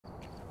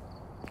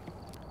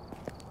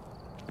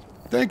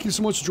Thank you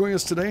so much for joining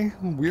us today.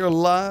 We are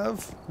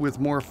live with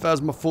more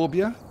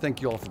Phasmophobia.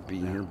 Thank you all for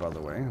being here, by the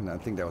way. And I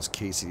think that was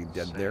Casey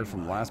dead there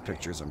from last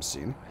pictures I'm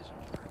seeing.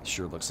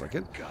 Sure looks like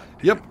it.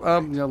 Yep,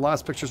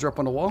 last pictures are up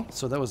on the wall,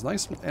 so that was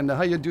nice. And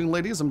how you doing,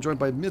 ladies? I'm joined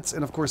by Mitz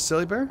and, of course,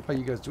 Sally Bear. How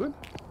you guys doing?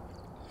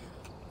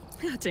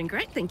 Doing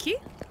great, thank you.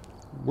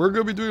 We're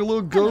going to be doing a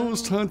little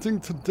ghost hunting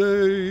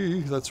today.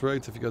 That's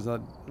right. If you guys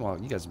not, well,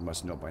 you guys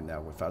must know by now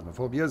what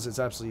Phasmophobia is. It's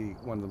absolutely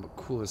one of the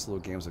coolest little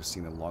games I've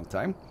seen in a long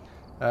time.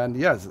 And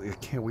yeah, I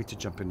can't wait to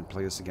jump in and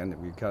play this again.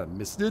 We kind of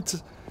missed it.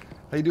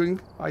 How you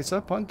doing,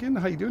 Isa Pumpkin?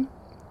 How you doing?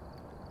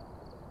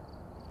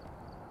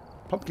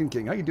 Pumpkin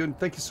King, how you doing?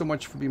 Thank you so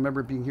much for being a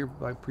member, being here.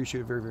 I appreciate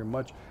it very, very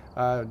much.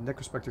 Nick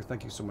Respector,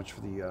 thank you so much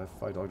for the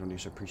 $5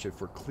 donation. I appreciate it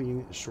for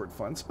clean, short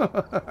funds.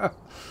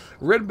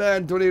 Red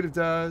Man donated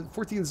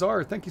 14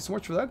 Czar. Thank you so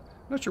much for that.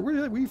 I'm not sure,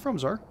 where are you from,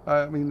 Czar?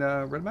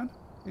 Red Man?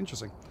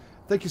 Interesting.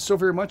 Thank you so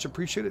very much.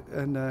 Appreciate it.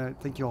 And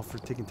thank you all for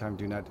taking time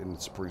doing that and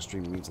supporting the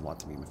stream. It means a lot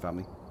to me and my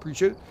family.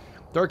 Appreciate it.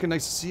 Dark, and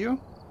nice to see you.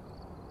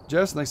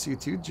 Jess, nice to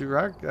see you too.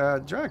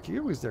 Drac,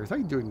 you're always there. How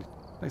you doing?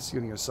 Nice to see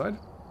you on the other side.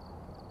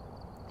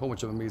 Whole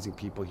bunch of amazing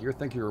people here.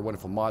 Thank you, your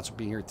wonderful mods, for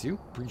being here too.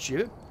 Appreciate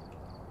it.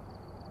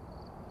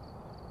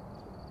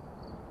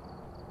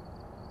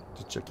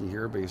 Just checking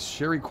here, but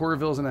Sherry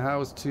Corville's in the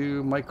house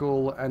too.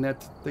 Michael,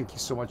 Annette, thank you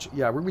so much.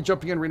 Yeah, we're gonna be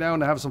jumping in right now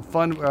and have some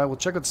fun. We'll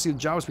check out to see the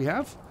jobs we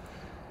have.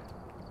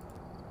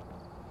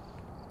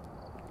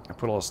 I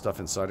put all the stuff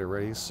inside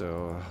already.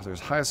 So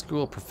there's high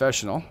school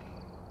professional,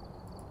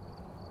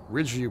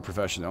 Ridgeview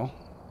professional,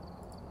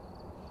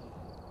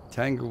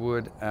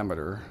 Tanglewood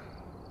amateur,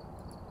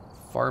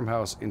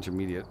 Farmhouse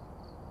intermediate,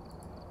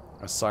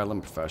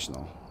 Asylum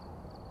professional.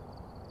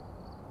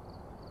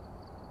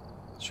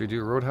 Should we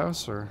do a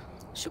Roadhouse or?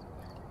 Should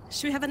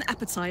we have an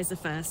appetizer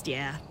first?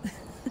 Yeah.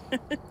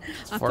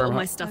 I put all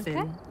my stuff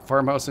in.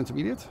 Farmhouse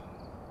intermediate?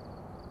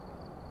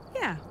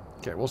 Yeah.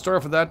 Okay, we'll start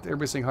off with that.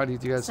 Everybody saying hi to you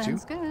guys too.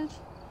 Sounds good.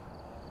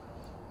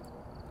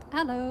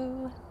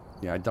 Hello.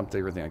 Yeah, I dumped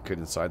everything I could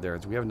inside there.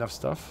 Do we have enough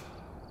stuff?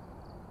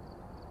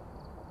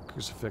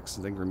 Crucifix.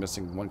 I think we're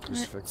missing one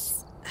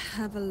crucifix. Let's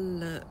have a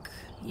look.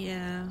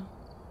 Yeah.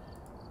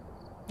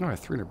 All right,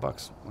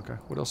 $300. Okay.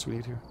 What else do we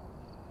need here?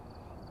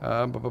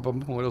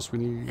 What else we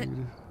need? It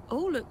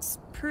all looks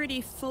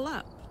pretty full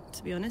up,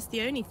 to be honest.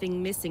 The only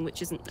thing missing,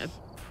 which isn't a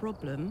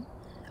problem.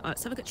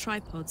 Let's have a look at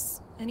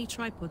tripods. Any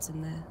tripods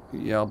in there?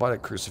 Yeah, I'll buy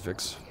that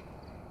crucifix.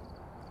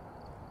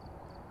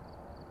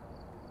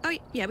 Oh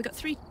yeah, we got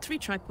three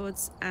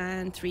tripods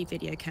and 3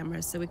 video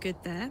cameras, so we're good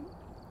there.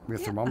 We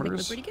have yeah,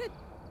 thermometers. I think we're pretty good.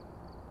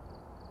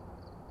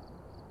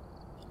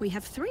 We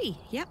have 3.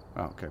 Yep.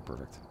 Oh, okay,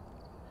 perfect.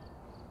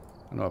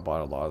 I know I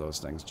bought a lot of those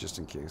things just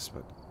in case,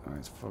 but all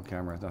right, full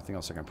camera. Nothing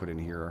else I can put in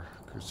here.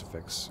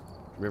 Crucifix.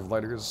 We have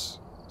lighters,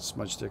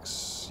 smudge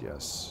sticks.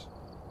 Yes.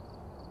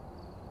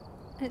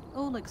 It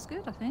all looks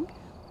good, I think.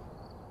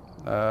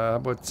 How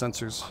about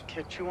sensors? I'll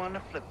catch you on the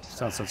flip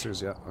side. Sound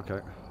sensors, yeah, okay.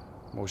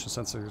 Motion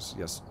sensors,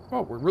 yes.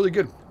 Oh, we're really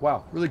good.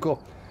 Wow, really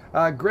cool.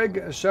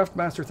 Greg, Chef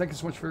Master, thank you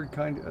so much for your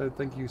kind.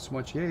 Thank you so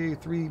much. Yay,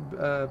 3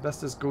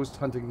 bestest ghost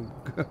hunting.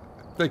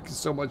 Thank you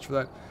so much for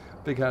that.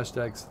 Big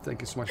hashtags.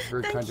 Thank you so much for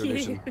a very kind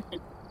donation.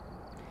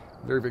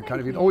 Very, very kind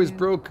of you. Always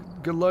broke.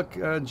 Good luck,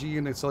 G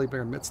and Sally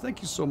Bear and Mitz.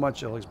 Thank you so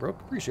much, Always broke.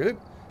 Appreciate it.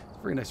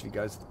 Very nice of you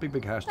guys. Big,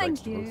 big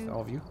hashtags to both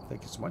all of you.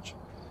 Thank you so much.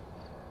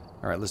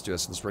 All right, let's do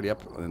this. Let's ready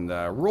up and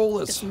roll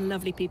this. There's some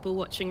lovely people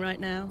watching right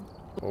now.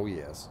 Oh,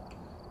 yes.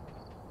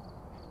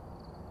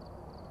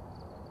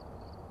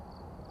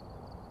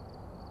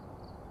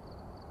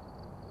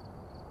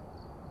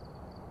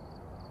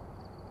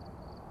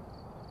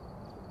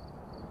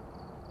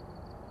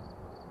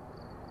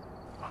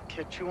 I'll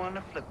catch you on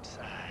the flip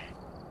side.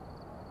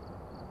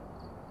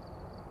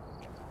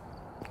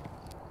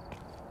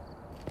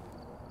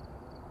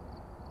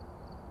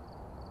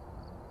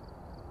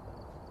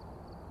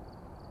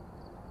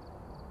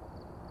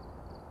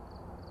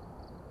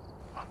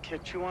 I'll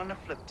catch you on the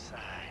flip side.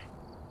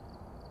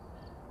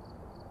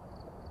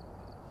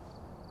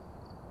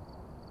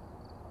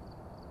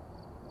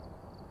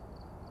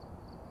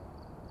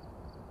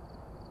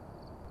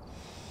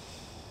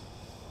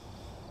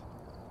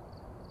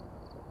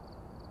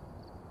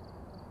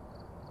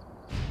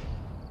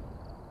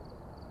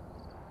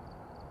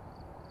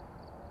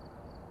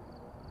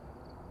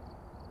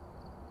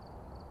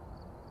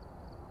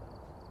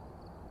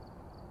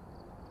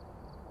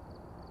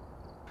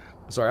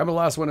 Sorry, I'm the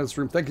last one in this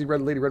room. Thank you,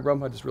 Lady Red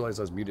Rum. I just realized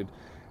I was muted.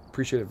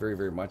 Appreciate it very,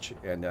 very much.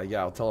 And yeah,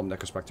 I'll tell him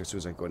Nick Respector as soon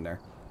as I go in there.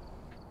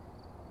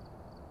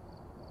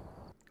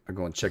 I'll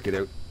go and check it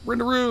out. We're in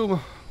the room.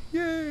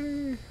 Yay!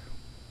 We've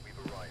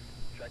arrived.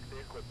 Check the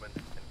equipment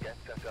and get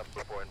set up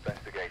before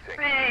investigating.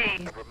 Hooray!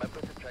 And remember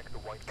to check the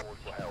whiteboard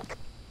for help.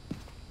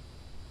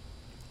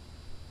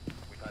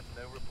 We've had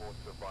no reports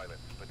of violence,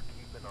 but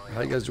keep an eye.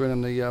 How you guys doing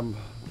on the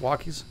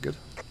walkies? Good?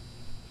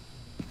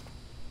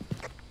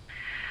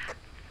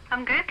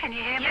 I'm good. Can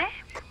you hear me?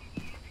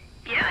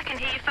 Yeah, I can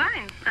hear you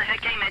fine. I heard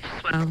GameEdged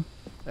as well.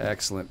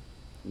 Excellent.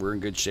 We're in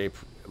good shape.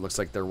 It looks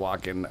like they're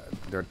walking.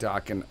 They're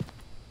docking.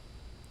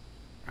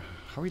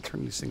 How are we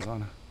turning these things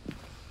on?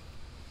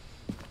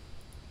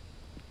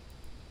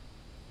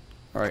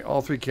 All right,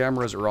 all 3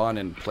 cameras are on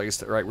and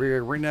placed. All right,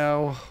 right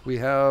now we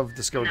have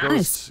Discover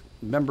Ghost,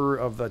 member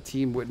of the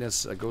team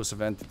witness a ghost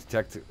event to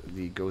detect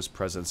the ghost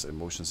presence and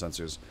motion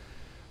sensors,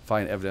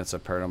 find evidence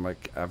of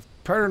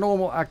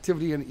paranormal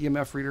activity and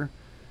EMF reader.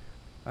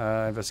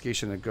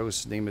 Investigation of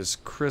ghost. Name is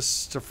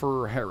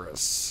Christopher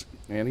Harris,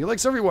 and he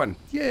likes everyone.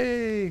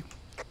 Yay!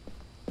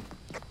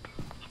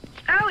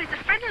 Oh, it's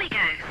a friendly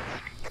ghost.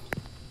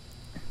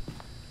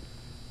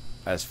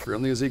 As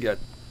friendly as he get.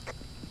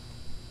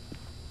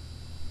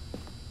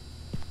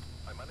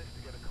 I managed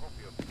to get a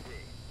copy of the key.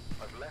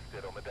 I've left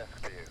it on the desk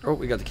for you. Oh,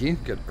 we got the key.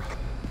 Good.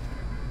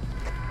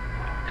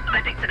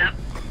 I picked it up.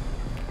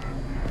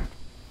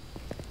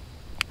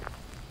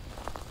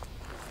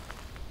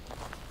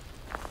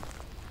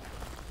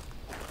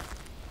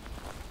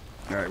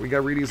 All right, we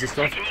got readings and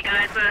stuff. Checking you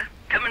guys are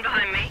coming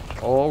behind me.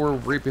 Oh, we're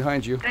right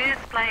behind you. This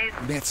place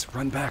Mitz,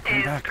 run back, run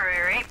is back.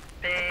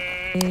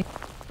 creepy.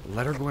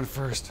 Let her go in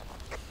first.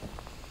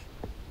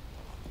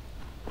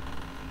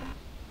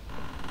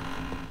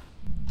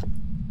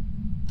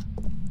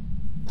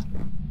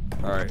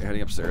 All right,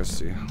 heading upstairs to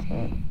see.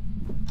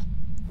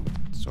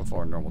 So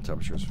far, normal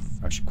temperatures.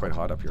 Actually, quite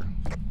hot up here.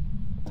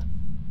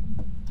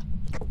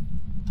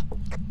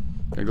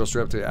 Gonna go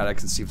straight up to the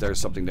attic and see if there's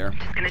something there.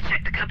 Just gonna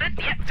check the cupboard.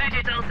 Yep,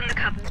 voodoo doll's in the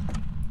cupboard.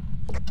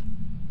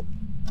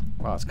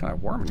 Wow, it's kind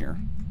of warm in here.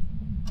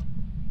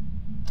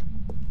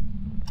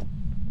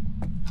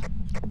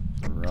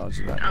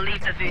 Roger that. I'll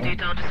leave the voodoo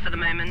doll just for the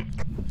moment.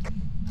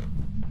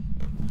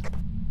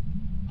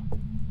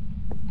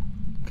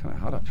 Kind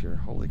of hot up here.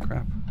 Holy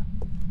crap.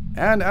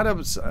 And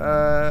Adams,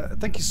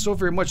 thank you so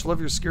very much. Love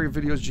your scary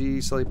videos,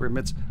 G. Celebrate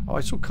Mitz. Oh,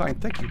 you're so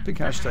kind. Thank you. Big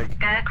hashtag.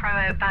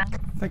 Scarecrow open.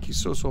 Thank you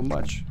so, so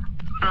much.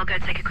 I'll go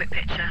take a quick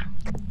picture.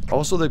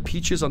 Also, the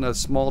peaches on a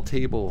small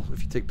table.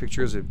 If you take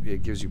pictures,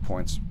 it gives you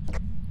points.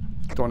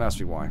 Don't ask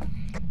me why.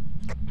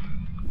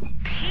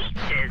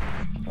 Peaches?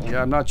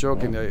 Yeah, I'm not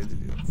joking.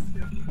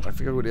 I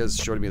forget what it is.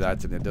 Showed me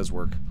that, and it does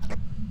work.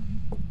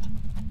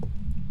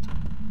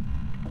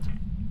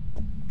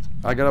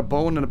 I got a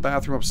bone in the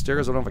bathroom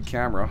upstairs. I don't have a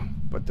camera,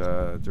 but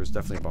there's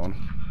definitely a bone.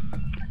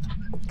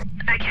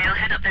 Okay, I'll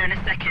head up there in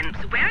a second.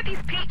 So where are these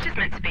peaches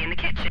meant to be? In the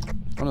kitchen?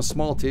 On a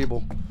small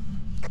table.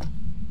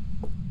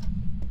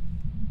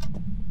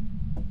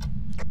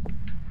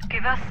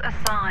 Give us a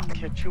sign.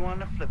 Catch you on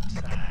the flip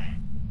side.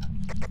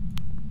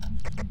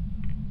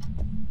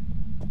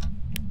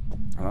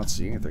 I'm not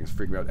seeing anything. It's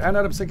freaking me out. And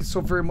Adams, thank you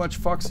so very much.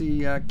 Foxy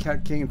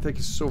Cat King, thank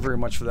you so very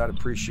much for that.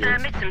 Appreciate it.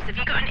 Mitchums, have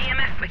you got an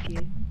EMF with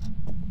you?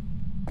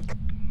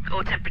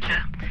 Or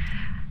temperature?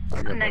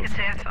 I got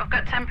Negative. I've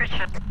got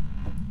temperature.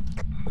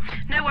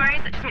 No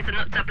worries, that just means I'm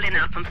not doubling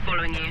up. I'm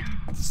following you.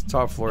 This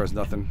top floor has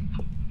nothing.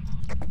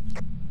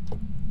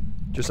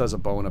 Just has a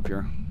bone up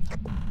here.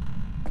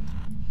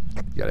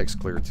 The attic's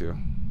clear too.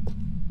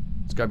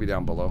 It's gotta be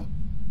down below.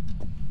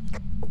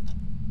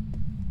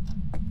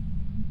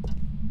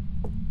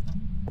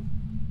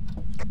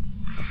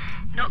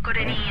 Not got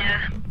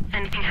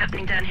anything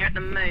happening down here at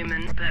the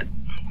moment, but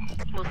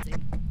we'll see.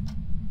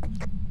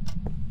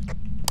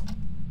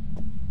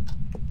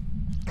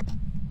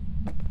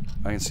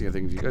 I can see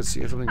anything. Do you guys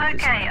see something?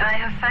 Okay, I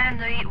have found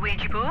the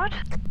Ouija board.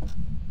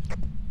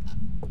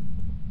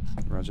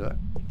 Roger that.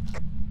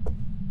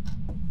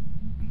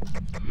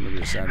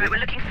 Maybe a sound. Right, we're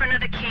looking for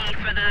another key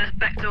for the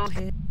back door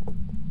here.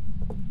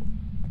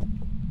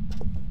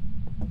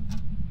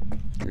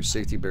 Your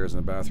safety bears in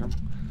the bathroom.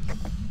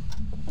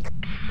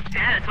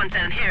 Yeah, there's one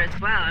down here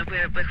as well.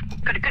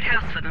 We've got a good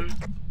house for them.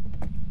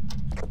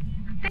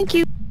 Thank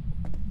you.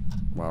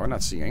 Wow, we're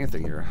not seeing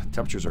anything here.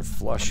 Temperatures are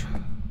flush.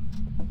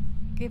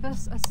 Give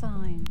us a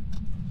sign.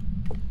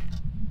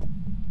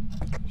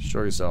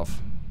 Show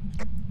yourself.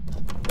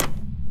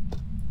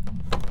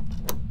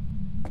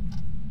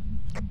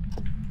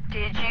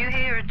 Did you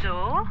hear a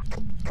door?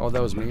 Oh,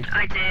 that was me.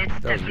 I did,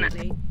 That was me.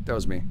 definitely. That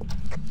was me.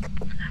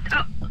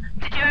 Oh,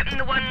 did you open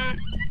the one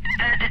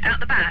out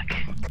the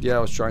back? Yeah, I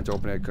was trying to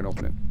open it. I couldn't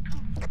open it.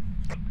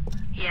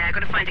 Yeah, I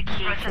gotta find a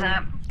key Roger for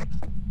that.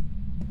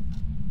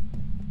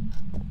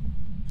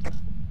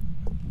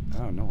 I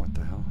don't know what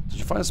the hell. Did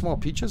you find small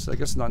peaches? I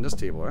guess not on this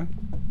table, eh?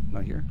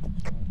 Not here.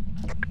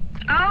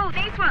 Oh,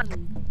 these ones.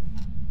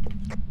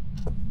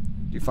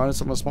 You found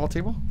it on a small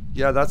table?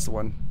 Yeah, that's the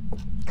one.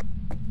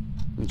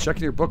 And check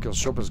in your book, it'll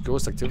show up as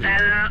ghost activity.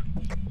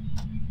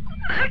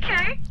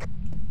 Okay.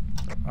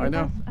 I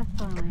know. Give us a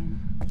sign.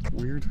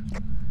 Weird.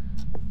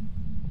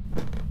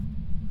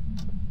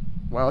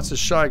 Wow, it's a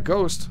shy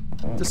ghost.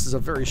 This is a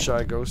very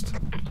shy ghost.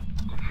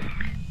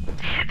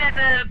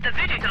 There's the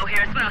voodoo doll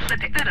here as well. Should I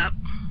pick that up?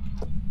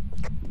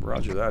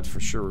 Roger that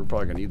for sure. We're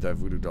probably gonna need that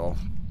voodoo doll.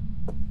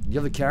 You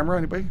have the camera,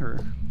 anybody? Or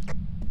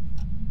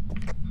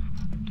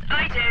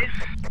I do.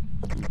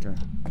 okay.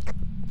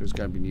 There's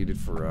gonna be needed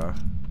for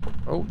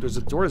oh, there's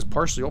a door that's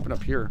partially open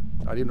up here.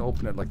 I didn't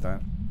open it like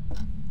that.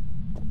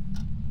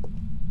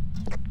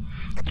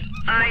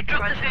 I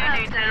dropped the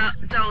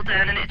voodoo doll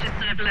down and it just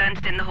sort of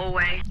landed in the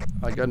hallway.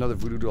 I got another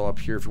voodoo doll up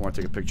here if you want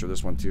to take a picture of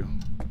this one too.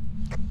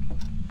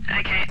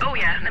 Okay. Oh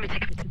yeah. Let me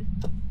take a picture.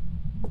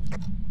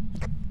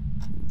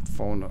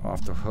 Phone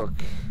off the hook.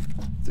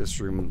 This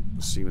room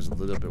seems a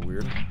little bit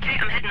weird. Okay,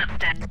 I'm heading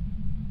upstairs.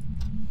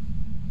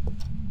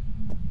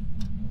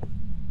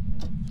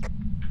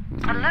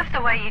 I love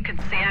the way you can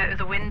see out of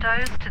the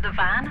windows to the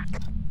van.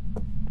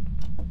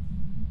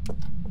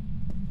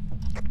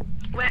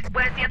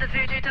 Where's the other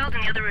voodoo doll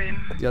in the other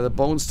room? Yeah, the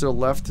bone's to the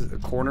left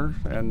corner,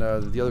 and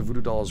the other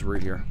voodoo doll is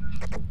right here.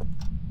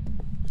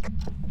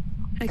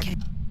 Okay.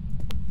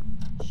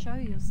 Show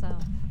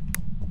yourself.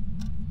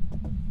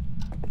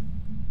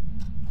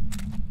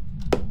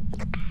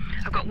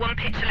 I've got one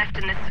picture left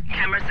in this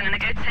camera, so I'm gonna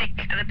go take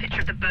the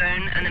picture of the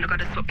bone, and then I've got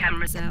to swap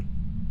cameras out.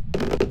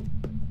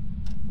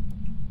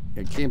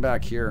 It came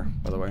back here,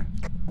 by the way.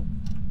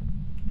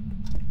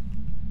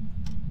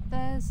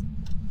 There's...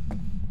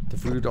 The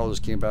voodoo doll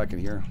just came back in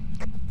here.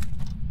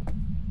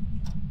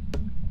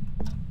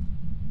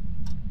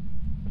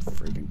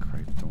 Friggin'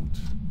 Christ, don't.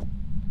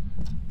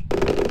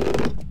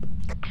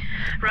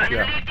 Right, I'm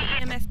Yeah. gonna leave the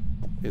EMF.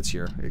 It's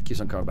here. It keeps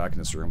on coming back in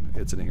this room.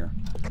 It's in here.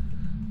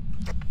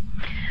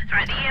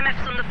 Right, the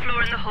EMF's on the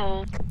floor in the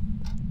hall.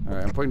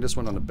 Alright, I'm putting this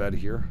one on the bed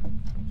here.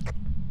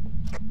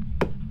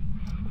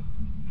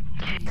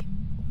 Okay.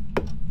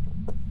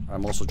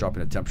 I'm also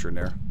dropping the temperature in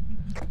there.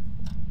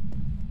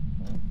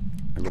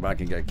 I'll go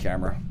back and get a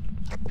camera.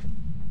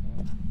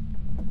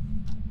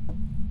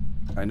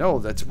 I know,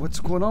 that's what's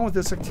going on with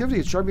this activity.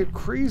 It's driving me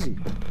crazy.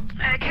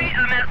 Okay,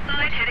 I'm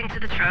outside heading to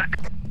the truck.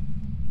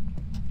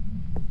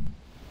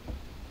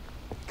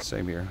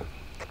 Same here.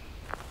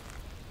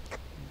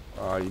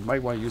 You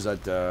might want to use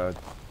that. Did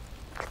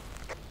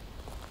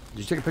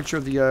you take a picture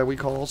of the what you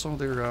call also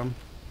their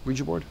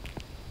Ouija board?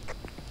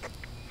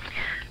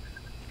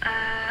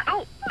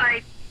 Oh,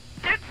 I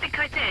don't think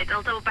I did.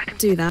 I'll double back and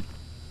do that.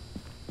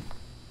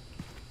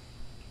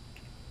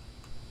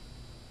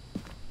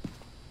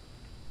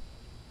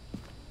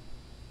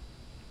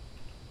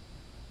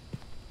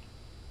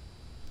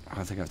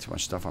 I think I have too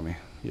much stuff on me.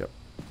 Yep.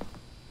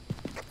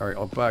 All right,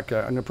 I'll back.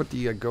 I'm gonna put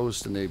the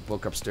ghost and the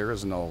book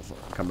upstairs, and I'll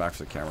come back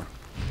for the camera.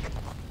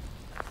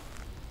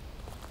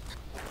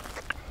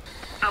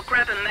 I'll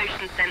grab a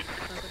motion sensor.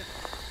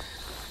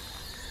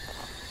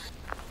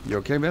 You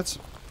okay, Mitz?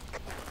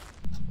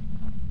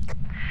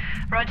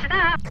 Roger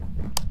that.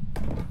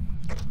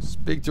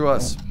 Speak to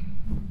us.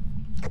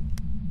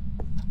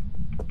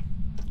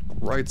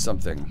 Write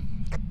something.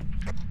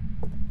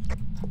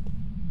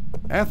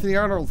 Anthony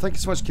Arnold, thank you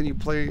so much. Can you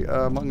play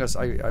Among Us?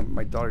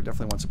 My daughter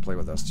definitely wants to play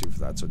with us too for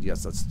that. So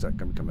yes, that's going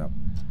to be coming up.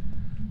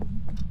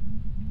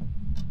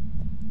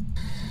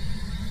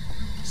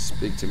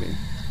 Speak to me.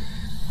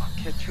 I'll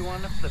catch you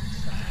on the flip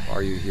side.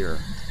 Are you here?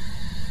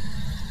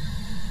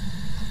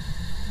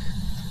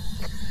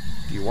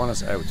 Do you want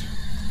us out?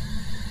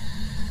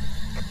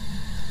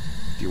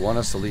 Do you want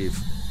us to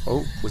leave?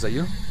 Oh, was that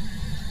you?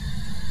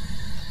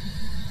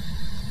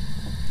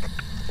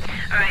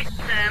 Alright,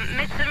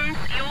 Mittens,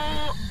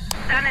 your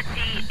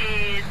sanity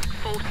is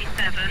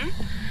 47,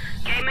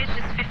 GameEdged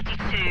is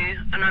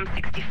 52, and I'm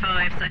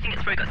 65, so I think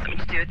it's probably got something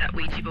to do with that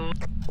Ouija board.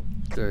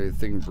 The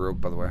thing broke,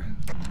 by the way.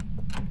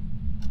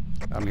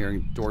 I'm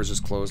hearing doors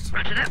just closed.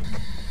 Roger that.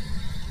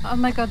 Oh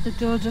my god, the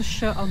door just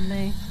shut on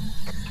me.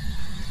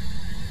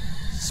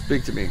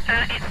 Speak to me. It's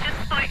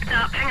just spiked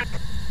up. Hang on.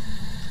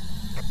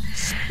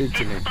 Speak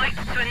to me. It's spiked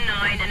to a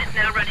 9, and it's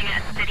now running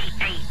at a steady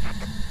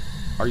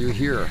 8. Are you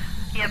here?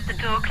 Yep, the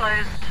door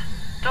closed.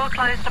 Door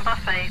closed on my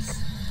face.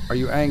 Are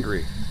you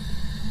angry?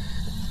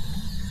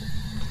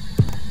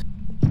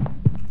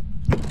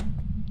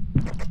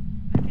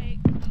 Okay,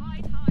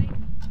 hide.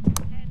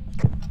 10.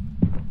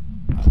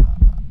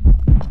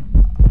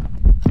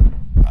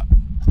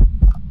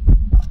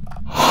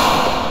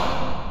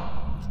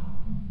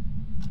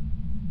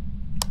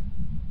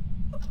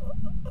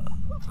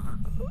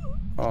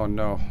 Oh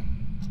no.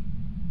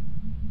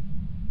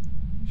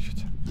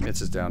 Shit.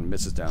 Mitz is down.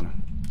 Mitz is down.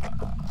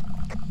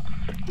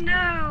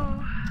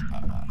 No.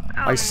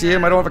 Oh, I see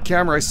him. I don't have a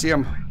camera. I see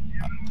him.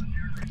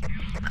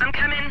 I'm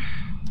coming.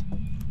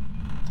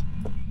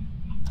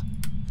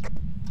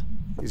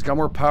 He's got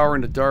more power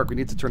in the dark. We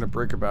need to turn the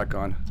breaker back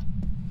on.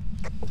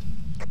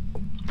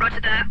 Roger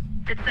that.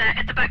 It's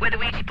at the back where the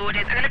Ouija board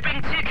is. I'm going to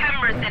bring 2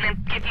 cameras in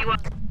and give you a...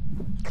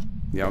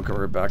 Yeah, I'll come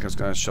right back. I was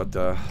gonna shut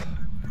the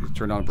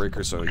turn on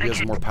breaker, so he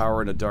has more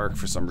power in the dark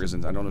for some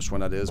reason. I don't know which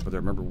one that is, but I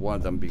remember one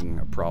of them being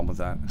a problem with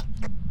that.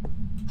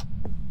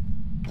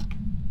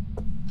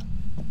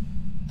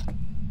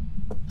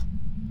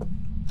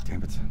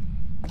 Damn it.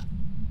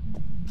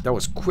 That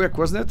was quick,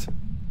 wasn't it?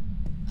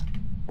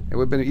 It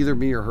would have been either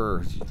me or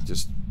her.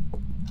 Just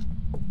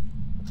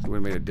it would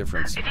have made a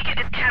difference. If you get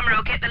this camera,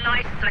 I'll get the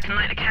lights so I can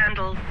light the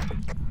candles.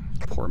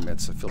 Poor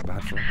Mitz. I feel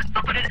bad for her.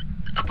 I'll put it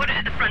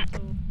at the front.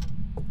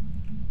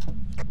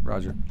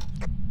 Roger.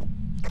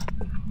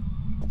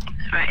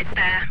 Alright, it's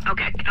there. I'll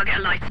get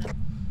a light.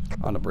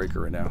 On the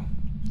breaker right now.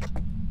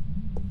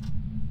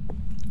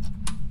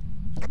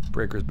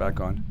 Breaker's back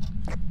on.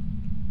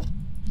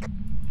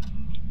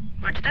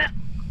 Roger that.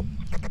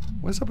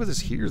 What's up with this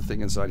heater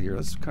thing inside here?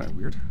 That's kind of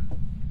weird.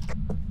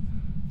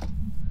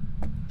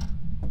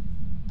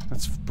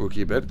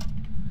 spooky a bit.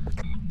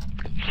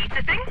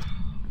 Heater thing?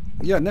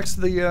 Yeah, next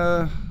to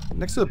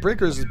the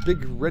breaker is this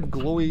big red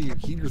glowy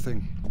heater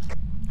thing.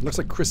 It looks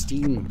like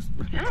Christine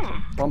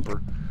Oh.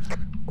 bumper.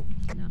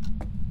 No.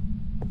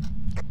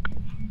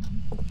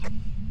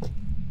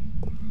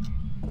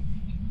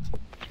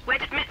 Where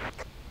did Miss...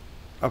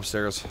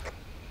 Upstairs.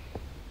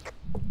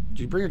 Did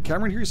you bring a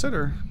camera in here, you said,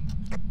 or?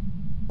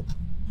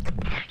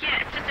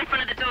 Yeah, it's just in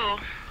front of the door.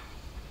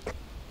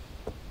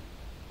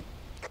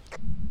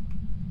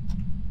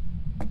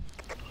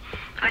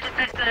 I just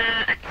had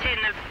a tin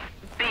of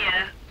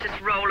beer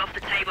just roll off the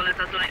table as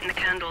I was lighting the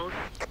candles.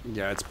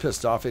 Yeah, it's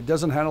pissed off. It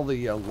doesn't handle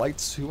the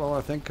lights too well,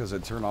 I think, because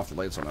it turned off the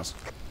lights on us.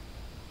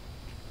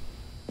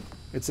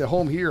 It's at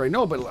home here, I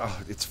know, but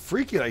it's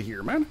freaky out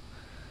here, man.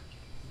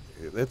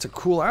 It's a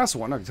cool ass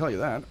one, I can tell you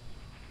that.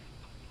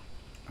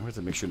 I have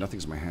to make sure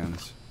nothing's in my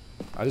hands.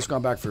 I just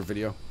gone back for a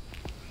video.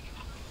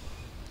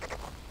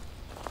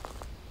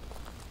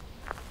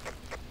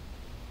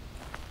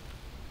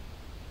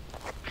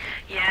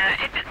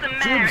 Yeah, if it's a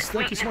mare, Jibs,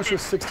 thank you so much for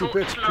 60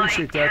 bits.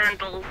 Appreciate that.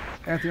 Candles.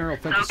 Anthony Arnold,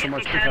 So thank I'll you so get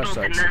much. some Big candles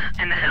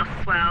hashtags. in the house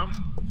as well.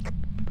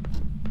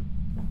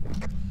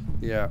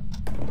 Yeah.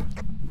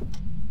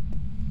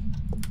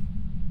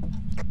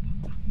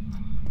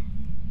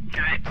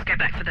 Alright, let's go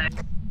back for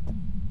those.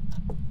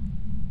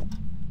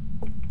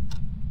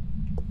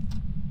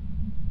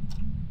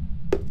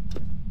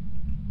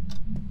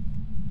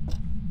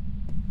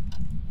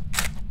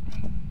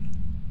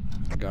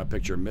 I got a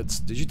picture of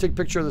Mitz. Did you take a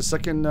picture of the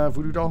second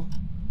voodoo doll?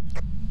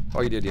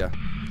 Oh, you did, yeah.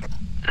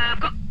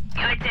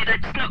 I did. I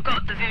just not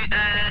got the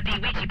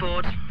Ouija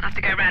board. I have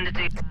to go around and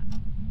do that.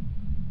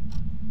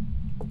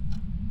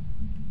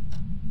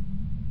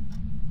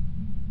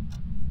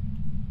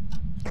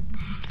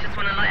 Just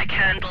want to light a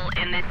candle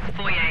in this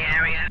foyer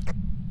area.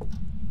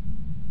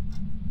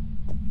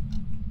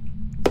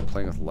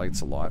 Playing with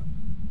lights a lot.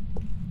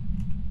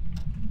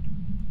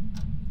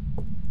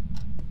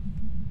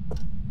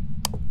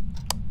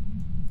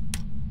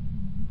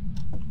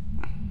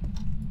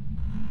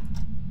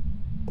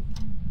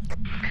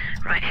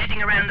 Right,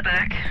 heading around the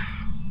back.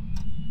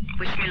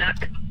 Wish me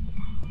luck.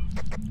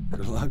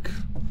 Good luck.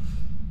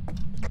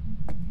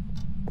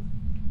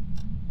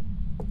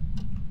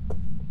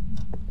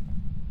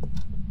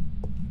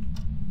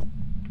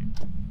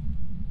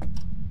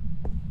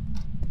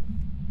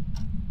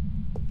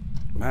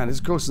 Man, this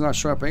ghost is not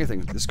showing up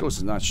anything. This ghost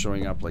is not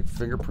showing up like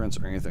fingerprints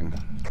or anything.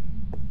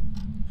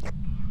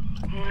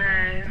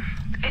 No.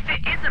 If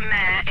it is a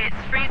mare, it's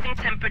freezing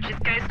temperatures,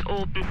 ghost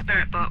orb, and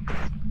spirit box.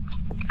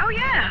 Oh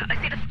yeah, I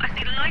see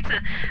the lighter.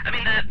 I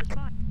mean the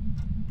fire.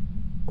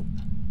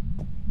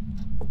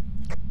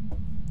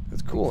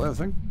 It's cool, that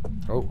thing.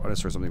 Oh, I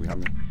just heard something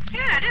behind me.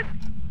 Yeah, it is.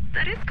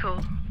 That is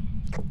cool.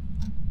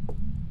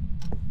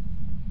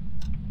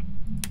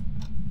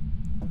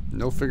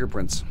 No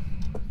fingerprints.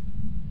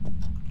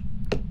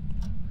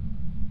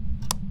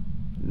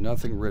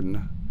 Nothing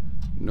written.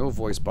 No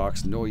voice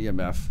box. No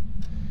EMF.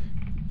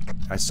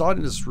 I saw it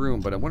in this room,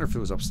 but I wonder if it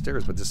was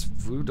upstairs. But this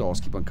voodoo dolls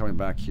keep on coming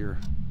back here.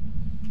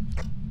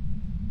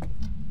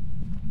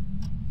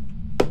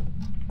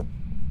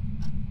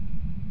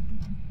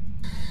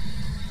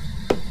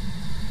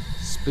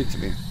 Speak to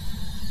me.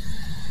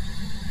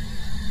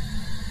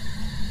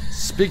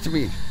 Speak to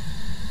me.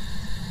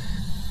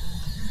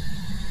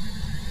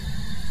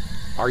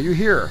 Are you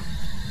here?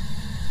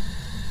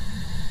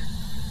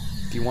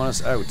 Do you want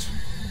us out?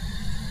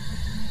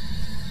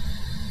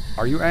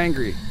 Are you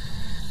angry?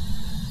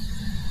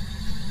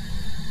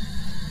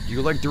 Do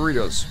you like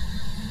Doritos?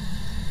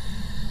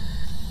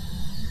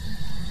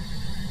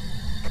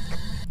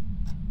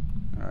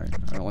 Alright,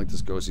 I don't like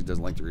this ghost. He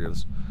doesn't like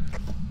Doritos.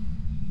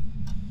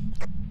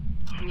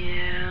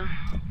 Yeah.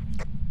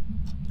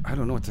 I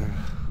don't know what to...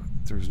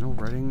 There's no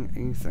writing,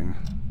 anything.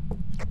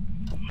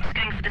 Just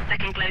going for the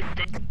second glow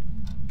stick.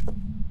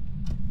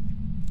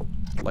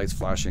 Lights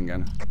flashing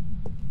again.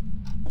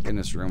 In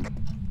this room.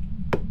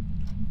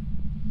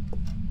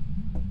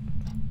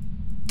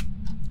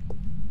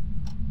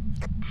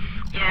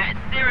 Yeah,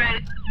 it's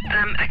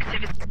zero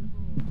activity.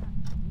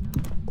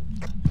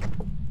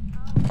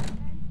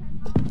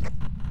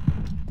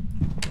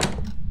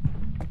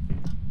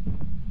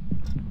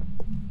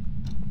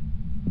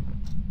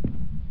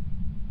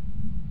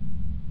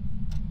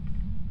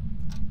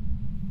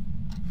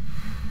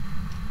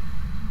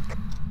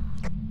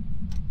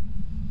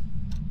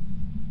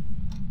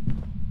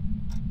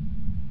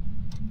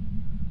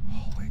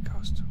 Hallway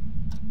ghost.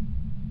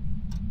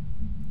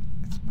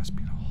 It must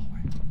be in a hallway.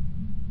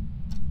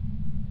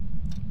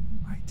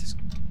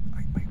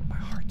 My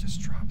heart just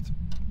dropped.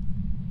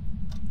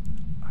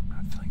 I'm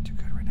not feeling too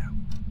good right now.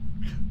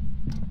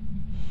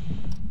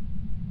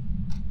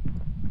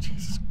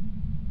 Jesus.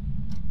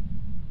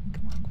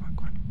 Come on, come on,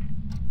 come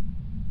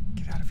on.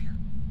 Get out of here.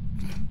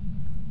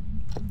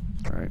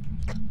 Alright.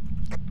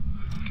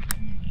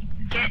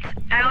 Get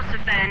out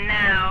of there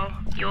now.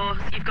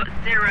 You've got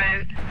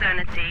zero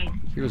sanity.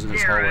 He was in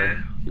his Zero. hallway.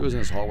 He was in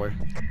his hallway.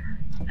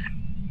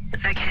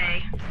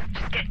 Okay.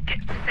 Just get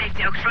to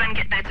safety. I'll try and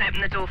get there to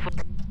open the door for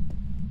you.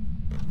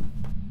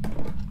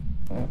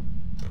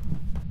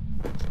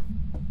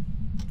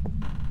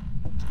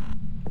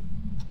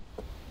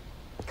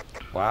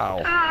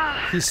 Wow.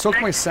 Oh, He soaked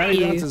my nice to sanity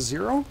see down you. to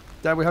 0?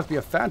 That would have to be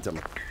a phantom.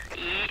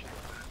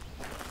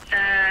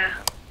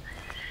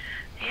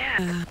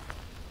 Yeah.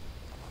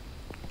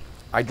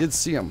 I did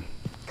see him.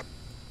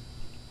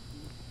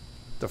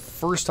 The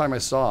first time I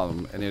saw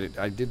him, and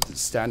I did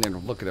stand there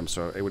and look at him,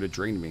 so it would have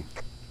drained me.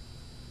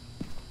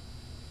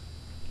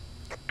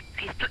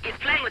 He's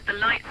playing with the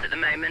lights at the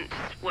moment,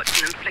 just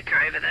watching them flicker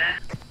over there.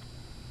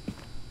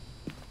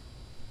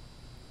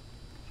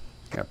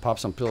 Yeah, pop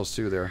some pills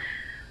too there.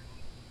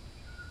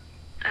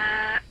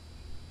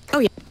 Oh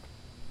yeah.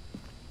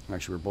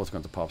 Actually, we're both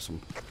going to pop some.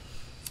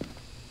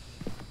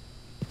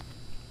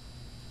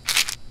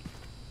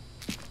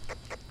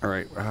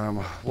 Alright,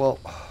 well,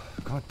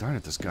 god darn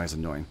it, this guy's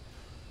annoying.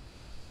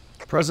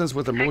 Presence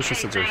with a motion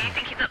Okay, sensor. so you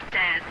think he's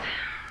upstairs?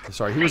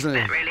 Sorry, he was in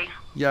a... Really?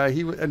 Yeah,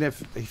 and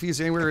if he's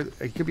anywhere,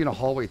 it could be in a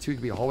hallway too. It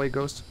could be a hallway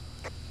ghost.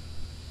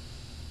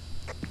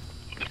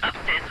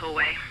 Upstairs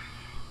hallway.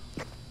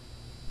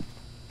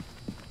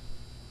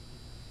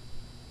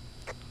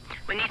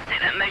 We need to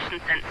take that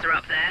motion sensor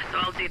up there, so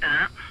I'll do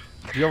that.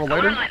 Do you have a I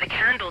lighter? want to light the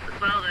candles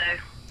as well, though.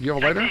 Do you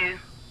have a lighter? I do.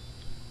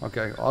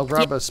 Okay, I'll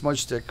grab a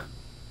smudge stick.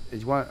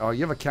 You want? Oh,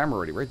 you have a camera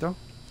already, right? Though.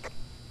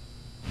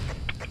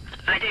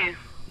 I do.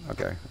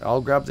 Okay,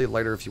 I'll grab the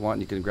lighter if you want.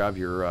 And you can grab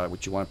your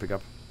what you want to pick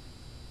up.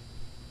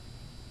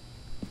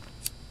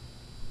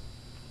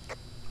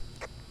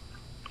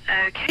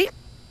 Okay.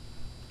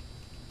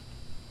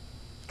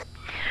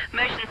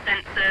 Motion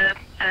sensor,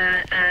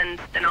 and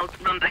then I'll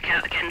run back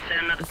out again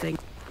to another thing.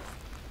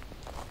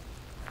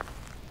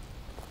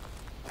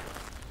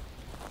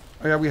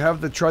 Oh yeah, we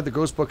have tried the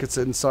ghost book. It's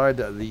inside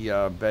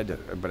the bed,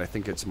 but I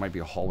think it might be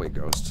a hallway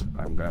ghost.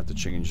 I'm gonna have to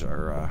change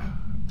our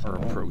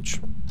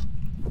approach.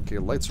 Okay,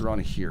 lights are on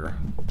here.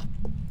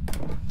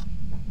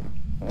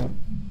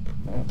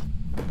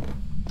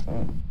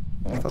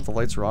 I thought the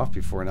lights were off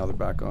before, now they're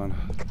back on.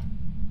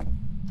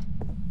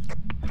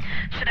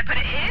 Should I put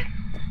it here?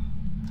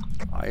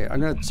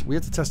 We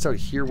have to test out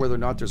here whether or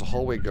not there's a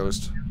hallway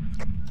ghost.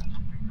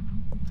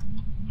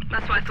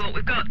 That's what I thought.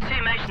 We've got 2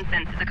 motion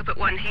sensors. I could put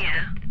one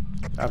here.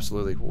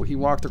 Absolutely. Well, he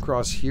walked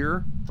across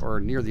here, or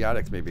near the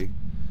attic maybe,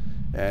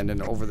 and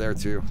then over there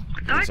too.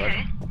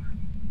 Okay.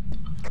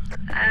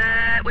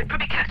 We'd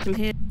probably catch him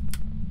here.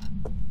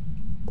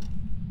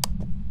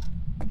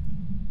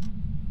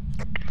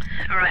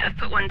 Alright, I've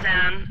put one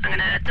down. I'm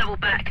gonna double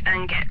back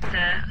and get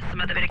some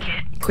other bit of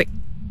kit. Quick.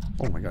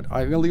 Oh my god.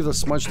 I'm gonna leave the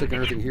smudge stick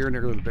and everything here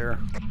near the bear.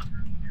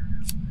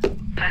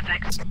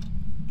 Perfect.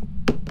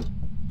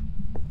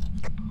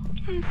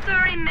 I'm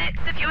sorry, Mix,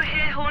 if you're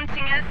here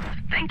haunting us.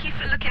 Thank you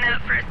for looking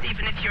out for us,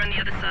 even if you're on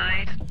the other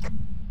side.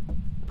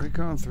 Break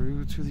on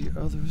through to the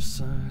other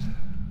side.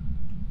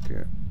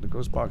 Okay, the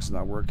ghost box is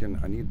not working.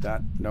 I need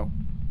that. No.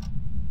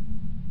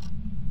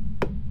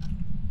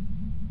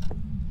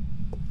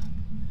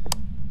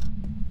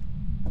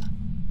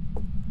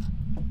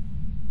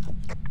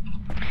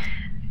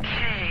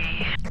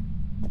 Okay.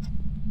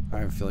 I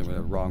have a feeling we're in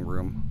the wrong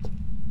room.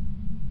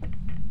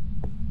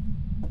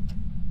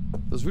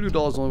 Those voodoo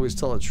dolls don't always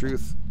tell the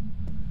truth.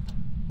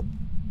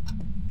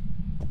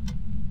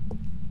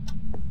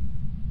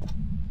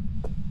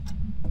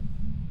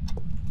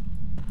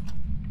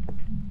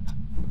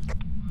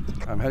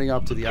 I'm heading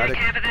up to the attic.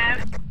 Okay over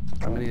there?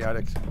 I'm in the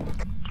attic.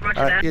 Roger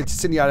that.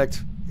 It's in the attic.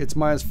 It's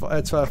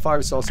it's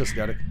 5 Celsius in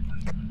the attic.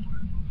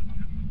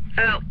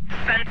 Oh,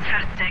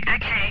 fantastic.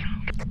 Okay.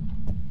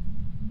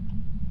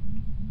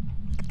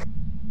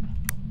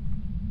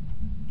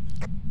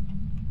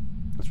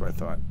 That's what I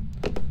thought.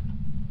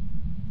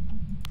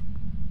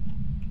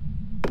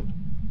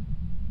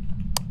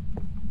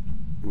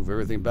 Move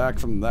everything back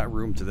from that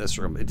room to this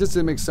room. It just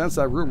didn't make sense,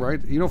 that room,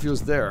 right? You know, if he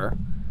was there,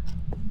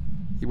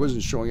 he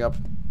wasn't showing up.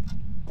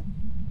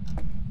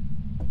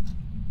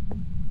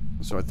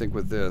 So I think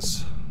with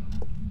this...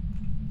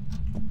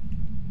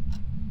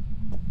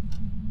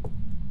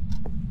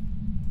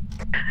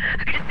 I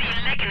could just see you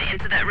legging it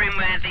into that room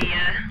where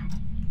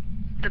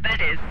the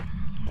bed is,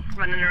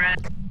 running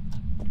around.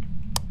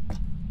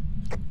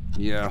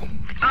 Yeah.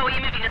 Oh, are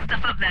you moving the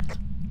stuff up there?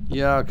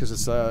 Yeah, because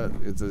it's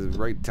the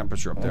right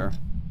temperature up there.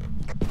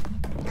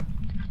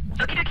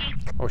 Okie dokie.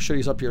 Oh shit,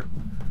 he's up here.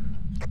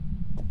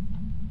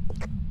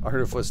 I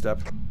heard a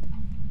footstep.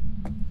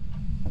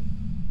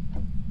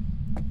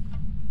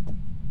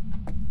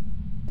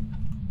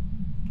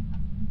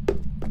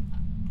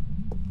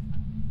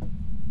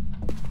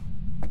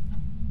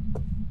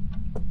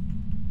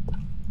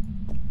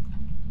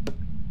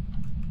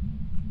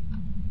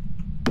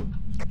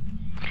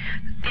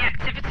 The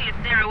activity is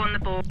 0 on the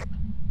board.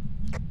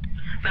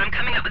 But I'm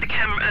coming up with a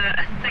camera,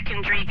 a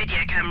secondary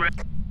video camera.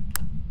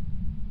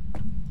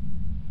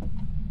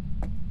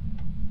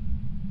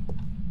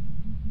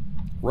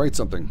 Write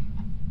something.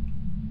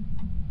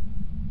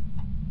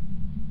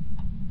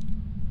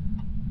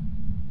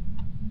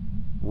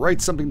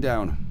 Write something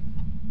down.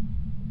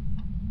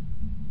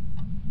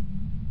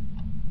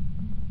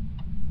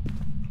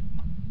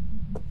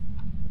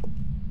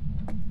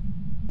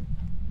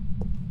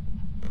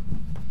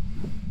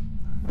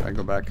 I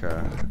go back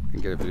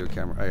and get a video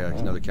camera.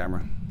 Another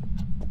camera.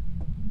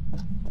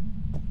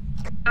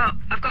 Oh,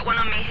 I've got one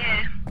on me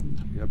here.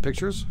 You have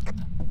pictures?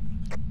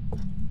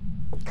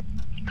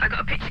 I got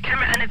a picture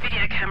camera and a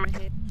video camera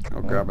here.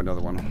 I'll grab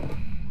another one.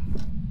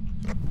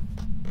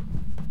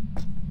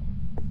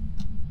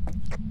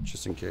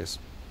 Just in case.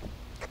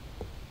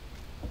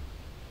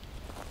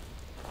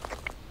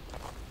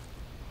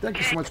 Thank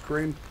you so much,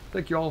 Corinne.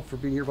 Thank you all for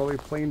being here. By the way,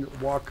 Plane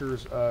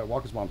Walker's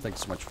mom,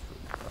 thanks so much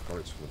for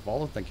the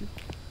follow. Thank you.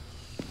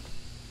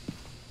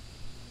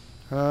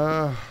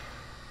 That's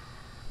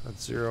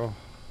 0.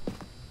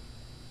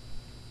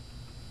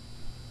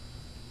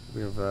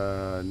 We have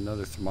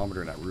another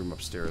thermometer in that room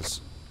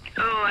upstairs.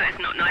 Oh, it's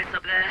not nice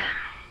up there.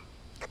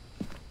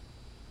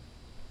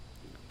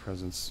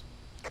 Presence.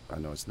 I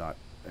know it's not.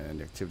 And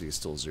activity is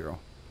still 0.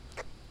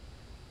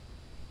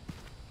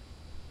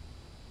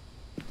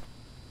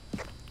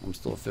 I'm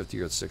still at 50,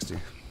 you're at 60.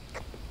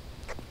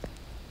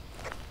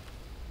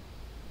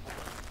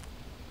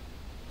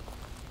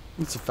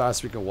 It's so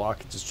fast we can walk,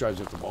 it just drives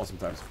you up the wall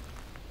sometimes.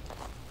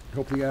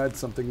 Hope we add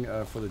something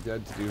for the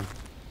dead to do.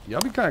 Yeah,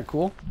 that'd be kind of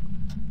cool.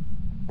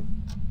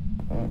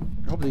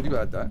 I hope they do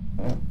add that.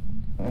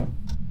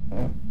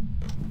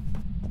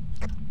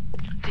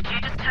 Did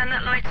you just turn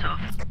that light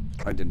off?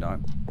 I did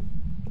not.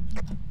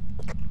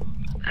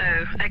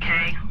 Oh,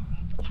 okay.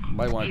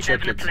 Might want to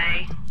check it.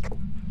 Play.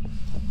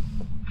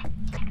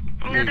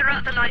 No, there are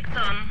other lights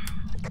on.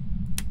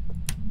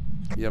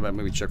 Yeah, but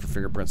maybe check for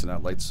fingerprints in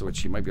that light switch.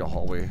 He might be a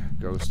hallway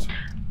ghost.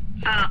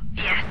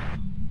 Yes.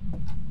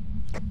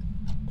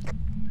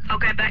 I'll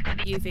go back to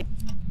the UV.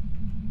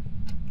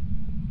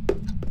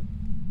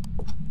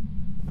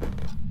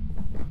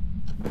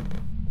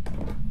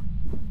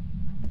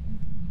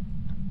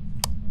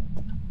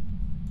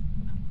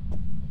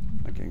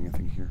 Not getting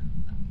anything here.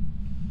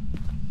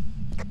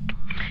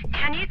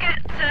 Can you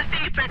get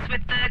fingerprints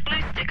with the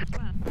glue stick as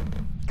well?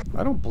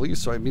 I don't believe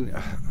so. I mean,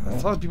 I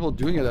thought people were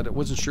doing it. I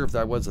wasn't sure if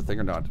that was a thing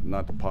or not.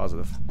 Not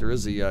positive. There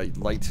is a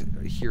light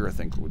here, I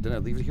think. Didn't I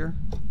leave it here?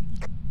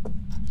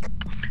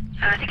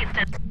 I think it's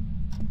dead.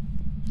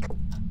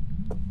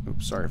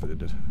 Oops, sorry if I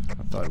did it.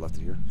 I thought I left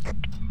it here.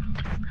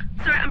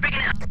 Sorry, I'm bringing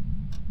it up.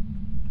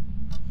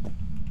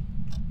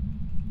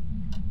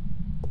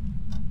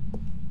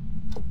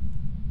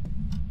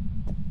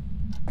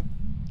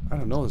 I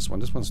don't know this one.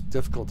 This one's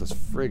difficult as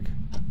frig.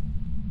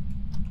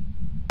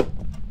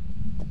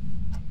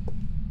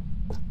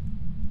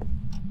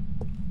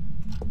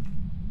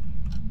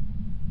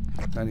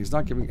 And he's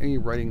not giving any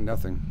writing,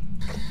 nothing.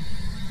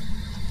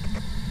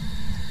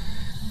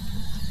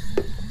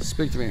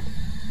 Speak to me.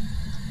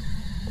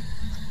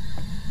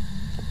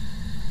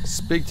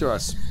 Speak to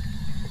us.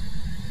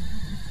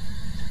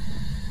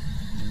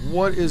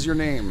 What is your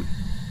name?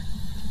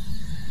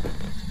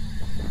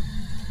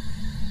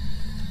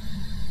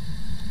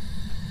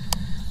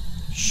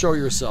 Show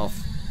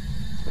yourself.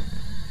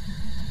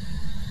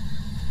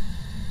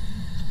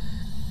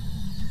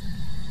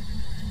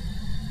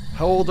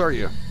 How old are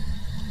you?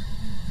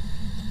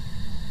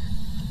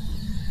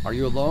 Are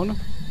you alone?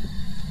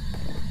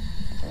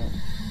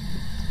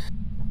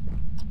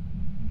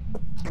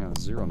 Yeah,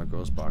 0 in the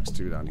ghost box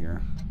too down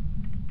here.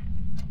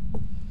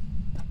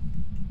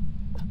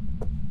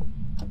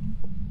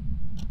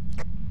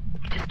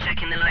 Just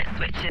checking the light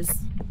switches.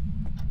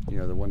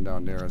 Yeah, the one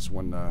down there is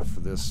one for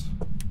this.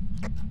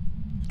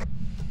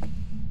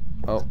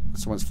 Oh,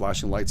 someone's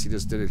flashing lights. He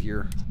just did it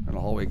here in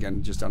the hallway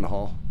again, just down the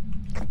hall.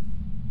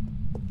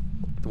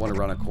 The one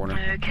around the corner.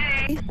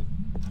 Okay.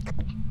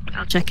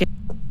 I'll check it.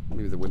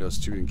 Maybe the windows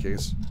too, in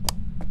case.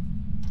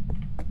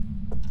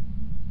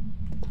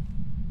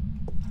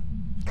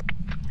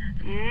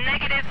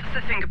 Negative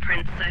for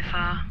fingerprints so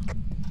far.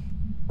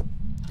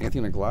 Anything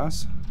in the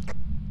glass?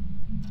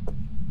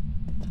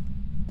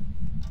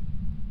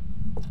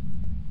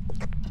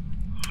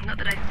 Not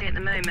that I see at the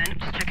moment.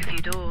 Just check a few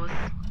doors.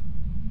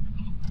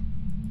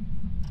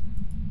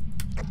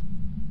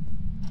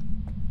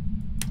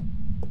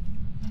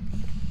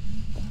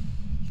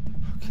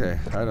 Okay,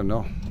 I don't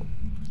know.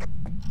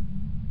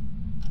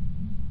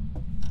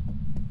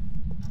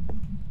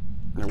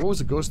 Now, what was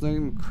the ghost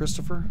name?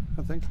 Christopher,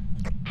 I think?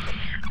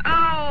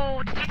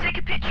 Oh, did you take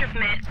a picture of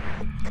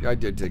Mitz? Yeah, I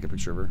did take a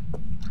picture of her.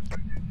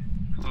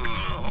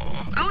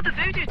 Oh, the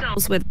voodoo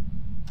dolls with...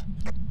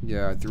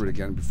 Yeah, I threw it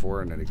again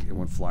before and then it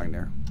went flying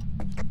there.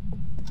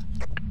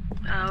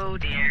 Oh,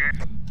 dear.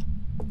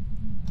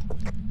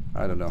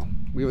 I don't know.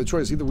 We have a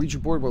choice. Either Ouija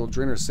board will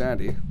drain our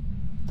sanity,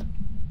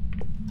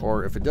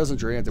 or if it doesn't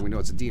drain it, then we know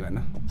it's a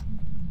demon.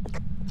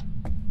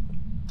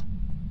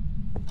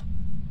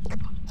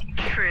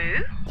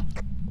 True.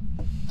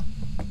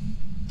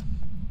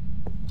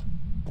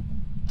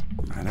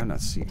 Man, I'm not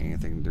seeing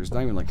anything. There's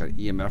not even like an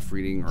EMF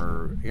reading,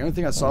 or the only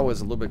thing I saw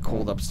was a little bit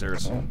cold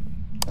upstairs.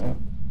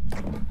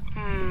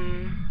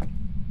 Hmm.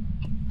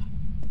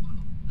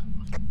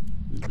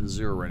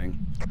 0 rating.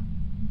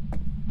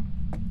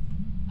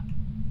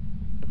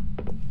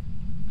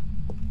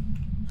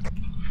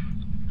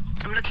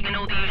 I'm looking in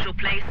all the usual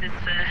places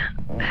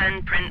for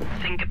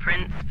handprints,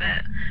 fingerprints,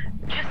 but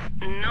just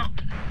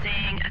not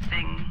seeing a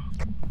thing.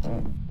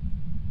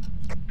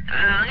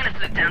 I'm gonna have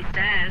to look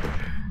downstairs.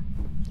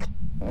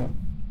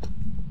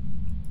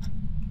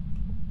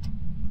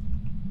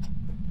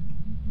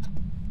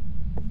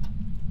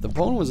 The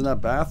bone was in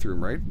that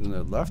bathroom, right? In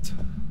the left?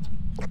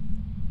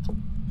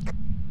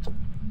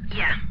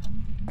 Yeah.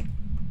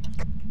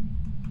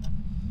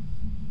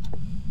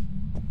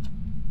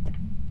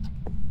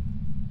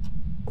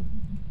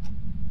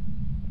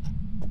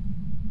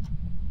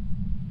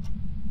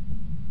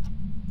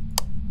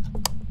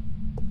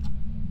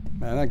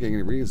 Man, I'm not getting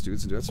any readings,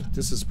 dudes.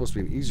 This is supposed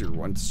to be an easier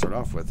one to start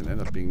off with and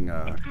end up being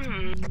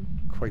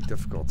quite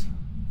difficult.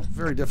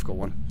 Very difficult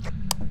one.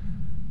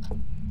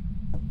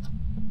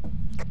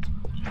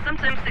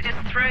 Sometimes they just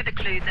throw the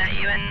clues at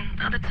you, and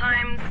other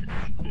times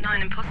it's nigh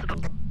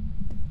impossible.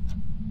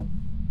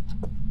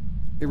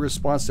 In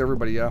response to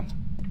everybody, yeah.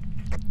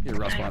 In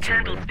response to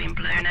everybody. Candle's been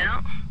blown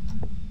out.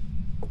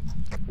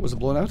 Was it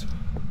blown out?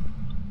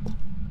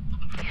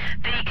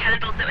 The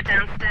candles that were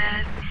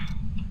downstairs.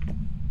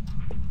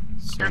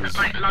 So Doesn't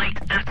like light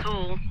at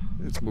all.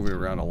 it's moving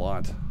around a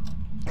lot.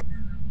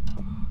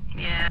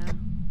 Yeah.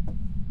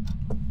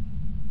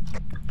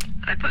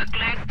 I put a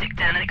glue stick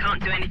down and it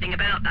can't do anything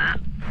about that,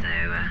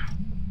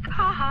 so,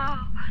 ha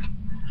ha.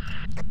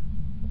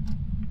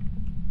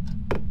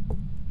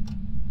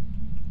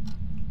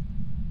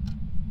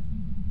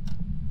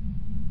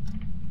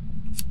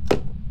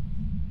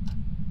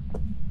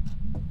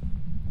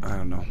 I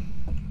don't know.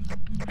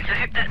 I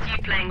hope that's you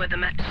playing with a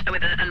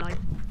light.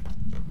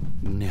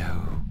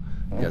 No.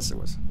 Yes, it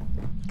was.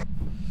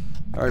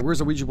 Alright, where's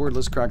the Ouija board?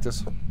 Let's crack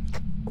this.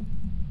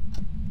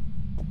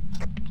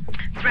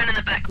 It's running in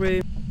the back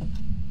room.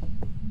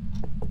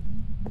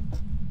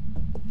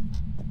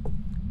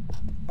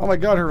 Oh my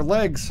god, her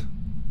legs!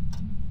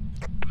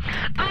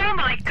 Oh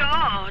my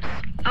god!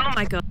 Oh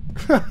my god.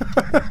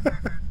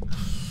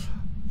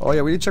 Oh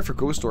yeah, we need to check for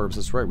ghost orbs.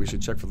 That's right, we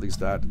should check for at least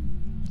that.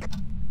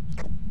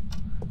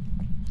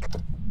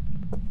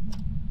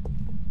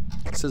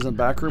 This is in the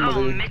back room.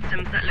 Oh,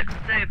 mittens, that looks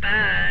so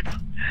bad.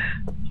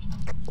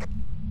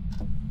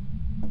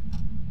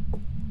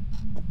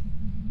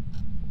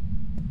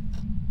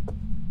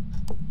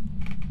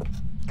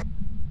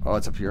 Oh,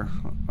 it's up here.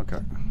 Okay.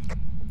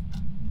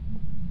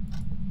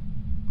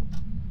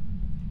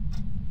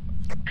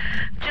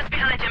 Just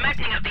behind you, I'm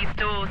opening up these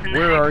doors and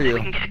Where are you?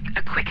 we can get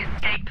a quick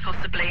escape,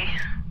 possibly.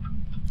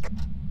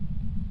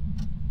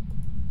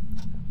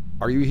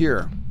 Are you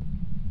here?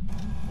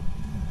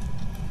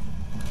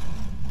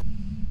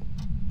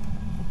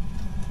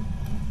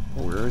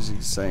 Where is he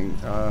saying?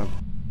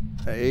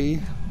 A.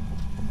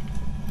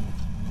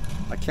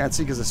 I can't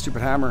see because of the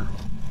stupid hammer.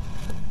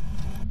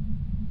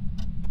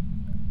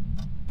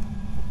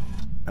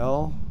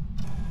 L.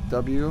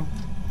 W.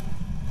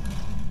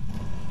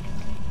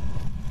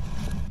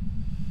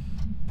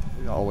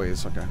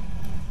 Always, okay.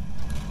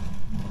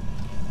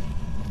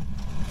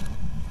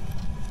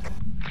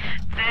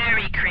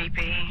 Very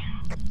creepy.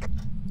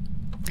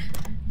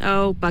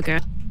 Oh,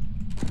 bugger.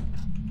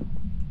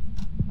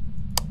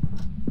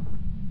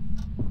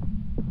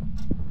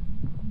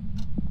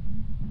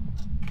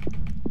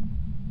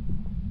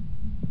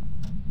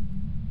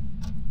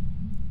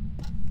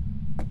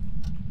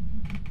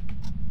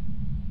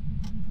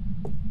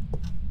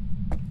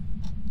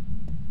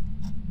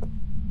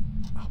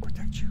 I'll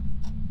protect you.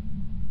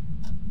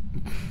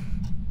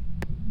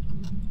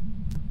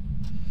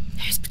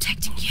 Who's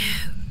protecting you?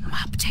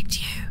 I'll protect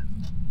you.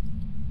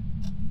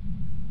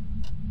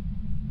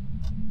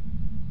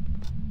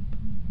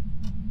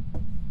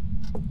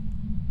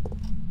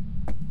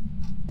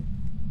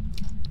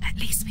 At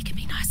least we can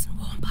be nice and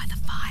warm by the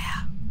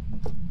fire.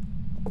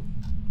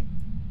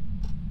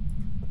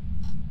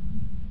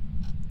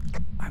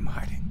 I'm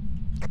hiding.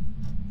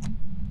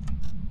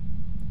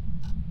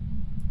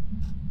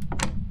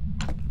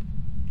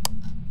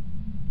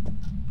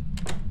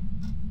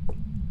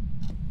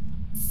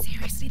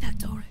 Seriously, that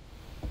door?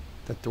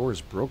 That door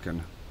is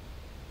broken.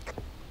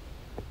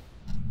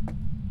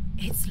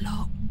 It's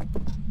locked.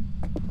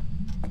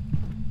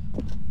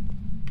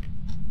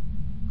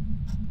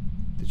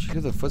 Did you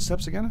hear the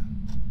footsteps again?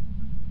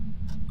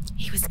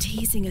 He was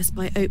teasing us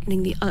by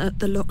opening the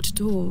locked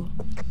door.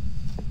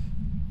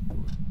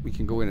 We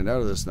can go in and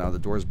out of this now. The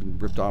door's been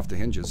ripped off the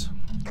hinges.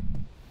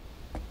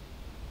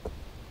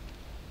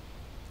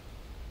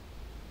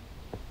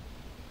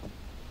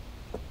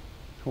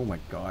 Oh my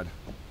god.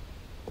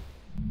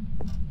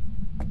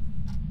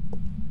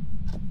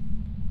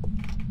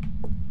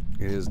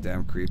 It is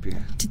damn creepy.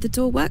 Did the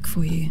door work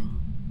for you?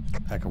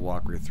 I can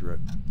walk right through it.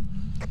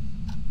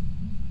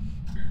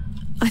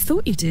 I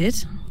thought you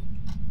did.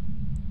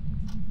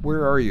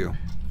 Where are you?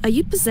 Are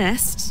you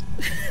possessed?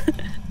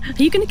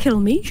 Are you going to kill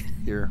me?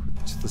 Here,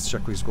 let's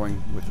check where he's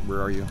going with.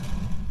 Where are you?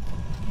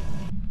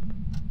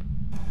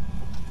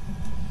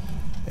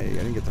 A. I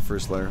didn't get the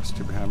first letter.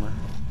 Stupid hammer.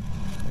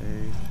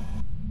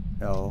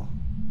 A. L.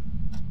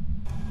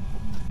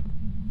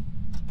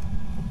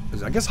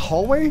 Is it, I guess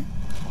hallway?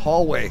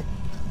 Hallway.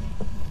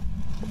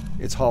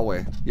 It's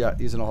hallway. Yeah,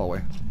 he's in a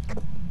hallway.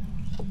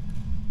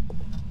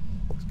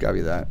 It's gotta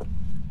be that.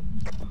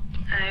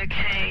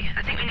 Okay,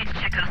 I think we need to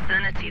check our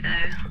sanity though.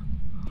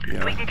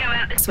 Yeah. We can go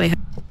out this This way.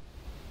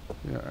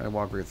 Yeah, I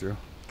walk right through.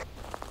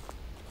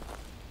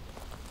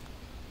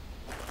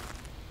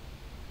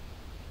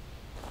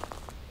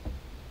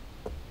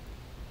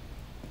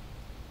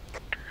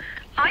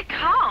 I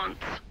can't.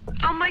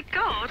 Oh my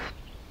god.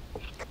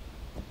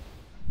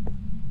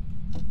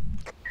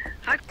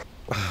 I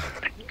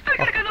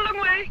gotta go the long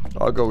way.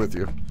 I'll go with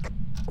you.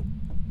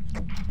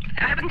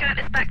 I haven't got out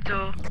this back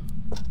door.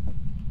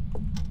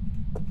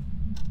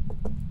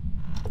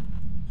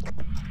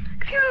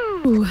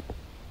 Phew. Ooh.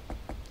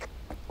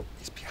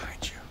 He's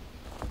behind you.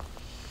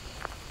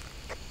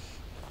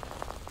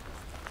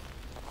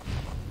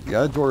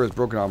 Yeah, that door is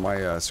broken on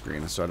my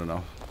screen, so I don't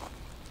know.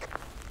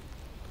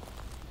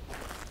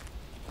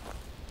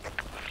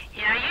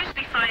 Yeah, I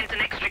usually find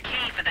an extra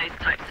key for those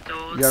types of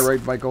doors. Yeah,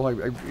 right, Michael.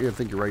 I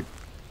think you're right.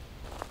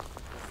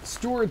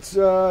 Stuart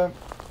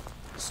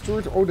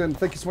Odin,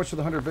 thank you so much for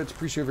the 100 bits.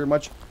 Appreciate it very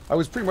much. I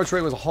was pretty much right.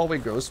 It was a hallway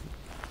ghost.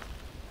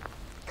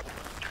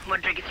 I'm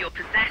wondering if you're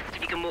possessed,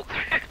 if you can walk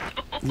through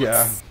doors.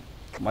 Yeah.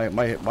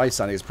 My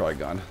sanity is probably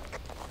gone.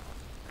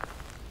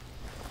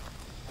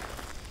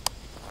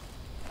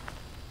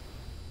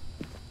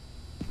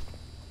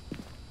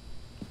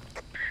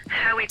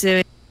 How we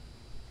Doing.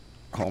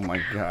 Oh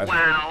my god.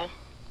 Wow.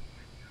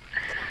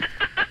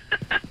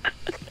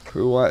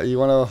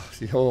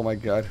 Oh my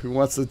god. Who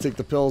wants to take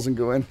the pills and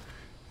go in?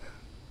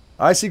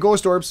 I see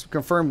ghost orbs.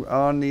 Confirmed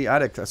on the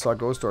attic. I saw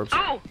ghost orbs.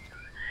 Oh!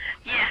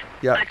 Yes.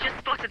 Yeah. I just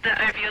spotted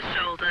that over your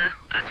shoulder.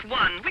 That's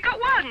one. We got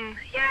one!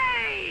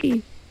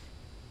 Yay!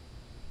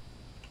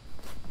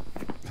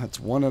 That's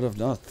one out of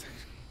nothing.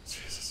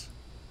 Jesus.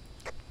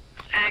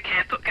 Okay,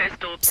 I put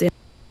ghost orbs. See.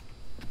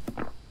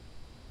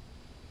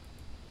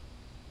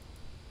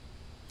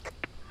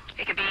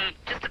 It could be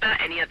just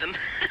about any of them.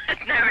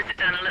 Narrows it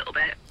down a little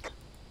bit.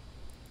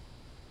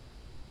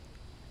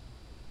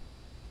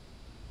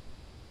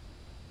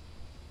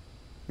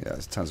 Yeah,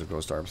 there's tons of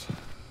ghost orbs.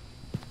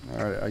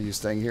 Alright, are you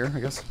staying here, I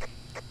guess?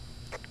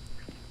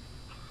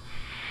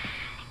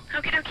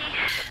 Okie dokie.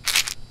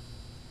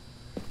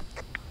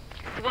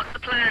 So what's the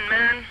plan,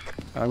 man?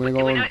 I'm gonna Do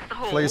go we and know it's the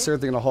hall? place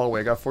everything in the hallway.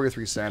 I got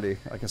 43 sandy.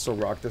 I can still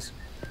rock this.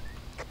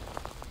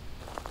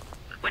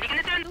 What are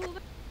you gonna do?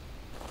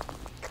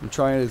 I'm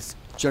trying to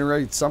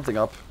generate something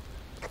up.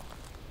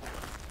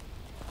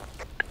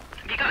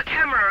 Have you got a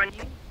camera on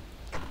you?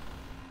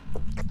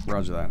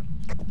 Roger that.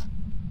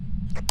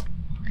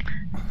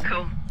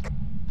 Cool.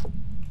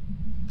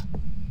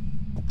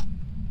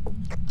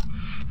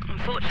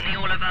 Unfortunately,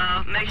 all of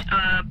our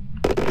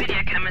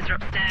video cameras are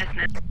upstairs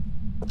now.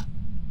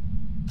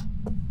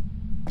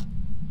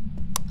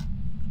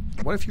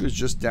 What if he was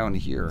just down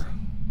here?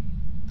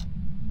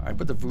 I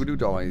put the voodoo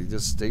doll and he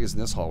just stays in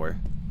this hallway.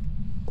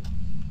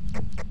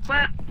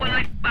 Well,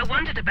 I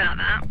wondered about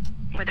that,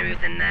 whether he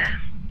was in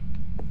there.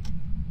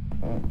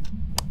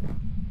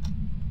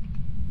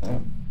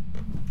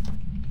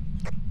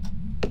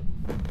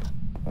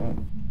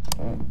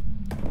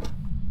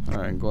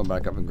 Alright, I'm going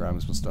back up and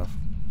grabbing some stuff.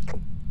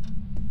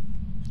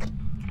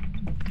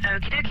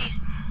 Okie dokie.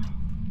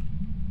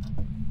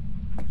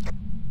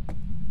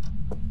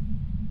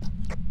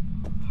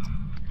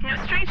 You know,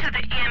 it's strange how the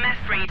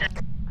EMF reader...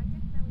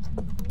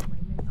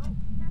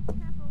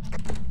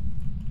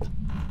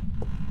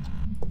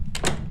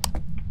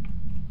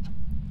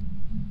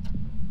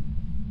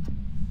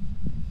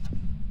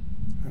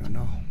 I don't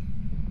know.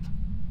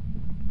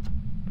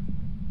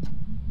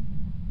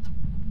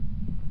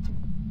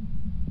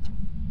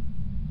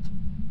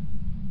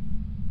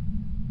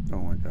 Oh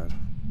my god.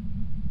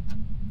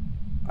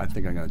 I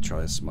think I'm gonna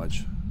try a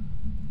smudge.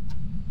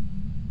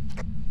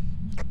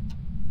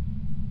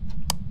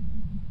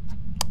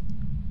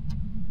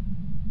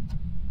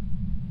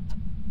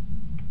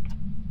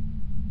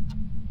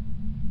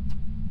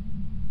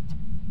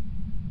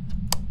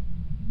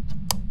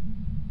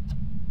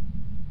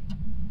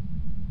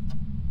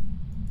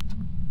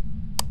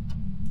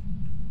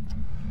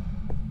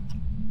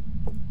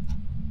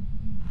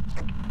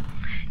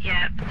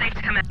 Yeah, safe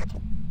to come in.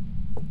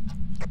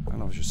 I don't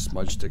know if I should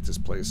smudge stick this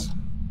place.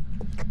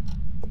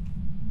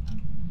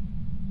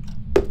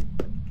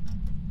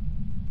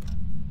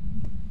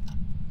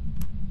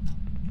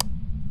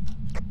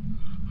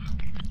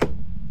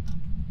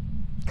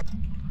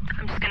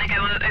 I'm just gonna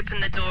go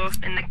open the door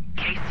in the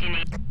case you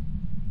need.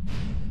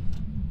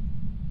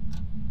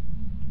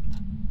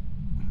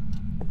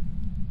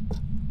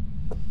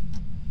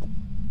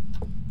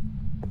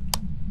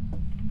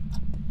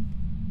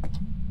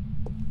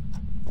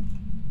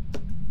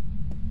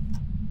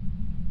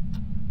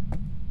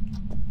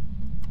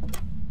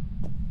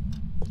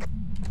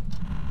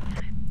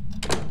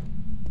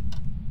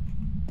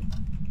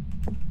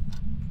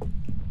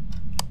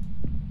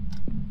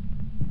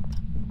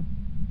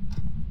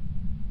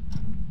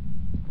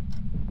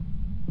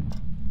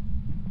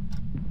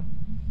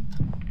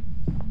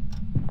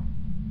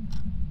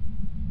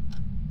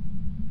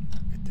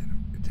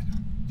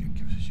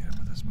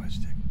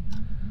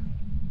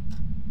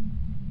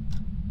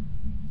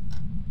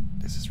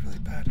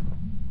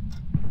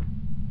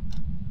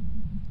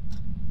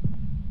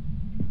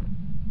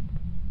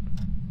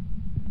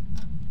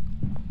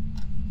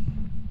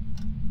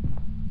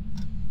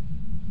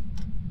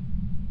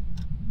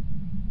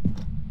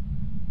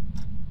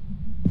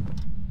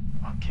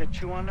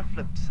 catch you on the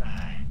flip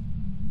side.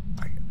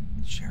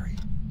 Sherry.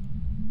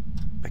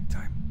 Big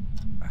time.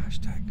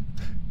 Hashtag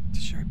to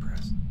Sherry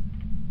Perez.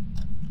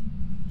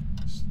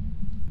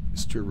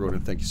 Stuart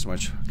Roden, thank you so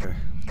much. Okay.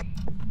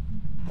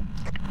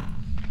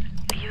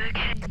 Are you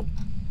okay?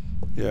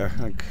 Yeah,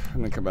 I'm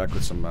gonna come back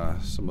with some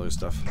other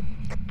stuff.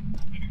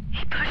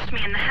 He pushed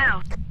me in the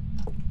house.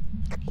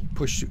 He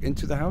pushed you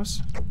into the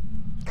house?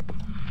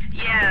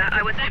 Yeah,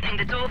 I was opening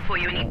the door for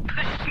you and he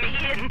pushed me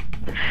in.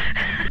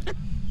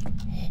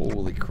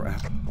 Holy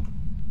crap.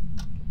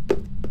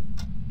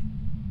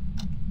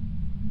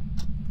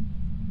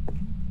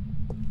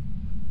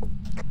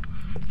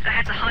 I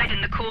had to hide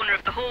in the corner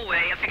of the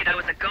hallway. I figured I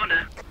was a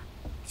goner.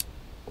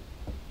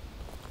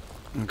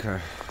 Okay.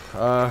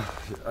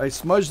 I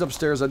smudged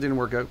upstairs. That didn't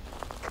work out.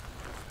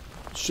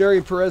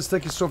 Sherry Perez,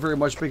 thank you so very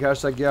much. Big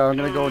hashtag. Yeah, I'm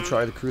gonna go and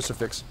try the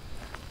crucifix.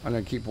 I'm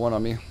gonna keep one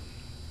on me.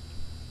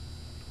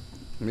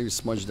 Maybe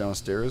smudge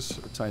downstairs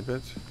a tiny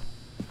bit.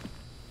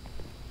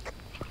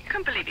 I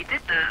can't believe he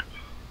did that.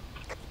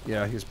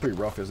 Yeah, he's pretty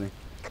rough, isn't he?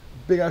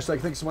 Big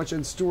hashtag, thanks so much.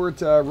 And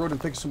Stuart Roden,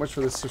 thank you so much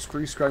for the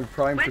subscribe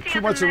Prime Where's for the 2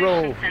 other months in a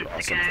row. motion sensor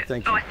Awesome. go?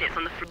 Thank Oh, you. I see it's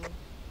on the floor.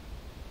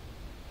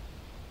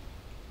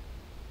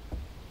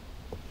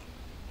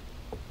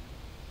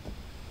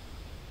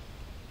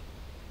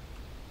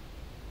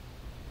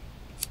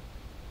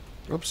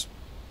 Oops.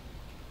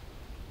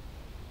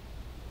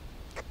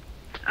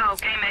 Oh,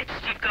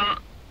 GameEdged, you've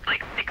got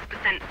like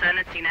 6%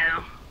 sanity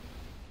now.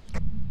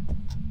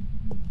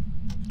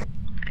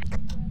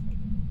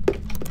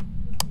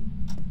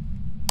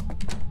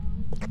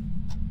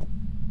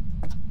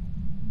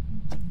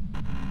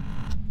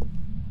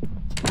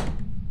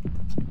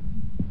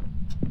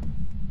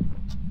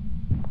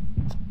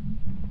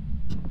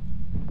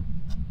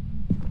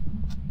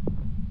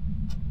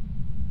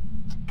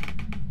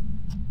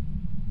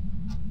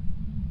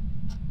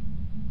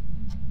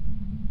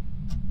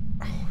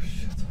 Oh,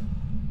 shit.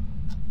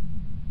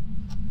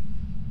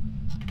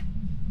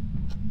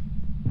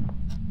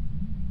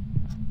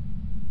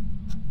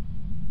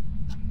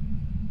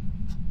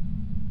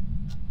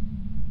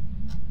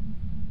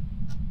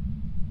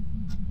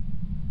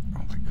 Oh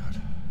my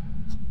god.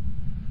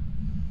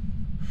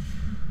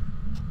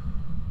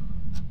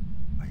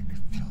 I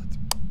feel it.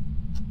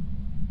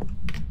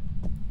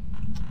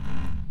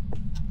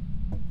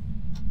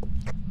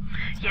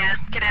 Yeah,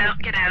 get out,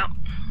 get out.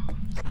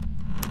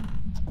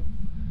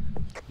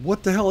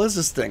 What the hell is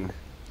this thing?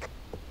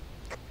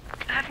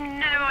 I have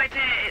no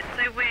idea, it's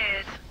so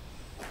weird.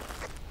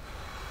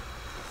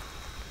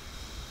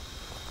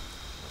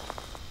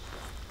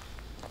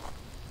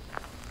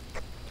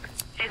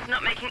 It's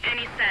not making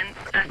any sense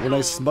at all. When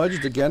I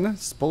smudged again,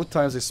 both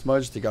times I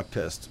smudged, they got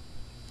pissed.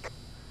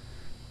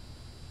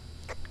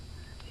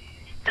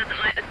 Doesn't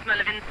like the smell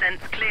of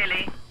incense,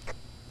 clearly.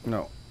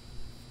 No.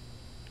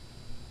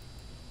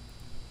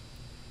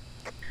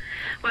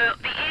 Well,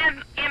 the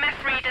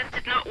EMF readers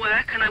did not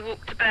work, and I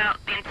walked about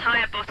the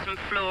entire bottom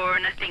floor,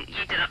 and I think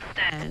you did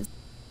upstairs.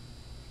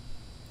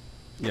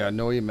 Yeah,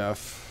 no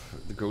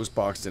EMF. The ghost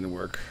box didn't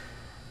work.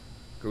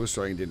 Ghost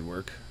writing didn't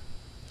work.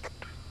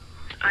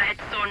 I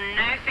saw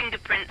no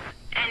fingerprints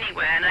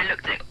anywhere, and I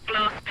looked at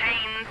glass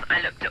panes,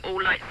 I looked at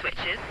all light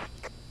switches.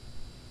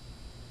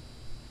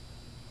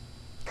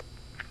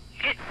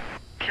 It's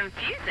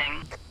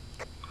confusing.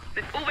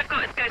 All we've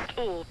got is ghost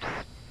orbs.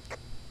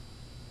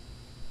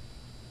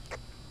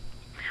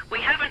 We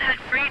haven't had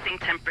freezing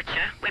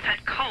temperature. We've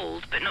had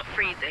cold, but not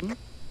freezing.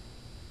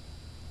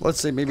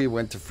 Let's say maybe it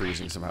went to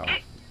freezing somehow.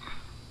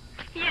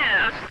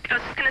 Yeah, I was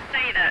just going to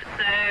say that.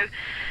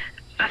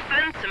 So, a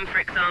phantom, for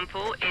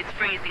example, is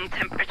freezing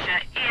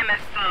temperature, EMF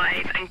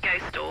 5, and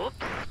ghost orbs.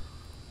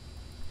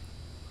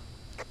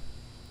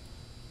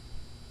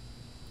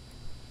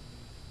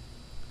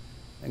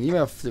 And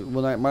EMF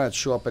might not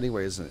show up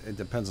anyways. It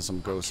depends on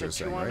some ghosts they're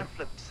Catch you saying, on right?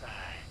 the flip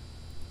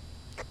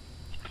side.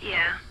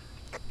 Yeah.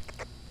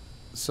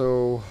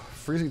 So,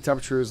 freezing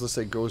temperatures, let's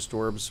say ghost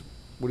orbs.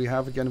 What do you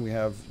have again? We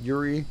have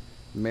Yuri,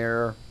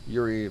 Mare,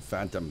 Yuri,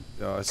 Phantom.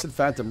 I said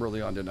Phantom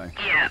early on, didn't I?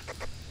 Yeah.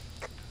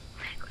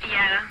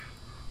 Yeah.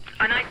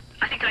 And I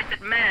think I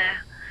said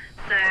mare.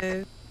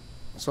 So,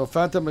 So,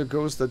 Phantom, a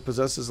ghost that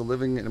possesses a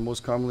living and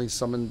most commonly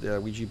summoned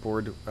Ouija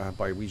board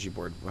by Ouija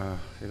board.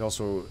 It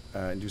also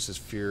induces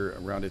fear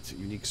around its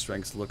unique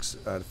strengths. Looks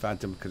at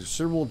Phantom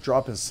considerable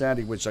drop in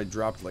sanity, which I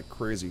dropped like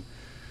crazy.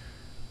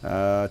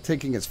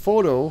 Taking its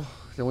photo,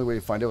 the only way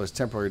to find out is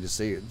temporary to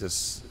say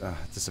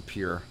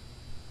disappear.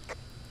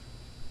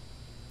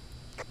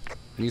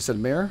 And you said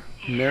Mare?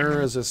 Yeah.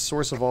 Mare is a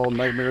source of all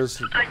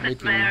nightmares, I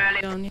said mare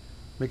early on.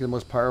 making the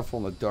most powerful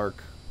in the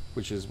dark,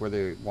 which is where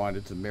they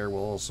wanted. The Mare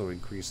will also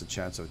increase the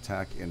chance of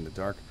attack in the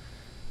dark.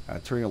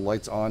 Turning the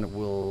lights on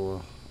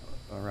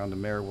around the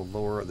Mare will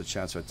lower the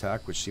chance of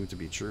attack, which seemed to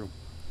be true.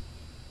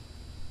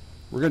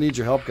 We're gonna need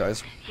your help,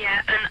 guys.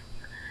 Yeah, and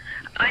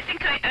I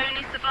think I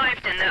only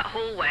survived in that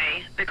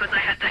hallway because I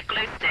had that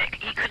glow stick.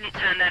 He couldn't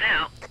turn that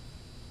out.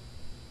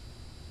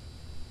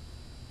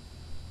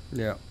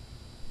 Yeah.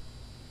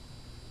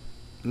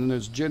 And then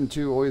there's Jin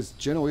too.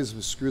 Jin always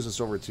screws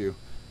us over too.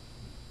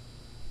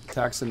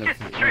 Attacks and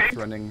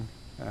threatening.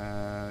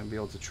 Be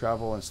able to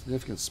travel at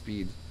significant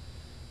speed,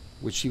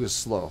 which he was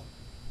slow.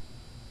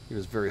 He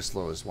was very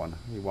slow as one.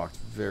 He walked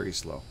very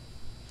slow.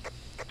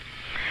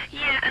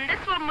 Yeah, and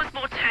this one was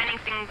more turning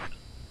things.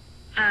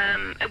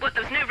 There was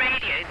no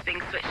radios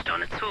being switched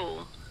on at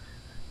all.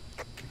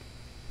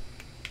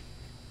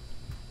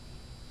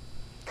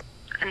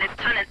 And there's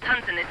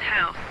tons in this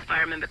house, if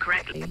I remember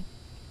correctly.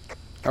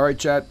 All right,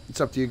 chat.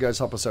 It's up to you guys.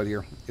 Help us out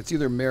here. It's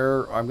either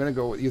Mare. I'm gonna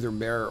go with either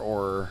Mare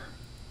or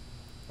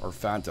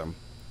Phantom.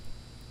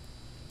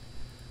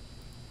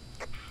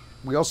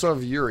 We also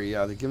have Yuri.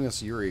 Yeah, they're giving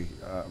us Yuri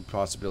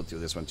possibility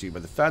with this one too.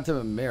 But the Phantom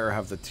and Mare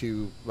have the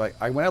two. Like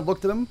when I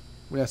looked at them,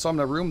 when I saw them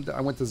in that room,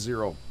 I went to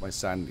 0 my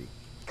sanity.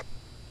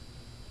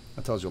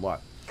 That tells you a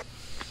lot.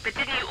 But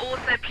didn't you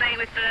also play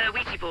with the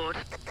Ouija board?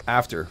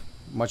 After,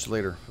 much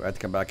later, I had to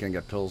come back in and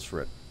get pills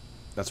for it.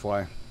 That's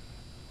why.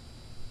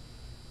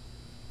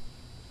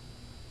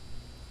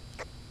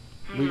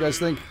 What do you guys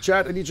think?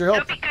 Chat, I need your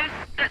help.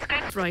 Let's go.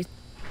 Right.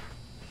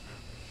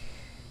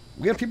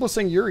 We have people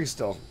saying Yuri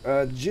still.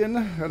 Jin,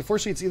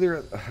 unfortunately it's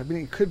either, I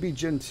mean it could be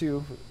Jin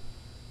too.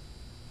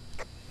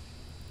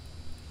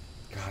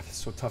 God, it's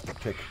so tough to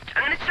pick.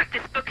 I'm gonna chuck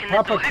this book in the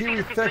Papa door.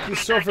 Kiwi, thank you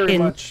so very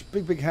much.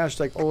 Big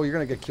hashtag. Oh, you're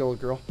gonna get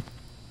killed, girl.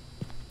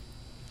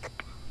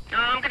 Oh,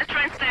 I'm gonna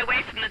try and stay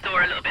away from the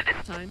door a little bit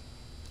this time.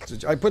 So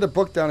I put a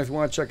book down if you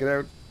want to check it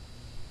out.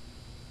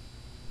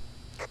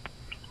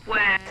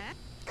 Where?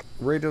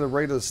 Right to the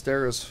right of the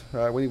stairs.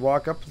 When you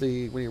walk up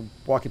when you're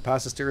walking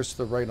past the stairs to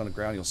the right on the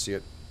ground, you'll see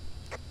it.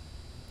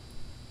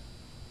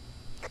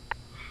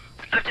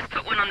 I've just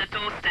put one on the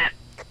doorstep.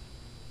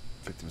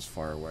 Victim's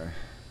far away.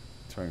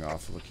 Turning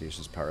off the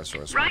location's power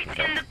source Right will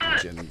in the prevent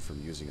book. Jin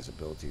from using his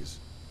abilities.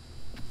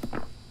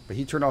 But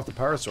he turned off the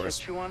power source.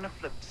 Catch you on the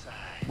flip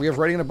side. We have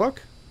writing in a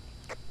book?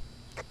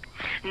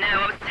 No,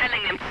 I was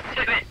telling him to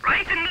do it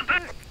right in the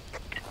book.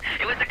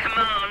 It was a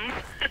command.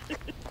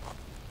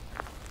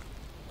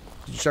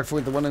 Did you check for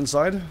the one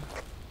inside? No,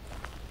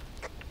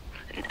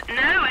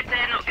 I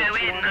dare not go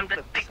in. I'm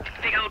the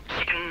big old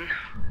chicken.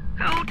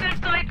 Oh,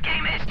 don't die,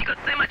 GameEdged. You got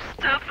so much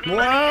stuff and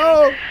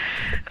Wow! money.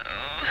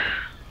 Oh.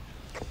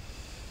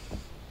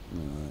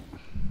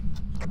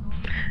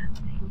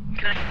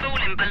 Can I fool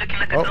him by looking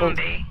like a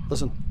zombie?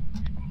 Listen.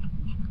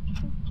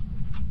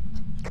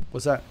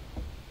 What's that?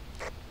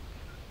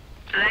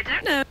 I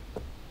don't know.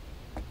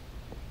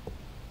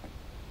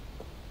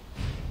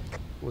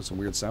 Oh, some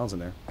weird sounds in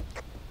there.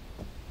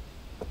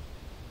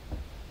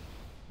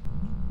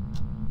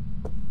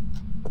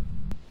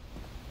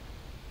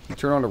 You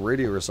turn on the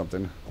radio or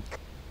something.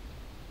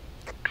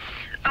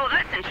 Oh,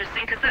 that's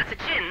interesting, because that's a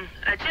Jinn.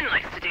 A Jinn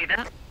likes to do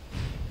that.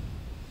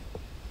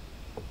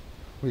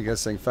 What are you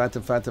guys saying?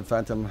 Phantom, Phantom,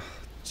 Phantom.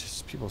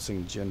 Just people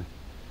saying Jin.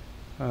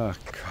 Oh,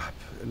 God.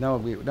 Now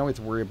we have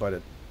to worry about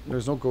it.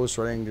 There's no ghost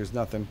writing. There's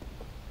nothing.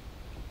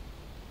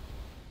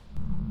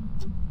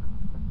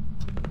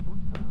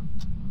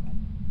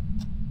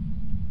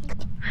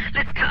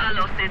 Let's cut our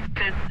losses,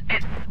 because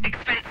it's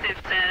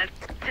expensive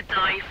to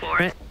die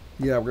for it.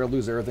 Yeah, we're gonna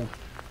lose everything.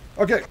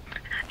 Okay.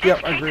 Yeah,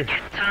 I agree.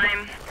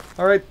 Time.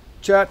 All right,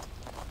 chat.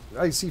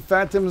 I see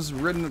phantoms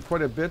written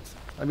quite a bit.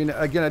 I mean,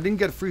 again, I didn't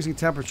get freezing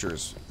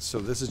temperatures, so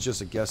this is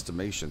just a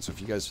guesstimation. So if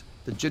you guys,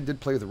 the Jin did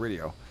play with the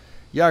radio.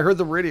 Yeah, I heard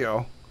the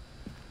radio.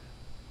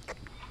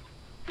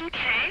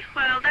 Okay,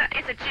 well, that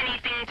is a Jinny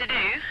thing to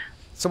do.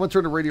 Someone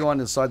turned the radio on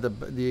inside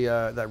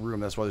that room.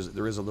 That's why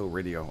there is a little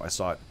radio. I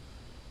saw it.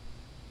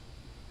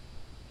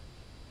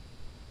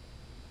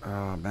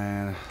 Oh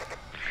man.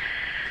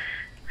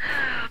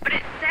 But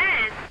it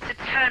says to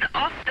turn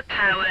off the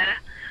power,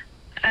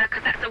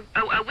 because that's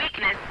a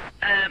weakness,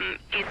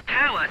 is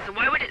power. So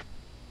why would it?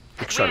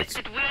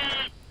 Did we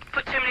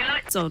put too many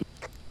lights on?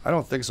 I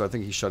don't think so. I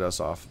think he shut us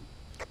off.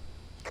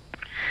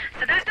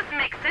 So that doesn't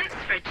make sense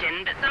for a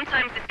Jinn, but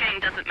sometimes this game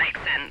doesn't make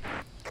sense.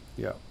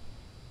 Yeah.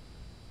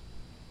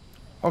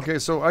 Okay,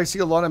 so I see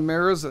a lot of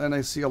mirrors and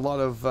I see a lot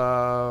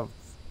of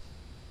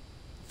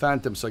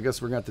phantoms. So I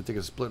guess we're gonna have to take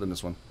a split on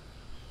this one.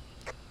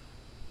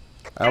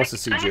 I also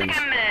see Jinns. I'm gonna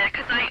go Mare,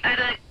 because I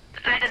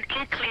had an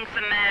inkling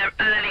for Mare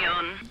early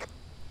on.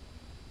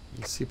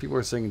 You see people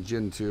are saying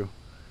Jin too.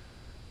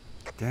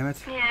 Damn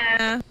it.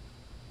 Yeah.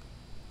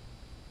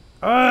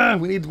 Ah,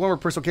 we need one more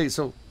person. Okay,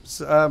 so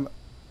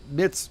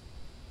Mitz,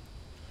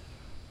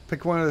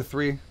 pick one of the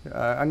three.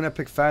 I'm gonna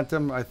pick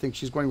Phantom. I think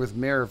she's going with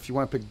Mare. If you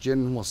want to pick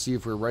Jin, we'll see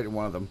if we're right in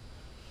one of them.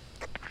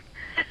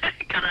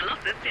 God, I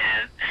lost this,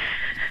 yeah.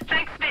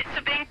 Thanks, Mitch,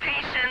 for being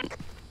patient.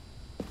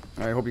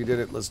 I hope you did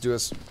it. Let's do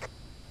this.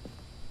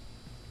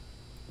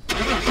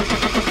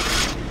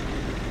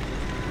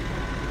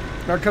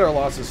 Now cut our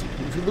losses.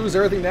 If we lose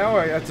everything now,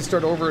 I have to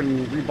start over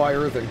and rebuy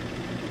everything.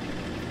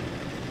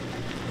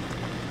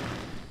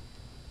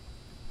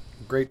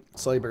 Great.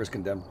 Sully Bear's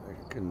condemned.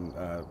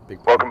 Big.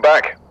 Welcome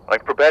back.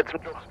 I've prepared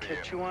some jobs for you.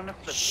 Catch you on the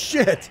flip.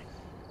 Shit!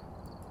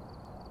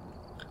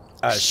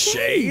 A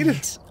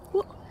shade?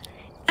 What?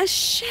 A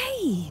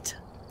shade?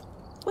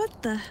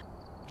 What the?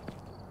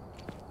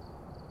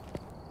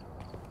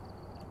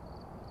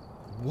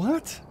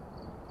 What?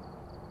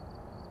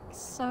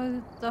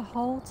 So the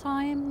whole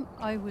time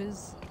I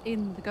was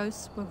in the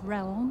ghost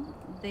realm,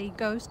 the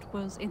ghost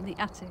was in the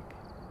attic.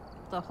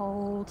 The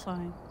whole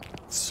time.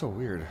 It's so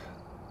weird.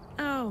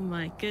 Oh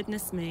my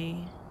goodness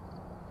me.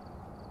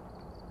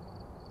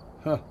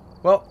 Huh.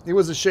 Well, it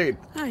was a shade.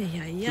 Ay,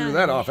 ay, Threw ay.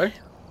 that off, eh?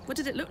 What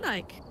did it look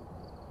like?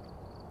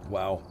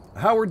 Wow.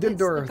 Howard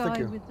Dindor, It's the thank guy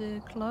you. with the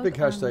club Big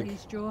hashtag. and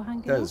his jaw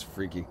hanging That off. is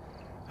freaky.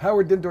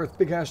 Howard Dindor,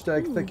 big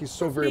hashtag. Thank you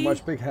so very lovely.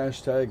 much. Big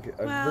hashtag.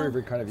 Well, Very,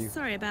 very kind of you.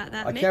 Sorry about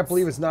that, I Mitz. can't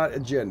believe it's not a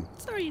gin.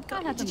 Sorry, you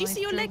got. had Did a you nice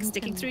see your legs drink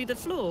sticking and- through the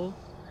floor?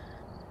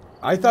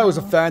 I thought it was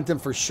a No. phantom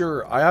for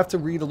sure. I have to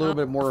read a little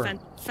bit more.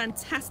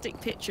 Fantastic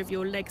picture of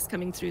your legs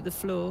coming through the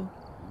floor.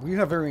 We don't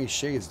have very many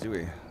shades, do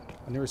we?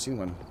 I've never seen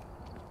one.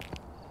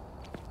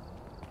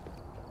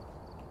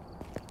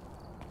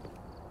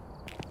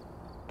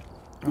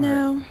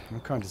 No. I'm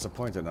kind of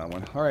disappointed in that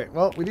one. All right.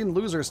 Well, we didn't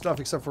lose our stuff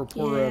except for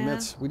poor Yeah.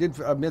 Mitz. We did.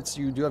 Mitz,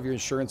 you do have your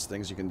insurance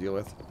things you can deal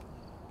with.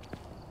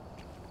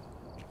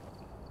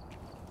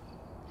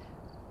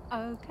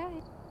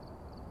 Okay.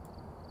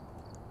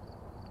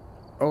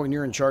 Oh, and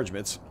you're in charge,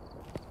 Mitz.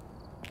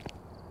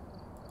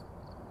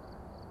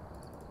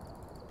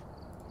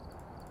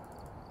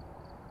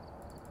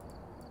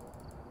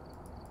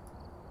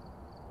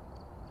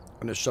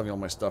 I'm just shoving all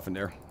my stuff in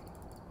there.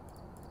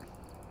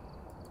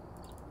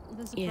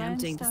 There's a Yeah, I'm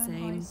doing the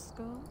Brownstone High same.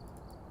 School.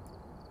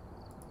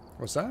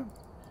 What's that?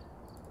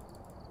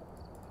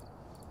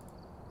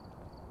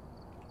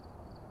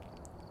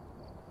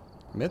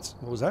 Mitz?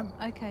 What was that?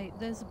 Okay,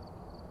 there's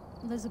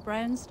a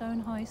Brownstone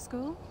High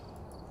School.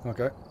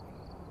 Okay.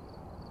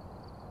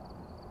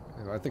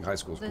 I think high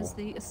school's There's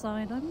cool. the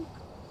Asylum.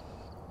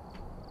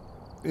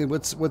 And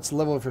what's the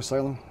level for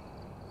Asylum?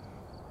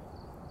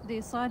 The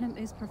Asylum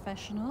is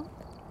professional.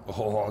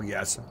 Oh,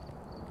 yes.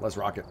 Let's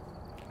rock it.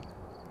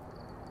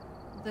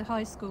 The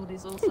high school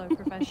is also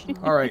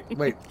professional. All right,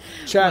 wait.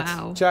 Chat,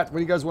 Wow. chat, what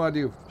do you guys want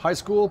to do? High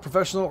school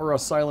professional or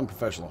Asylum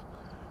professional?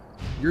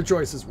 Your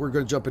choices. We're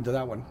going to jump into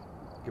that one.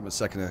 Give him a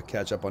second to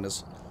catch up on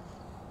this.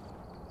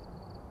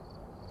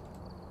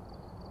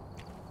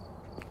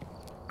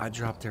 I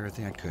dropped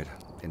everything I could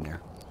in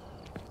there.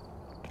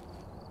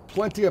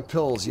 Plenty of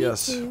pills, Me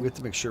yes. too. We have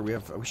to make sure we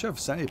should have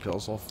sanity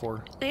pills, all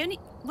 4. They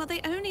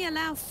only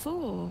allow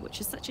 4, which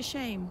is such a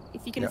shame.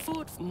 If you can Yep.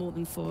 afford more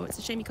than 4, it's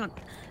a shame you can't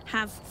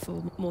have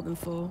more than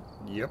 4.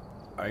 Yep,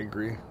 I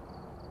agree.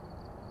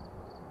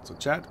 So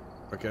chat.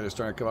 Okay, they're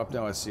starting to come up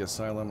now. I see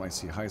Asylum, I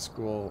see high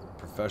school,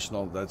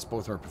 professional. That's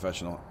both are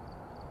professional.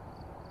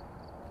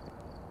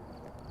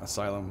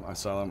 Asylum,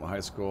 Asylum, high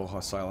school,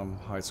 Asylum,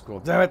 high school.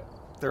 Damn it!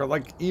 They're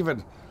like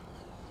even.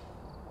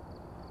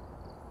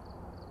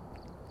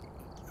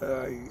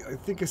 I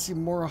think I see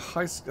more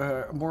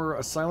more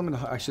Asylum and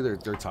actually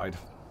they're tied.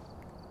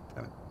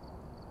 Damn it.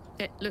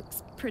 It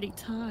looks pretty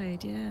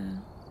tied, yeah.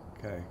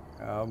 Okay.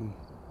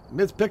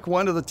 Let's pick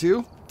one of the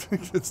two.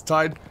 It's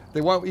tied.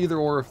 They want either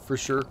or for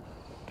sure.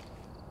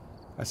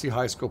 I see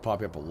high school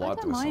popping up a I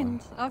lot. don't to Asylum.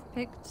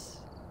 mind.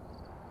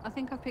 I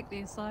think I've picked the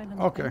Asylum.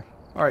 Okay.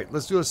 All right.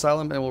 Let's do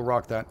Asylum and we'll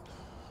rock that.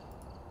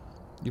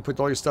 You put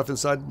all your stuff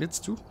inside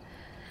Mitz too?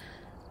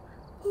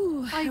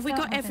 Ooh, I have we don't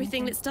got have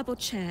everything? anything. Let's double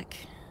check.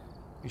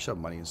 You should have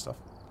money and stuff.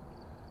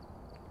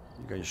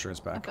 You got your insurance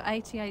I've back. got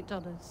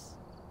 $88.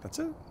 That's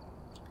it?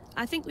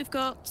 I think we've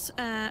got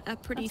a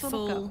pretty That's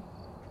all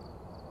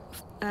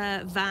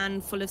I've full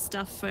van full of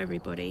stuff for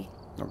everybody.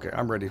 Okay.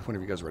 I'm ready.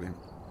 Whenever you guys are ready.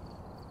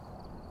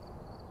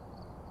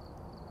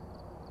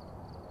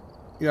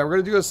 Yeah, we're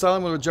going to do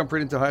Asylum and we'll jump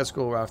right into high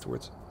school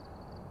afterwards.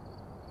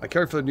 I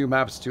care for the new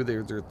maps too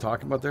they're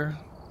talking about there.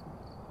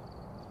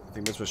 I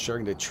think this was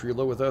sharing the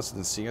Trilo with us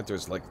and seeing it.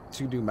 There's like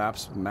 2 new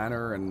maps,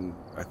 Manor and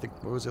I think,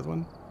 what was the other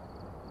one?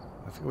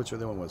 I forget which the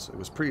other one was. It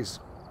was pretty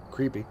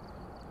creepy.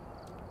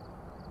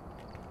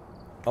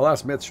 I'll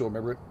ask Mitch, she'll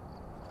remember it.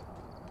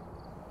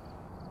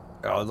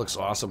 Oh, it looks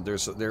awesome.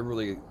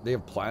 They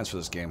have plans for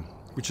this game,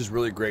 which is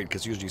really great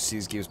because usually you see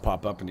these games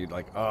pop up and you're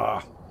like,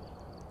 ah.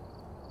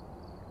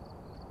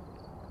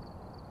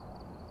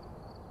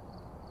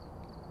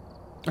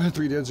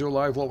 3 Dead, 0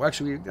 Live. Well,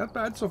 actually, not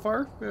bad so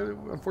far.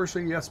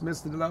 Unfortunately, yes,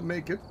 Miss did not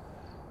make it.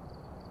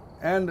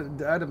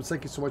 And Adam,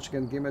 thank you so much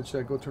again.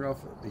 GameEdged, go turn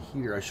off the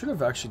heater. I should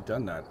have actually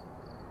done that.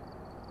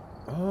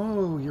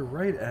 Oh, you're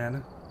right,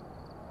 Anne.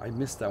 I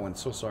missed that one.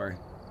 So sorry.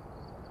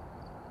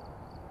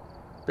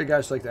 Big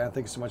guys like that.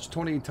 Thank you so much.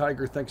 Tony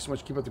Tiger, thank you so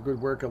much. Keep up the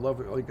good work. I love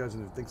it. All you guys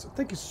and everything. So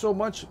thank you so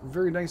much.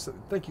 Very nice.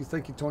 Thank you,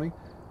 Tony.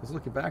 I was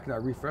looking back and I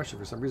refreshed it.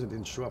 For some reason, it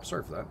didn't show up.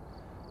 Sorry for that.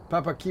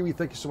 Papa Kiwi,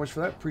 thank you so much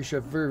for that. Appreciate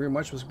it very, very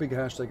much. It was a big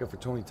hashtag up for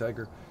Tony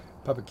Tiger,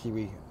 Papa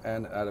Kiwi,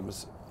 and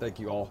Adams. Thank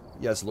you all.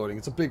 Yes, loading.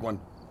 It's a big one.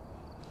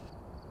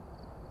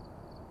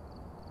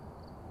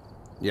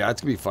 Yeah,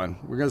 it's going to be fun.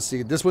 We're going to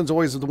see. This one's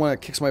always the one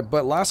that kicks my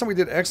butt. Last time we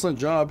did an excellent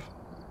job.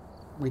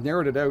 We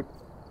narrowed it out.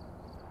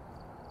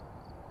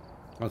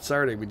 On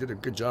Saturday, we did a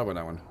good job on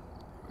that one.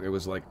 It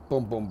was like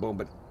boom, boom, boom.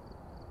 But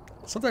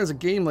sometimes a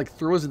game like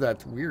throws you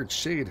that weird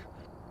shade.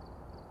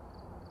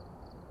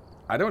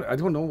 I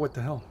don't know what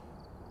the hell.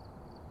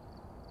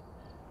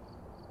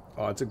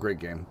 Oh, it's a great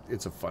game.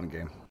 It's a fun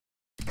game.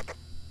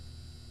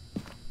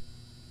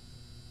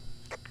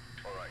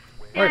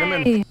 All right, I'm in.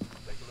 Yay. Take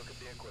a look at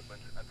the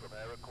equipment and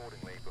prepare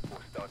accordingly before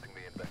starting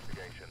the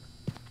investigation.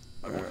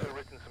 I've also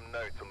written some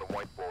notes on the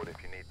whiteboard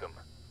if you need them.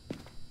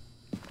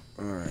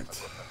 All right. I've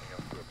got nothing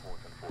else to report,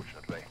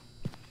 unfortunately.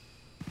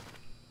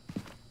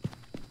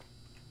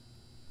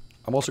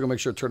 I'm also gonna make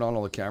sure to turn on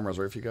all the cameras,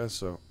 right, for you guys.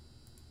 So,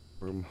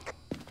 room.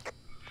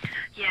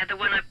 Yeah, the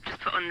one I've just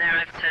put on there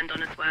I've turned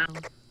on as well.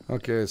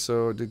 Okay,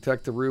 so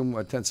detect the room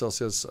at 10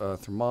 Celsius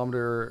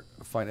thermometer,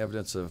 find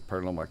evidence of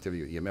paranormal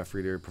activity with EMF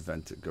reader,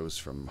 prevent ghosts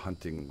from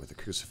hunting with a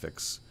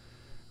crucifix.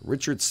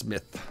 Richard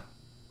Smith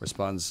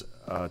responds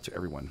to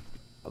everyone,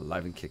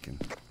 alive and kicking.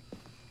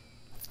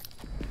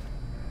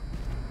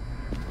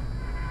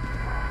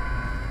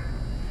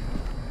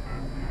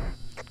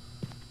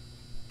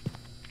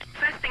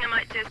 First thing I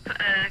might do is put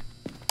a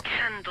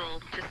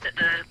candle just at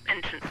the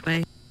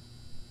entranceway.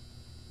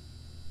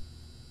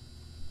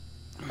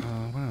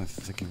 What am I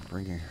thinking of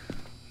bringing?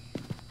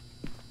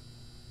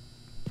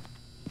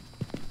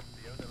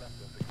 The owner left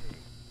us a key.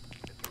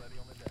 It's already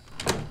on the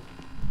desk.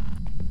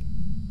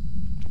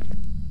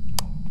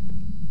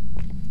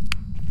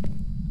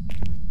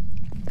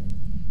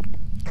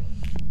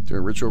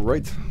 Doing ritual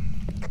right.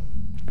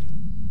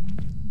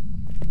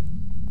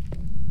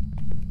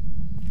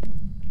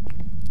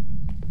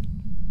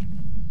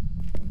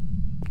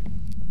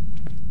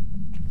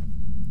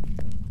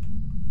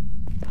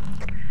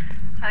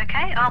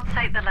 Okay, I'll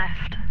take the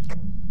left.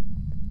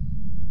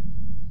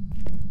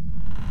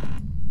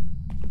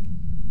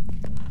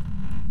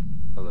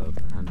 Hello,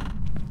 friend.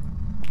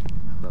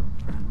 Hello,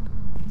 friend.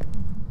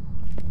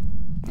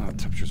 Oh,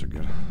 temperatures are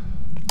good.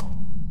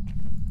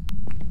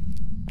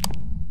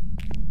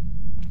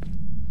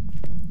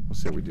 We'll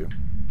see what we do.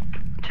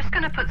 Just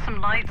gonna put some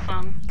lights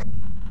on.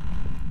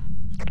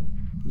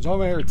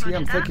 Zomair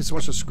TM, thank you so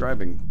much for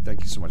subscribing.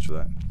 Thank you so much for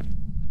that.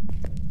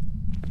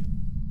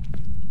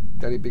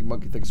 Daddy Big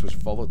Monkey, thanks so much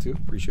for follow too.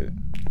 Appreciate it.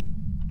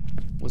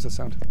 What's that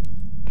sound?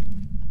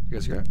 You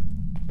guys hear it?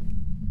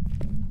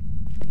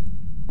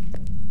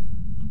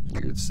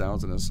 Weird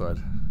sounds on this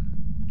side.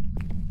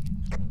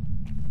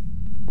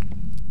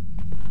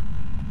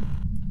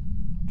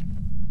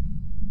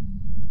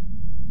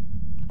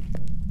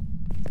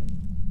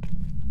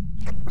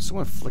 Is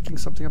someone flicking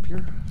something up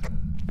here?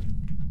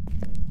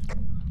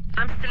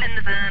 I'm still in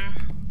the van.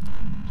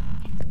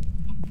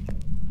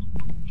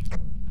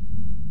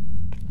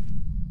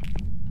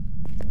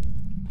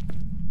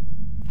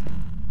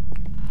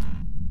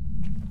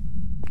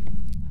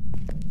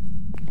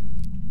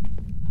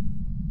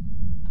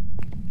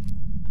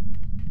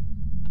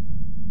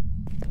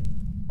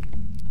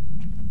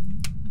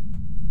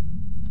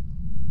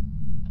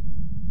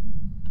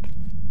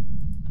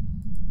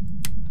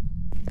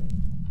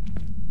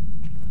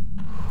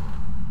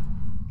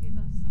 Give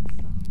us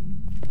a sign.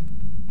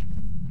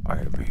 I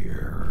am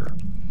here.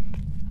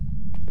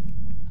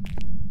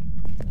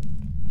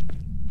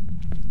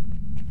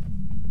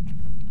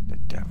 The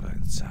devil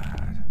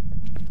inside.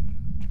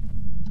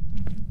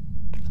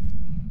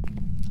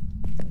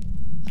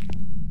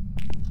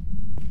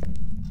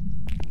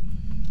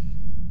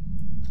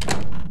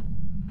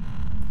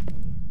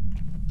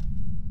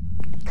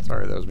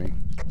 Sorry, that was me.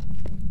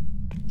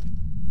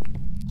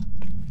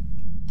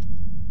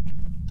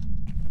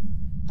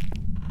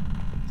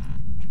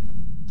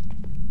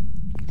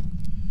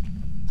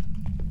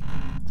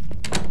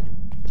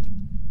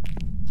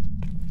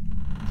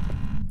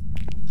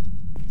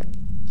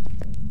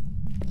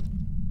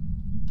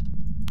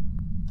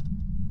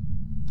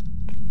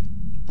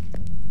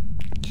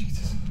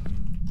 Jesus.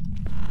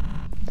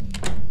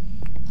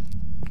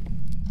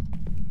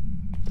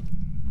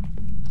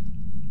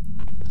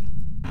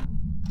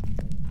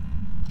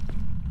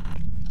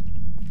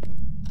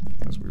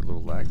 That's a weird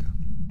little lag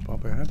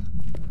bump I had.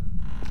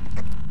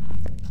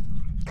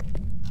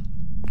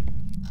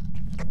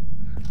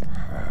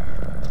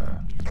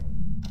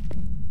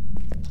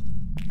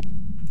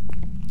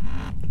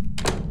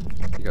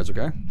 You guys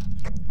okay?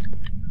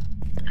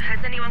 Has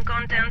anyone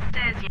gone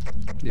downstairs yet?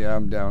 Yeah,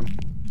 I'm down.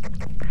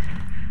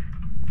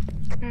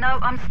 No,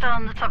 I'm still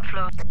on the top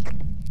floor.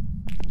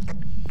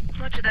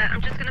 Roger that.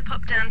 I'm just going to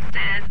pop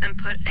downstairs and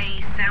put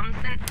a sound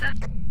sensor.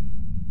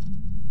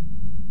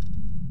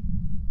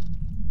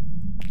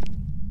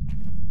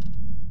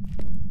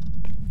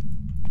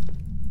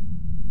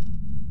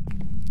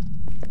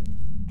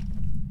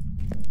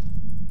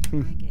 Hi,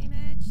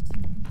 GameEdged.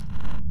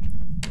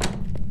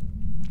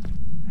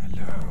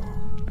 Hello.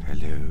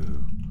 Hello.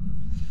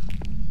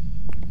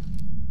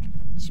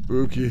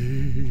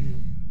 Spooky.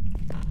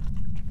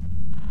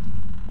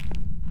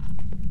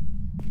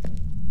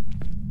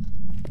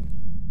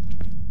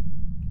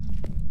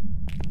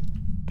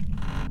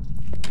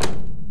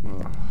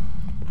 Oh.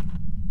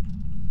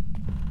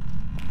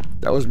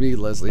 That was me,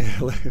 Leslie.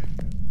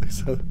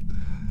 Lisa.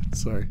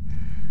 Sorry.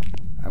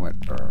 I went.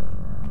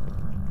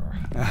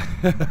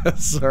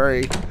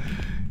 Sorry.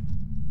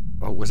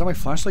 Oh, was that my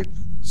flashlight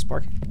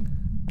sparking?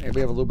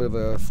 Anybody have a little bit of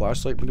a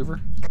flashlight maneuver?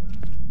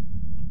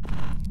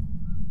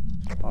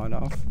 On,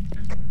 off?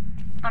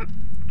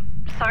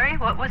 Sorry,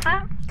 what was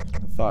that?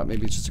 I thought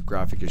maybe it's just a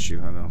graphic issue.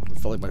 I don't know. It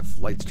felt like my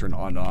lights turned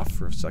on and off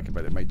for a second,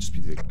 but it might just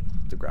be the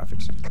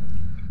graphics.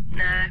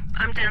 No,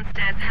 I'm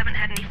downstairs. I haven't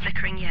had any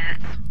flickering yet.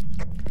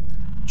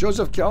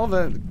 Joseph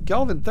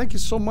Galvin, thank you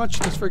so much.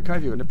 That's very kind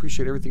of you, and I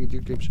appreciate everything you do,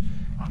 James.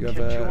 You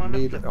have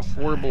made a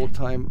horrible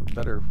time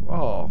better.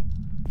 Oh,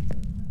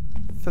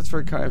 that's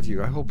very kind of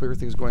you. I hope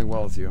everything's going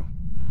well with you.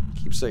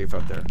 Keep safe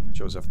out there,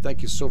 Joseph.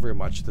 Thank you so very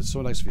much. That's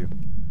so nice of you.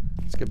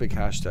 Let's get a big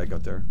hashtag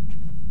out there.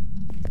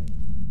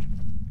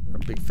 Our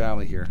big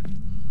family here.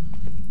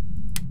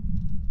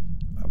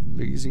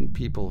 Amazing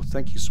people.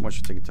 Thank you so much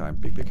for taking time.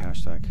 Big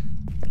hashtag.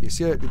 You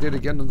see it? You did it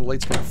again and the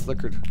lights kind of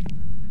flickered.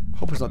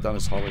 Hope it's not down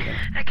this hallway again.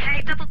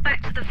 Okay, doubled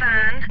back to the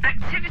van.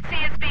 Activity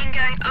has been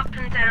going up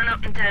and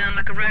down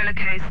like a roller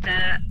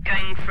coaster,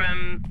 going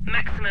from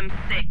maximum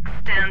 6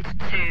 down to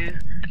 2,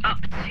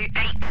 up to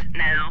 8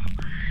 now.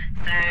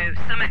 So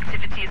some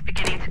activity is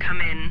beginning to come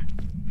in.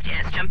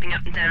 Yeah, it's jumping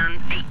up and down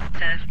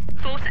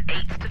 4 to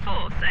 8 to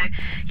 4. So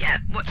yeah,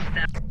 watch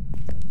yourself.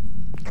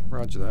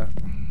 Roger that.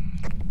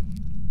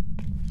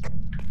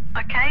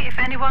 Okay, if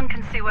anyone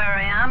can see where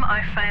I am,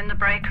 I found the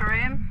breaker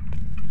room.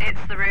 It's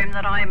the room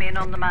that I'm in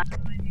on the map.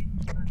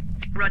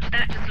 Roger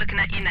that, just looking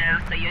at you now.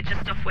 So you're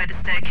just off where the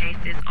staircase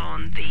is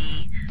on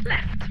the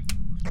left.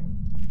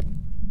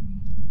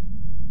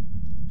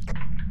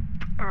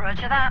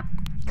 Roger that.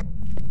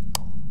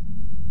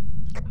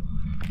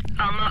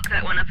 I'll mark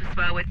that one up as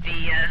well with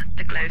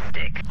the glow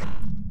stick.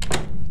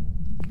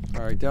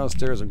 Alright,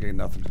 downstairs I'm getting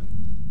nothing.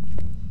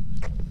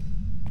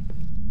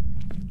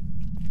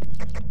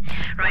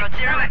 Right,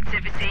 zero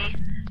activity,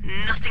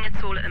 nothing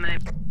at all at the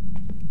moment.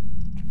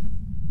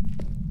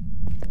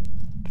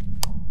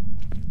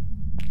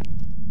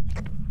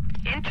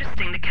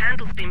 Interesting, the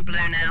candle's been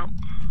blown out.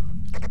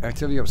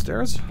 Activity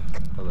upstairs?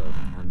 Hello,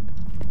 friend.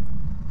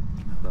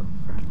 Hello,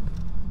 friend.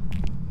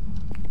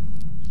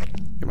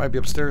 It might be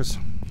upstairs.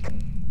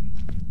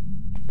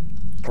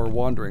 Or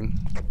wandering.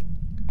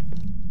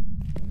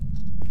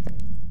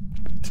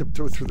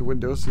 Tiptoe through the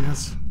windows,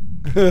 yes.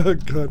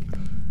 God.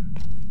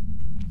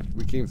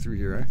 We came through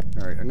here, eh?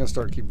 Alright, I'm gonna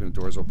start keeping the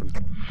doors open.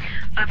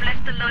 I've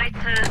left the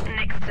lighter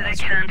next to the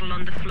candle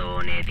on the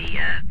floor near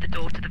the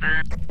door to the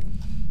van.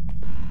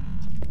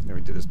 Yeah,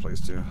 we did this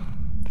place too.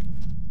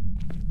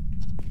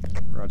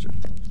 Roger.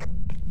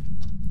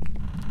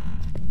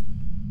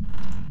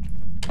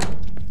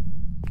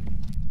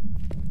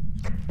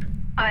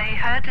 I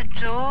heard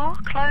a door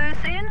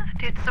close in.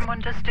 Did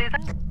someone just do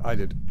that? I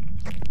did.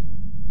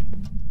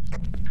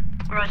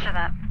 Roger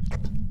that.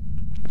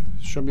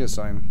 Show me a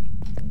sign.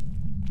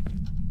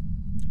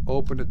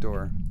 Open the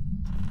door.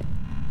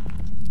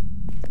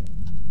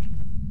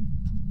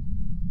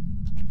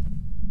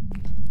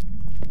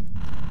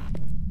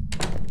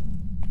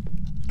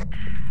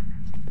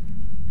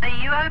 Are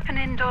you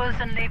opening doors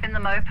and leaving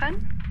them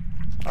open?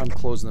 I'm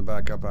closing the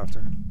back up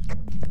after.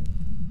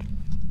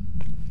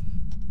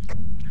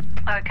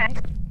 Okay.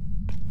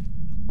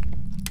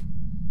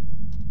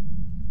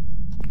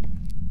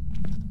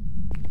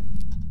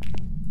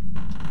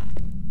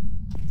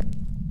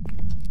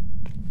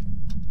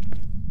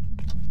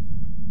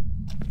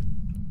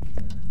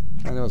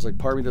 I know it's like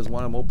part of me doesn't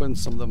want them open,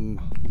 some of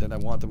them, then I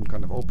want them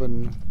kind of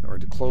open or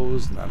to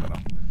close, and I don't know.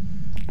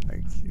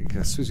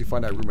 As soon as you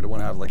find that room, I don't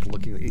want to have like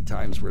looking 8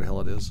 times where the hell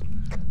it is.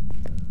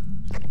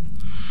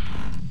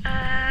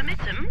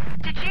 Mitten,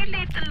 did you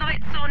leave the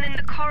lights on in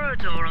the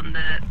corridor on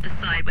the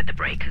side where the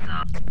breakers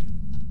are?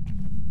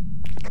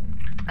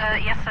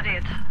 Yes, I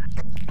did.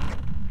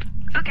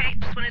 Okay,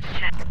 just wanted to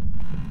check.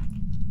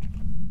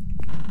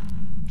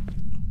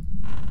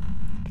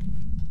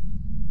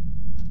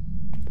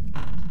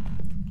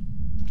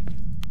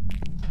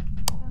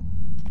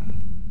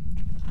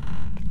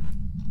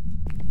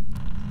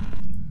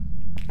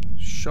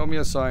 Show me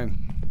a sign.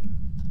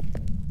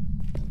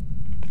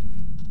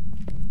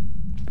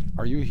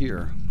 Are you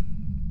here?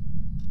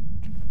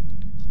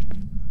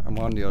 I'm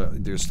on the other,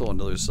 there's still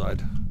another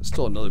side. There's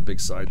still another big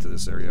side to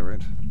this area,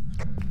 right?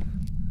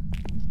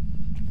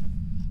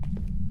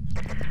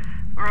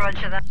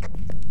 Roger that.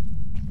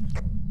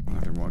 I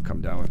don't want to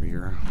come down with me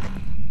here.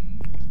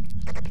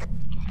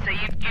 So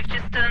you've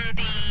just done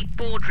the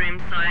boardroom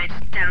side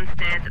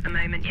downstairs at the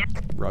moment, yeah?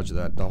 Roger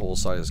that. The whole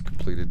side is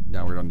completed.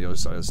 Now we're on the other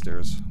side of the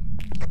stairs.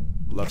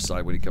 Left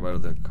side when you come out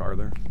of the car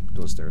there.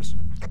 Those stairs.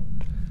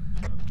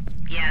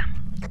 Yeah.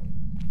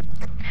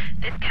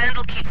 This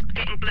candle keeps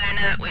getting blown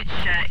out, which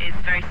is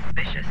very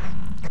suspicious.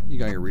 You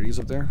got your readings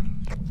up there?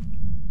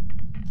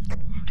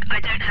 I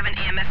don't have an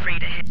EMF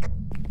reader here.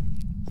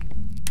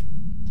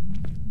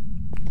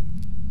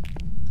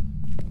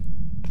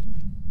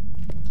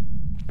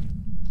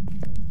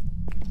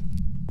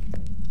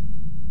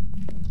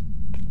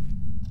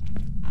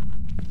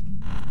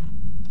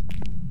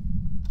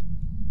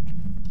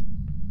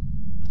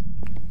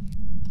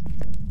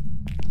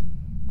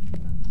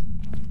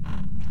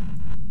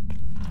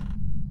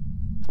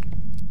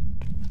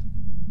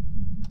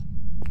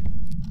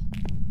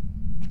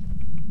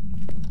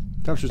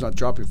 Temperature's not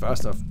dropping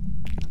fast enough.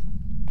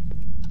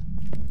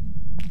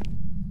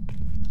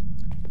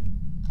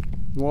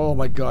 Oh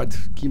my god.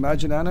 Can you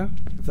imagine, Anna?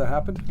 If that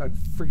happened, I'd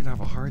freaking have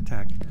a heart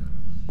attack.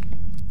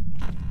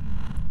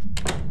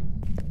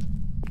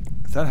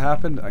 If that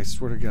happened, I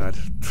swear to God.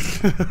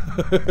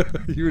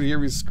 You would hear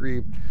me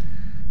scream.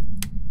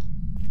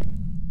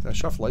 Did I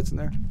shut off lights in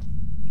there?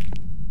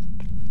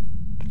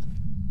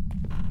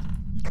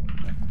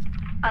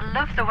 I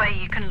love the way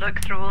you can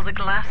look through all the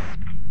glass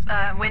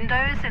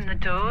windows in the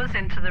doors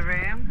into the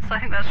rooms. I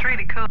think that's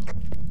really cool.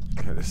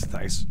 Yeah, this is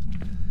nice.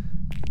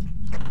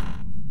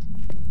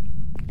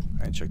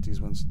 I checked these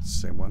ones. It's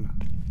the same one.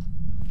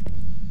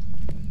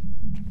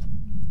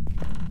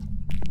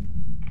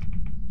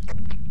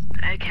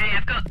 Okay,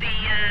 I've got the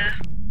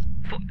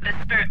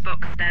spirit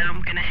box now.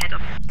 I'm gonna head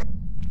off.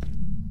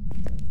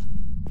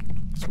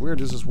 It's weird.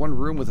 There's this one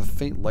room with a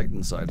faint light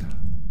inside.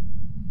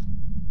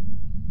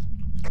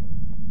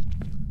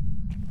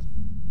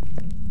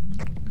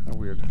 Kind of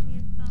weird.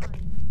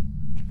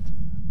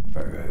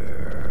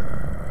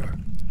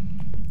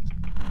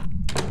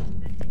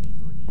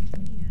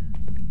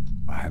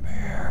 I'm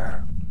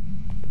here.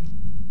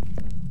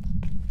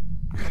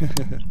 Did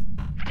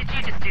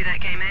you just do that,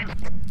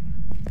 GameEdged?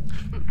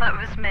 That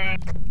was me.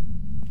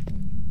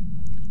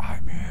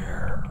 I'm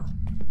here.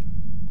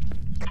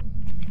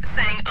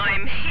 Saying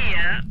I'm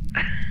here.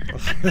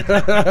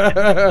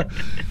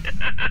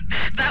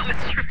 That was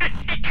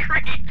really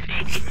creepy.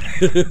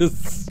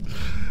 Yes.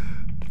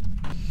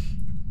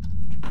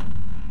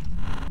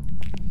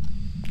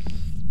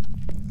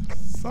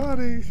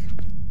 Sorry.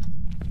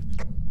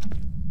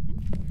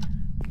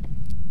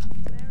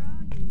 Where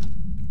are you?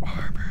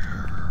 I'm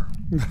here.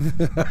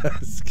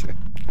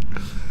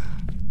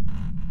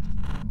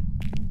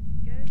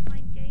 Go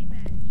find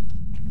GameEdged.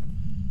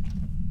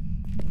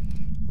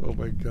 Oh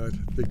my god.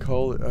 They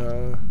called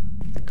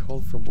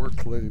from work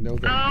to let you know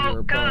that you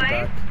are going guys.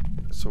 back.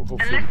 So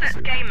hopefully Unless that's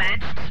see-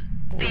 GameEdged,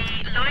 the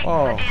lights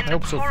Oh, I in the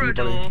hope so for you,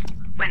 corridor buddy.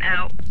 went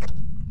out.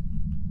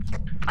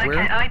 Where?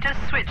 Okay, I just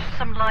switched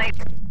some light.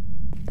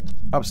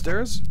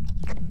 Upstairs?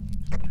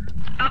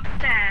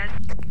 Upstairs.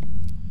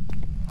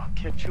 I'll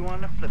catch you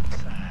on the flip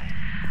side.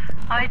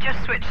 I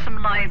just switched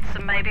some lights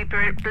and maybe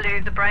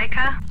blew the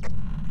breaker.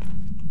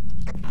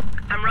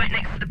 I'm right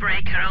next to the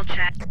breaker. I'll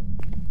check.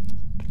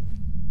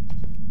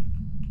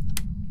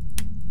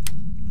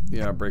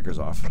 Yeah, breaker's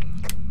off.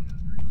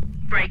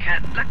 Breaker.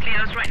 Luckily,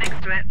 I was right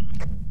next to it.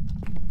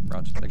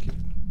 Roger, thank you.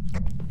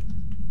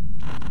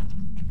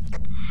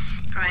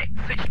 Right,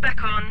 switch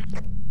back on.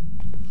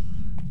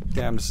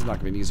 Damn, this is not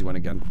gonna be an easy one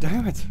again.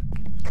 Damn it!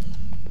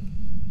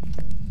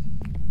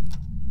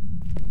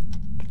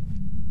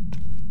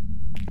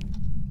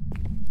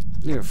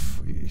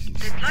 If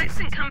Those lights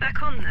didn't come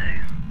back on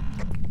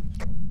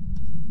though.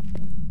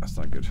 that's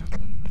not good.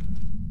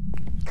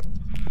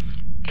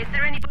 Is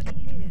there anybody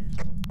Here.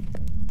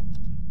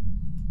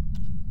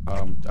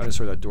 I just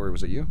heard that door.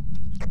 Was it you?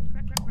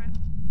 Crap, crap, crap.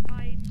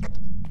 Hide.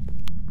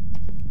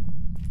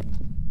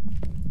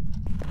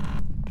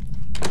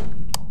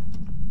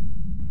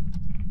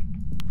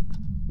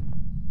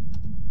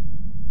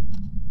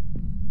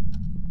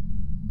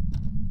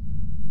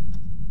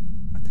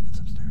 I think it's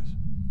upstairs.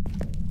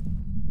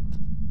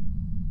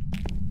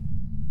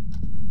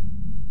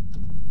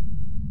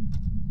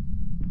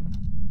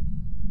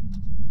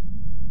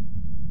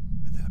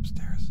 I think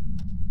upstairs.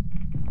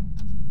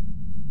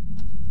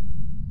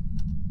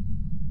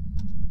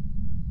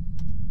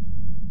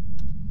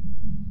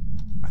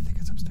 I think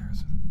it's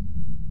upstairs.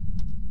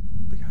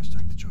 Big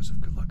hashtag to Joseph.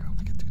 Good luck. I hope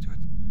we get to do it.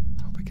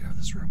 I hope we get out of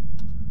this room.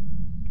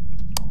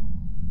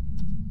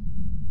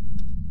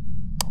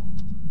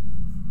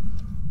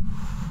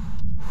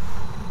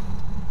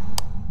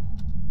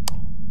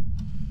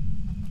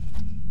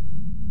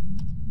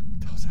 What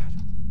the hell's that?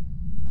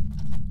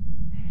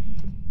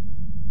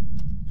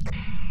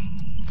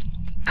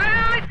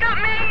 Oh, it's got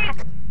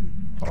me!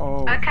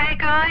 Oh. Okay,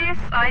 guys,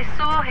 I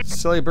saw him.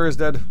 Silly Bear's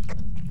dead.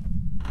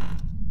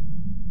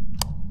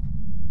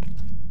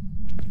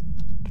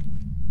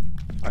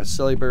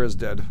 Silly Bear is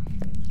dead.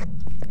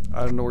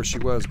 I don't know where she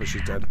was, but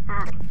she's dead.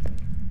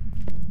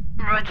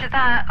 Roger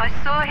that. I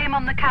saw him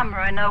on the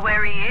camera. I know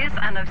where he is,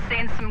 and I've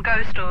seen some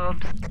ghost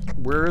orbs.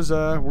 Where is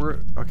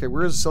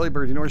Silly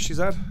Bear? Do you know where she's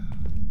at?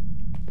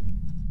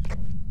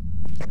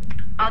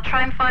 I'll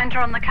try and find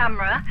her on the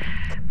camera,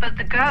 but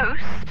the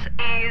ghost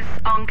is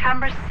on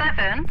camera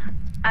 7,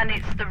 and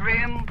it's the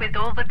room with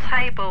all the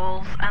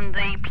tables and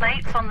the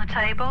plates on the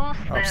tables,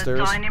 Upstairs?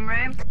 the dining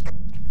room.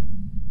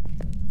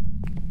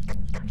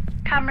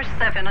 Camera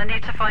 7, I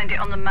need to find it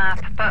on the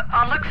map, but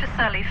I'll look for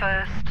Sally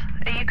first.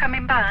 Are you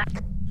coming back?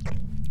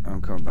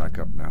 I'm coming back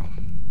up now.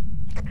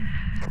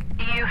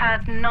 You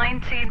had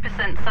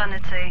 19%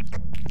 sanity.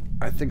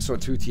 I think so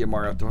too,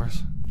 TMR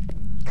Outdoors.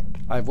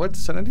 I have what?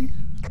 Sanity?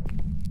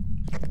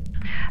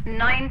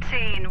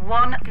 19.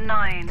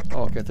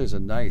 Oh, okay, there's a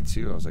 9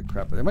 too. I was like,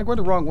 crap. Am I going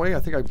the wrong way? I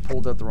think I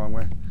pulled out the wrong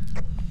way.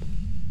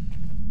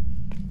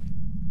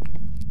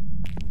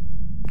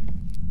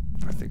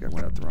 I think I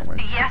went out the wrong way.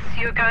 Yes,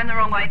 you were going the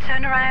wrong way.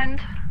 Turn around.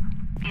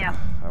 Yeah.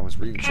 I was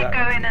reading Keep chat.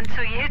 going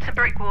until you hit a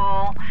brick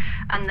wall,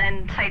 and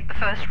then take the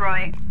first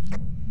right.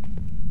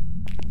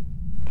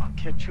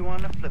 catch you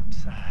on the flip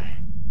side.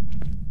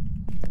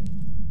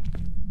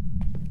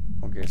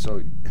 Okay,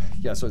 so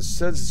yeah, so it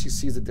says she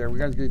sees it there. We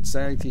got a good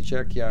sanity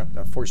check. Yeah,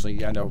 unfortunately,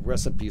 yeah, no.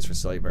 Rest in peace for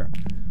Silly Bear.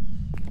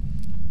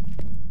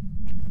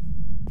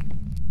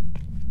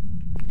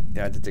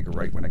 Yeah, I had to take a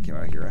right when I came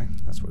out of here, right?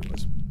 That's what it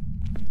was.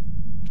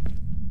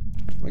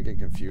 Am I getting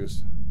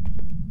confused?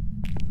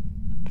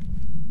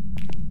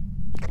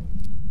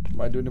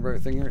 Am I doing the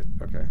right thing here?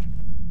 Okay.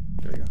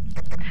 There you go.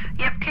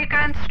 Yep, keep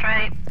going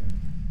straight.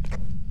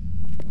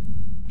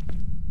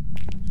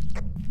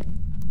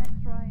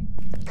 Next right.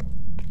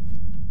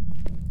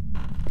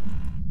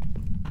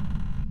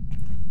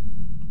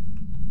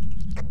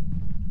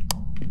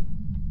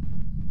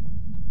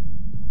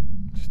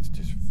 Just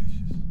vicious.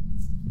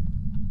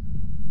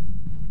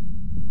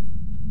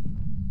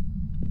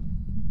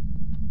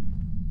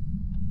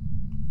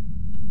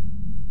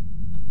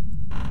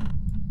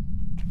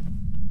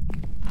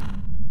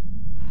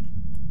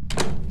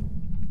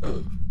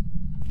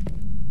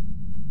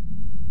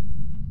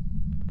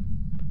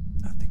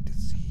 Nothing to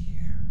see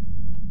here.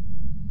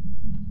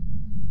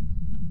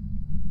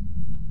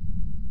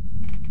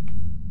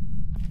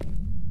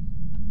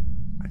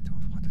 I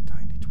don't want to die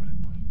in the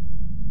toilet bowl.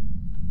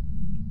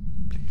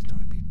 Please don't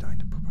let me die in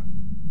the pooper.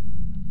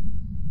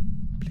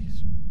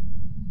 Please.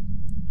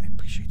 I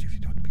appreciate you if you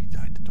don't let me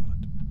die in the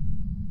toilet.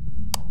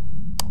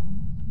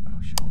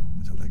 Oh shit,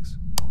 there's the legs.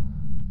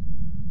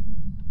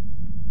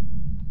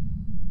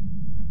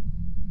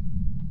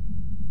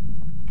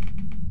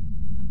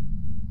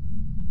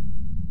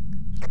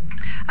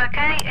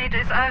 Okay, it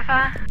is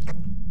over.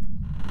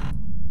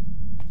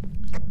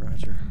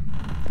 Roger.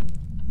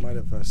 Might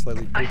have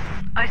slightly pooped.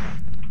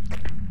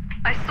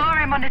 I saw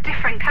him on a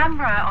different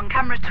camera, on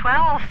camera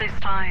 12 this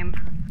time.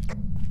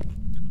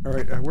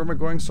 Alright, where am I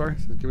going? Sorry,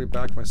 give me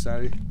back my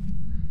sanity.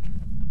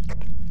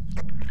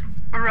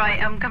 Right,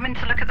 I'm coming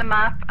to look at the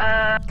map.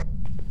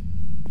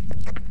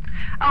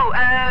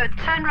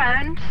 Turn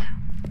round.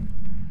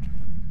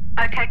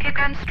 Okay, keep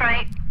going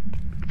straight.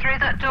 Through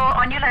that door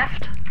on your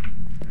left.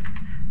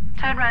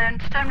 Turn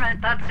round,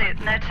 that's it.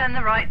 Now turn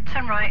right.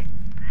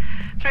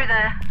 Through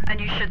there, and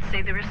you should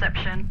see the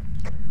reception.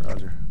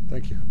 Roger,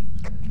 thank you.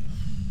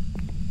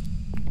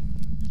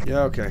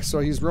 Yeah, okay, so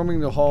he's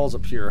roaming the halls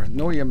up here.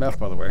 No EMF,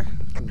 by the way.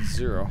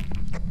 0.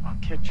 I'll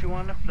catch you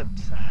on the flip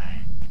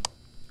side.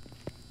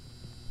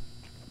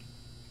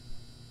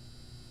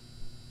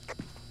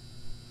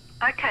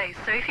 Okay,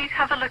 so if you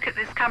have a look at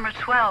this camera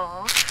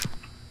 12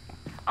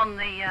 on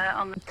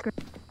the screen.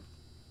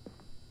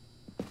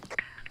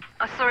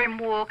 I saw him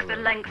walk the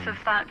length of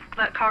that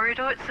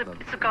corridor.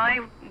 It's a guy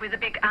with a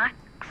big axe,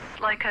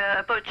 like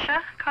a butcher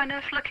kind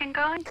of looking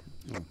guy.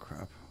 Oh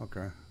crap.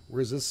 Okay.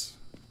 Where's this?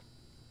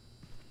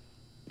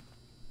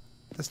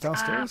 This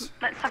downstairs?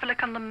 Let's have a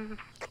look on the...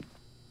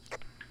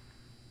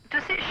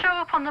 Does it show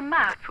up on the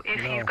map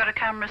if No. you've got a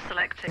camera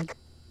selected?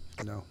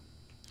 No.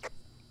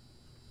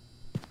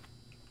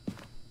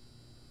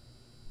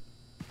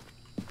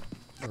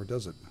 Or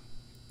does it?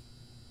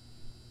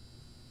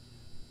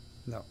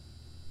 No.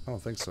 I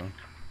don't think so.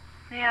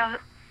 Yeah,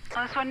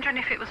 I was wondering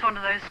if it was one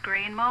of those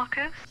green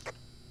markers.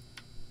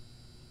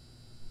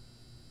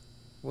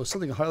 Well,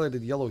 something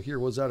highlighted yellow here.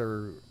 Was that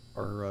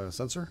our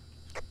sensor?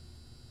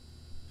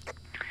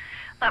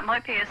 That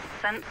might be a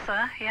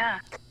sensor, yeah.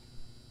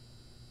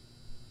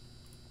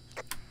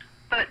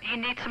 But you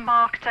need to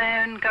mark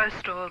down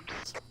ghost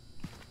orbs.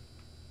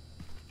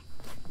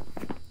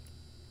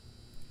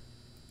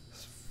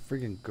 This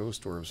friggin'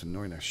 ghost orbs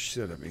annoying the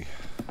shit out of me.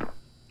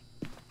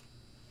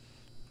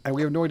 And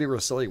we have no idea where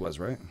Silly was,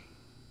 right?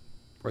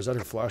 Or is that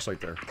her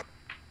flashlight there?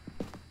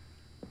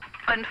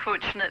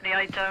 Unfortunately,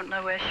 I don't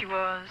know where she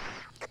was.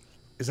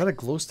 Is that a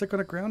glow stick on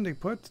the ground they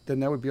put? Then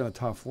that would be on the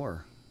top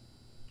floor.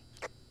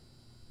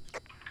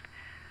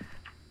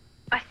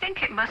 I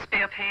think it must be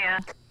up here.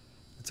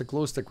 It's a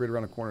glow stick right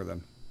around the corner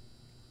then.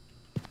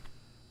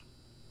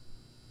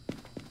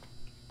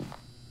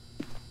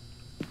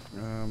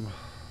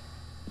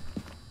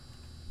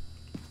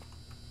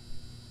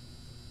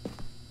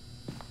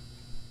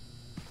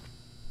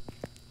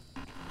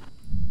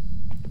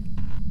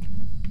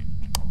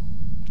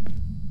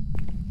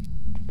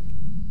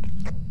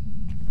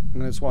 I'm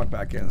gonna just walk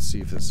back in and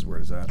see if this is where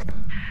it's at.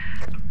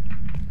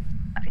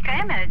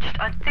 GameEdged,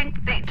 I think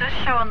it does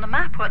show on the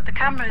map what the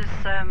camera's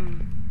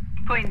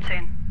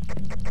pointing.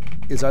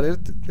 Is that it?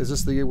 Is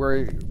this the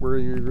where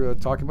you're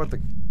talking about the?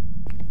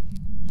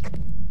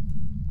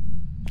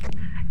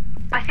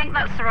 I think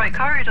that's the right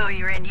corridor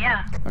you're in,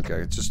 yeah. Okay,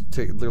 it's just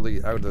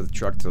literally out of the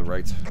truck to the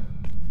right.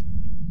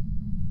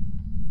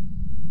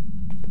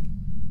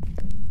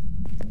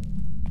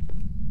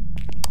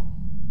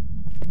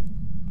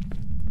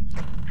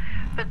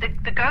 But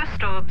the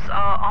ghost orbs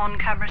are on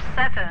camera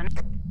 7.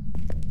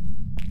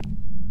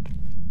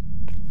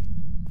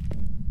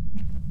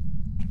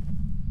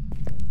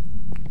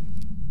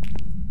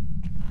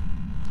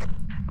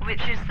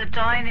 Which is the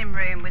dining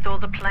room with all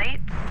the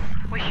plates.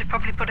 We should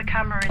probably put a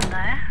camera in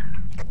there.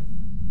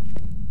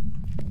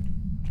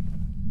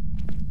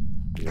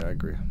 Yeah, I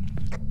agree.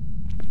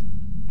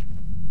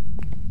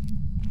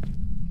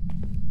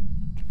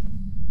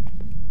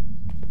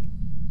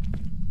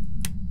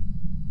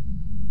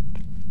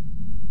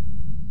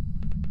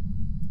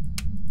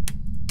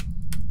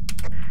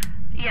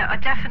 Yeah, I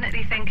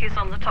definitely think he's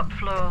on the top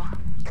floor.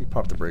 He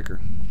popped the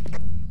breaker.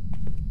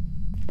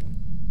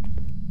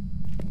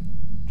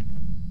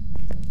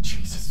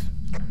 Jesus.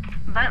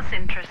 That's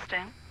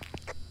interesting.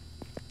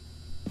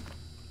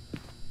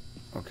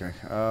 Okay.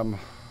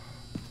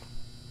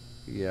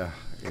 Yeah,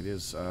 it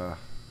is.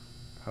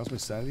 How's my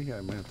sanity?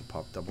 I might have to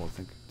pop double, I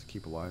think, to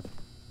keep alive.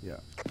 Yeah.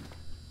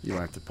 You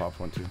might have to pop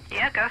one too.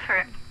 Yeah, go for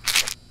it.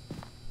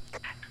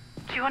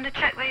 Do you want to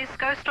check these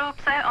ghost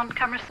orbs out on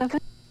camera 7?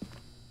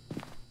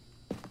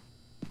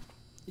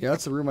 Yeah,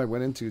 that's the room I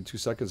went into 2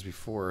 seconds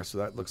before, so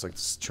that looks like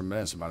this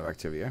tremendous amount of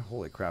activity. Eh?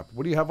 Holy crap.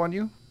 What do you have on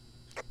you?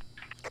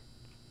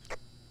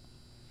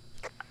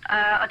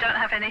 I don't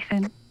have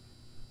anything.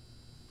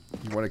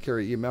 You want to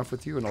carry EMF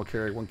with you, and I'll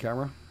carry one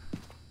camera?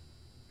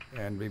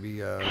 And maybe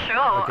Sure,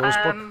 a ghost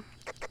book?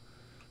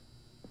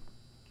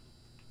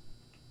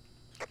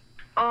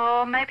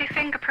 Or maybe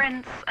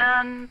fingerprints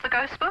and the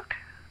ghost book?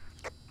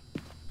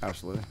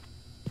 Absolutely.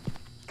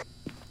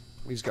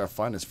 We just gotta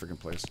find this freaking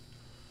place.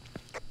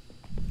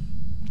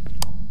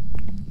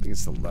 I think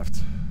it's the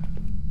left.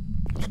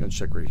 I'm just gonna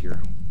check right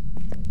here.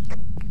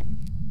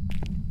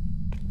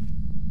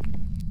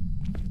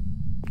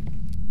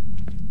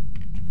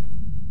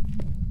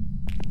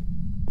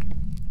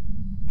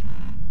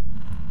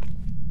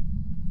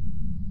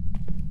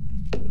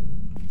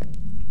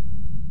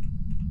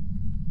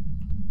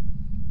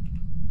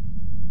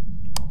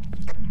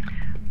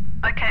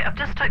 Okay, I've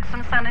just took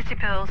some sanity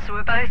pills, so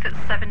we're both at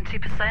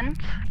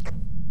 70%.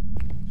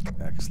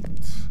 Excellent.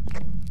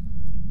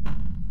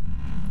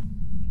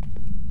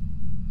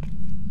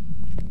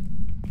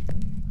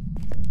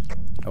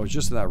 I was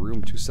just in that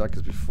room 2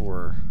 seconds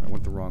before. I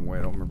went the wrong way.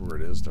 I don't remember where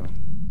it is, though.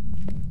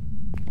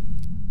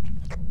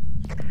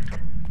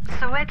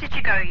 So where did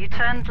you go? You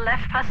turned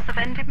left past the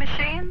vending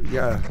machine?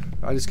 Yeah,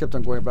 I just kept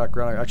on going back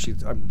around.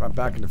 I'm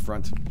back in the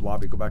front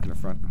lobby. Go back in the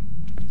front.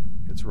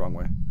 It's the wrong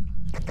way.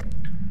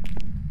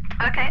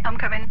 Okay, I'm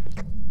coming.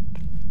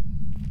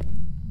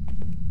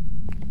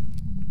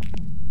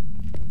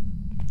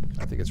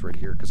 I think it's right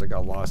here because I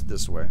got lost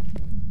this way.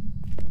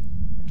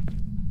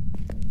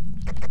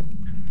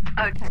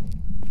 Okay.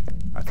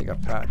 I think I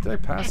passed. Did I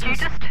pass Did you this?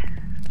 just...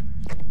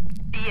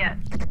 Yeah.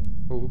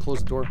 Oh, who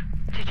closed the door?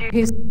 Did you...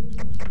 He's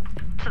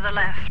To the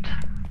left.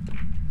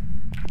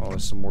 Oh,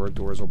 there's some more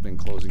doors opening and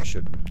closing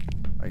shit.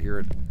 I hear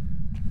it.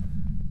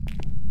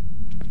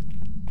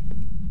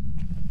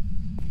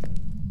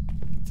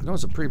 I know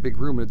it's a pretty big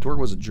room, and the door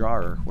was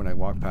ajar when I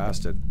walked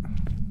past it.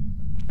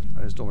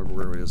 I just don't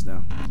remember where it is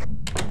now.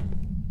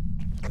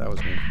 That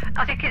was me.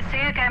 I think it's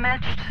here,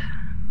 GameEdged.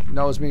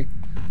 No, it was me.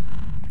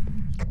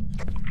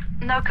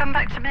 No, come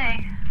back to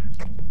me.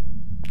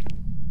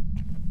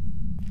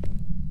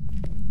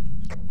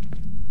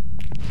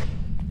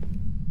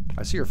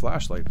 I see your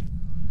flashlight.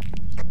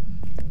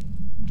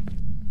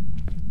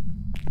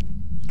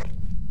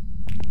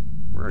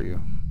 Where are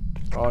you?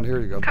 Oh, and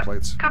here you go, the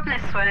plates. Come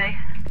this way.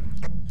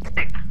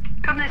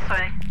 Come this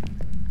way.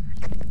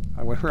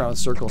 I went around in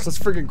circles. That's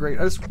freaking great.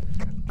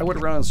 I went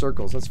around in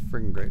circles. That's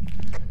freaking great.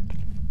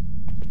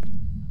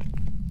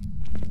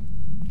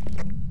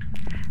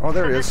 Oh,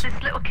 there it is. There's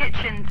this little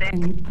kitchen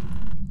thing.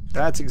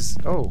 That's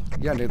oh,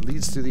 yeah, and it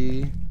leads to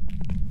the...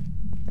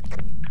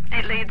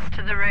 It leads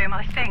to the room,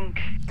 I think.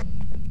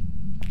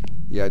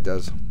 Yeah, it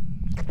does.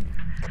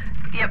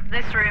 Yep,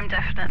 this room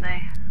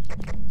definitely.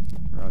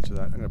 Roger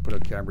that. I'm gonna put a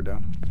camera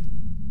down.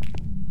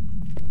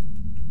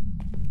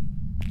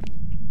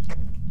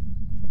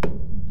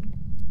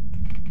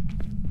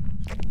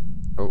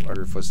 Oh, I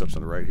heard footsteps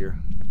on the right here.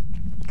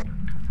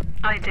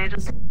 I did.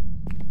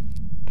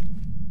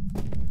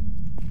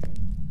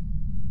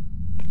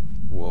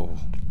 Whoa.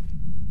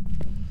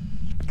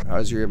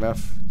 How's your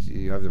EMF? Do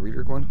you have the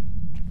reader going?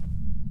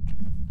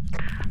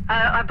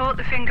 I bought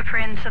the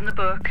fingerprint and the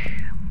book.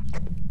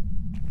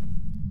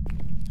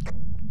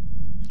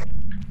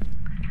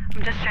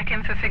 I'm just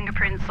checking for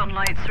fingerprints on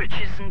light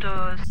switches and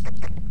doors.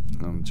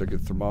 Check the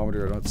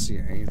thermometer. I don't see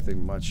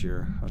anything much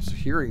here. I was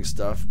hearing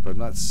stuff, but I'm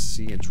not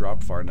seeing it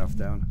drop far enough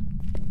down.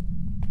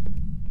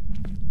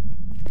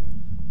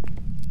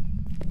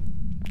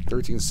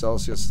 13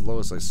 Celsius, the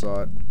lowest I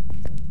saw it.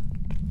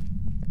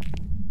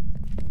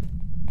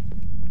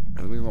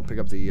 And we won't pick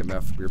up the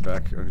EMF. We're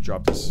back. I'm gonna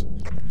drop this.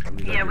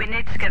 Yeah, we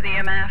need to get the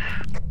EMF.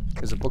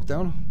 Is it book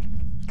down?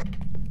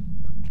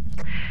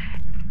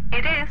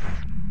 It is.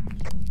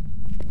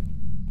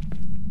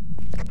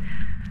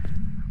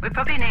 We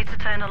probably need to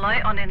turn a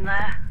light on in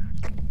there.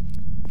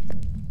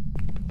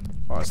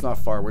 Oh, it's not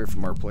far away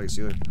from our place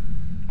either.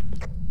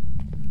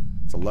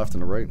 It's a left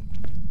and a right.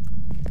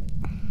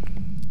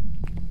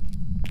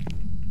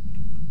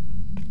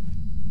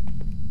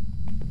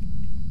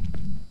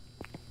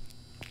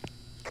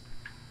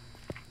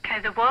 Okay,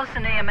 there was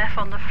an EMF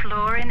on the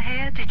floor in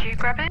here. Did you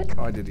grab it?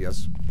 Oh, I did,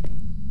 yes.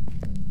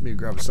 Let me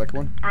grab a second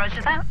one.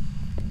 Roger that.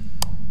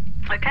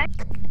 Okay.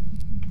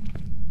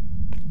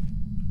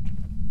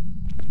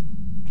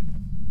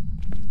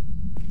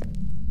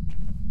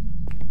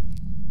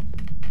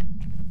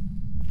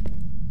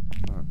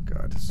 Oh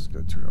god, this is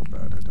gonna turn out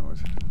bad, I know it.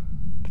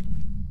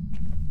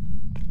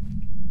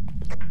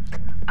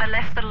 I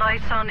left the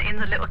light on in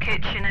the little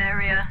kitchen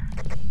area.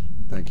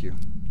 Thank you.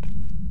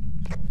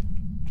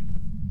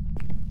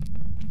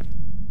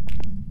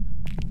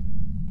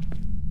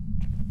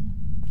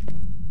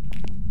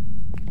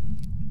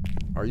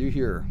 Are you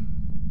here?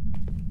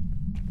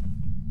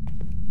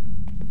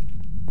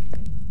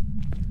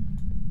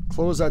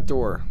 Close that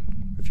door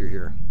if you're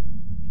here.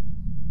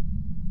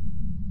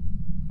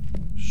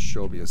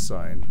 Show me a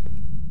sign.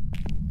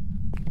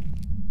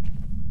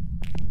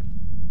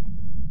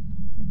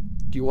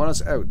 Do you want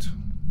us out?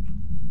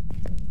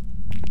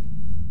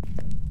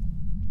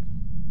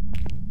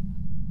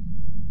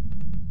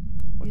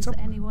 What's up?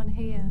 Is anyone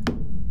here?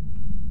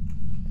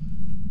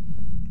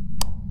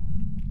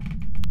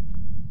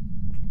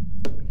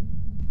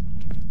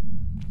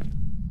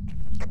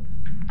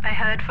 I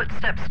heard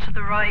footsteps to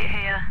the right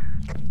here.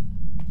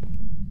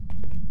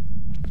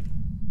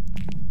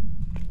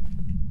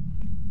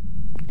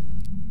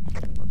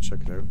 I'll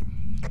check it out.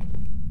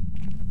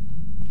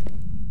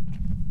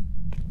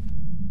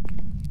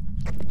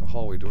 The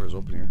hallway door is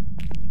open here.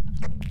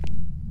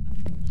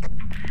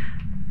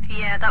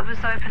 Yeah, that was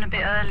open a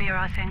bit earlier,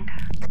 I think.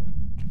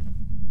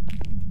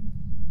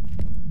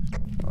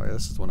 Oh yeah,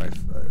 this is when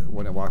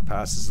I walked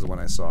past. This is the one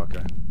I saw.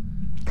 Okay.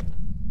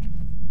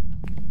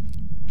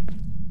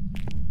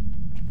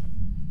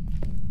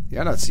 Yeah,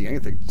 I'm not seeing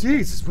anything.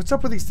 Jesus, what's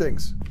up with these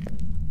things?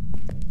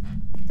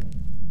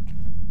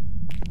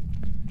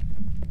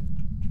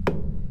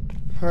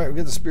 All right, we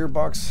get the spear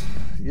box.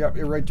 Yep,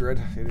 you're right,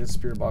 Dread. It is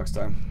spear box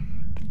time.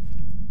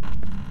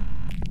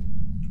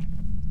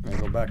 I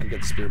go back and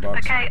get the spear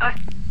box. Okay,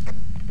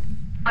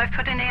 I've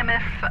put an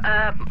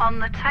EMF on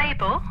the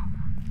table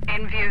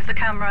in view of the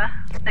camera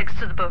next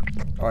to the book.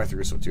 Oh, I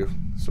figured so too.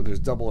 So there's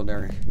double in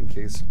there in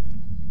case.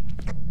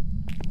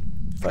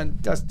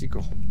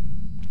 Fantastico.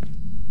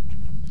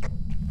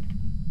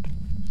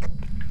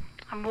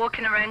 I'm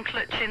walking around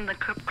clutching the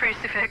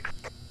crucifix.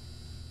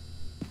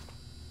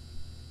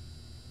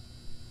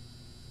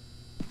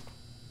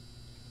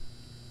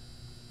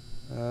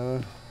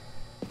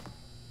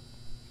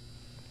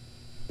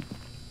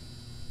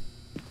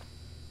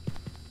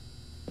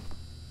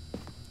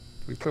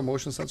 We put a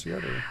motion sensor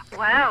yet? Or?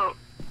 Wow.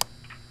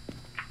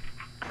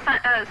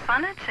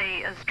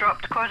 Sanity has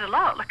dropped quite a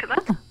lot. Look at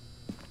that.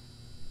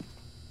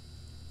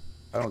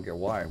 I don't get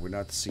why. We're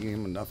not seeing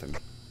him and nothing.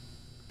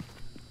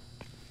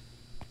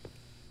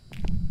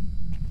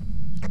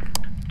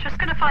 Just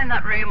gonna find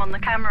that room on the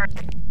camera.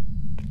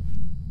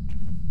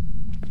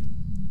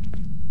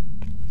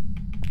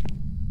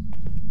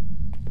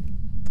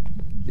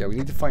 Yeah, we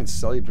need to find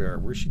Sally Bear.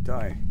 Where'd she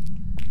die?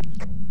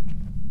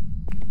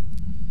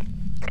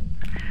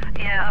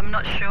 Yeah, I'm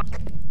not sure.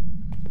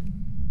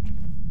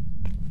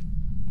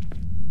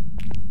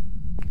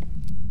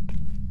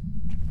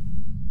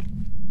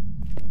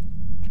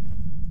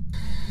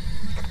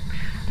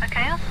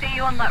 Okay, I'll see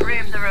you on that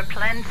room. There are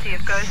plenty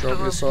of ghost Show me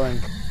a orbs. sign.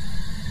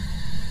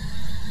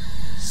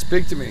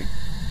 Speak to me.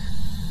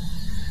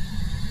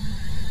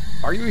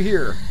 Are you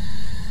here?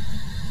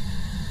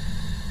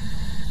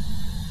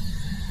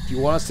 Do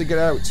you want us to get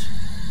out?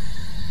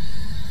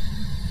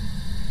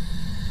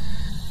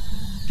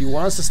 Do you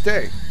want us to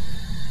stay?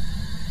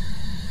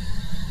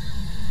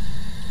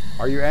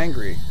 Are you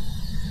angry?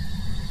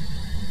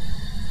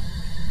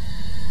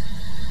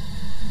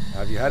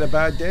 Have you had a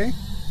bad day?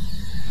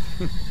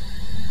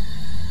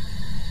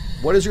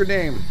 What is your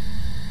name?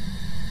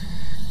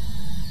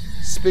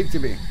 Speak to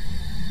me.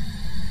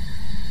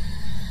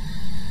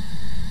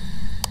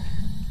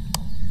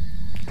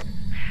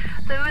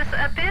 There was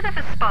a bit of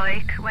a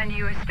spike when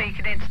you were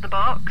speaking into the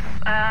box.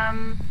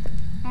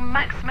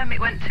 Maximum it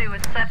went to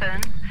was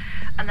 7,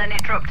 and then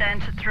it dropped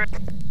down to 3.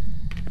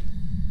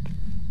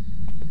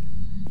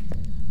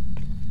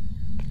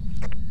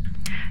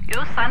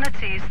 Your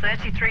sanity is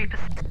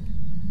 33%.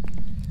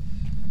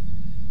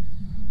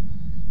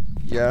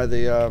 Yeah,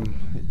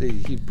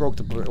 he broke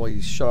the, well,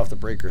 he shut off the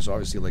breaker, so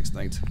obviously he likes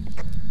night.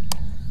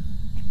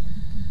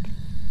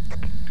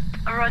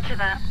 Roger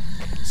that.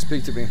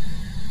 Speak to me.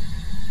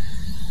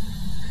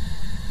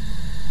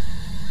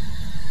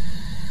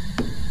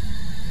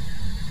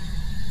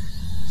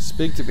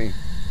 Speak to me.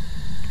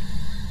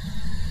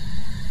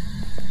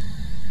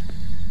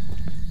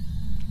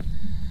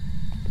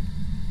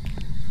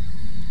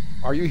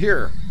 Are you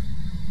here?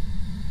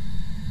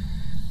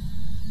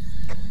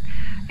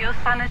 Your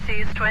sanity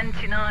is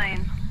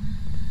 29.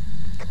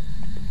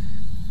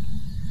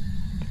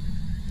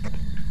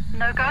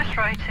 No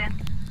ghostwriting.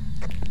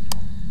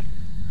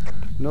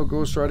 No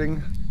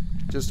ghostwriting,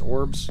 just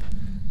orbs,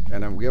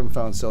 and we haven't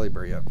found Sally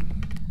Bear yet.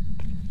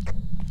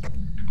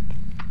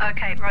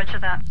 Okay, roger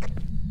that.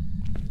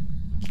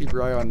 Keep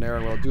your eye on there,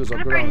 and what I'll do is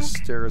I'll go down the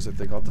stairs. I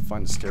think I'll have to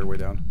find the stairway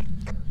down.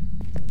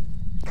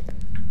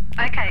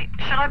 Okay,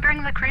 should I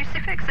bring the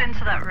crucifix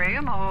into that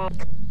room, or...?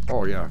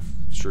 Oh yeah,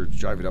 sure,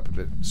 drive it up a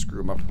bit,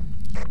 screw him up.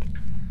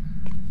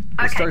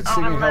 I Okay, start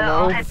singing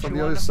hello head from to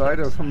the one other of side.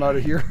 them. I'm out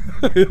of here.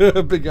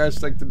 Big Ash,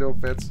 thank you, no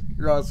offense.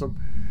 You're awesome.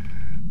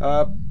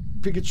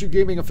 Pikachu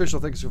Gaming Official,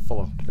 thanks for the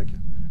follow. Thank you.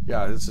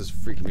 Yeah, this is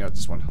freaking me out,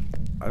 this one.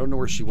 I don't know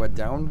where she went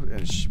down,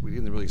 and we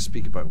didn't really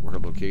speak about her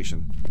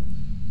location.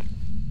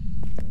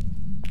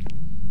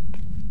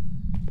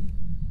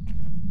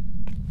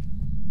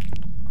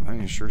 I'm not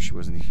even sure she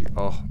wasn't here.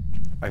 Oh,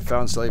 I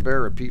found Silly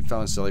Bear. Repeat,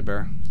 found Silly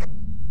Bear.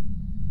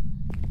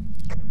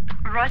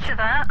 Roger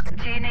that.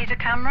 Do you need a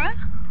camera?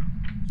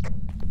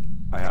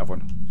 I have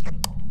one.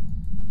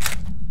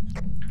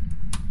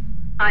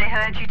 I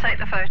heard you take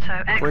the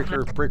photo.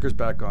 Excellent. Breaker's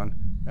back on.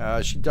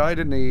 She died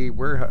in a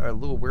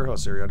little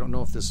warehouse area. I don't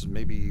know if this is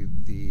maybe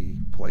the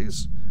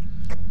place.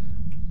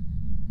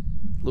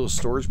 Little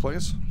storage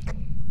place.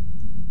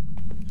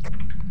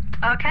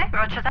 Okay,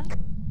 roger that.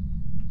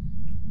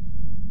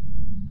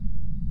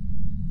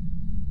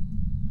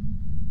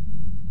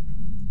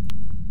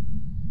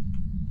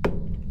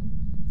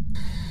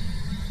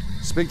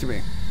 Speak to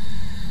me.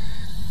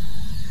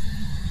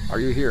 Are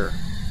you here?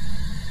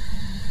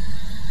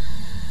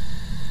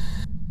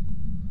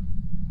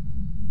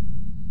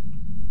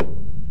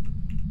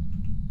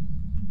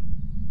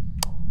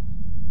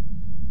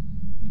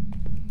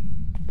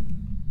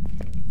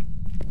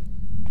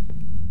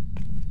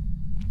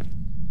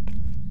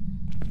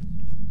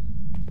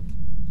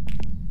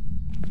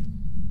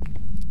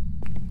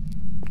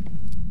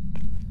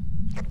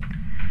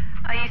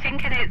 Are you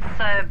thinking it's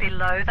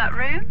below that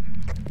room?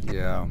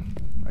 Yeah.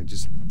 I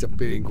just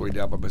debating going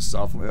down by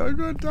myself. I'm like, I'm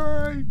gonna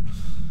die.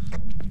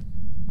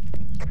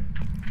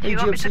 Do you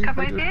want me to come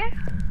with you?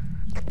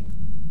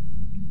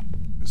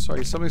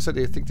 Sorry, somebody said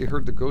they think they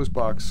heard the ghost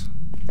box.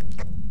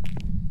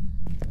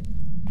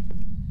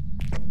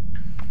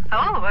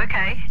 Oh,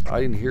 okay.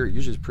 I didn't hear it.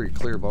 Usually it's pretty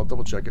clear, but I'll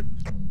double check it.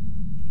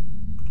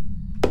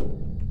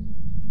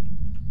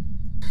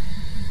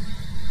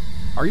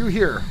 Are you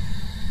here?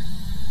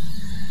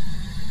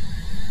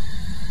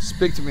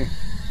 Speak to me.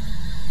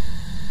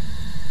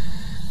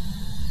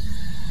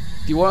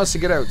 Do you want us to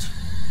get out?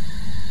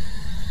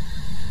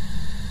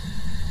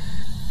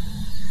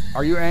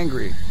 Are you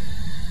angry?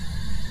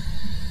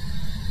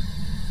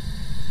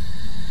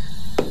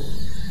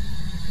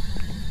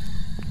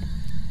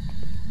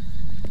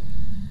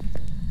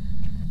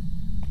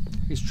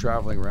 He's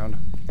traveling around.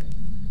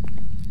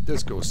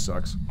 This ghost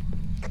sucks.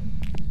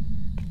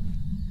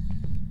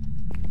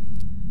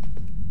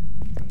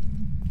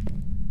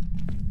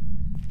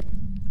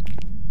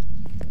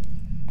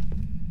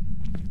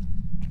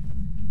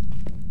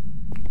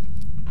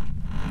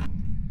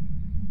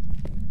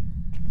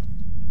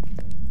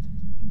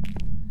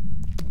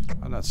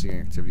 I'm not seeing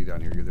activity down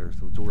here either.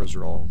 The doors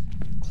are all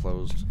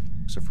closed,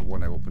 except for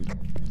one I opened.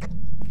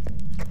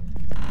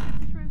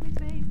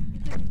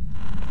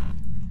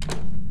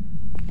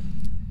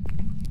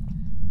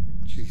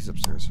 He's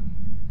upstairs.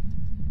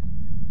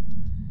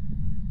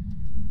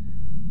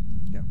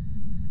 Yep,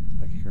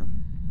 I can hear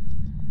him.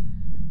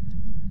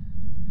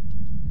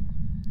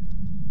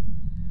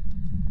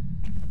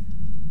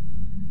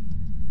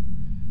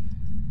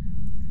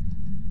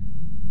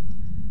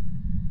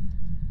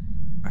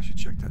 I should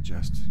check that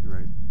chest. You're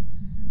right.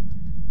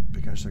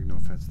 Big hashtag, no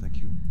offense.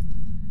 Thank you.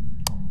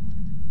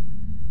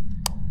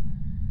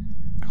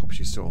 I hope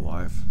she's still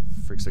alive.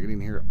 Freaks, I get in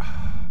here.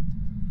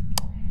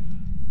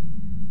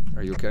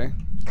 Are you okay?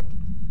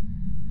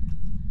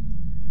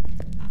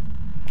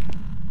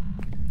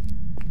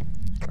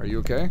 Are you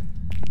okay?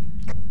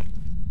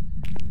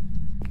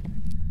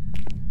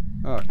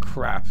 Oh,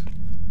 crap.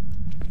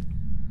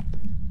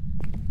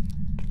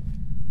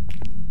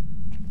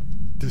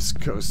 This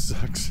ghost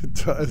sucks. It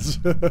does.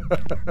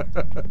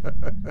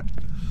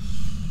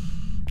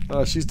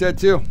 Oh, she's dead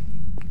too.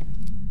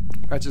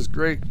 That's just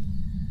great.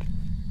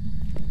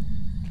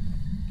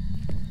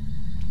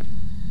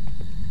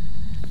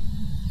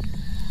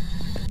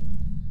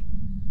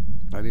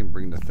 I didn't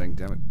bring the thing,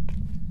 damn it.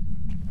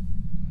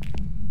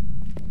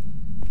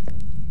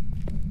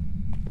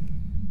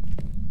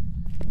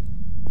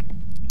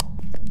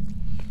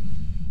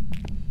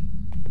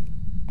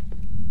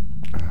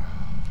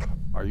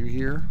 Are you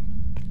here?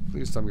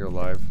 Please tell me you're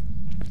alive.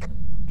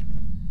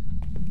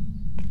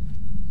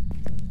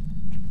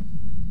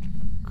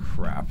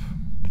 Crap.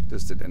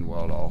 This didn't end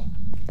well at all.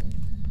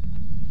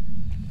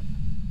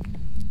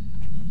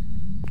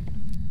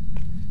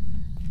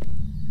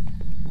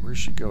 Where'd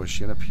she go? Is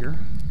she up here?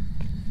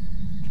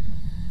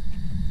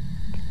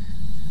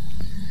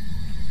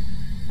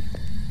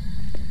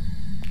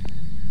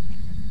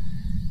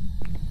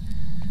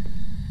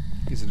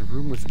 He's in a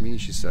room with me,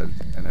 she said,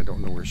 and I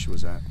don't know where she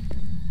was at.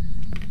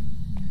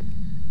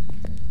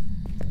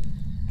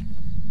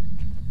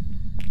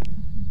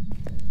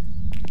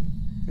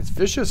 It's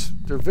vicious.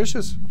 They're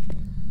vicious.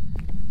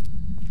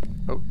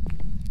 Oh.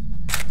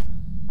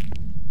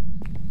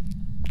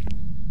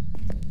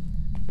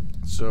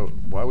 So,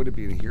 why would it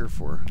be in here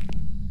for?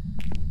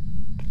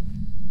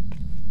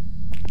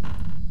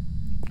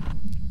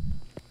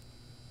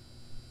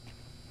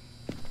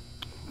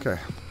 Okay.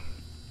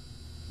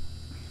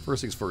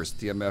 First things first,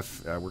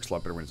 DMF works a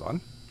lot better when it's on.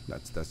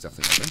 That's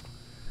definitely something.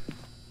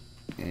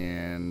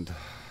 And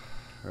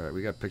alright,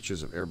 we got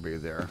pictures of everybody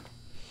there.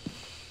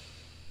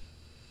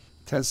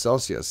 10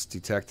 Celsius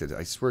detected.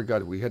 I swear to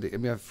God, we had the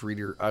MF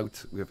reader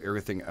out. We have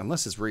everything,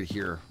 unless it's right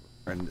here.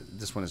 And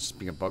this one is just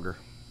being a bugger.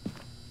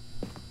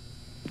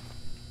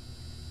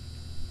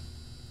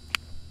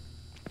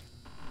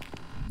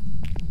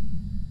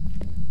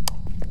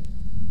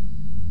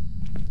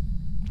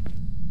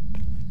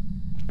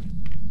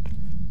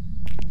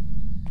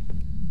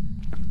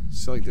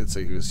 Silly did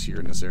say he was here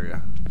in this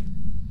area.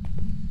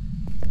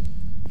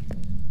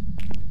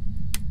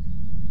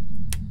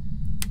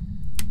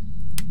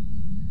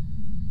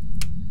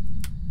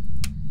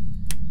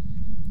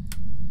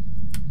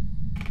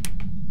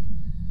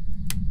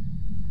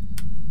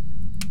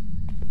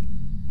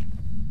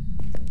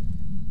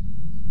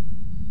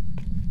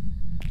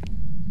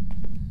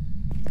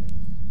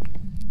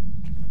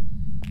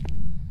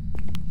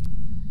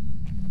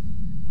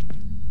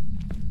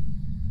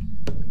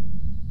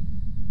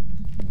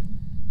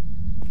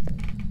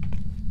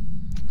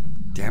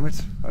 Damn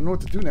it. I don't know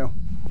what to do now.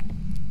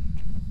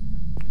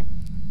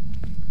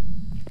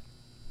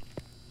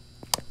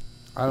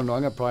 I don't know.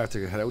 I'm going to probably have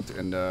to head out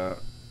and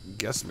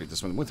guesstimate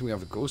this one. One thing we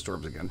have the ghost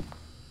orbs again.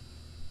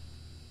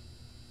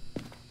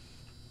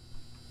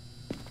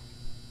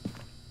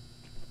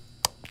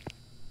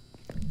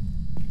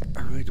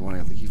 I really don't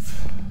want to leave.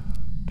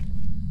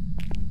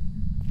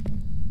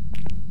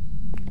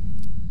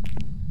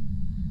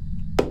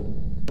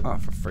 Oh,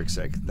 for frick's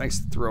sake. Nice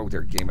throw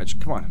there,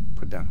 GameEdged. Come on.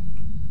 Put it down.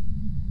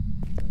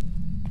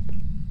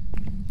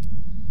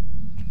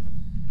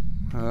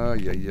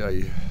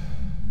 Yeah.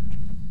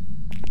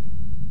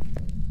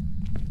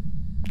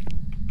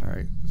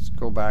 Alright, let's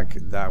go back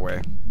that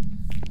way.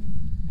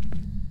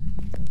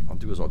 I'll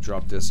do is I'll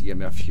drop this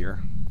EMF here.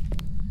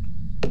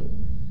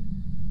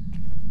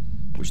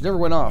 Which never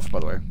went off, by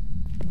the way.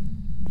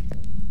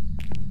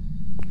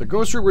 The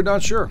ghost route, we're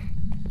not sure.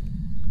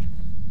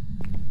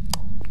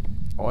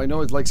 All I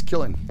know is it likes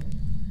killing.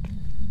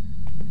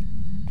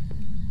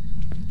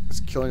 It's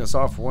killing us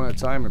off one at a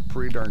time and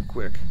pretty darn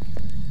quick.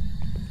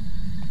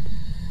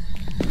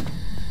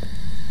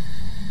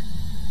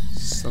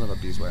 Son of a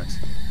beeswax.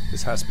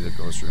 This has to be the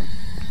ghost room.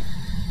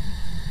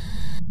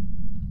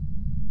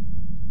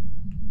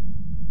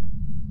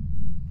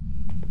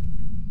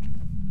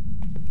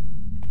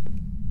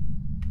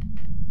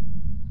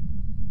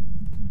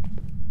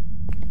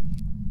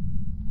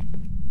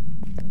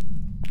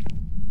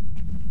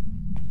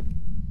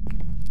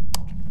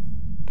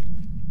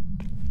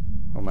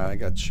 Oh man, I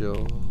got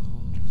chills.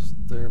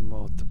 They're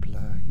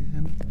multiplying.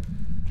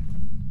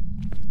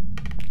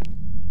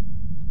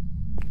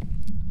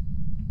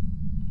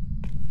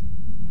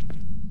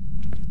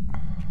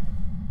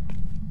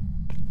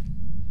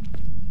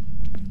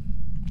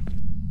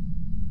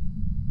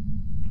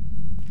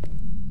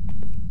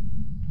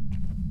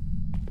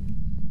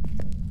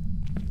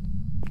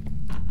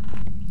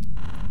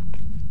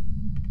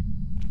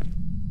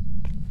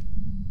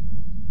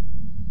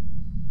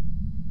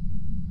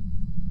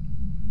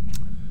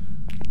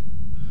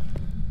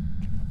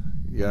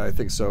 Yeah, I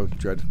think so,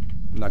 Dread.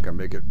 I'm not gonna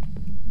make it.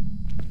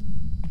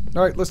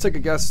 Alright, let's take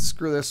a guess.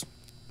 Screw this.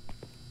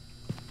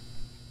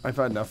 I've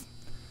had enough.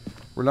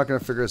 We're not gonna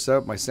figure this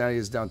out. My sanity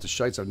is down to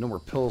shites. I have no more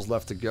pills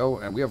left to go,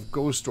 and we have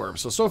ghost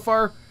orbs. So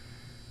far,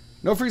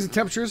 no freezing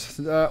temperatures.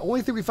 The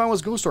only thing we found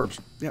was ghost orbs.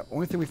 Yeah,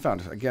 only thing we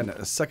found. Again,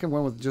 a second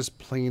one with just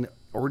plain,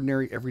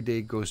 ordinary,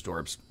 everyday ghost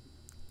orbs.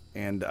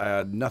 And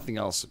nothing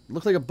else.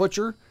 Looked like a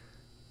butcher.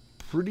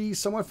 Pretty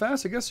somewhat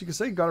fast, I guess you could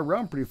say. Got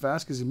around pretty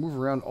fast because he moved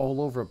around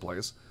all over the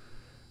place.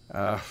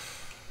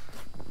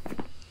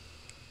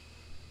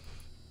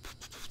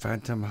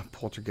 Phantom,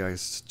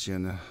 Poltergeist,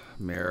 Jinn,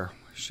 Mare,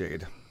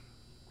 Shade,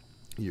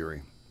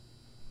 Yuri.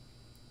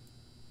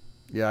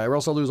 Yeah, I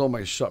also lose all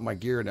my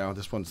gear now.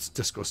 This one's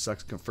Disco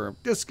Sucks confirmed.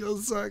 Disco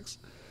Sucks.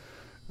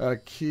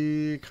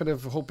 Key, kind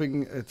of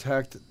hoping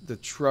attacked the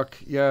truck.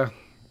 Yeah.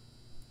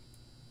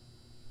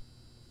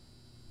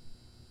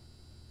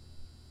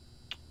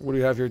 What do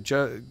you have here,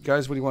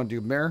 guys? What do you want to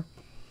do, Mare?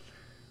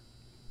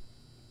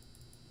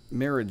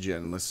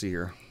 Marigin, let's see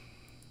here.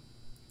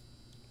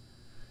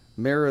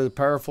 Mare, the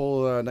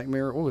powerful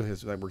nightmare. Oh,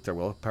 that worked out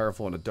well.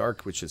 Powerful in the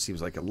dark, which it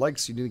seems like it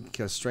likes. Unique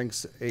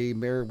strengths. A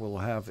mare will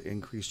have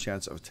increased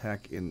chance of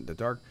attack in the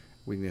dark.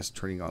 Weakness,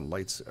 turning on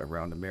lights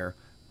around the mare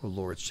will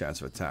lower its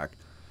chance of attack,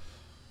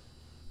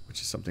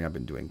 which is something I've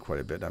been doing quite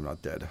a bit. I'm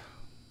not dead.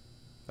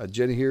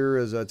 Jen here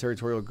is a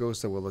territorial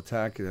ghost that will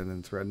attack and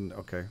then threaten.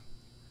 Okay.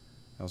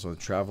 Also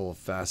travel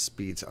fast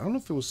speeds. I don't know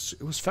if it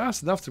was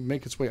fast enough to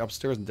make its way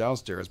upstairs and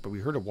downstairs, but we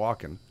heard it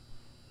walking.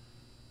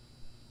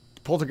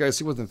 Poltergeist,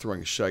 he wasn't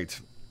throwing shite.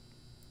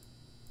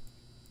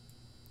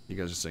 You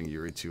guys are saying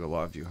Yuri too, a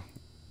lot of you.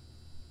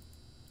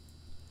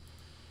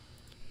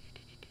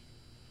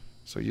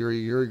 So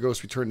Yuri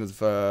ghost return to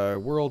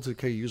the world.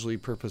 Okay, usually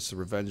purpose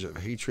revenge of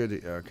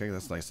hatred. Okay,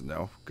 that's nice to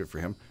know. Good for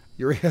him.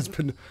 Yuri has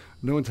been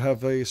known to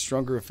have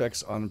stronger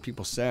effects on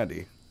people's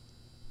sanity.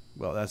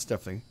 Well, that's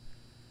definitely.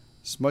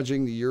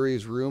 Smudging the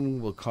Yuri's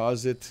room will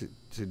cause it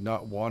to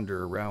not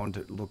wander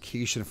around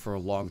location for a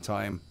long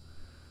time.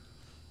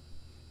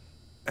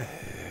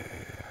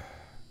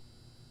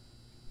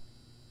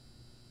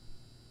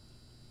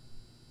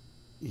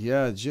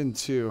 Yeah, Jin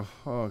too.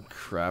 Oh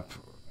crap.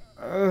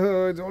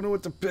 I don't know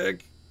what to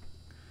pick.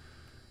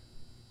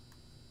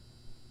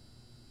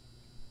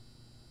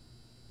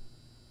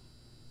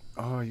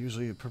 Oh,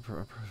 usually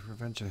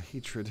prevent a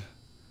hatred.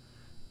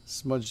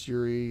 Smudged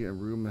Yuri, a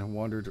room and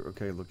wandered.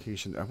 Okay,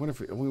 location. I wonder if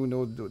we would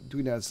know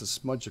doing that is to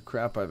smudge the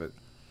crap out of it.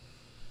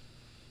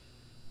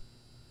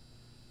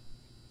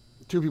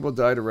 2 people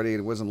died already,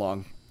 and it wasn't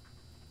long.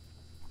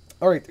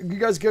 All right, you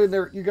guys get in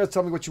there. You guys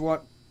tell me what you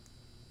want.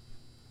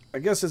 I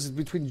guess this is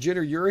between Jin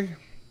or Yuri.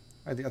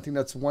 I think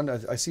that's one.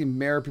 I see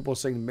Mare. People are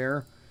saying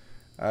Mare.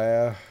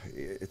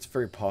 It's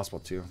very possible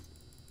too.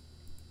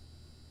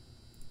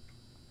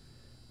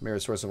 Mare,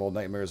 source of all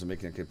nightmares and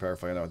making it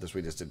powerful. I know this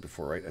we just did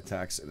before, right?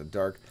 Attacks in the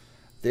dark.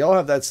 They all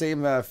have that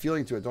same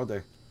feeling to it, don't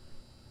they?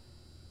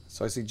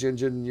 So I see Jin,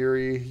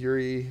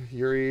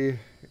 Yuri.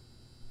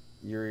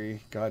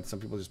 God, some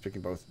people are just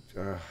picking both.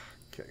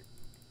 Okay.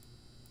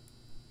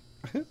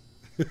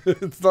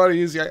 It's not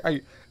easy.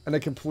 I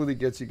completely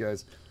get you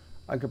guys.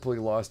 I'm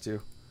completely lost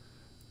too.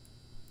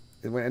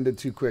 It went ended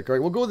too quick. All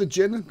right, we'll go with the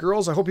Jin.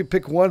 Girls, I hope you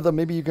pick one of them.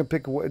 Maybe you can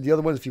pick the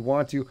other one if you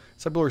want to.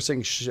 Some people are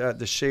saying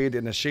the Shade,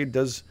 and the Shade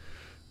does...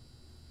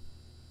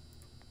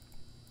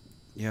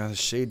 Yeah, the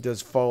Shade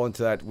does fall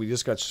into that. We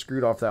just got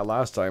screwed off that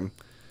last time.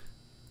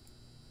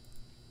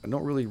 I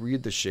don't really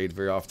read the Shade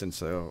very often,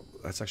 so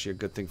that's actually a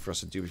good thing for us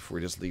to do before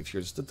we just leave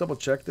here. Just to double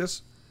check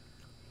this.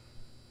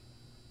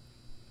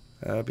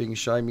 Being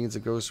shy means a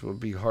ghost will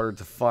be harder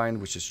to find,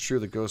 which is true.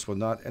 The ghost will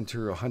not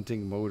enter a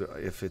hunting mode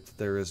if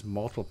there is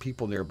multiple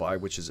people nearby,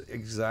 which is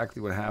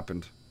exactly what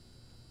happened.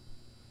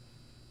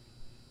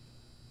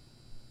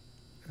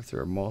 If there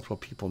are multiple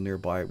people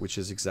nearby, which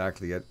is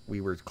exactly it.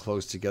 We were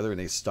close together and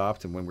they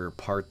stopped, and when we were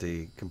apart,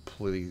 they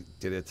completely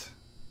did it.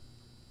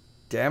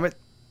 Damn it.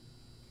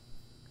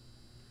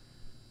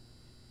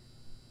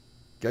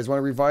 You guys want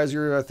to revise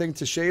your thing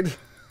to Shade?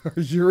 Or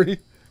Yuri?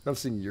 I've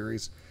seen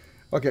Yuri's.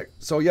 Okay,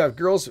 so yeah,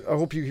 girls, I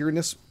hope you're hearing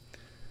this.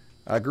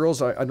 Girls,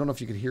 I don't know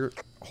if you can hear it.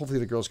 Hopefully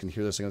the girls can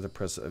hear this. I'm going to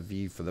press a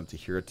V for them to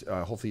hear it.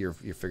 Hopefully you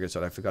figure this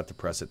out. I forgot to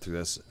press it through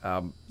this.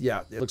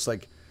 Yeah, it looks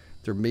like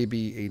there may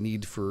be a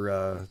need for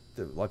a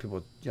lot of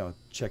people,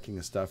 checking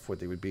the stuff, what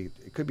they would be.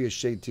 It could be a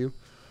Shade too.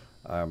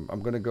 I'm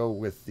going to go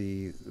with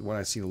the one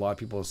I've seen a lot of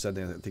people have said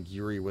that I think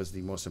Yuri was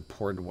the most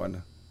important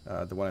one.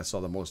 The one I saw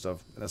the most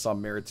of. And I saw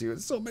Merit too.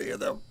 There's so many of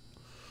them.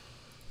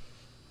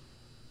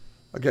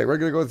 Okay, we're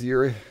going to go with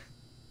Yuri.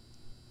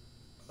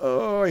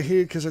 Oh, I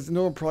hate it because I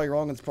know I'm probably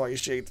wrong. It's probably a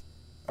Shade.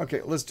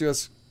 Okay, let's do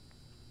this.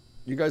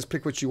 You guys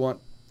pick what you want,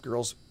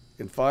 girls.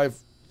 In 5,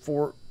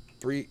 4,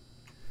 3,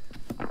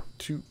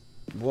 2,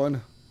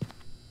 1.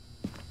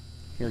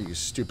 Here, you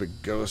stupid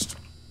ghost.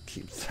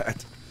 Keep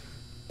that.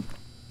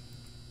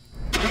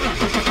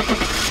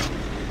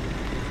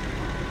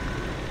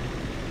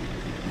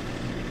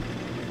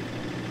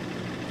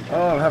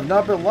 Oh, I have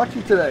not been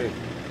lucky today.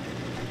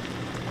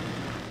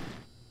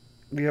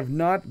 We have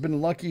not been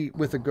lucky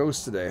with a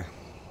ghost today.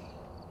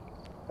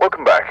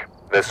 Welcome back.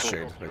 It's a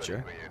Shade, bet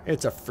you.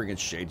 It's a friggin'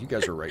 Shade. You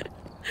guys are right.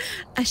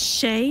 A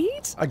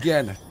Shade?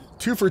 Again,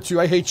 2 for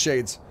 2. I hate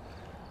Shades.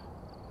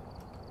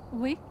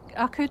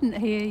 I couldn't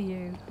hear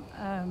you.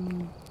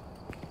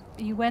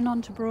 You went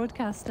on to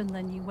broadcast and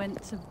then you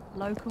went to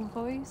local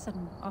voice,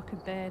 and I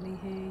could barely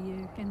hear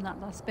you in that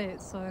last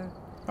bit. So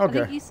okay. I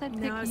think you said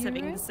pick No, I was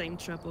having Yuri. the same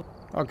trouble.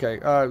 Okay.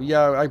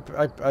 Yeah,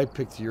 I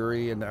picked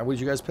Yuri, and what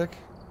did you guys pick?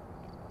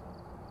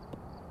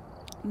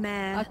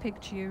 Meh. I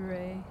picked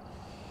Yuri.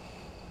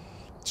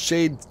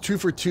 Shade 2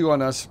 for 2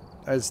 on us.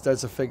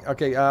 That's a thing.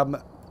 Okay.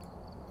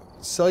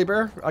 Silly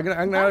Bear, I'm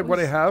gonna add what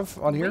I have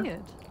on here,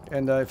 Weird.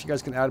 and if you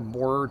guys can add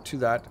more to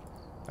that,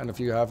 I don't know if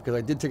you have, because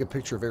I did take a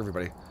picture of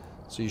everybody,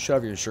 so you should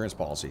have your insurance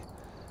policy,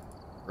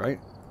 right?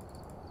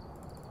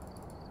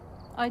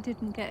 I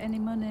didn't get any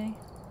money.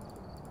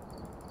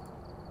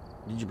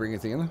 Did you bring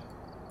anything in?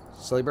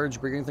 Silly Bear, did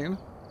you bring anything in?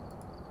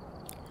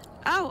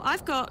 Oh,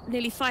 I've got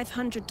nearly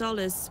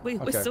 $500.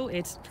 We're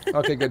sorted.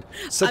 Okay, good.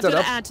 Set I've that got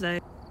up, to add though.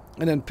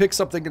 and then pick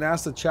something and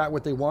ask the chat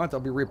what they want. I'll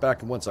be right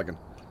back in 1 second.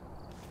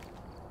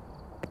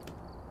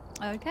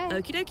 Okay.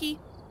 Okie dokie.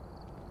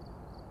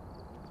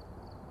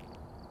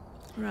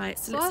 Right,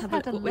 so So let's I've have a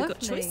look had what a we've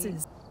got lovely-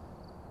 choices.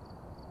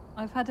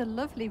 I've had a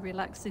lovely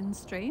relaxing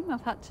stream.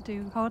 I've had to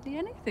do hardly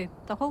anything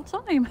the whole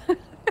time.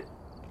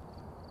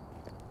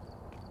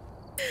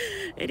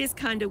 It is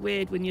kind of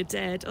weird when you're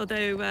dead,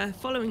 although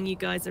following you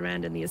guys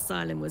around in the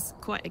asylum was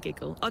quite a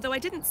giggle. Although I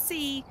didn't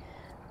see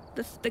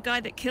the guy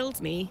that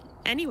killed me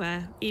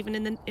anywhere,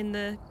 even in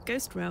the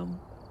ghost realm.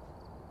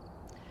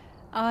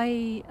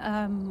 I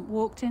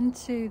walked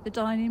into the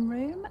dining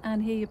room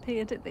and he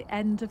appeared at the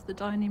end of the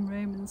dining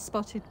room and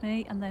spotted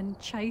me and then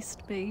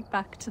chased me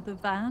back to the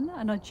van,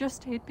 and I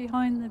just hid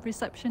behind the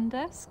reception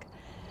desk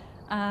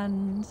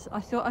and I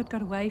thought I'd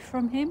got away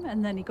from him,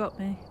 and then he got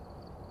me.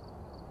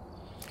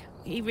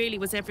 He really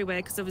was everywhere,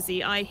 because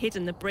obviously I hid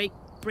in the break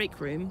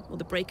room, or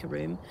the breaker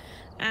room,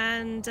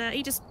 and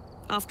he just,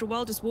 after a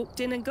while, just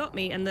walked in and got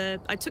me. And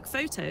I took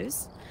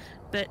photos,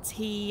 but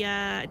he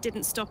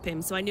didn't stop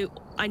him, so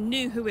I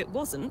knew who it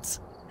wasn't.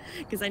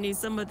 because I knew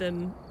some of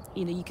them,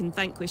 you know, you can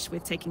vanquish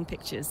with taking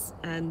pictures,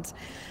 and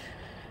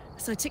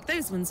so I took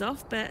those ones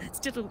off, but it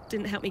still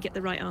didn't help me get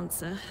the right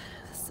answer.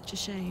 Such a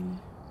shame.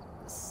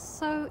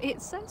 So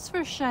it says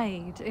for a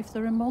shade, if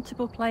there are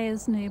multiple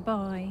players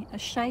nearby, a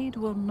shade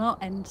will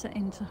not enter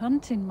into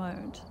hunting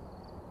mode.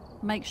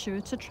 Make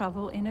sure to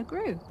travel in a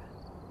group.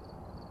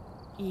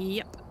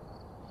 Yep.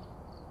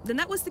 Then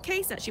that was the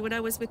case actually when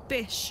I was with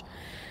Bish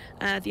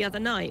the other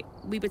night.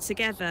 We were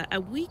together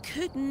and we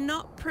could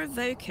not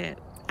provoke it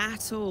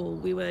at all.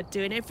 We were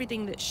doing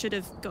everything that should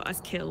have got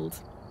us killed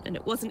and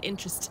it wasn't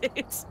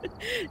interested.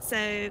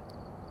 So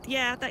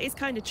yeah, that is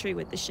kind of true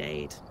with the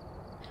shade.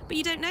 But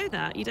you don't know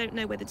that. You don't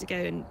know whether to go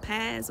in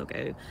pairs or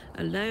go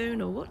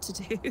alone or what to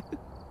do.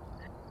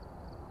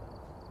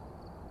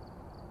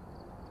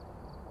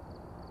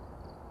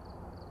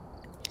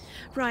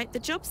 Right, the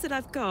jobs that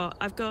I've got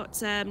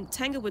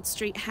Tanglewood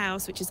Street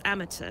House, which is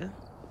amateur.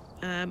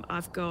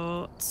 I've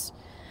got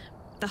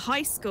the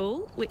high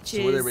school, which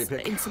is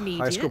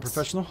intermediate. High school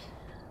professional?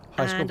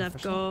 And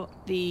I've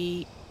got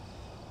the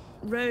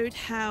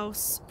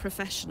Roadhouse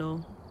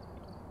professional.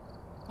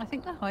 I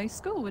think the high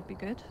school would be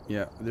good.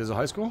 Yeah, there's a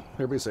high school.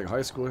 Everybody's saying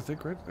high school, I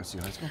think, right? I see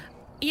high school.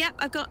 Yep,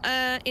 I've got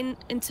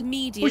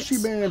intermediate. Bushy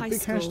man, high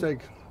big school.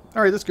 hashtag.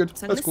 All right, that's good.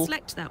 So I'm that's going to cool.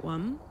 select that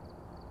one.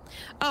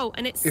 Oh,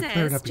 and it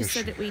says, just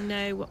so that we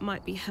know what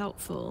might be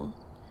helpful,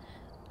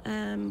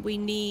 we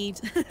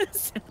need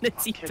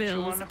sanity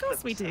pills. Of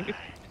course we do.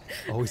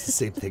 Always the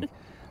same thing.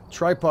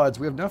 Tripods.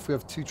 We have enough. We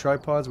have 2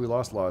 tripods. We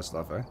lost a lot of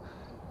stuff, eh?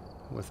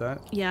 With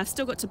that? Yeah, I've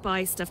still got to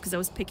buy stuff because I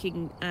was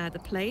picking the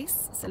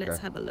place. So Okay. let's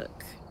have a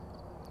look.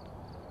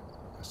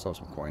 I still have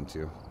some coin,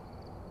 too.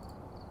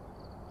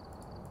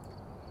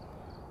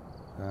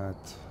 That.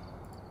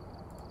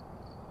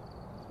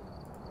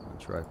 One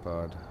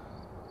tripod.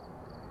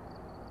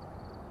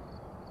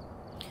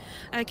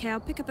 Okay, I'll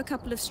pick up a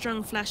couple of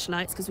strung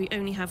flashlights because we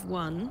only have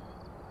one.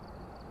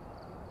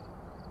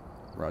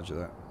 Roger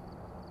that.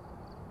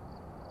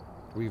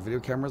 Do we have video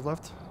cameras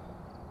left?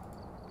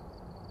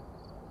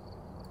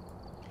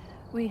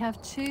 We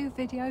have 2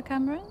 video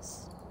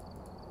cameras.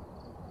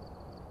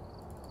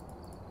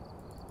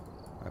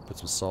 I put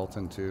some salt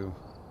in too.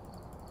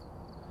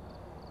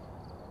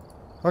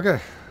 Okay.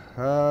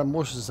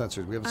 Motion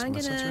sensors. We have some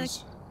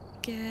sensors.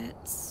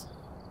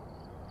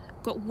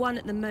 Got one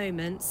at the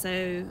moment, so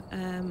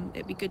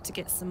it'd be good to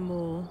get some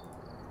more.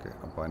 Okay,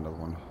 I'll buy another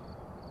one.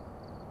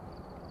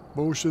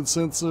 Motion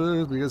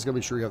sensors. You guys gotta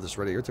make sure you have this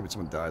ready. Every time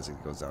someone dies,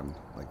 it goes down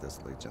like this.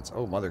 Late gents.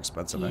 Oh, mother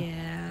expensive, eh?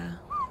 Yeah.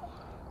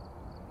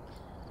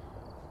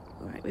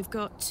 Alright, we've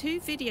got 2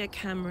 video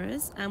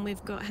cameras and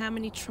we've got how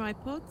many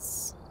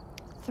tripods?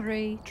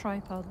 3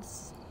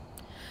 tripods.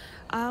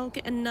 I'll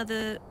get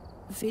another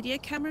video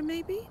camera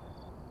maybe?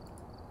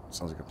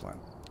 Sounds like a plan.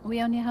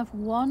 We only have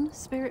 1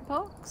 spirit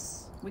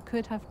box. We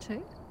could have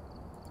 2.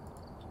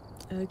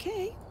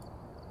 Okay.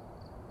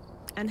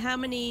 And how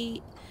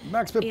many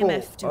Max Pitbull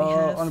EMF do we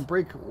have? on a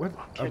break. What?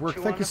 Catch Work.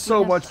 you Thank on you a so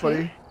flip much, side.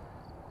 buddy.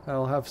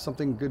 I'll have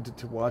something good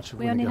to watch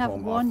We when only I get have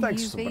home. one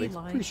Thanks, UV somebody.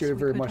 light. Appreciate it We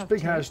very could much. have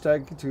Big 2.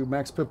 hashtag to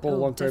Max Pitbull. Oh,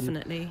 Long time.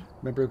 definitely.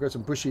 Remember, we've got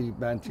some Bushy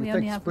Man too. We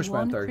only Thanks, have Bushman.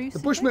 1 There. The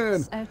crucifix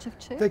Bushman. out of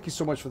 2. Thank you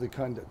so much for the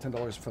kind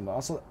 $10 from the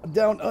awesome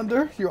Down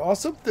Under. You're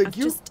awesome. Thank I've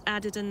you. just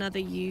added another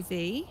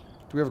UV.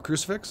 Do we have a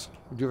crucifix?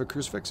 Do you have a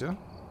crucifix? Yeah.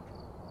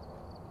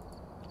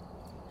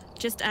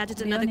 Just added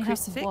We another only have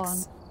crucifix. 1.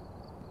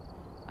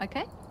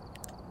 Okay.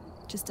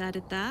 Just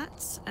added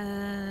that.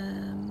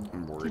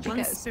 I'm worried. Did you One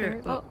get a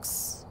spirit spirit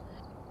box.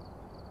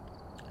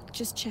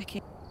 Just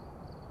checking.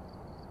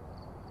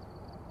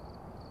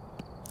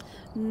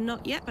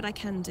 Not yet, but I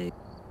can do.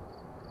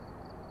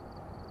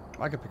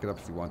 I can pick it up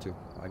if you want to.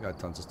 I got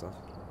tons of stuff.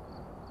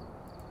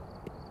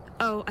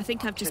 Oh, I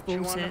think I've just Catch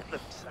you bought on the it.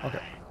 flip side.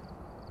 Okay.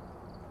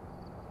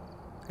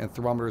 And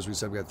thermometers, we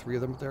said we had 3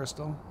 of them there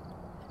still?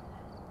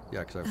 Yeah,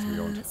 because I have 3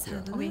 owned. Let's Yeah.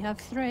 have a We look. have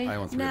 3. I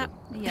own 3 Now,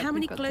 of them. Yep, how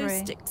many we've got glow 3.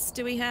 sticks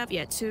do we have?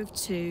 Yeah, 2 of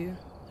 2.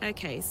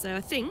 Okay, so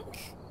I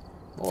think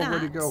All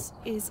ready to go. that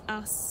is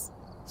us.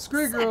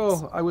 Screw set.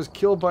 girl! I was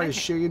killed by a Okay.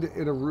 shade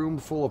in a room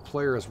full of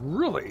players.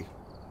 Really?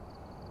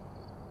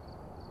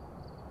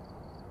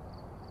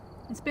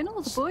 It's been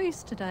all the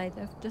boys today.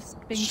 They've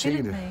just been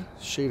Shade. killing me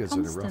Shade is in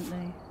a rough.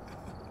 constantly.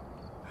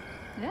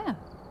 Yeah.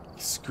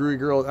 Screw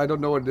girl. I don't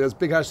know what it is.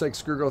 Big hashtag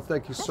screw girl.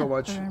 Thank you so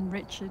much. Jennifer and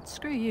Richard.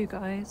 Screw you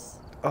guys.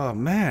 Oh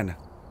man,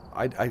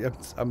 I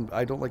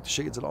don't like the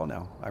shades at all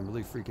now. I'm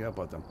really freaking out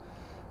about them.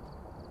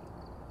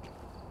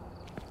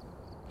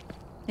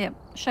 Yep.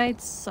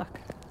 Shades suck.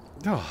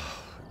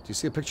 Oh, do you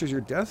see the pictures of your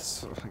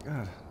deaths? Oh my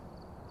god.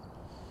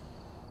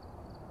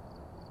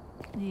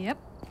 Yep.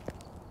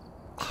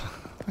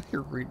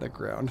 You're reading the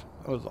ground.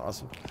 That was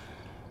awesome.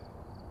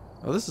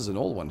 Oh, this is an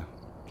old one.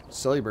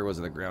 Cellular was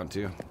in the ground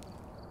too.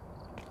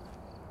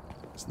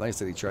 It's nice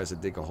that he tries to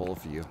dig a hole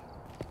for you.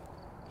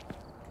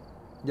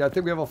 Yeah, I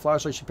think we have a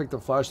flashlight. She picked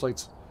up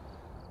flashlights.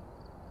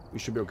 We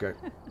should be okay.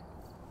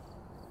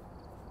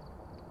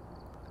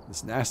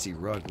 This nasty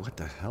rug. What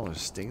the hell are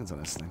stains on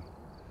this thing?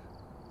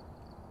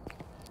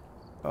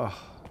 Oh.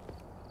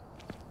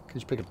 Can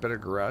you pick a better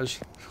garage?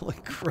 Holy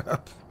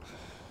crap.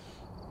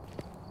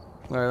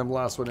 Alright, I'm the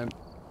last one in.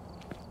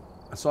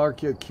 I saw our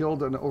kid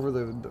killed over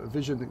the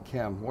vision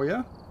cam. Oh,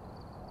 yeah?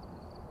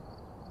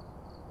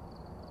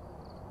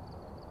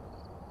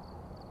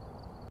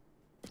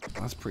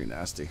 That's pretty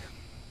nasty.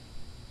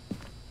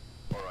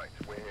 Alright,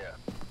 we're here.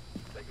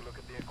 Take a look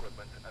at the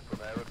equipment and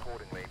prepare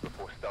accordingly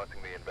before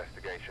starting the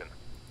investigation.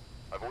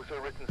 I've also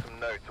written some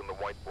notes on the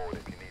whiteboard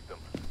if you need them.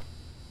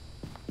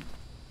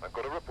 I've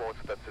got a report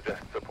that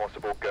suggests a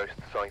possible ghost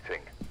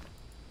sighting.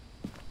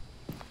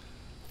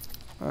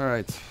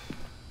 Alright.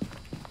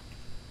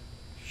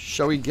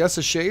 Shall we guess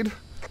a shade?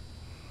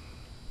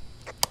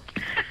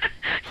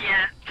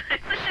 Yeah,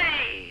 it's a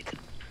shade.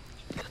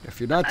 If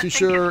you're not too think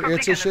sure,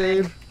 it's it's a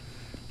probably shade.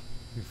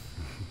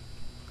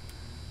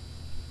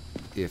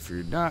 If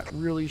you're not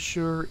really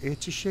sure,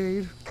 it's a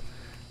shade.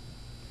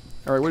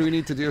 Alright, what do we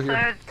need to do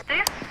here? So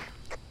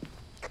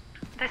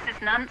this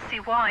is Nancy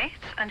White,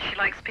 and she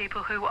likes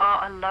people who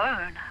are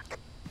alone.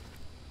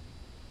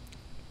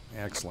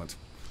 Excellent.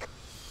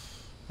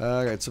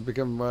 Alright, so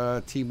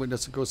become team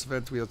witness to ghost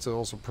event. We have to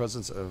also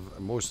presence of a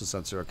motion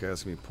sensor. Okay,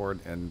 that's going to be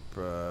important. And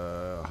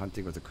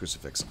hunting with a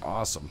crucifix.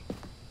 Awesome.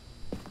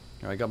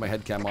 I got my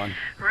head cam on.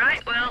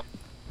 Right, well,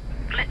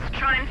 let's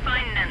try and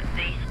find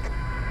Nancy.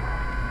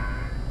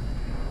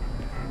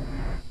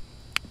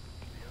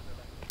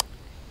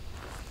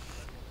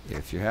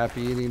 If you're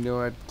happy and you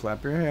know it,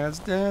 clap your hands,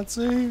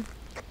 dancing.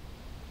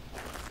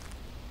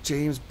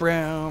 James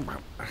Brown.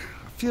 I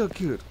feel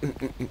good.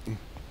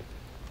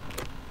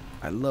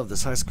 I love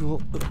this high school.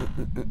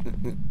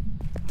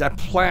 That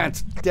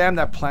plant. Damn,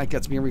 that plant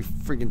gets me every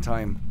friggin'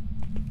 time.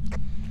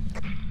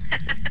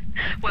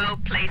 Well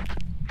placed,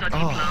 dodgy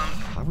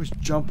plant. I was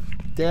jump.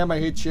 Damn, I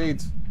hate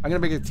shades. I'm gonna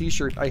make a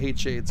t-shirt. I hate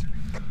shades.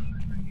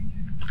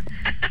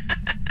 I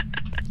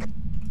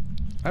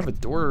have a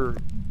door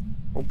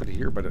open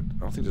here, but I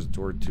don't think there's a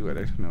door to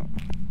it. No.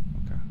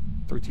 Okay.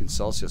 13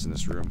 Celsius in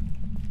this room.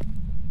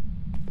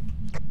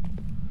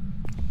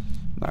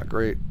 Not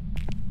great.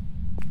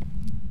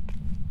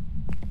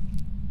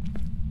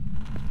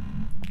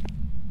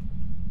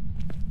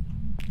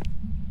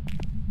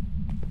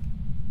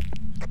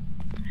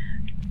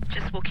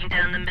 Just walking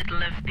down the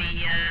middle of the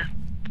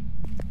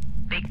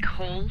big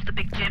hall, the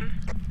big gym.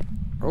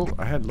 Oh,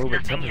 I had a little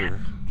bit of Nothing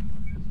temperature.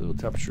 A little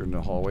temperature in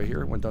the hallway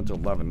here. It went down to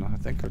 11, I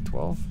think, or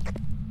 12.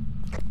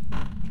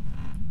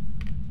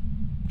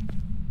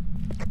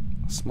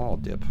 A small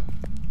dip.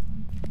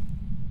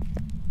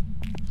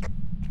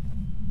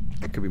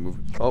 It could be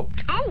moving. Oh,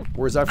 Oh!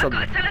 where's that from?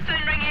 I've got a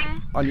telephone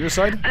ringing. On your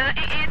side? It is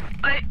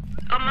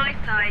on my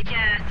side,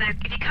 yeah. So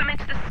if you come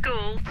into the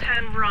school,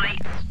 turn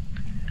right,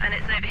 and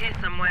it's over here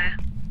somewhere.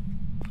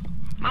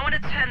 I want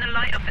to turn the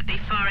light off at the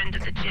far end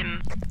of the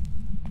gym.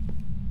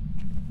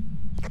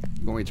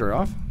 You want me to turn it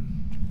off?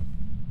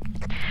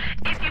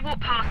 If you walk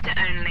past it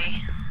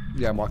only.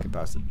 Yeah, I'm walking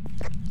past it.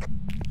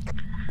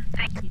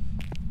 Thank you.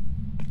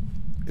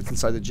 It's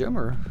inside the gym,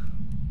 or?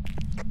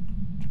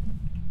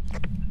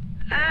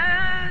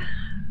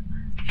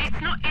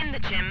 It's not in the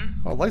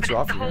gym. Oh, lights but are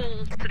off it's the here.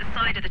 hall to the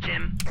side of the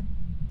gym.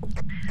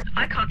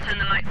 I can't turn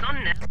the lights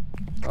on now.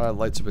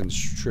 Lights have been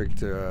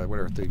strict,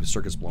 whatever, the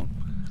circuit's blown.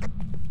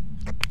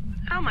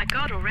 Oh my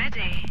god,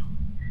 already.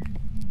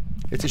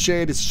 It's a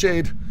shade, it's a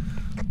shade.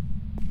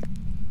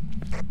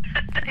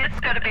 It's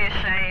got to be a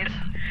shade.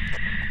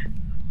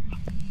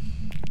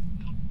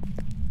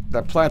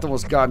 That plant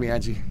almost got me,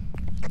 Angie.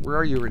 Where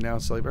are you right now,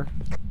 Silly Bear?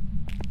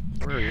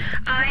 Where are you?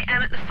 I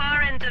am at the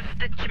far end of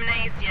the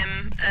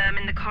gymnasium,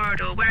 in the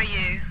corridor. Where are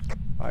you?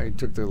 I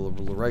took the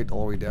right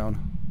all the way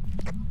down.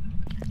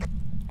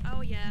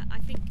 Oh yeah, I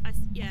think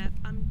yeah,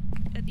 I'm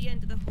at the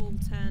end of the hall.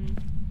 Turn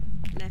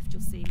left,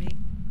 you'll see me.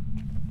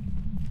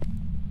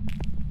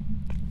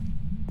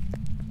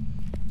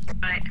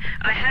 Right.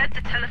 I heard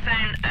the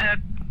telephone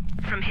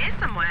from here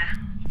somewhere.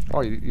 Oh,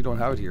 you don't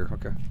have it here.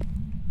 Okay.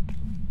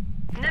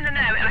 No.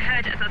 I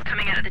heard it as I was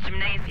coming out of the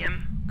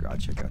gymnasium.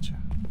 Gotcha.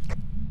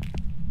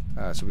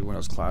 So we went to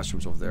those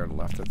classrooms over there on the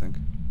left, I think.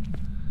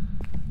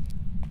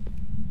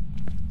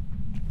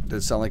 Did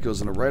it sound like it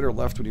was on the right or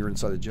left when you were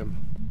inside the gym?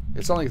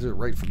 It sounded like it was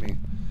right for me.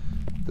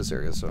 This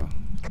area, so.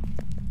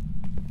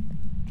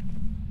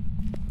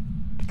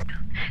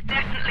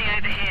 Definitely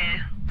over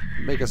here.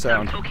 Make a I'm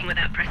sound. talking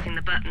without pressing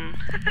the button.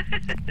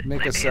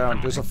 Make a Over here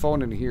sound. There's a somewhere.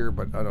 phone in here,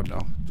 but I don't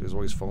know. There's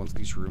always phones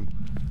in each room.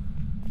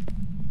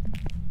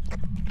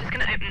 Just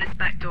gonna open this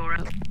back door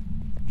up.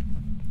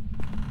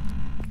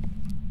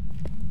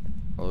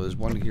 Oh, there's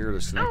one here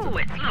that's connected. Oh,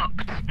 it's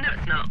locked. No,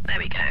 it's not. There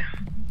we go.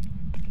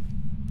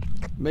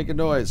 Make a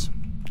noise.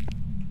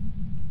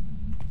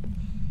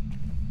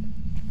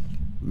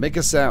 Make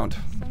a sound. So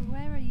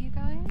where are you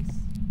guys?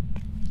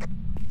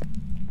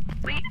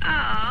 We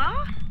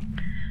are.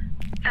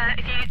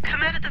 If you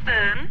come out of the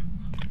van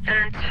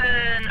and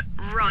turn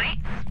right,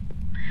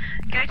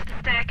 go to the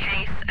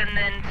staircase and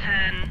then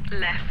turn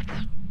left.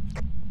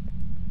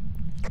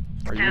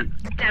 Are you?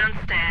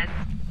 Downstairs.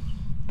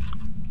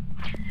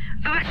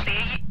 Oh,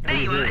 actually, there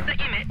you are. Is that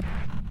you, Mitz?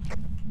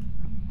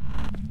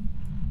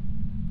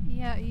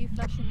 Yeah, are you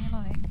flashing your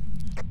light?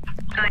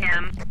 I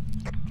am.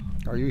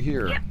 Are you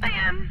here? Yep, I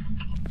am.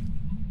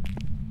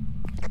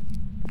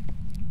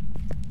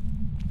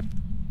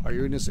 Are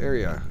you in this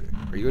area?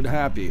 Are you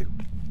unhappy?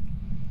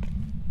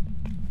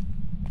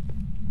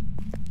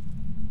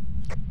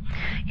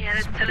 Yeah,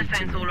 there's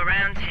telephones all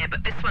around here,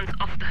 but this one's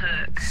off the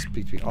hook.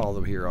 Speak to me. All of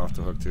them here off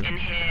the hook too. In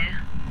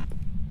here.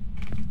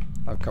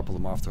 I have a couple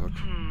of them off the hook.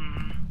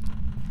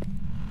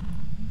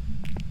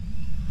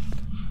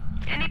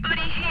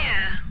 Anybody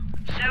here?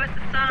 Show us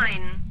a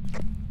sign.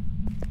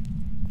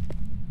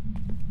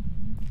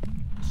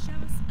 Show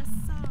us a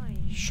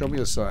sign. Show me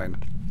a sign.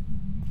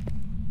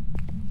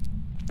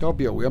 Don't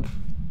be a wimp.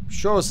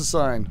 Show us a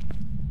sign.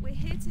 We're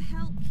here to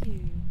help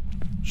you.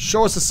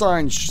 Show us a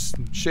sign,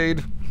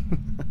 Shade.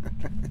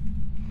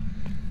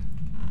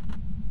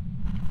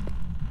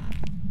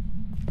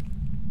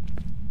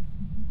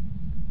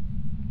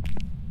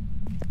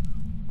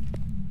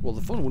 Well,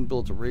 the phone wouldn't be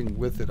able to ring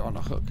with it on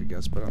a hook, I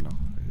guess, but I don't know.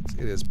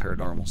 It is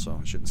paranormal, so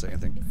I shouldn't say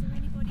anything. Is there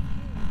anybody here?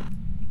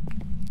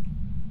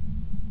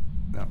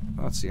 No,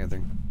 I don't see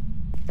anything.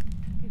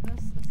 Give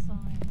us a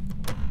sign.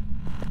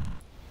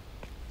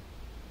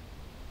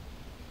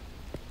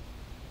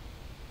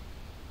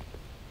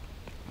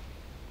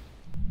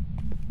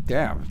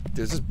 Damn,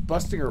 is this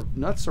busting her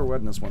nuts or what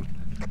in this one?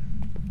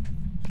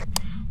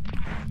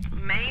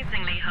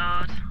 Amazingly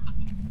hard.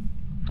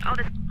 Oh,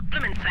 there's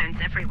blooming phones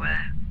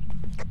everywhere.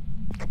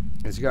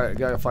 Yes, you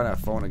gotta find that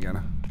phone again.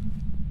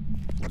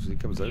 Once he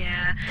comes out.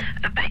 Yeah,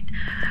 I bet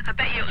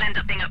you'll end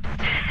up being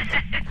upstairs.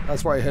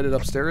 That's why I headed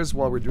upstairs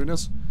while we're doing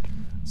this.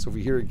 So if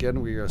we hear it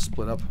again, we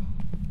split up.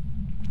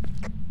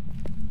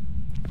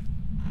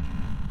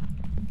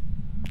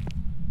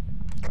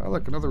 Oh,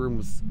 look, another room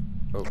with...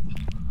 Oh,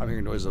 I'm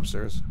hearing noise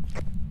upstairs.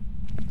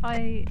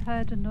 I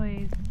heard a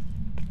noise.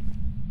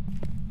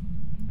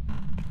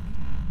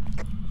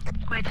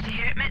 Where did you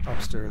hear it, Mitch?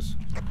 Upstairs.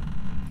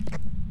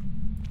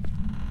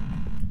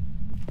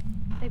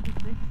 It was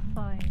this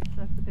side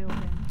of the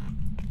building.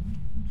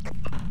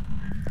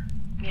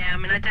 Yeah, I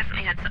mean, I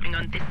definitely had something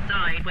on this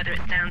side. Whether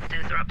it's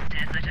downstairs or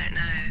upstairs, I don't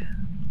know.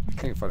 I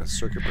can't find a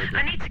circuit breaker.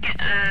 I need to get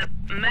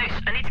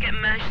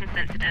motion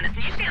sensor down. It's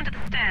usually under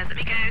the stairs. Let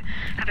me go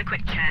have a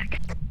quick check.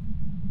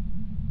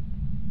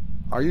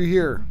 Are you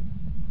here?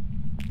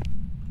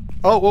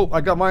 Oh,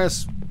 I got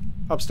Maya's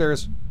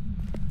upstairs.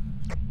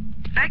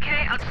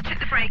 Okay, I'll just check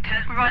the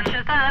breaker.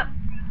 Roger that.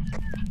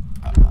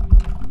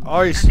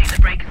 I Ice. think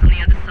the breaker's on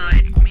the other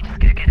side. Let me just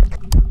go get it.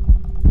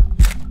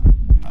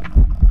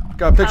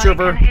 Got a picture of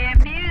her. I can hear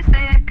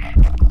music.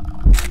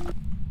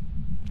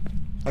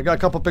 I got a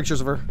couple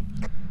pictures of her.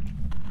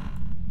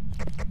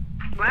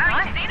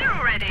 Wow, you've seen her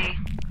already.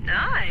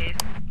 Nice.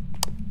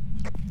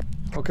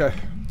 Okay.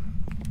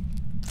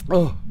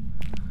 Oh.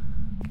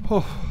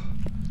 I'm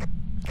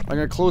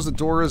gonna close the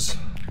doors.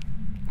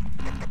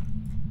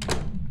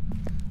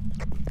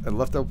 I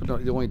left open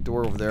the only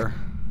door over there.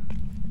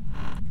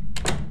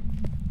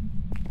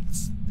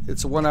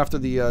 It's the one after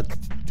the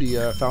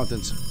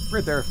fountains.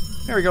 Right there.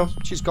 There we go.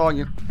 She's calling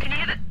you. Can you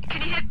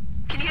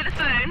hear the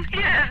phone?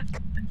 Yeah.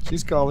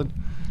 She's calling.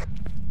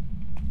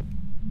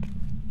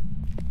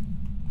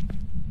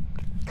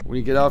 When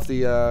you get off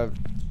the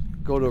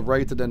go to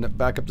right and then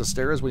back up the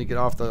stairs. When you get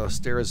off the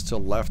stairs to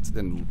left,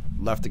 then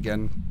left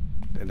again,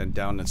 and then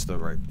down it's the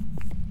right.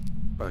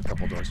 By a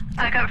couple doors.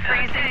 I got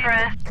freezing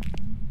breath.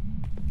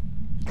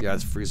 Yeah,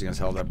 it's freezing as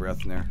hell, that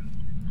breath in there.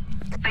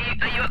 Are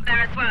you up there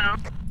as well?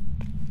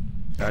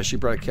 She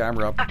brought a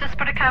camera up. I've just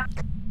put a cap.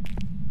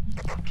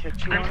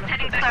 Catch you I'm on just the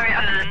heading flip back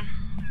side. to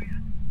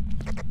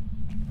the van.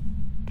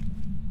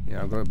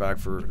 Yeah, I'm going back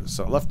for...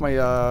 So I left my,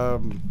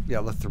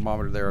 left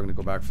thermometer there. I'm going to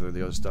go back for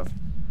the other stuff.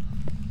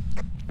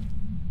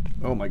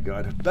 Oh my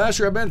god.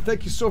 Basher, Ben,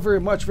 thank you so very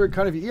much. Very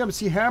kind of you.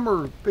 EMC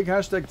Hammer. Big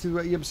hashtag to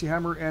EMC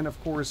Hammer. And of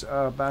course,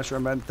 Basher,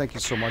 Ben, thank you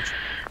so much.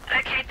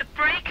 Okay, the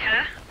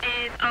breaker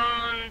is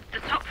on the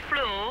top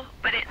floor,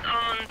 but it's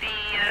on the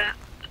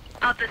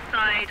other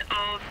side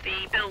of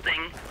the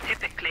building,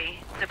 typically.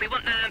 So if we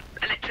want the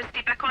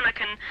electricity back on, I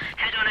can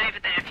head on over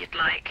there if you'd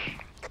like.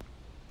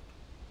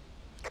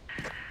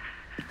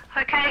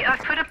 Okay, I've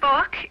put a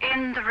book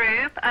in the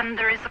room and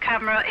there is a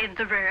camera in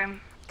the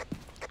room.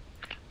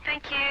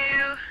 Thank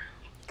you.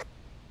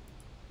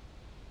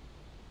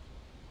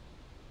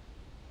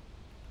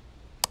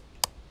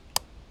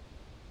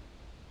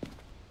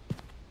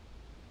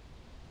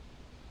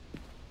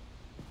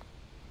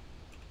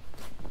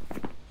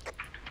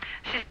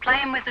 She's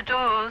playing with the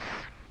doors.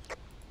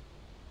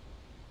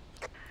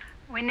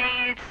 We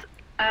need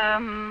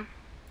the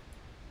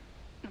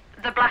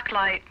black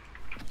light.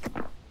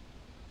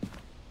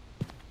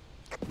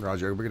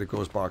 Roger, we're going to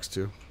ghost box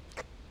too.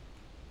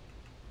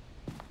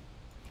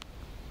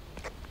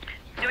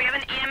 Do we have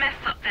an EMF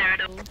up there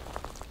at all?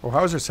 Oh,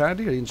 how's her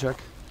sanity? I didn't check.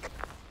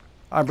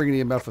 I'm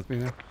bringing EMF with me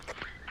now.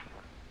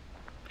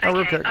 Oh,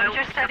 we're okay. I'll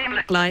Just set him.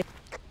 Light.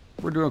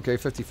 We're doing okay.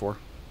 54.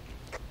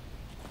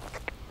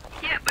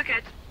 Yeah, we're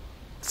good.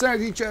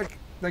 Sanity check.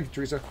 Thank you,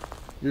 Teresa.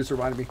 You just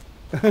reminded me.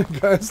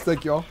 Guys,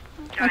 thank you all.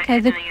 Right, Okay,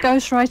 the heading in.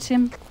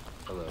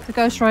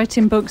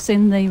 ghostwriting book's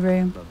in the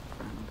room. Love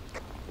friend.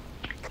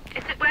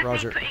 Is it where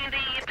Roger. Putting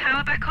the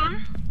power back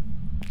on?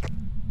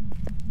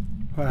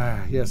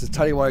 Yes, it's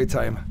tiny white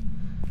time.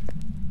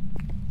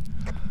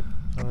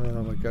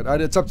 Oh my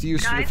god. It's up to you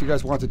if you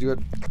guys want to do it.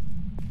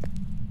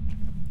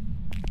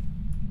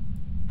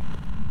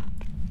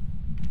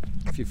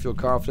 If you feel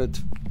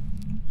confident.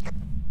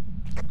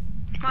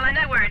 Well, I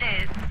know where it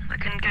is. I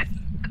can go,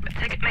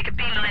 make a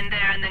beeline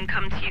there and then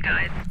come to you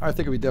guys. I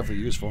think it'd be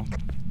definitely useful.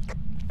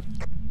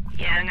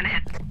 Yeah, I'm gonna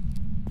head.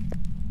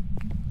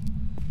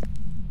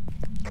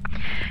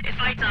 If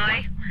I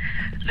die,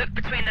 look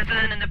between the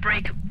van and the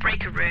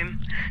breaker room.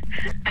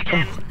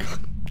 Again.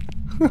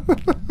 Oh,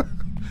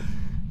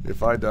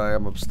 if I die,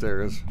 I'm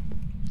upstairs.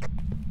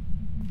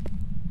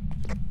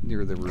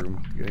 Near the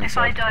room. If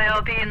I die,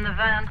 I'll be in the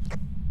van.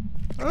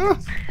 Ah.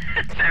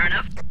 Fair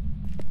enough.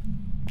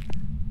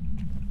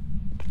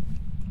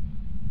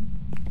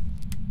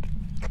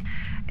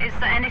 Is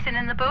there anything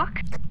in the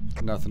book?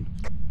 Nothing.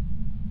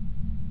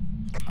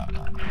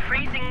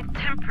 Freezing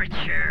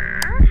temperature.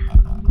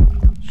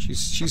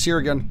 She's here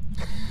again.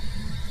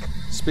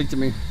 Speak to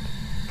me.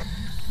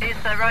 Is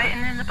there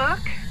writing in the book?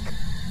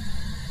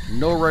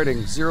 No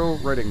writing. Zero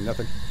writing.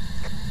 Nothing.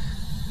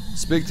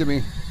 Speak to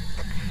me.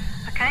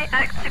 Okay,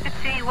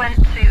 activity went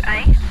to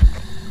 8.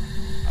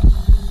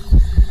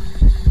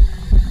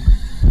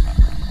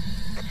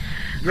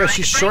 Yeah,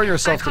 she's showing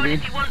herself to me.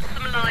 If you want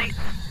some light.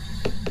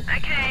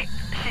 Okay,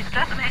 She's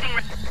just... I'm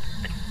heading.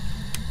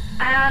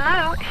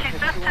 Hello? She's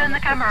just turned the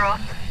camera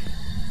off.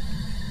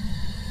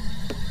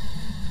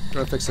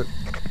 Gotta fix it.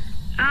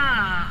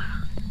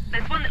 Ah,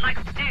 there's one that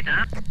likes to do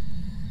that.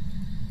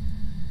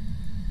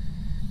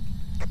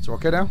 Is it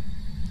okay now?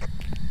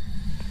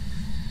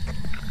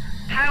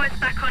 Power's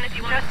back on if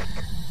you want.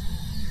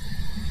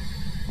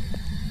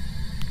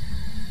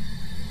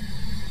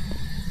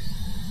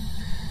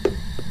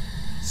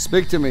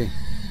 Speak to me.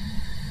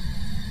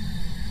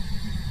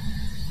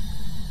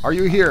 Are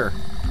you here?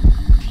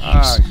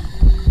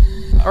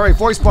 Alright,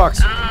 voice box.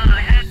 I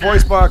heard that.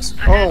 Voice box.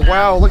 Oh,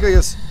 wow, look at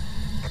this.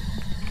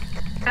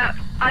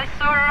 I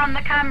saw her on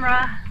the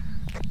camera.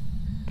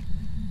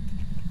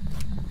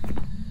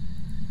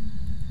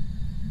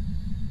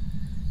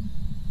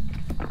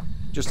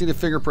 Just need the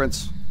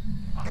fingerprints.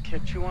 I'll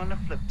catch you on the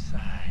flip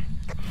side.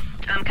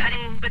 I'm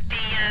cutting with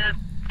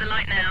the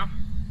light now.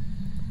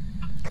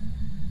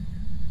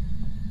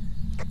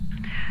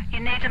 You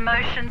need a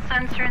motion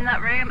sensor in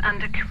that room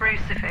and a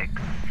crucifix.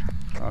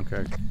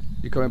 Okay.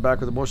 You coming back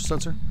with a motion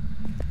sensor?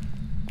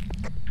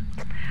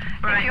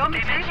 Right, you want me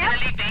to, David, yeah?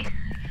 leave me.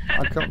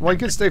 Well, you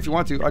can stay if you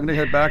want to. I'm gonna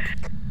head back.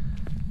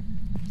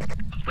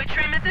 Which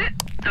room is it?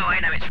 Oh, I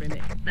know which room it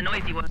is. The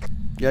noisy one.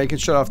 Yeah, you can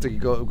shut off the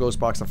ghost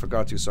box. I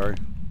forgot to. Sorry.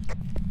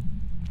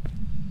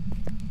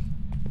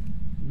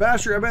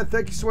 Basher, man,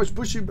 thank you so much.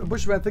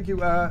 Bushman, thank you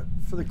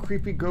for the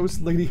creepy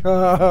ghost lady.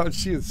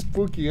 She is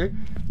spooky, eh?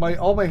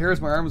 All my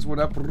hairs, my arms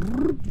went up.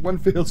 One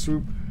fail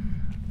swoop.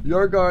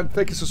 Yargon,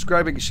 thank you for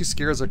subscribing. She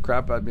scares the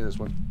crap out of me, this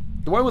one.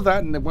 The one with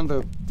that and the one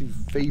the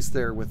face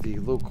there with the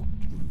little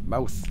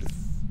mouth.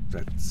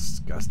 That's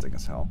disgusting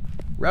as hell.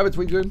 Rabbits,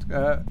 what you doing?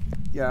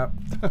 Yeah.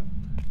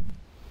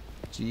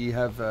 Do you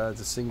have to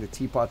sing the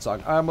teapot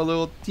song? I'm a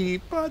little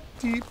teapot,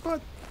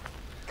 teapot.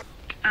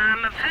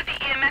 I've heard the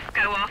EMF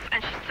go off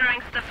and she's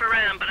throwing stuff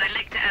around, but I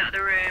licked it out of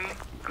the room.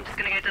 I'm just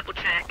gonna go double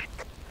check.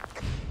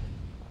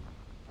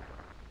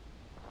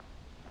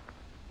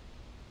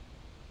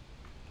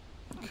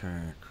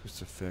 Okay,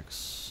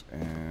 crucifix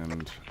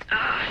and...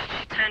 Oh,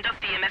 she turned off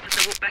the EMF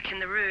as I walked back in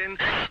the room.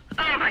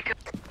 Oh my god.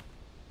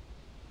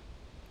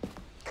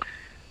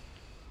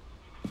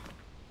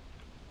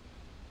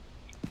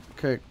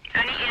 Okay.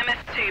 Only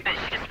EMF 2, but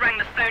she just rang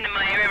the phone in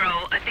my ear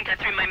roll. I think I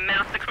threw my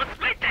mouse across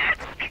my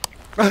desk.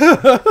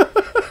 I'll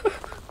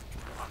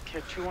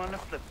catch you on the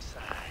flip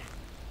side.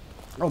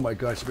 Oh my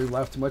gosh, I made me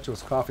laugh too much. I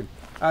was coughing.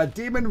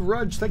 Damon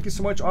Rudge, thank you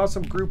so much.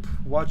 Awesome group.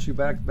 Watch you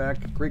back.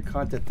 Great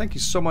content. Thank you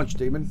so much,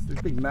 Damon.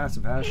 Big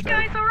massive hashtag. You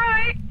guys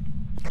alright?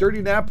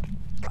 Dirty Nap.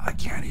 I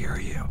can't hear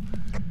you.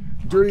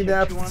 Dirty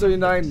Nap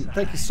 79.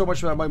 Thank you so much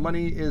for that. My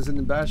money is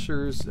in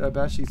Banshee's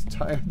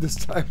time this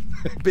time.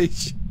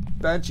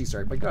 Banshee,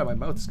 sorry. My God, my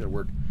mouth is gonna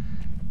work.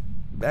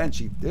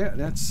 Banshee. Yeah,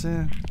 that's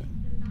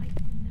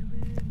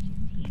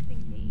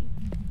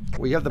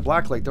well, you have the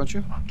black light, don't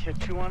you? I'll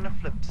catch you on the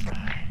flip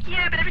side.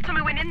 Yeah, but every time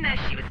I went in there,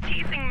 she was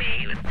teasing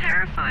me. It was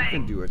terrifying. You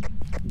can do it.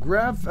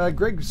 Greg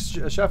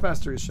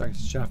Chefmaster,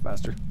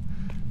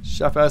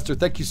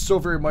 thank you so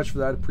very much for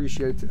that.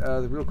 Appreciate it.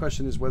 The real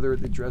question is whether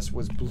the dress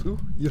was blue,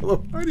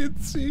 yellow. I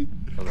didn't see.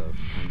 Hello.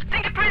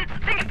 Fingerprints!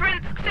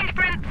 Fingerprints!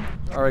 Fingerprints!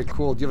 All right,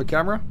 cool. Do you have a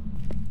camera?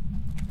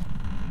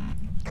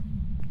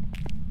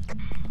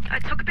 I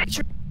took a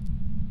picture.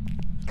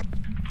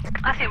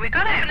 I think we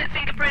got it. Definite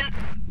fingerprints.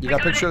 You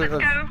got a picture Let's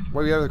of go.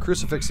 well, you have the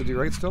crucifix, did you,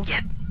 right, still?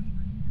 Yep.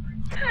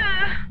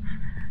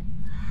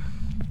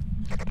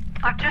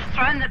 I've just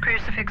thrown the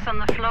crucifix on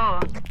the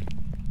floor.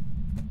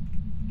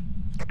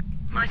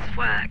 Nice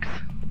wax.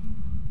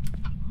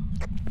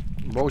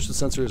 Motion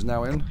sensor is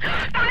now in.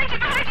 Behind you!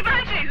 Behind you!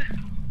 Behind you!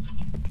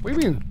 What do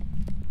you mean?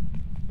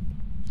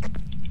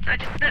 I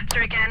just snapped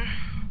her again.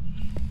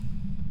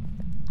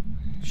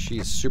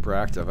 She's super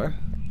active, eh?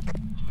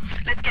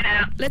 Let's get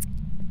out. Let's.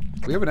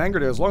 We haven't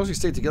angered her. As long as we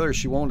stay together,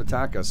 she won't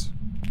attack us.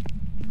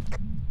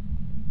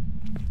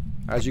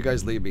 As you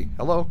guys leave me.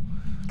 Hello?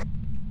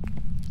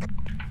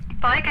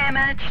 Bye,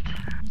 GameEdged.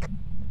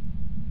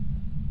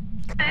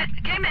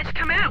 GameEdged,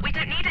 come out. We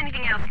don't need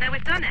anything else. Now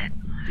we've done it.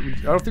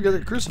 I don't think I got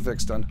the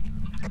crucifix done.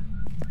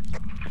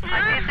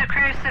 I did the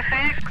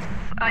crucifix.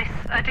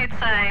 I did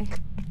say.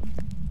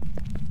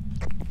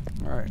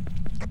 Alright.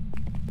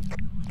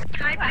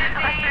 Hi,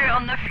 I threw it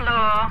on the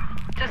floor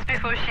just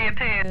before she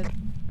appeared.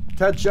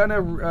 Tatjana,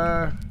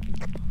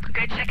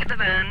 Go check at the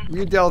van.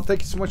 Udell,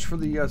 thank you so much for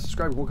the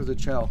subscribe. Welcome to the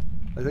channel.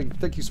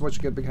 Thank you so much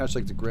again. Big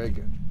hashtag to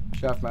Greg,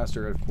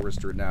 Shaftmaster, and of course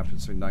to Nap.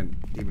 It's 9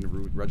 even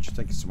Root Rudge.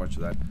 Thank you so much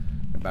for that.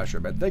 And Basher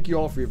Bed. Thank you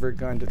all for your very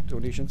kind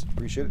donations.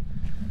 Appreciate it.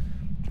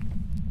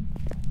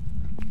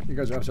 You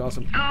guys are absolutely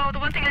awesome. Oh, the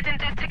one thing I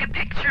didn't do is take a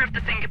picture of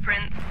the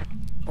fingerprints.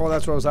 Oh,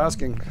 that's what I was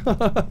asking. Oh,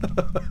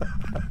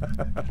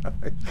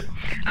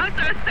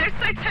 so I was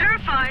so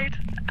terrified.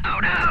 Oh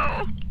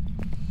no.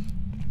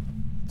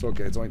 It's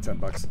okay. It's only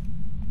 $10.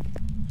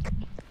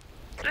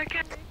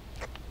 Okay.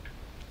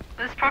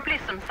 There's probably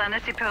some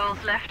sanity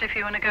pills left if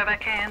you want to go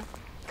back in.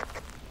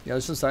 Yeah,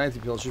 there's some sanity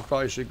pills. You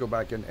probably should go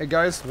back in. Hey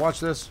guys, watch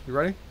this. You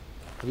ready?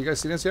 Have you guys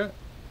seen this yet?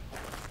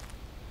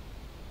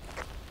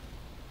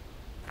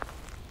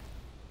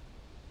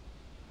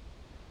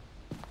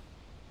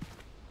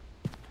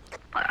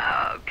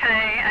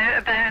 Okay, out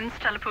of bounds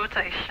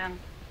teleportation.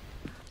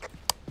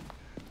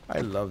 I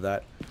love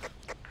that.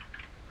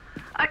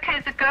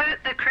 Okay,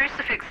 the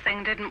crucifix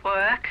thing didn't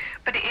work,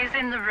 but it is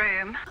in the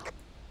room.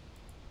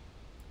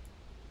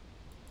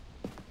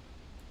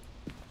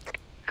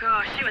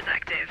 Gosh, she was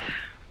active.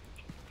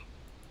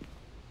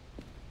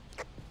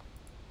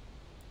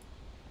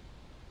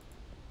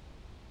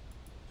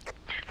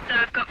 So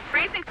I've got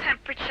freezing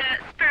temperature,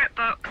 spirit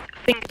box,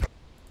 finger.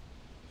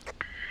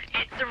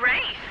 It's a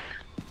wraith.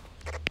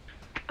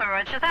 Oh,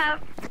 roger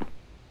that.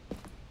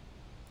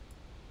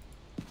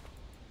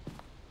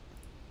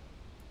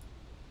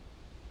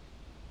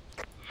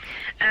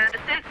 The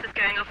sensor's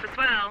going off as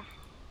well.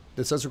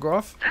 Did sensor go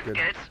off? That's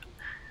good.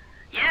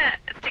 Yeah,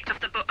 it's ticked off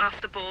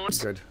the board.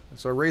 Good.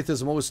 So Wraith is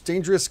the most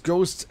dangerous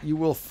ghost you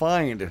will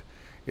find.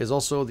 Is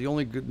also the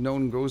only good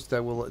known ghost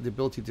that will the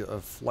ability to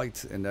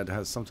flight and that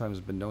has sometimes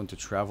been known to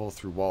travel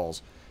through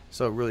walls.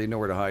 So really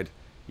nowhere to hide.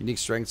 Unique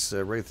strengths.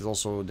 Wraith has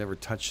also never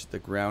touched the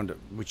ground,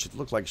 which it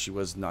looked like she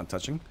was not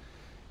touching.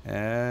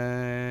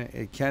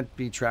 It can't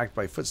be tracked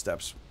by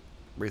footsteps.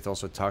 Wraith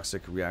also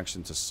toxic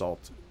reaction to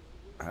salt.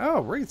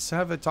 Oh, Wraiths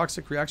have a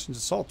toxic reaction to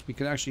salt. We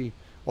can actually,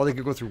 well, they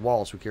could go through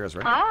walls. Who cares,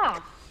 right?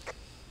 Oh.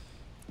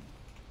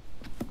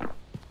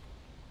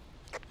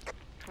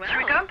 Well, Should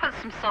we go and put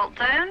some salt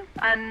down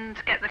and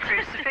get the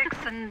crucifix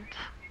and...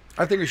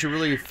 I think we should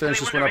really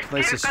finish this one up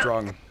nice and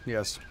strong.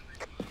 Yes.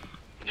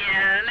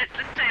 yeah, let's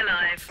stay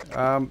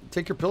alive.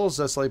 Take your pills,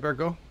 Slaybear.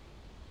 Go.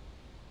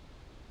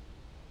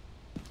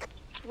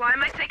 Why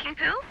am I taking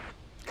pills?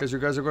 Because you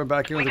guys are going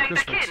back in with the We're going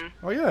back crucifix. in?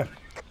 Oh yeah.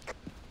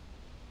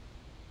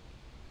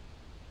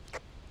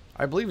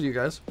 I believe in you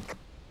guys.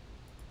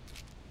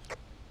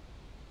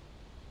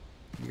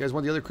 You guys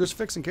want the other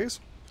crucifix in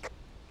case?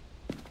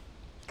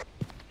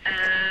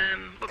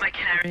 What am I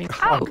carrying?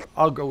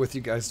 I'll go with you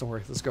guys. Don't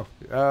worry. Let's go.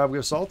 We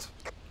have salt.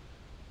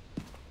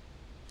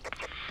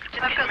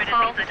 Just I've getting got rid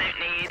salt. of things I don't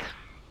need.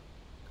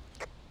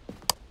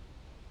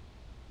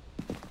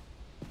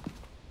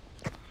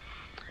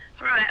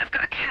 Right, I've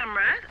got a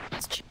camera.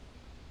 Let's just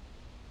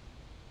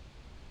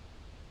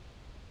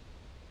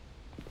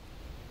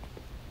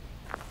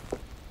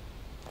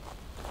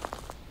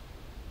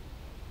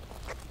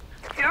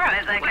You're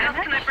right there, what else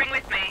can I GameEdged. bring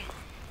with me?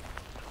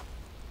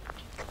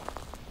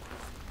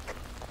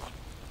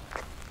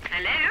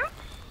 Hello?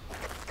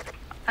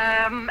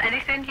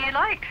 Anything you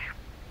like?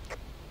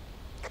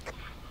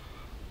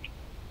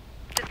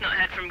 Just not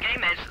heard from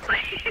GameEdged. It's like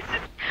he's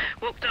just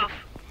walked off.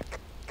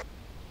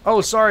 Oh,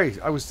 sorry.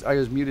 I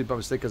was muted by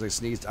mistake because I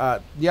sneezed.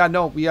 Yeah,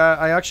 no.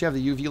 I actually have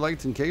the UV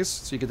light in case,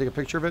 so you can take a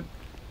picture of it.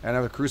 And I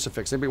have a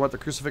crucifix. Anybody want the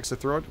crucifix to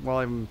throw it while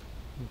I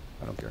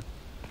don't care.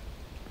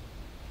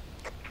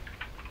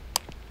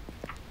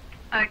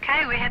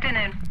 Okay, we're heading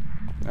in.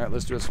 All right,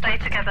 let's do this. Stay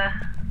together.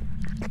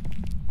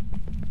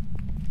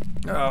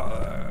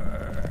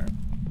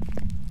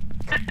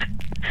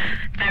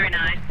 Very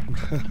nice.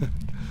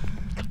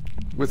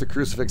 With the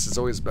crucifix, it's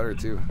always better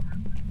too.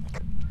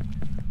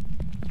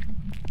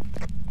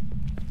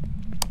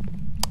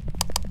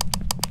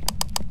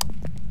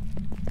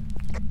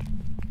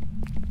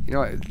 You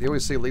know, they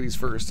always say ladies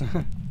first.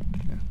 Yeah.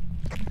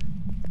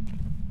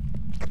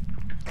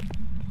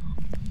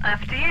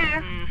 After you.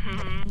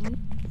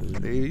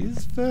 Mm-hmm.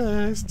 Ladies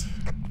first.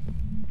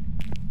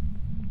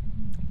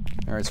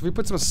 Alright, so if we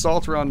put some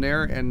salt around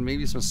there and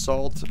maybe some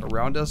salt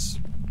around us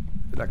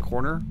in that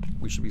corner,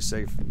 we should be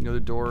safe. Near the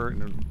door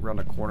and around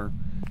the corner.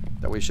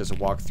 That way she has to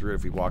walk through it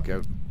if we walk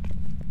out.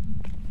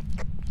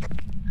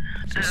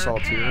 Some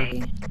salt here.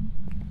 Okay.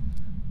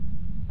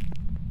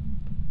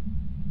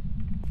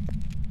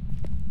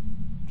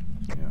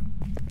 Yeah.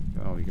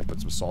 Oh, we can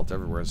put some salt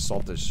everywhere.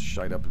 Salt this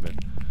shite up a bit.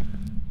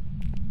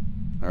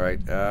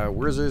 Alright,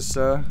 where's this,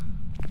 You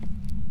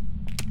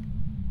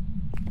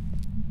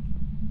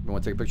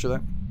want to take a picture of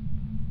that?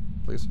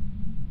 Please?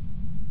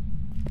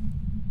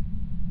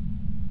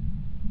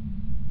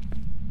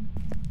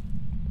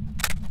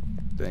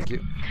 Thank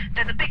you.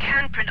 There's a big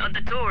handprint on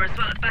the door as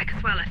well, at the back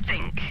as well, I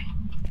think.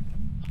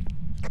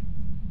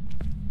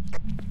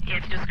 Yeah,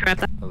 if you just grab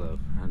that. Hello,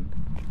 friend.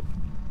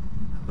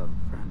 Hello,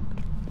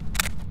 friend.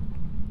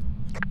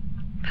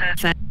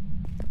 Perfect.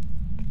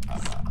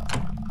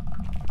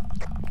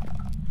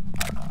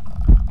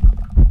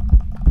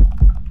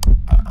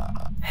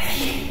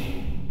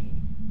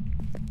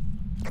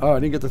 Oh, I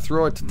didn't get to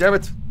throw it. Damn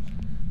it!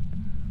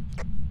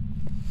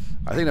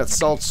 I think that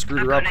salt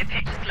screwed her up. I've got no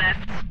pictures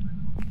left.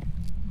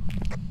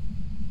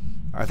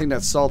 I think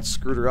that salt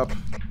screwed her up.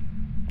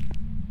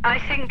 I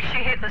think she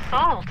hit the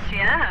salt,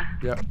 yeah.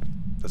 Yeah,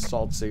 the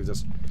salt saved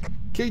us.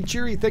 Kate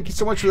Cheery, thank you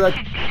so much for that.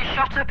 She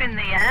shot up in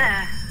the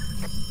air.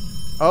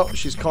 Oh,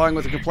 she's calling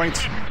with a complaint.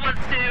 She just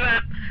wants to,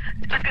 I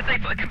was going to say,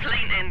 put a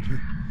complaint in.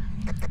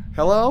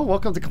 Hello,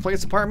 welcome to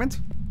Complaints Department.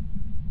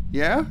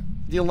 Yeah?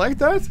 You don't like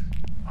that?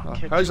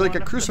 How'd you like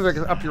a crucifix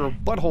up your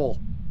butthole?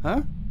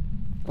 Huh?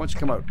 Why don't you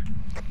come out?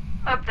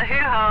 Up the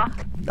hoo-ha.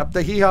 Up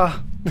the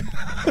hee-haw.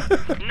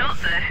 Not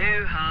the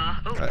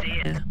hoo-ha. Oh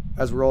dear.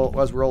 As we're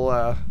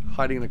all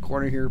hiding in the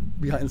corner here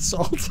behind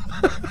salt.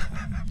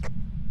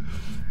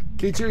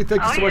 Kate Cheery,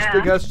 thank you so much.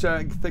 Big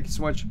hashtag. Thank you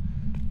so much.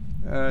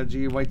 Gee,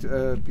 you might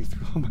be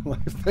through all my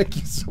life. Thank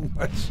you so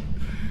much.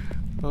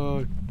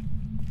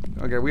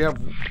 Okay, we have...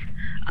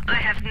 I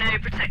have no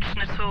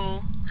protection at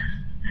all.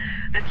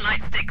 This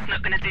light stick's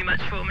not going to do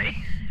much for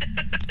me.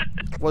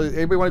 Well,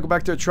 anybody want to go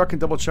back to the truck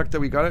and double check that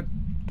we got it?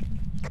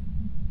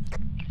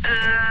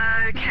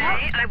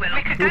 Okay, I will.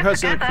 Who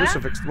has the other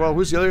crucifix? Well,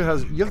 who's the other? You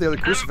have the other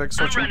crucifix,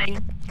 don't you? I'm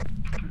running.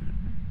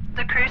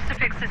 The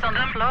crucifix is on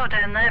the floor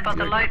down there, but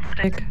the light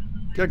stick.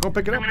 Yeah, go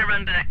pick it up. I'm going to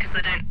run back because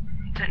I don't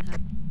have...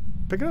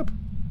 Pick it up.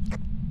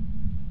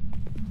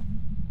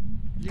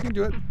 You can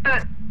do it.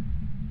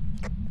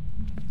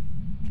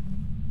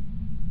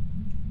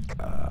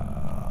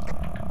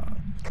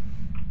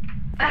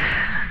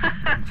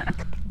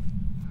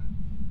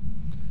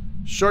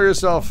 Show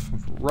yourself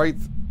right.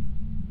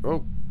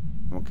 Oh,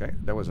 okay,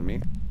 that wasn't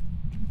me.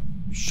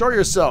 Show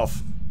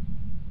yourself.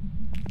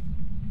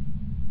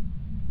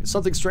 Is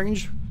something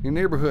strange in your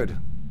neighborhood?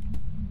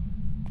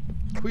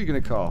 Who are you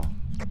gonna call?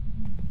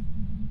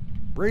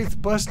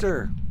 Wraith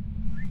Buster.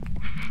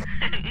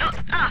 Not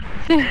us.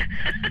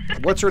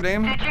 What's her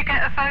name? Did you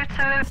get a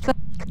photo of the...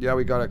 Yeah,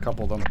 we got a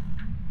couple of them.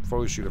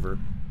 Photo shoot of her.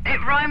 It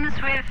rhymes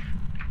with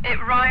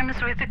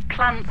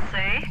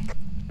Clancy.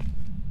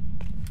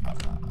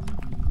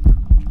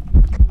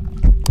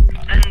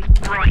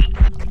 And bright.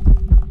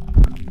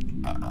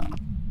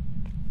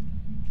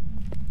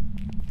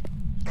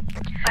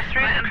 I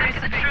threw the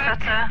crucifix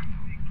at her.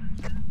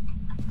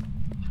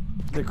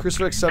 The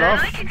crucifix set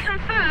off? I can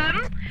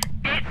confirm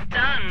it's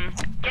done.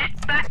 Get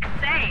back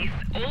safe.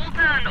 All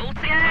done. All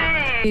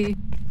together.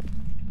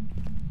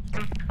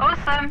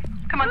 Awesome.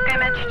 Come on,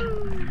 GameEdged.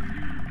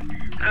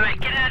 Alright,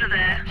 get out of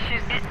there.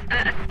 She's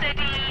at a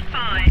steady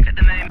 5 at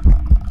the moment.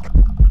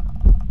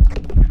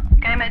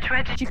 GameEdged,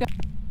 where did you go?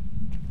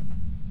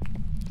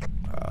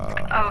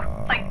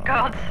 Oh, thank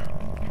God.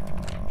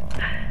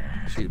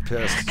 She's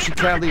pissed. She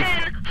can't leave.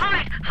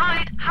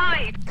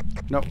 Hide!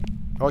 No.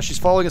 Oh, she's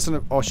following us in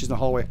the... Oh, she's in the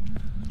hallway.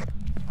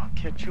 I'll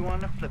catch you on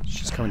the flip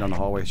She's side. coming down the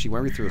hallway. She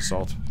went me through the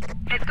salt.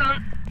 It's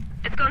gone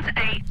to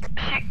 8.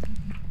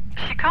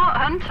 She can't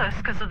hunt us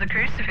because of the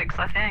crucifix,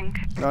 I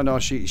think. No,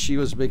 she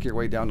was making her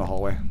way down the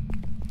hallway.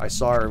 I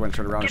saw her when I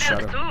turned around and Get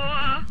out shot the her.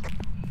 door.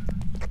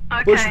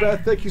 Okay. Bushman,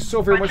 thank you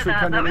so very much Roger for your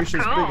that, kind that was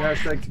donations. cool. Big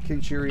hashtag to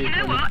King Cheery. You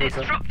know what? It's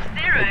dropped to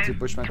 0.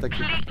 Bushman, thank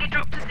you. Completely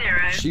dropped to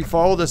 0. She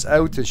followed us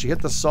out and she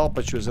hit the salt,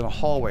 but she was in a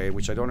hallway,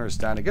 which I don't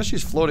understand. I guess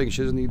she's floating.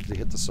 She doesn't need to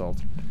hit the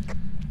salt.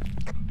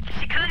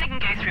 She kind of can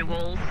go through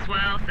walls as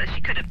well, so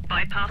she could have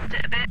bypassed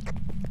it a bit.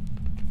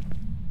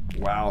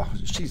 Wow,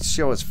 she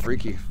was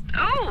freaky.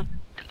 Oh,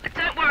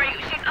 don't worry.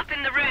 She's up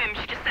in the room.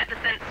 She just set the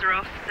sensor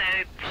off, so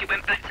she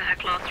went back to her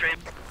classroom.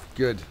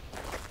 Good.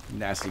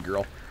 Nasty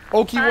girl.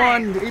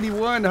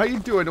 Oki181, how you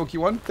doing,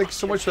 Oki1? Thank you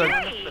so much for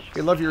that. I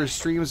love your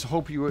streams.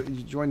 Hope you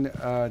join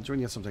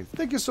you sometime.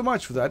 Thank you so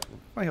much for that.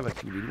 I have a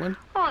community one.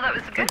 Oh, that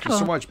was a good Thank you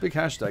so much. Big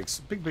hashtags.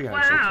 Big hashtags.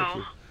 Thank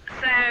you. Wow.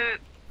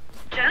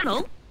 So,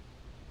 journal.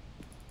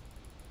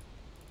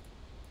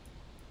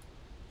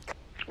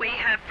 We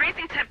have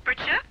freezing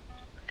temperature,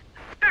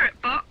 spirit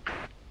box,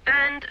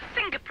 and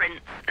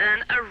fingerprints,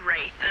 and a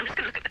wraith. I'm just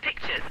going to look at the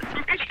pictures. There's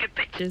some really good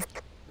pictures.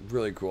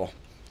 Really cool.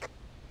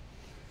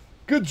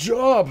 Good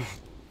job.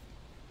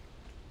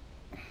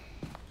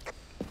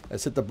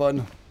 Let's hit the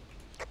button.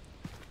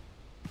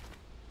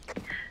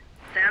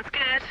 Sounds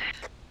good.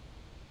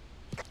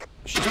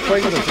 She's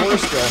playing with the door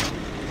still.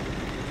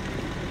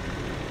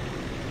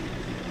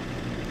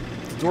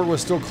 The door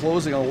was still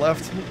closing on the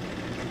left.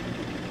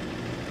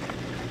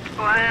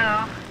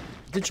 Wow.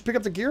 Did you pick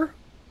up the gear?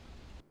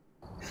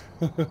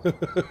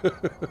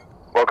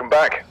 Welcome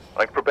back.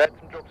 I've prepared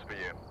some jobs for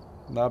you.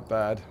 Not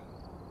bad.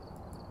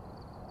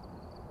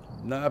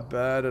 Not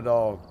bad at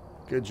all.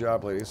 Good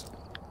job, ladies.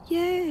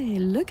 Yay,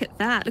 look at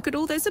that. Look at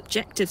all those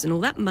objectives and all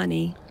that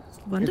money.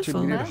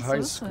 Wonderful. Intermediate That's high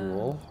awesome.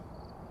 school.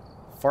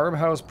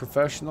 Farmhouse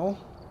professional.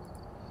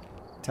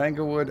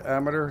 Tanglewood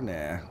amateur.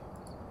 Nah.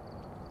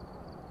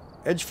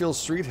 Edgefield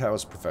Street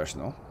House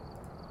professional.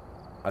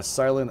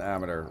 Asylum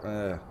amateur.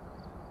 Well,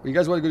 you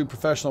guys want to go to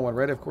professional one,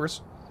 right? Of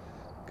course,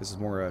 because it's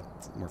more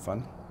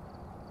fun.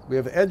 We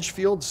have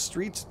Edgefield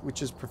Street,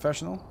 which is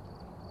professional.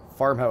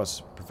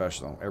 Farmhouse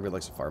professional. Everybody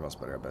likes a farmhouse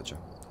better, I betcha.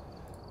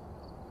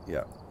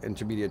 Yeah,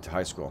 intermediate to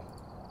high school.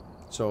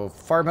 So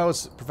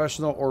farmhouse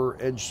professional or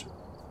edge.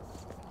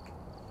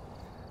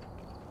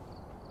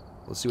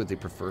 Let's see what they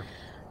prefer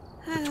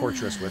to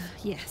torture us with.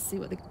 Yes, see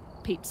what the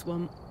peeps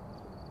want.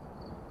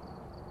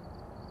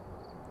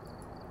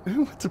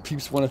 What the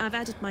peeps want? I've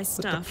added my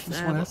stuff. peeps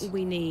want us? What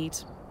we need.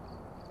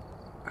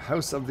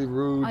 House of the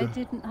Rude. I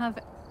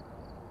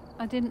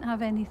didn't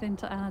have anything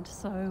to add,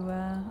 so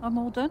I'm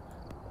all done.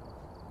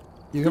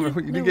 You have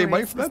you No gave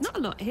money worries. for There's that? not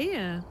a lot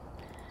here.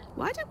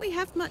 Why don't we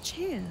have much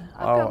here?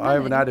 I've Oh, got I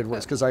haven't money, added. It's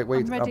but because I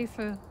wait. I'm ready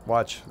for.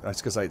 Watch.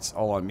 That's because it's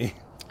all on me.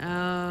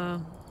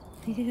 Oh.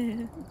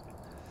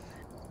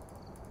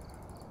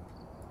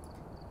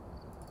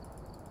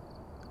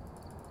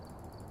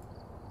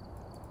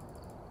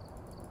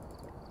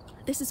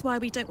 This is why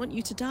we don't want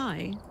you to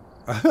die.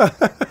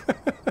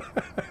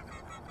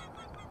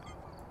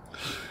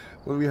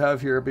 What do we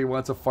have here? Everybody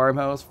wants a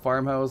farmhouse.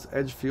 Farmhouse.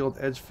 Edgefield.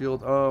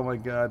 Edgefield. Oh my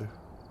God.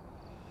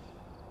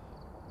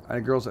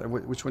 And girls,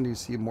 which one do you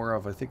see more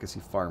of? I think I see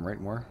farm, right?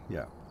 More?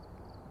 Yeah.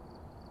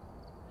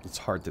 It's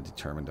hard to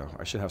determine, though.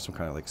 I should have some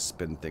kind of like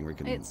spin thing where you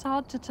can. It's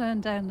hard to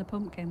turn down the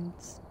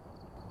pumpkins.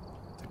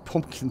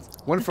 Pumpkins.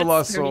 One for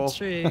lost Very soul.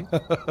 true.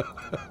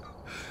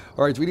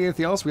 All right. Do we need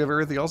anything else? We have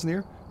everything else in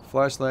here.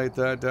 Flashlight.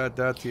 That.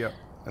 Yeah.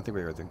 I think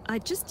we have everything. I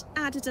just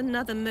added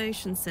another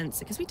motion sensor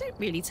because we don't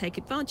really take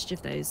advantage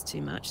of those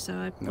too much, so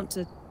I want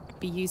to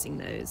be using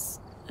those.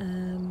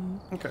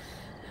 Okay.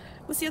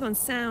 What's the other one?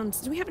 Sound.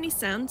 Do we have any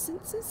sound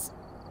sensors?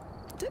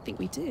 I don't think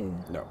we do.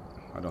 No,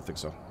 I don't think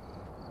so.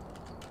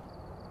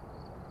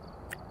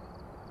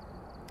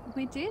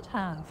 We did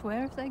have.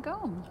 Where have they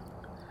gone?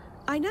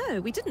 I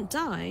know, we didn't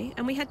die,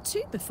 and we had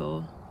 2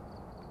 before.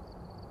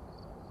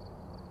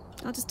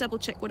 I'll just double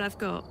check what I've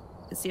got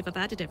and see if I've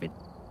added everything.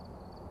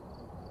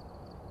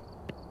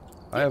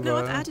 I've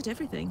added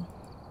everything.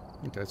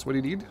 Okay, so what do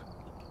you need?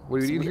 What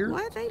do you need here?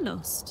 Why are they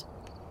lost?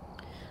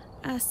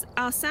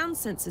 Our sound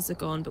sensors are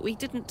gone, but we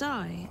didn't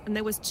die, and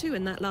there was 2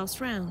 in that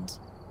last round.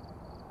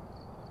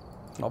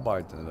 I'll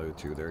buy another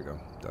 2. There you go.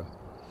 Done.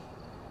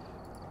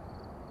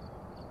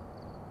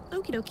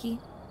 Okie dokie.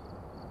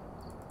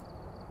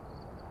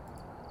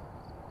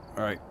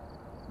 All right,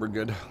 we're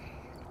good.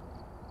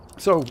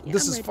 So Yeah,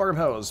 this I'm is ready.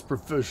 farmhouse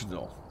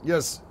professional.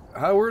 Yes,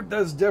 Howard,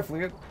 that's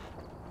definitely it.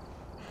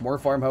 More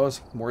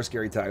farmhouse, more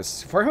scary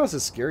times. Farmhouse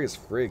is scary as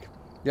frig.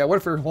 Yeah,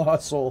 what for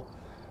lost soul?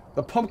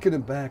 The pumpkin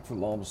and back for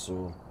lost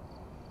soul.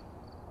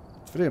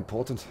 It's very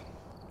important.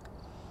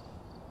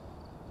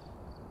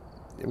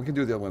 Yeah, we can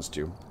do the other ones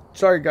too.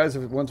 Sorry guys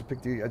if you want to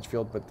pick the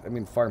Edgefield, but I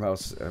mean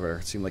farmhouse.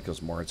 It seemed like it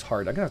was more. It's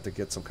hard. I'm gonna have to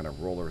get some kind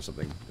of roller or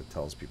something that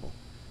tells people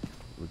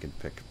we can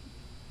pick.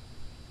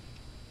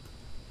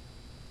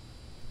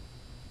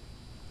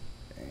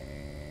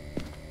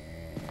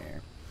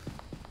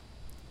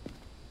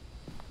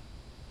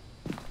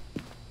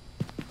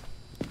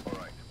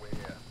 Alright, we're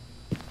here.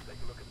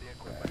 Take a look at the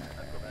equipment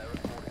and prepare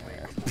accordingly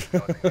before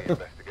starting the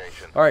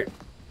investigation. All right,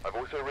 I've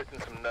also written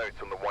some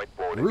notes on the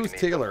whiteboard. if you Ruth need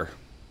Taylor.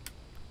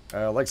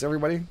 Likes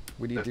everybody.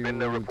 We need There's to been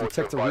no reports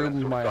detect a of violence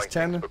room or -10,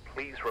 sightings, but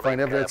please remain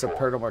find evidence of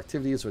careful. paranormal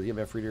activities with the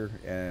EMF reader,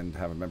 and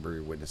have a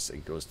member witness a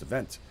ghost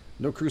event.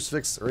 No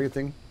crucifix or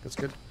anything. That's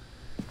good.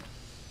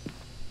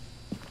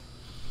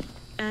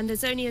 And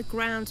there's only a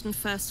ground and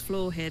first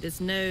floor here.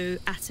 There's no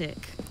attic.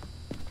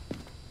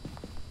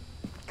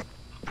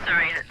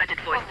 Sorry, I did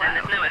voice then.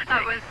 There's no attic.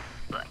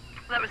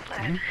 That was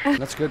loud.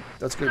 That's good.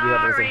 That's good. We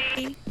have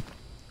everything. Sorry.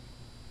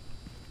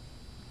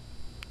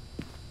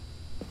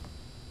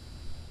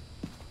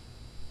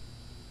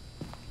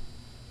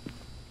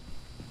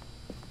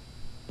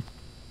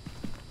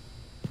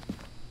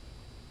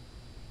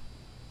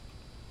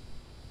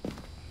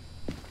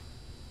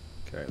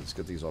 Okay, let's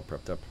get these all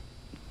prepped up.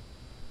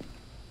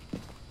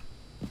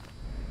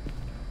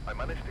 I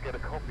managed to get a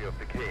copy of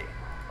the key.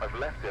 I've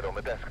left it on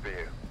the desk for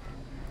you.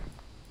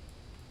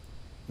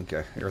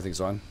 Okay, everything's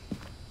on.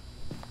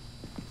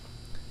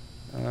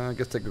 I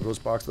guess take a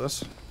ghost box with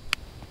us.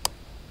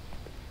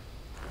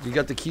 You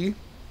got the key?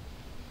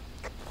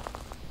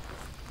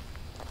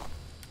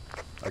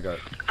 I got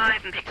it. I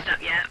haven't picked it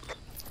up yet.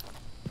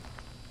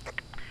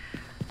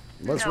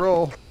 Let's No.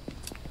 roll.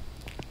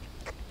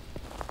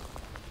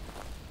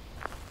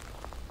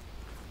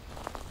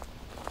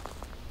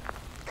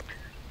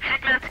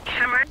 Head-mounted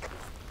camera.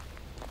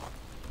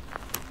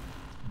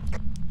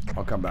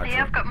 I'll come back.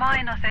 Yeah, for I've got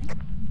mine, I think.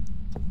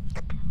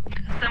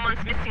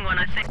 Someone's missing one,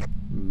 I think.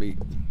 me.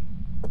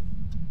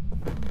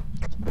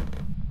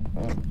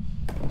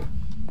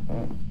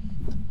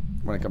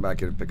 When I come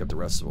back in and pick up the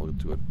rest, we'll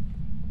do it.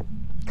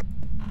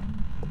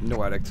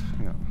 No addict.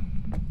 Yeah.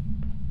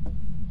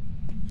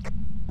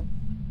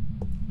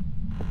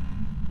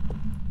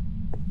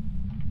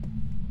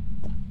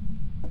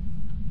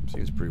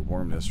 Seems pretty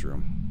warm in this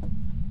room.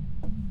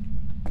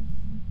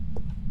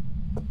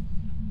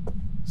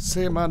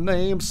 Say my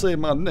name, say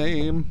my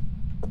name.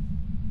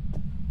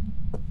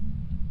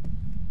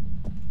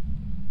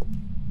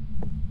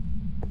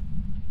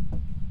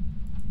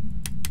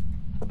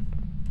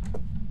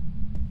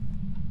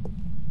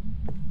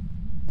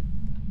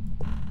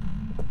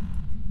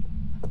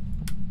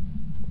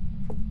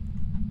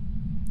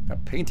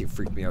 That painting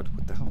freaked me out.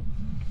 What the hell?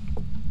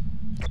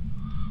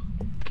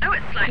 Oh,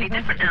 it's slightly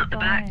different out the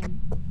back.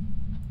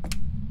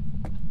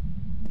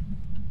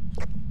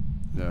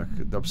 Yeah,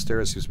 the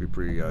upstairs seems to be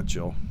pretty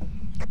chill.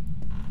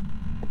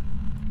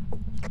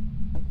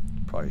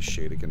 Probably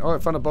shade again. Oh, I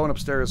found a bone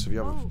upstairs. If you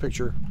have a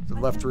picture, the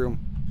left room.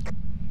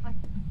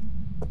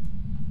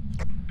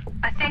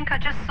 I think I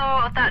just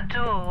saw that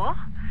door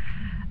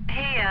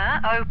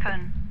here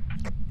open.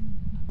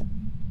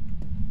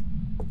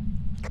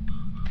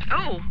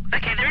 Oh,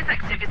 okay, there is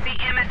activity.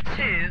 EMF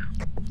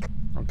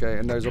 2. Okay,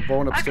 and there's a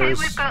bone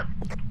upstairs. Okay,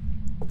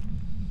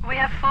 we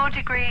have 4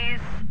 degrees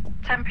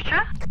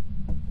temperature.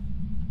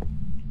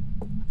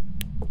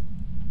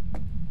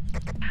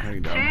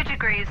 2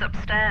 degrees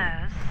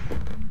upstairs.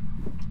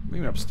 What do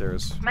you mean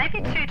upstairs?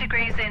 Maybe 2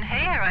 degrees in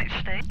here,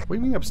 actually. What do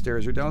you mean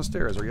upstairs? You're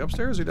downstairs. Are you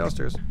upstairs or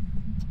downstairs?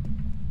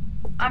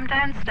 I'm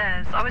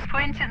downstairs. I was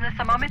pointing the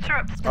thermometer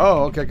upstairs.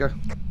 Oh, okay, okay.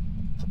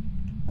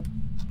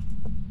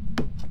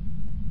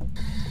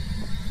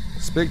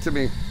 Speak to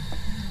me.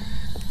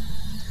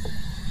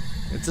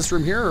 It's this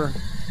room here, or?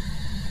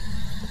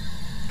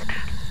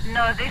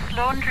 No, this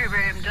laundry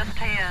room just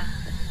here.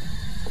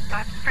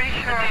 I'm pretty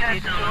sure I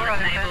heard the door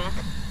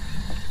open.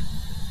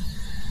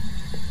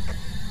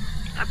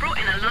 I brought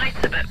in a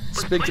lighter, but was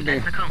Speak to me.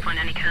 pointless. I can't find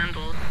any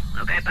candles.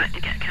 I'll go back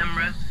and get a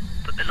camera.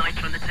 Put the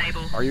lighter on the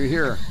table. Are you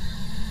here?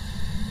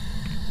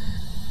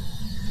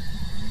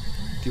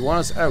 Do you want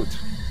us out?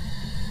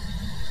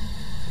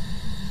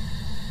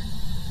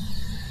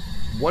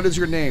 What is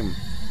your name?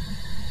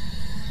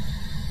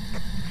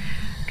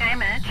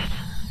 GameEdged.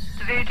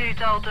 The voodoo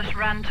doll just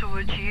ran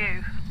towards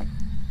you.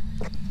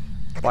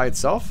 By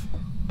itself?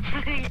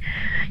 You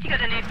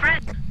got a new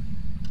friend.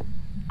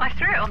 I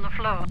threw it on the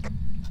floor.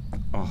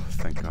 Oh,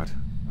 thank God.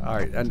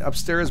 Alright, and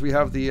upstairs we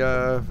have the,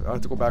 I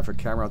have to go back for a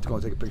camera. I have to go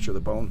and take a picture of the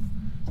bone.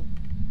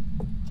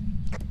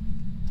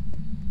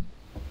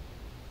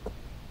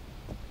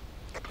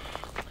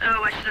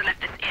 Oh, I should have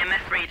left this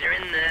EMF reader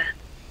in the...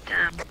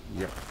 Damn.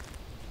 Yep.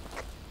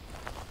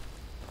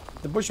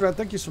 The Bushman,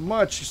 thank you so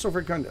much. You're so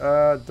very kind.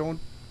 Don't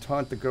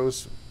taunt the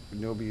ghosts.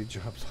 Nobody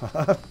jobs.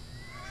 I'm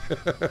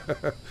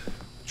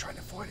trying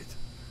to avoid it.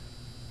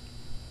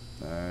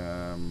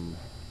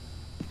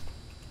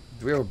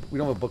 We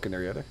don't have a book in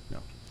there yet, eh? No.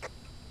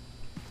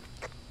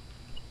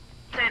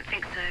 Don't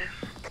think so.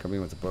 Come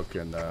in with the book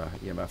and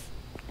EMF.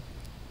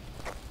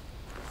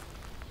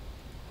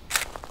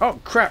 Oh,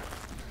 crap!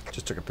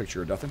 Just took a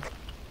picture of nothing.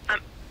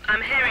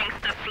 I'm hearing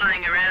stuff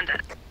flying around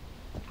it.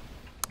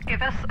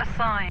 Give us a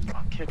sign.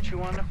 I'll catch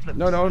you on the flip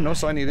No, side. no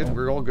sign needed.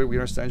 We're all good. We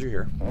understand you're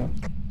here.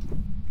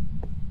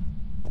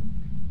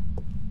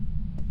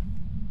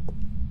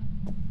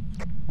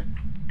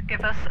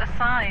 Give us a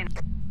sign.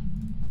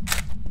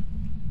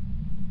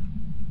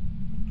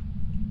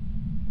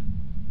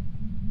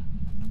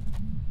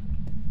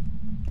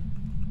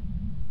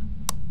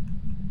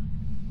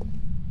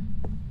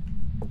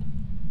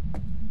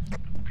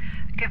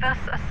 Give us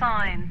a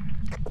sign.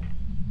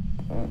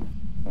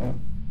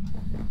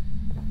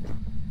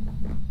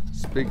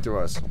 Speak to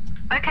us.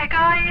 Okay,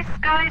 guys,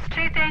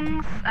 2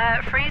 things.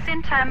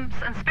 Freezing temps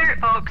and spirit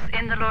box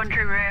in the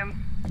laundry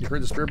room. You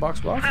heard the spirit box,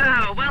 Bob?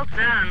 Oh, well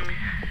done.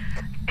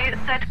 It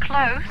said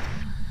close,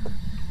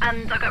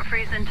 and I got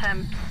freezing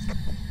temps.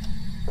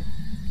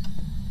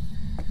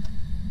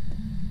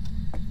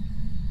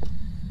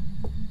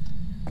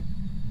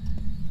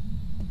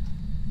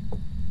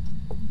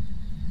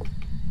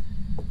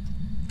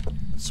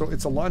 So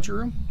it's a laundry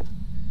room?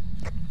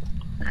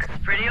 That's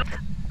pretty...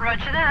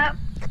 Roger that.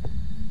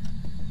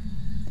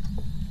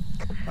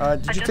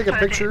 Did you take a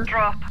picture?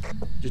 Drop.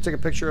 Did you take a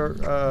picture?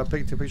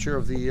 Take a picture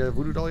of the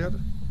voodoo doll yet?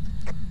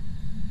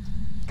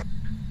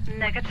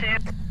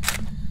 Negative.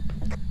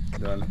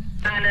 Done.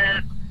 I'm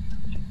gonna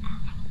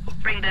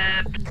bring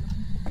the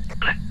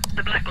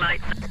black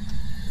lights.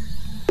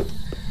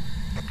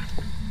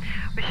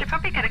 We should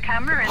probably get a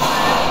camera in there.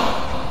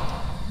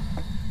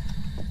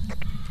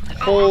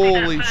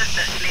 Holy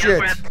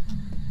shit!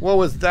 What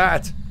was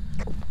that?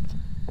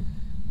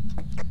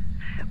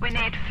 We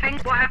need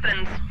things. What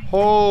happened?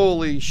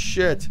 Holy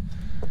shit!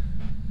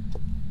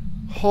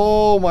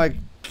 Oh my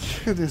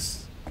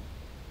goodness!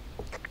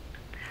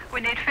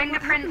 We need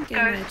fingerprints,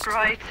 GameEdged. ghost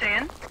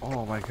writing.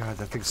 Oh my god,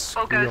 that thing's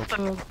Or squealed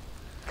ghost.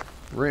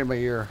 right in my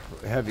ear,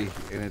 heavy,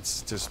 and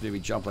it's just made me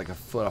jump like a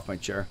foot off my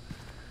chair.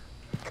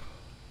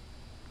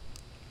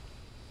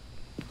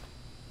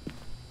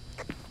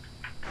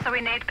 So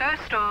we need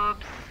ghost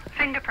orbs,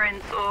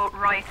 fingerprints, or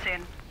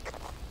writing.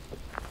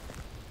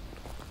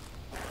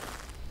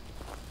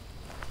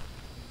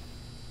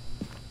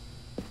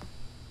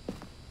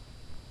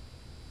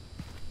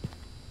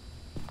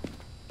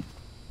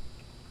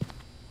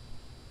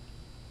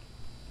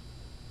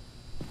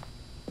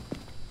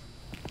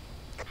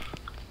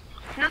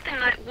 Nothing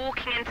like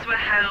walking into a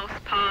house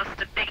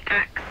past a big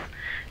axe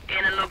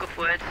in a log of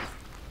wood.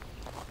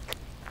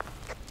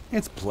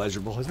 It's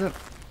pleasurable, isn't it?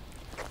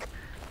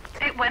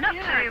 It went up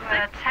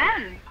to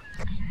 10.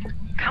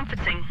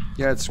 Comforting.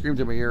 Yeah, it screamed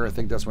in my ear. I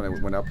think that's when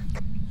it went up.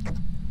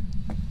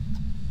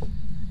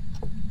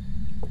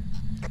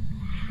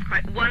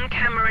 Right, one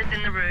camera is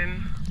in the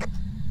room.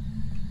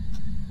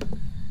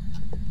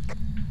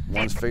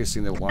 One's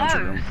facing the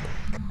laundry room.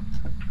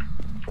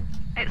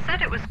 It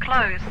said it was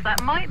close.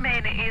 That might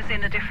mean it is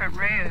in a different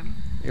room.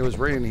 It was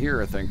right in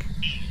here, I think.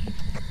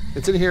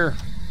 It's in here.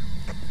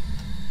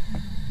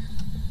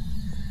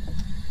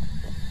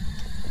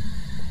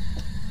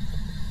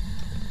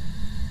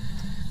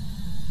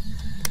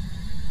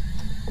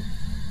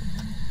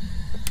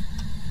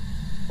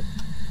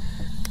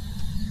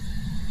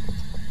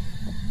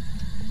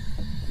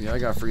 Yeah, I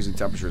got freezing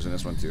temperatures in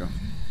this one too.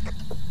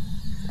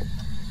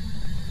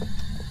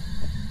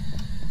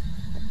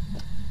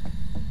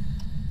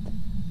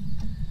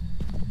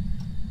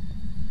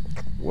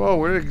 Whoa,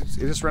 where did it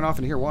just ran off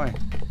in here? Why?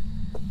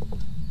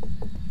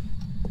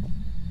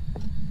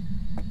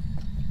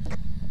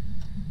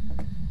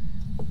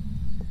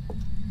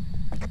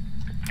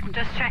 I'm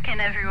just checking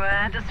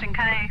everywhere, just in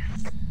case.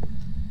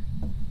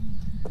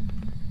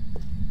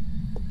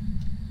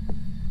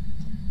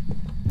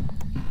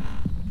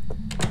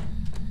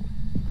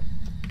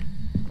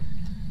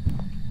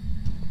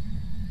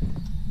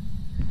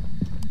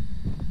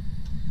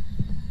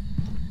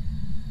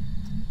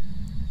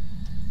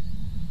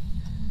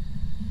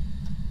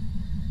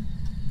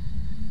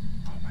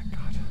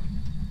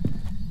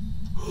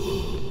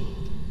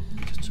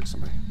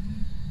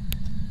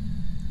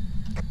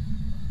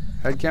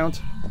 Head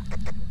count?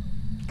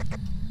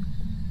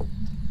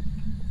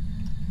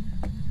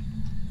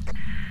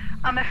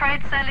 I'm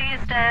afraid Sally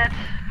is dead.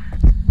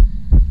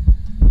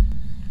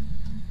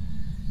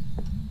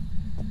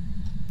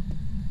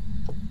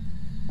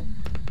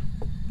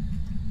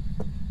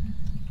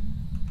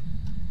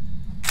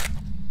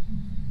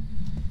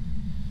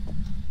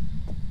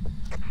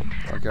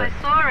 Okay. I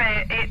saw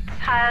it. It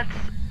had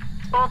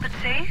all the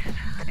teeth.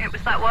 It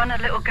was that one, a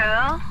little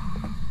girl.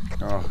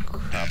 Oh,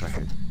 crap. I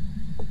hate...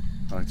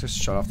 Oh, just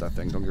shut off that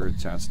thing. Don't give her a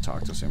chance to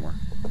talk to us anymore.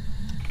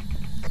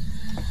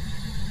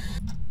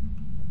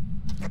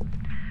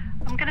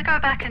 I'm gonna go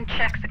back and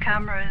check the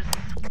cameras.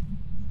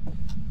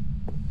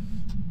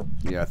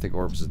 Yeah, I think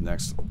Orbs is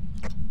next.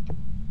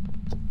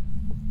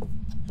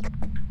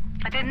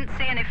 I didn't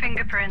see any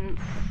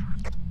fingerprints.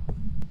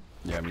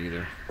 Yeah, me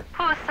either.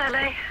 Poor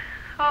Sally.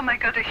 Oh my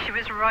god, she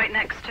was right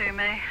next to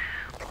me.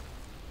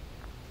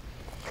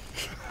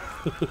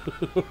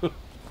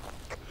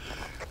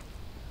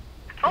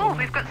 Oh,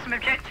 we've got some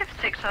objectives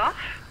ticked off.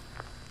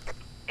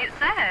 It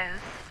says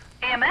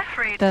EMF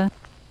reader.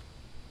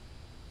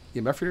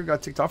 EMF reader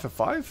got ticked off at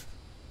 5?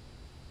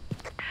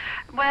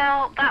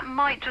 Well, that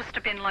might just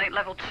have been like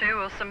level 2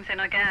 or something,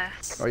 I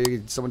guess. Oh, yeah,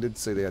 someone did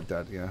say they had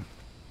that, yeah.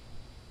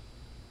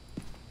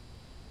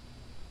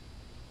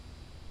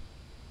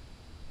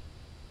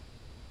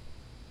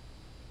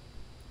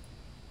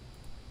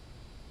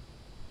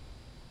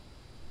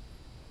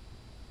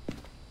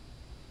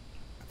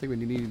 I think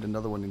we need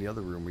another one in the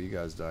other room where you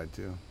guys died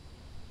too.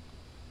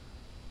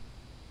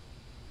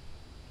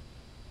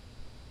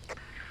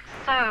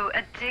 So,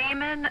 a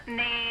demon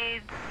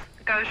needs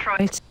ghost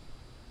right.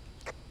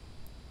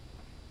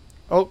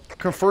 Oh,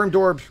 confirmed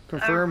orb.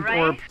 Confirmed Right.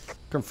 orb.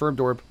 Confirmed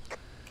orb.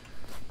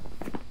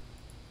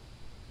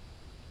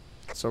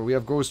 So we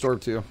have ghost orb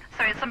too.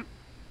 So it's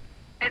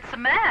a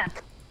mare.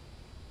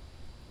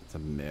 It's a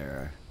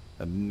mare.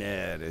 A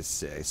mare, they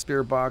say.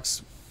 Spirit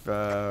box,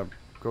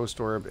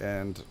 ghost orb,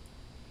 and...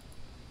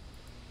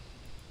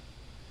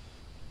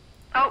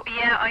 Oh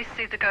yeah, I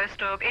see the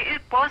ghost orb.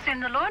 It was in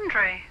the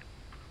laundry.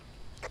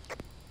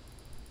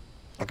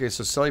 Okay,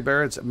 so Sally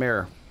Barrett's a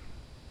mare.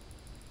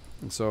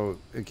 And so,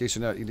 in case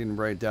you didn't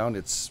write it down,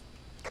 it's...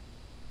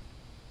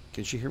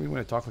 Can she hear me when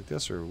I talk like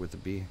this, or with the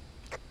B?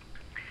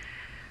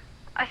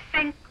 I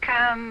think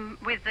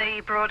with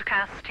the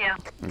broadcast, yeah.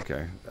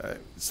 Okay.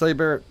 Sally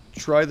Barrett,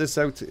 try this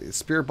out.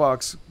 Spirit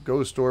box,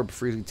 ghost orb,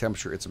 freezing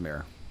temperature. It's a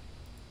mare.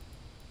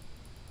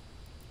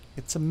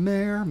 It's a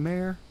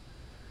mare.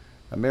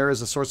 A mare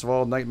is a source of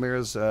all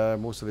nightmares.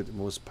 Most of it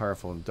most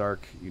powerful in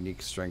dark.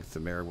 Unique strength. The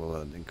mare will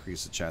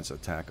increase the chance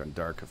of attack on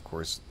dark, of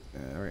course.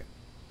 Alright.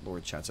 Lower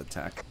chance of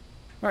attack.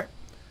 Alright.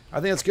 I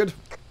think that's good.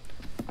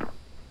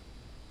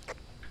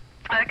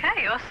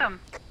 Okay, awesome.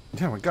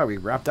 Oh my god, we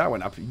wrapped that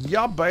one up.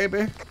 Yeah,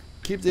 baby.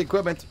 Keep the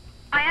equipment.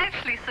 I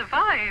actually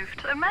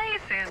survived.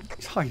 Amazing.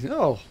 I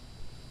know.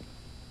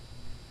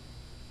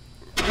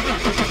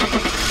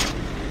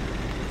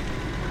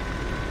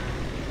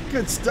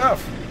 Good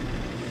stuff.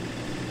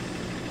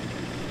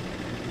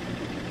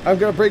 I'm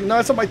gonna bring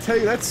nuts on my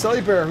teddy. That's Sully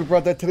Bear who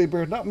brought that teddy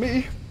bear, not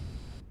me.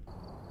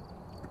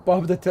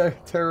 Bob the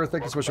Terror,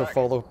 thank you so much for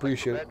follow.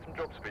 Appreciate it. Some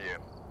jobs for you.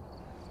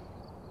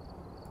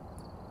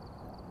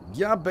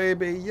 Yeah,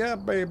 baby. Yeah,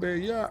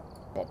 baby. Yeah.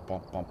 Bum,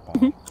 bum, bum,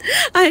 bum.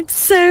 I'm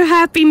so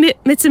happy,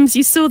 Mittens,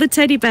 you saw the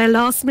teddy bear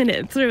last minute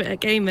and threw it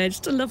at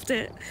GameEdged. I loved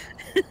it.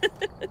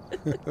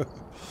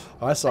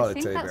 I saw the I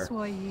think teddy bear. that's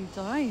why you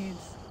died,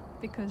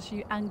 because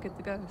you angered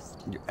the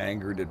ghost. You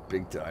angered it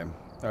big time.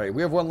 All right,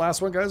 we have one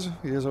last one, guys.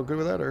 You guys all good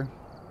with that, or?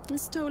 I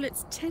stole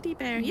its teddy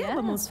bear. Yeah,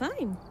 one was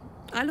fine.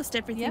 I lost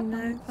everything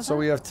though. So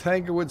we have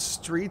Tanglewood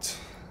Street.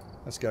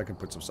 This guy can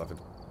put some stuff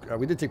in.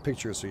 We did take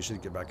pictures, so you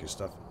should get back your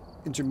stuff.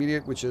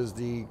 Intermediate, which is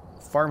the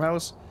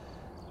farmhouse,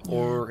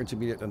 or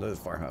intermediate another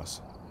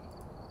farmhouse.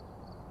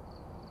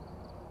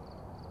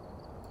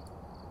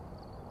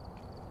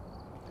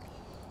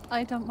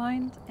 I don't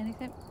mind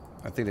anything.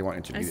 I think they want I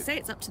intermediate. say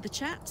it's up to the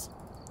chat.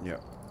 Yeah.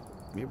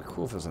 Maybe it'd be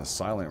cool if it was an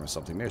asylum or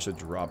something. Maybe I should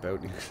drop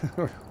out.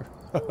 Ooh,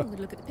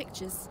 look at the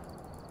pictures.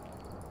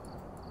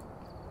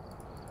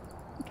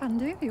 You can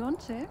do if you want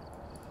to.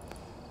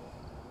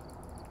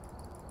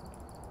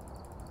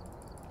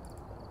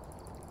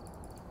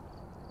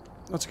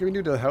 What's going to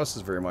do to the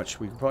houses very much?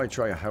 We could probably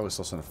try a house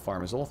also on a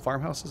farm. Is it all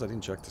farmhouses? I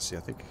didn't check to see. I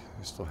think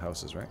there's still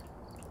houses, right?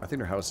 I think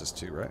they're houses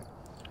too, right?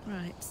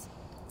 Right.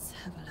 Let's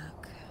have a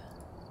look.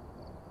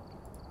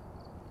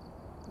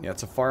 Yeah,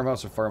 it's a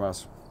farmhouse or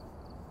farmhouse.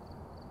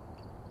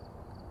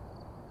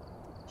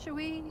 Should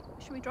we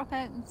drop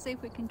out and see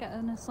if we can get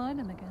an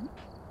asylum again?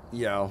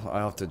 Yeah, I'll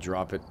have to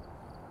drop it.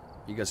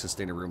 You guys can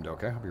stay in the room, though,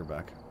 okay? I'll be right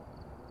back.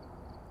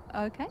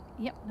 Okay.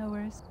 Yep. No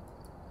worries.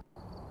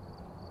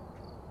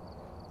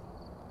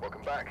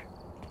 Welcome back.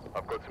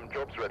 I've got some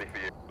jobs ready for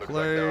you. Looks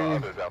Play. like there are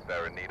others out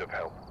there in need of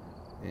help.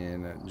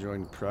 And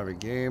join private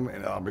game,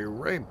 and I'll be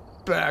right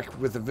back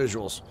with the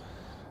visuals.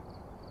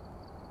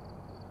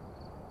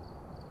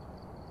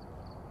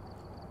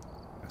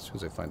 As soon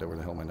as I find out where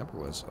the hell my number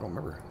was, I don't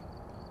remember.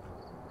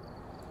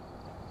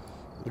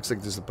 Looks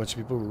like there's a bunch of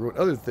people who wrote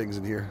other things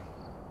in here.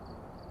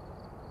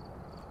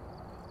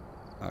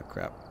 Oh,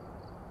 crap.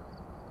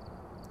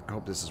 I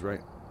hope this is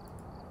right.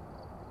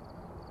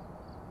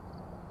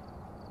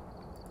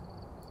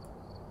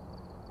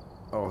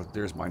 Oh,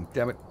 there's mine.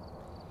 Damn it.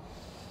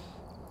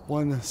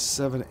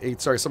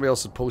 178. Sorry, somebody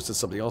else has posted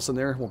something else in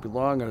there. Won't be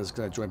long. I'm just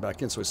going to join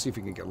back in, so I see if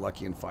we can get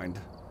lucky and find.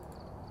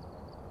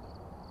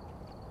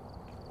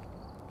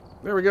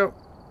 There we go.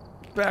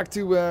 Back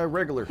to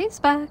regular. He's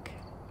back.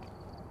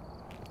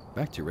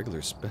 Back to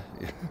regular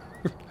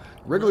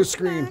regular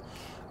screen.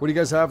 What do you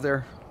guys have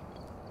there?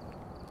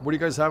 What do you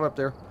guys have up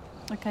there?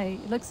 Okay.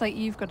 It looks like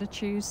you've got to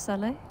choose,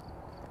 Sally.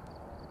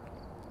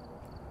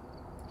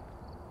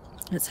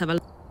 Let's have a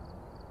look.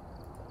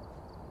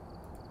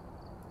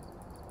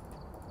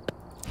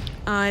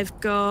 I've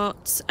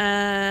got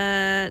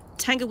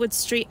Tanglewood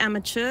Street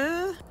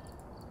Amateur.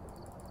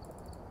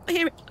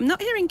 I'm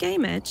not hearing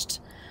GameEdged.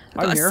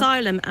 I've got here.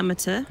 Asylum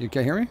Amateur. You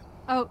can't hear me?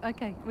 Oh,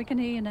 okay. We can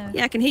hear you now.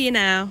 Yeah, I can hear you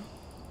now.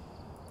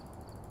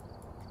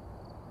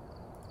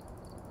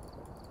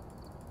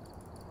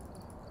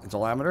 It's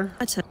all amateur?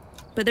 Amateur.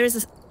 But there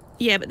is a...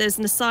 Yeah, but there's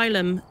an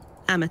Asylum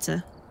Amateur.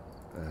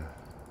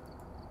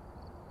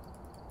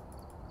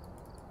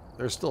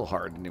 They're still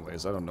hard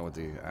anyways. I don't know what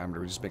the amateur...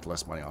 We just make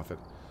less money off it.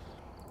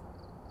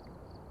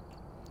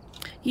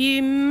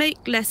 You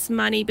make less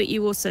money, but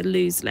you also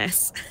lose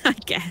less, I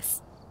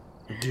guess.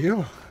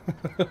 Deal.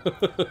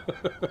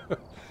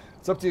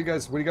 It's up to you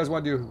guys. What do you guys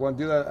want to do? Want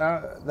to do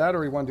that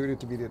or you want to do it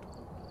intermediate?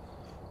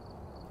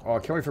 Oh, I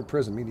can't wait for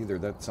prison. Me neither.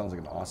 That sounds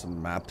like an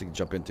awesome map to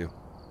jump into.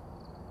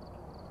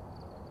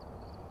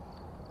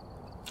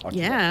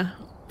 Yeah,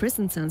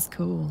 prison sounds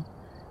cool.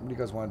 What do you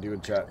guys want to do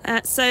in chat?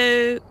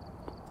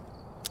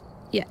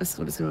 Yeah, that's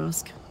what I was going to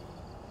ask.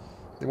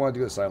 They want to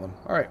do Asylum.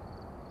 All right.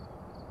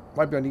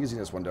 Might be uneasy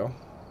this one, though.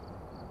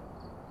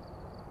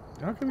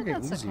 How can we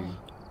get easy? Okay.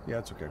 Yeah,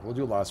 it's okay. We'll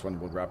do the last one.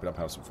 We'll wrap it up,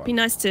 have some fun. Be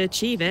nice to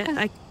achieve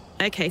it.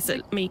 Okay, so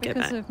let me go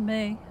back. Because of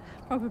me,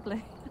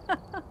 probably.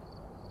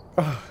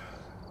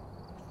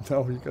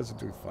 No, you guys are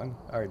doing fun.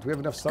 All right, do we have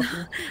enough stuff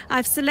here?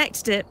 I've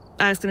selected it.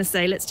 I was going to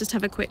say, let's just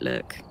have a quick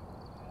look.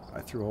 I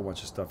threw a whole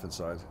bunch of stuff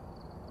inside.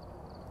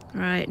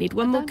 All right, need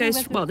one more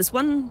ghost. Well, there's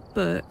one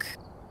book.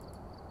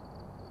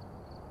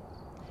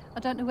 I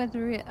don't know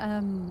whether it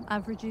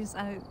averages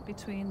out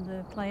between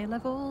the player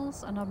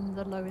levels and I'm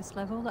the lowest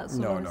level. That's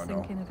what I was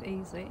thinking of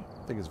easy.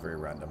 I think it's very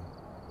random.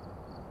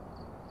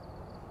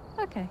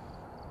 Okay.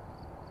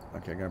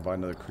 Okay, I'm going to buy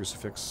another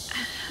crucifix.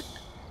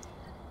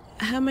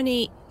 How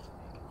many...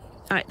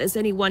 All right, there's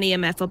only one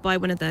EMF. I'll buy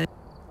one of those.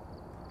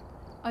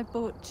 I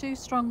bought 2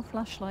 strong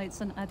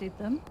flashlights and added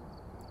them.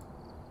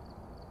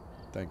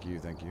 Thank you,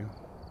 thank you.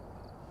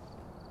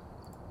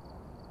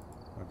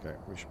 Okay,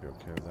 we should be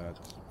okay with that.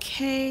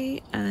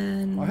 Okay,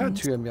 and... I had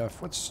 2 EMF.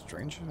 What's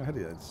strange? I had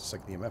it's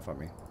like the EMF on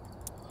me.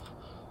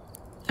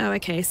 Oh,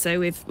 okay, so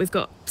we've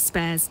got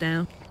spares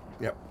now.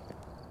 Yep.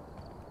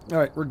 All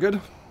right, we're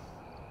good.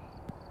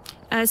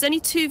 There's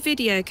only 2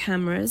 video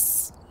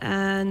cameras.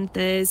 and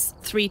there's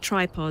 3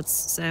 tripods,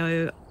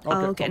 so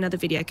I'll get another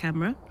video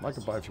camera. I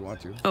can buy if you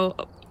want to. Oh,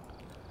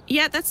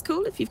 yeah, that's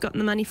cool if you've got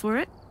the money for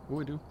it. Oh,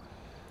 we do.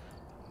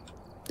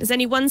 There's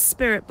only 1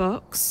 spirit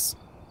box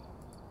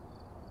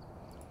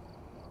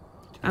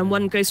and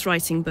 1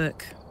 ghostwriting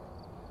book.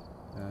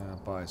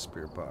 Buy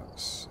spirit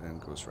box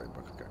and ghostwriting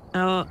book. Okay.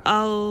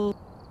 I'll.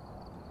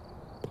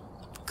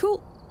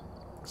 Cool.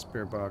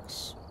 Spirit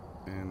box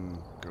and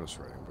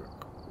ghostwriting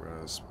book.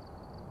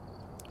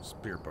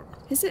 Spirit book.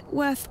 Is it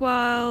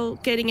worthwhile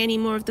getting any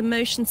more of the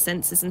motion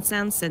sensors and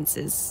sound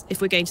sensors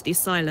if we're going to the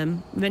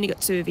asylum? We've only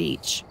got 2 of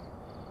each.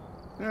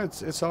 Yeah,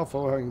 it's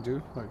helpful how you can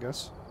do, I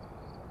guess.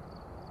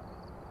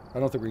 I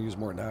don't think we use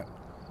more than that.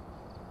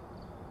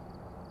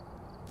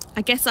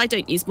 I guess I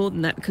don't use more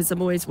than that because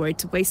I'm always worried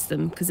to waste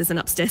them because there's an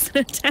upstairs and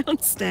a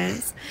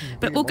downstairs.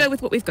 But we'll go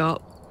with what we've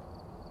got.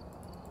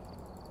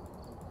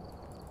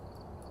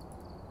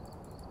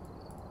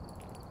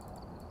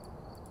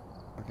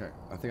 Okay,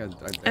 I think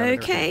I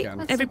okay.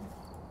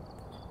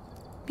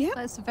 Yeah.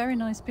 That's a very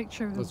nice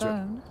picture of a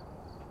bone.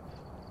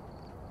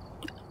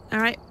 All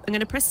right, I'm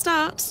going to press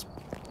start.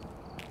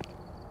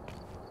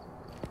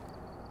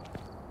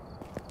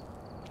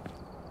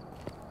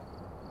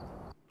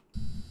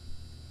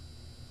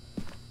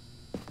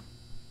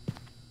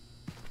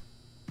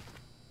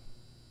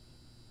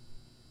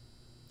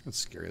 That's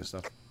scary and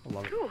stuff. I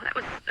love it. Ooh, that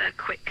was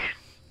quick.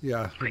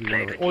 Yeah,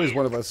 Quick always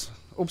one of us.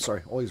 Oh,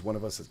 sorry. Always one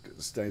of us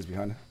that stays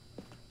behind.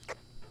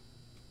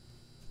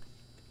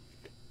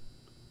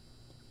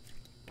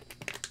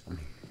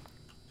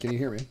 Can you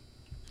hear me?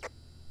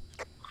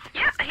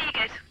 Yeah, I hear you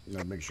good.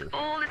 No, make sure.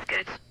 All is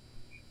good.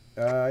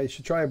 You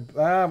should try.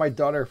 My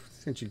daughter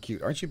thinks you're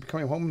cute. Aren't you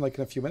coming home like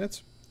in a few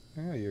minutes?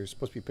 Yeah, you're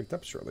supposed to be picked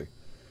up shortly.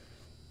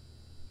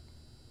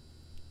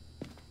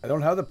 I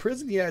don't have the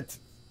prison yet.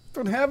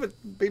 Don't have it,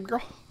 baby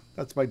girl.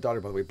 That's my daughter,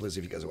 by the way, Blizzy,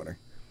 if you guys wonder.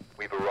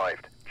 We've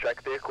arrived.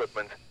 Check the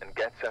equipment and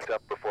get set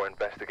up before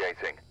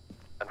investigating.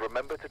 And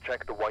remember to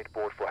check the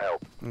whiteboard for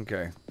help.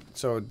 Okay.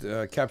 So,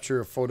 capture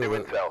a photo.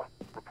 New intel.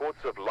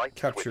 Reports of light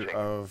capture switching.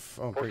 Of...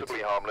 Oh, great.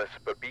 Possibly harmless,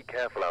 but be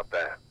careful out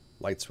there.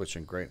 Light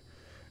switching, great.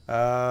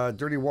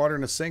 Dirty water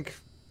in a sink.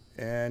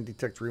 And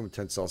detect room at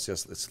 10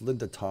 Celsius. It's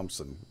Linda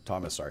Thomas,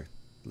 sorry.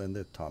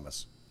 Linda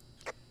Thomas.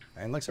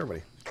 And likes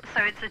everybody.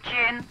 So it's a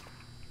gin.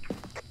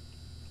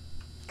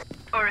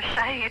 Or a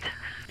shade.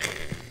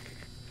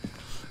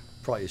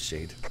 Probably a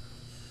shade.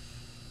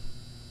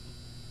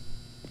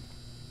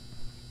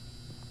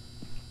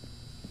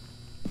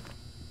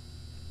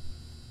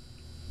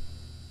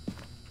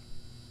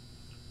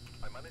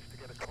 I managed to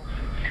get a call.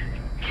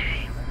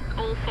 Okay.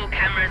 All 4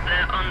 cameras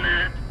are on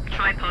the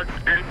tripods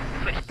and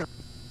switched.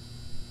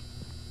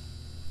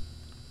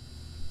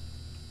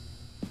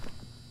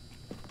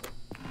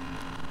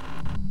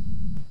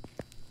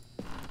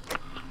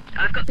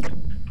 I've got...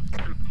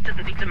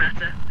 Doesn't seem to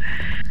matter.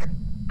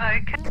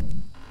 Okay.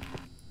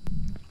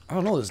 I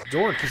don't know, this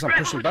door keeps on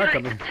pushing back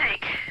on me.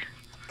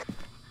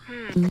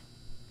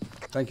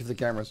 Thank you for the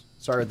cameras.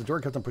 Sorry, the door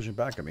kept on pushing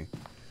back at me.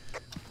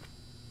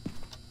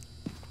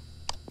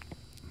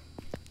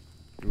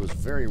 It was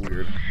very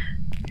weird.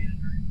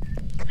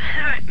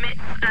 Alright,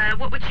 Mitz,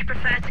 what would you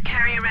prefer to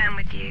carry around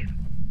with you?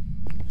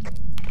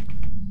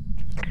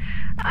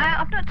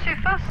 I'm not too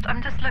fussed.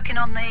 I'm just looking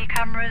on the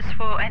cameras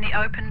for any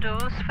open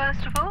doors,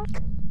 first of all.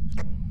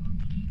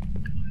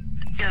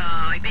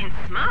 Oh, you've been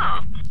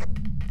smart.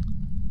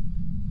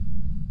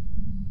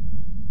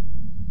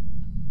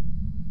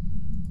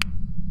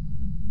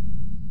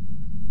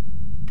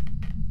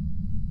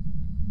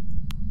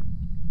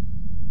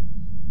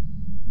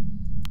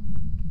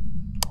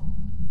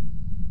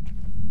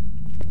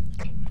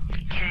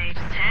 Okay,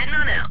 just heading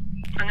on out.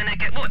 I'm gonna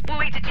go... What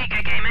way did you go,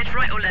 GameEdged?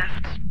 Right or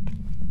left?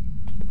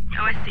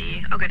 Oh, I see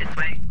you. I'll go this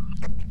way.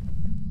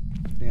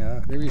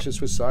 Yeah, maybe you should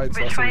switch sides.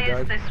 Which way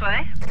is this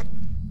way?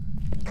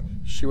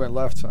 She went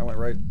left, I went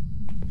right.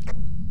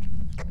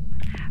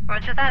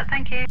 Roger that,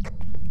 thank you.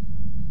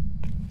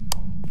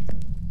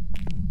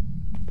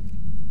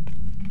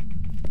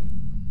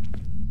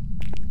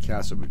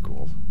 Cass would be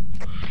cool.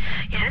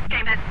 Yeah, this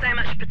game has so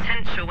much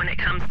potential when it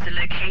comes to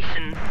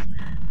locations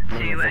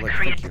to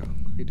create...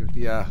 Thank you.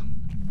 Yeah,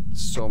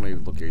 so many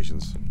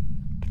locations.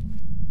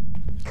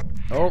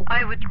 Oh.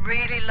 I would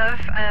really love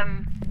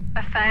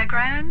a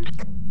fairground.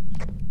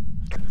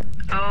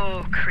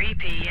 Oh,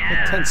 creepy,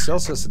 yeah. 10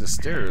 Celsius in the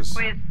stairs.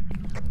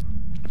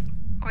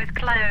 With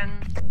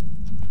clowns.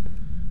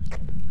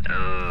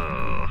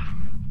 Oh.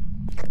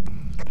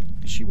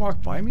 Did she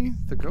walk by me,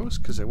 the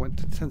ghost? Because I went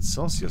to 10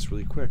 Celsius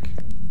really quick.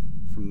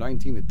 From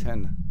 19 to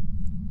 10.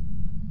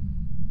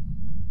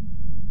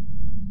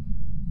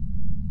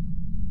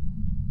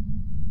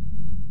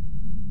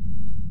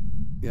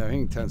 Yeah, I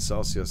think 10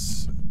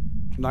 Celsius.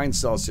 9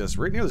 Celsius.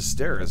 Right near the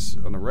stairs.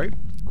 On the right.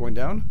 Going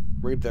down.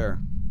 Right there.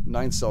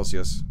 9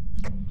 Celsius.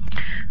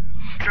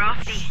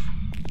 Drafty.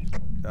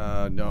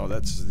 No,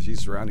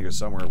 he's around here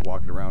somewhere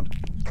walking around.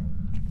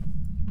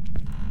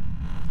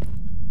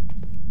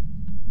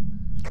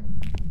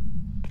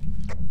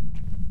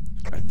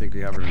 I think we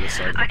have her on this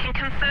side. I can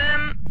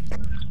confirm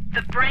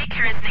The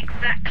breaker is in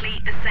exactly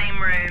the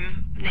same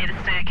room near the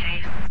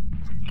staircase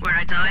where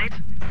I died.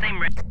 Same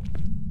room.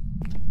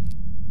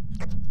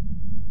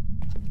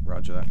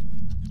 Roger that.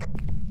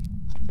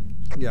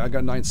 Yeah, I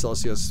got 9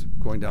 Celsius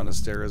going down the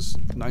stairs.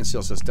 9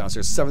 Celsius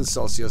downstairs. 7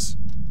 Celsius.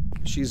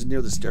 She's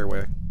near the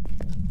stairway.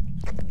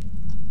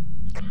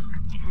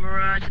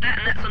 Roger that,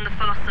 and that's on the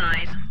far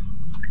side.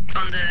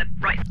 On the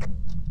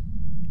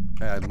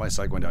right. My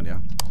side going down, yeah.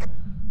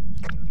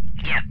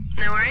 Yep,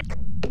 no worries.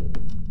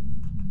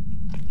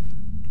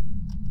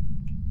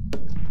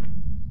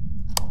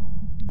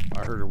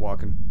 I heard her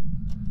walking.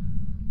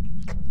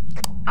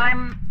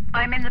 I'm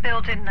in the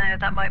building now.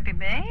 That might be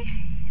me.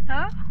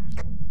 No?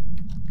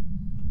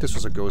 This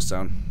was a ghost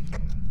sound.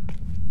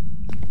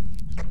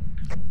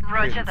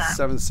 Roger that.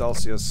 7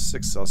 Celsius,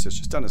 6 Celsius,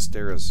 just down the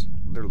stairs,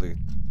 literally.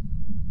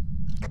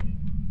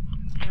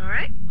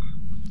 Alright.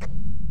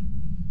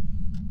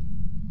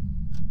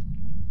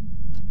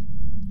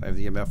 I have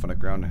the EMF on the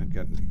ground,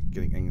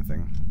 getting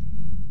anything.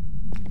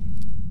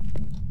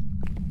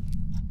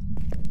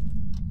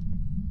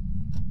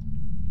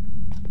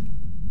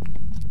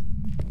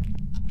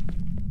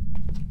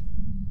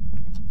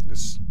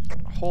 This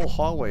whole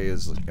hallway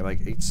is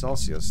like 8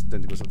 Celsius,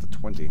 then it goes up to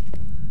 20.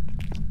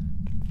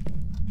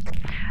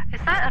 Is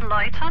that a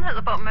light on at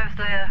the bottom of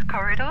the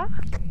corridor?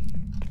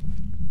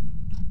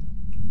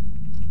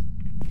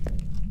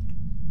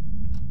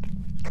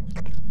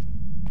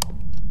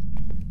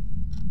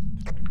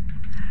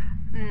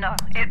 No,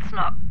 it's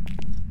not.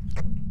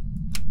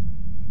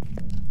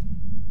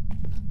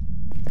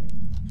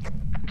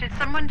 Did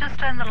someone just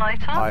turn the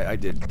light on? I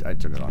did. I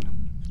turned it on.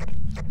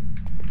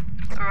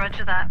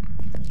 Roger that.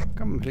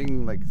 I'm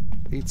hitting like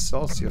 8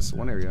 Celsius in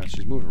one area.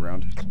 She's moving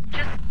around.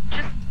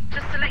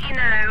 Just to let you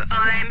know,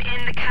 I'm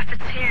in the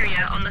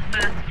cafeteria on the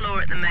first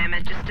floor at the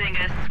moment, just doing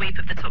a sweep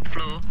of the top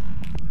floor.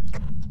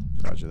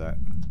 Roger that.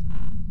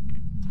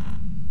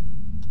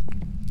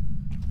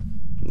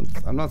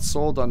 I'm not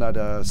sold on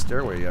that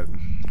stairway yet.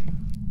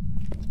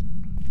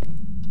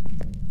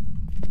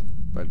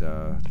 But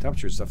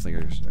temperatures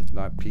definitely are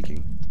not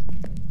peaking.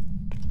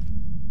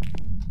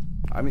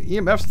 I mean,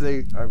 EMFs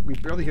today, we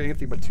barely get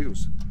anything but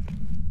 2s.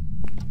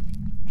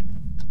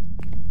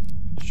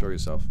 Show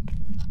yourself.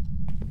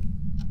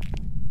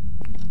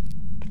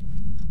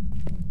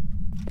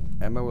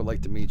 Emma would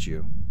like to meet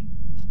you.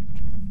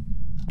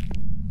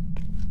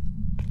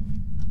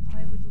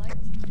 I would like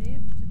to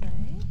live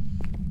today.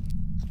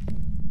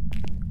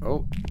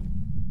 Oh,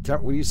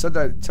 when you said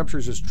that,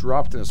 temperatures just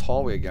dropped in this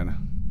hallway again.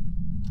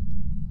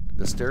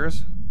 The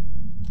stairs?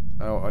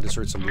 Oh, I just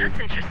heard some weird.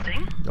 That's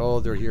interesting.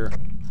 Oh, they're here.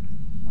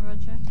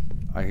 Roger.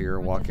 I hear her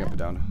Roger walking that. up and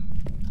down.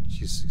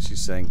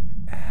 She's saying,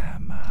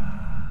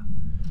 Emma,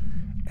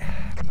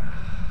 Emma.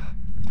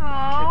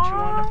 Catch you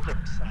on the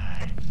flip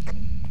side.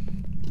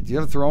 Do you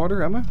have a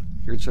thermometer, Emma?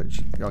 Here,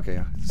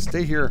 okay,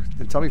 stay here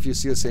and tell me if you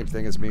see the same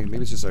thing as me.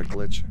 Maybe it's just a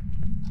glitch.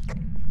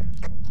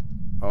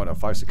 Oh no,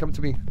 5. Come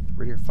to me,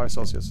 right here, 5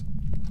 Celsius.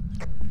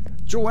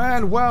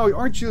 Joanne, wow,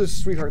 aren't you a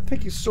sweetheart?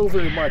 Thank you so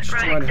very much,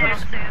 Right, Joanne. there's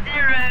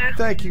zero.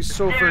 Thank you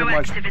so very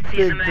much.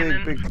 activity at the Big,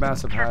 moment. big,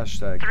 massive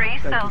hashtag. 3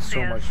 Thank you so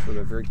Celsius. much for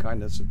the very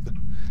kindness.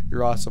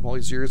 You're awesome all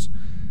these years.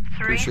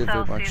 3 Appreciate it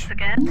very Celsius much.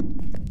 again.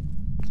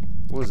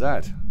 What was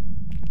that?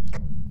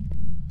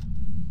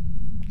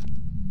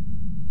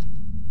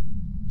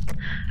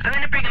 I'm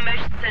going to bring a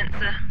motion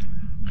sensor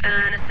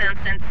and a sound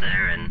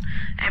sensor and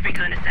every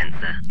kind of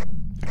sensor.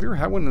 Have you ever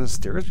had one on the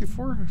stairs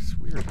before? It's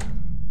weird.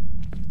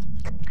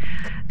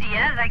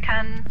 Yeah, they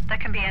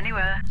can be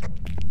anywhere.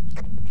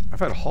 I've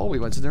had hallway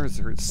ones, I've never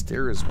heard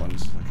stairs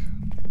ones.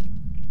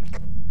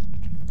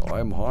 Like, oh,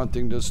 I'm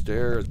haunting the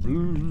stairs.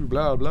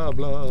 Blah, blah,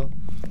 blah.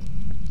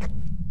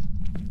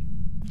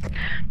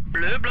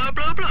 Blah, blah,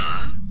 blah,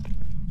 blah.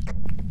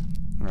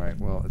 Alright,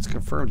 well, it's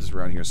confirmed it's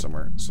around here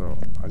somewhere. So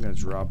I'm going to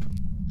drop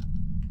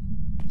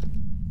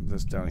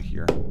this down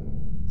here.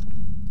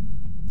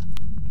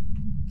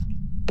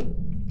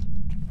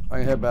 I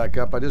can head back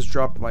up. I just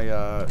dropped my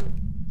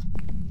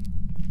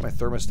my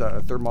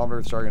thermostat,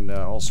 thermometer, sorry, and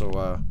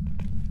also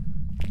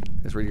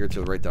it's right here to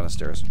the right down the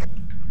stairs.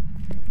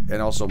 And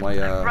also my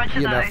Roger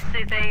EMF. that. So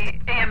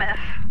the EMF.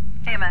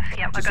 EMF,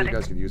 yep, I Just so got you it.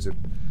 guys can use it.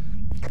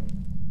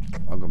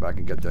 I'll go back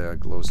and get the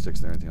glow sticks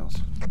and everything else.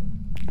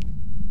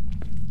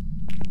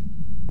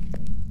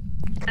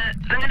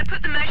 I'm going to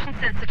put the motion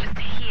sensor just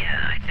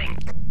here, I think.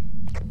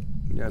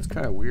 Yeah, it's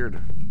kind of weird.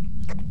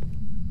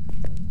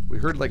 We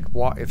heard like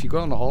if you go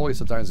down the hallway,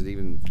 sometimes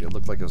it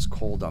looked like it was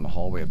cold down the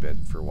hallway a bit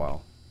for a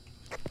while.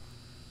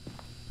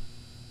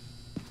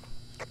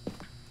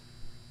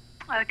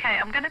 Okay,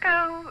 I'm gonna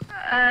go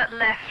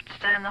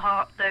left down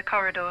the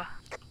corridor.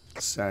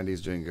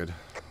 Sandy's doing good.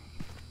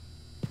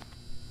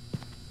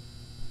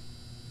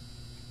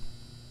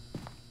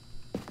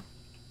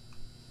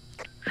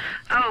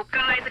 Oh,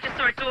 guys, I just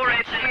saw a door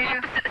open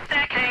opposite the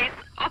staircase.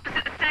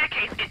 Opposite the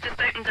staircase, it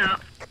just opened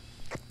up.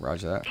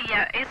 Roger that.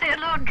 Yeah, is it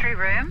a laundry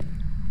room?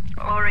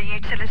 Or a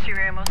utility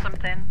room or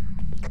something?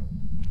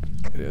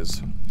 It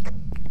is.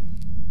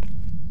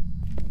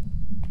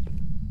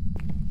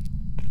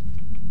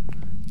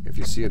 If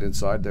you see it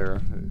inside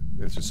there,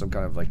 it's just some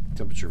kind of like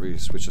temperature where you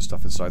switch the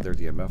stuff inside there,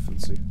 DMF, and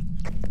see.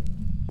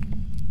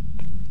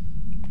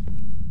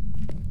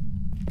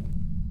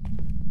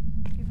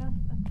 Give us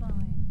a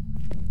sign.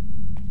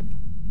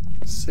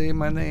 Say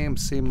my name,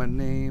 say my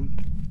name.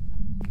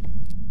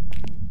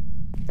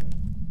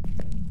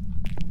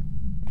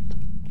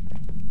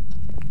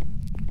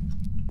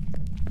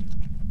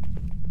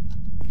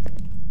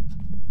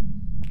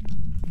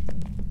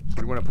 Where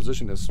do you want to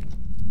position this?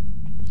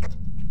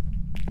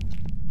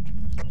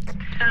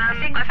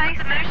 I've got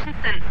the motion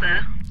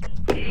sensor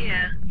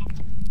here.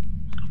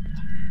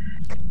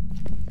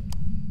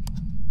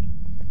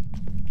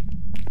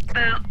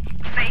 About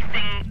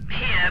facing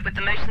here with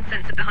the motion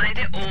sensor behind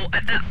it, or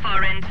at that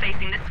far end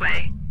facing this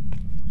way?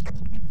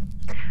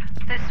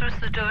 This was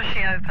the door she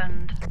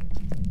opened.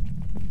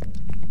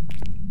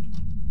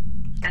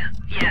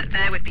 Yeah,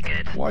 there would be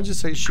good. Why'd you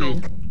say she?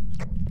 Cool.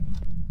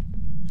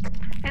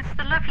 It's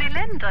the lovely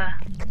Linda.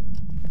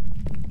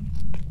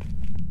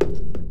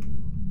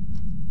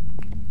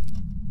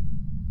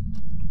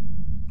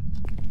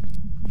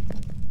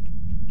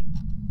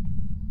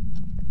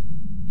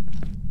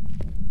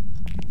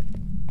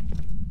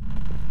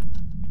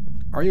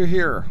 Are you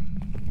here?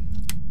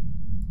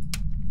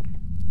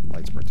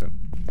 Lights burnt out.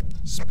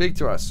 Speak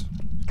to us.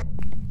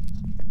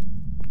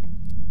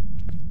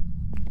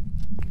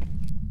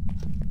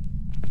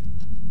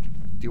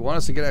 Do you want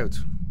us to get out?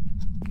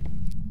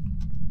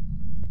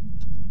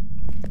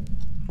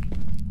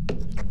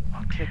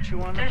 I'll catch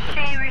you on the Does flip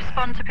she side.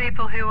 respond to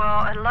people who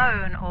are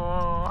alone,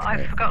 or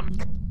I've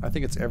forgotten? I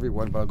think it's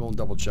everyone, but I'll go and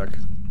double check.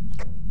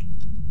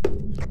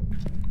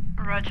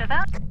 Roger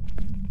that.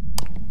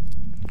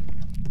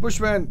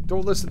 Bushman,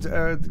 don't listen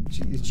to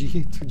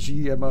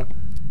G Emma.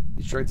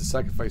 He's trying to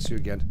sacrifice you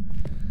again.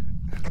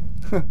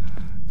 The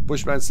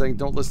Bushman's saying,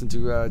 don't listen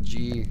to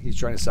G. He's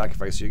trying to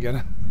sacrifice you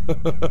again.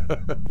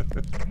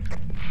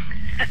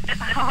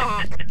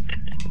 Oh,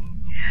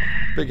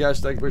 Big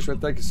hashtag Bushman.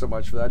 Thank you so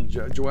much for that.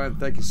 Joanne,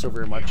 thank you so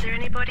very Is much. there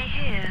anybody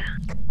here?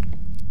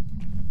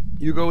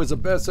 Hugo is the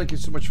best. Thank you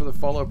so much for the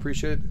follow.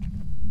 Appreciate it.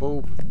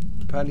 Bo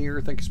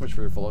Panier, thank you so much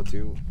for your follow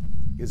too.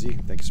 Izzy,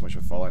 thank you so much for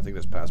the follow. I think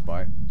that's passed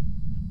by.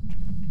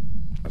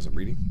 As I'm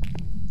reading.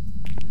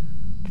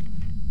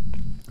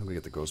 I'm gonna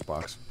get the ghost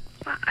box.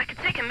 Well, I could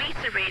take a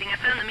meter reading. I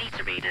found the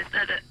meter readers.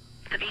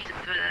 The meters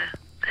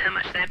for how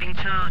much they're being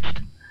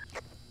charged.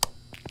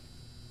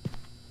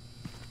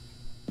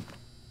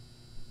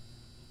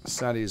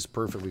 Sandy is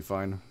perfectly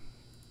fine.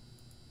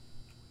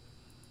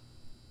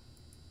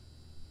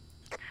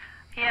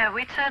 yeah,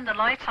 we turned the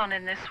light on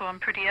in this one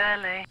pretty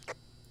early.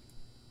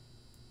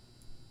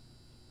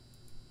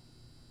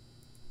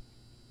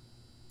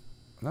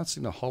 I'm not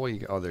seeing the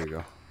hallway. Oh, there you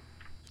go.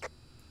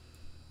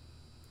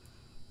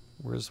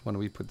 Where's the one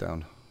we put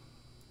down?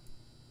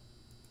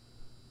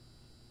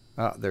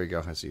 Ah, there you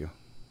go. I see you.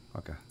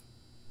 Okay.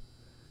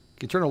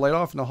 Can you turn the light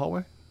off in the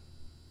hallway?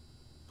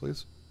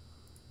 Please?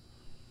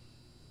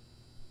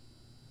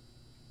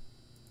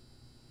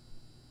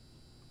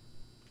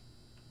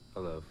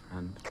 Hello,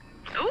 friend.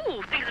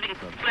 Ooh, things are being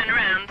flown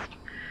around.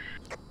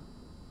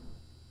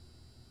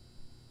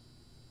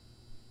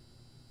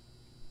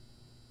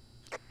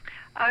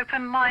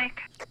 Open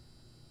mic.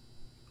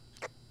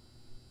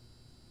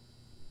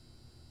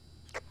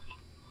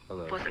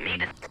 Hello. Wasn't me.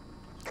 friend.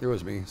 It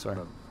was me. Sorry.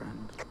 Hello,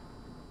 friend.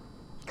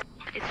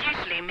 It's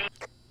usually me.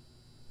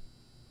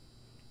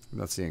 I'm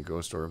not seeing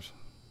ghost orbs.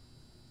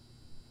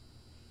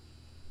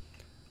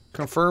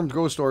 Confirmed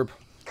ghost orb.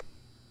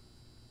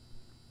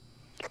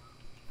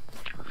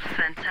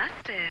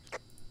 Fantastic.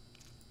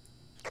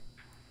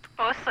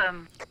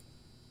 Awesome.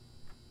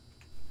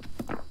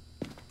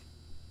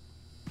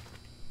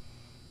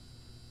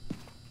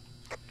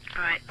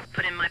 Right,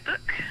 put in my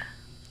book.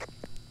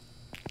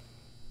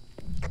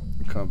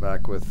 Come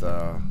back with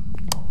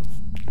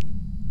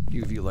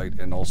UV light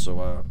and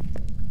also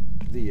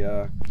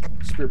the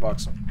spirit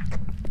box.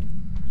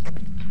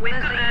 We've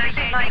There's got a a UV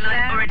UV light light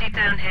there. already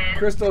down here.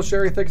 Crystal,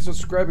 Sherry, thank you for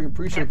subscribing.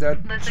 Appreciate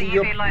that. There's a See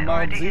you, UV light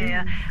already Malzi.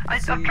 here.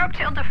 I've See dropped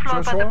it on the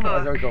floor by the Joshua? I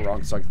book. gotta go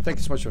wrong. So thank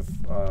you so much for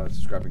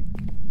subscribing.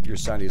 Your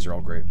Sandies are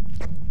all great.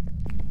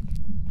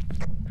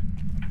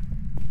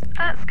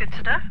 That's good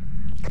to know.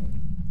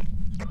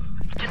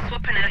 Just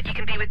swapping out. You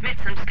can be with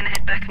Mitz. I'm just going to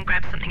head back and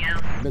grab something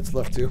else. Mitz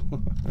left too.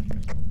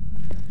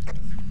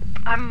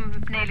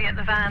 I'm nearly at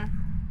the van.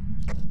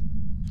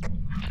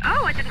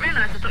 Oh, I didn't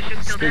realise. I thought she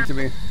was still Speak down. to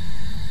me.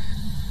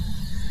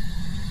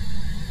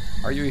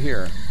 Are you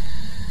here?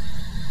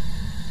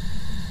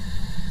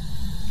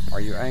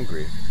 Are you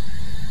angry?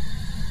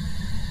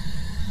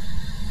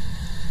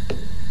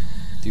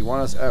 Do you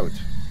want us out?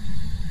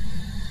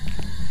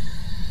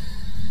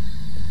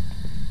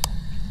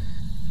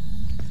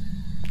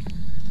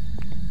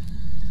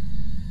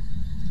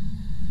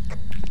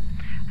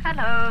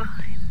 Hello.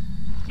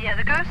 Yeah,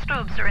 the ghost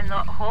orbs are in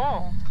that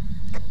hall.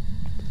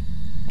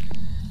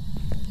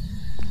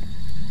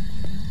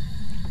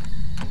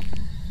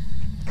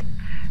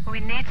 We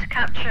need to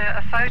capture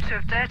a photo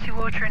of dirty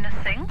water in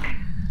a sink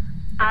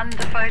and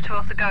a photo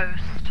of the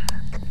ghost.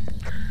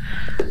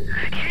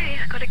 Okay,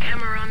 I've got a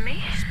camera on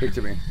me. Speak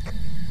to me.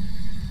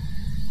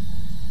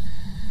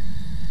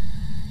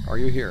 Are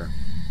you here?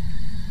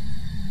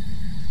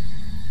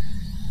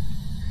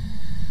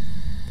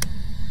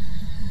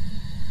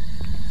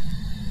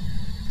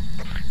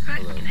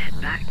 Right, Hello, we can head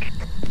friend. back.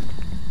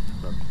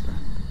 Hello, friend.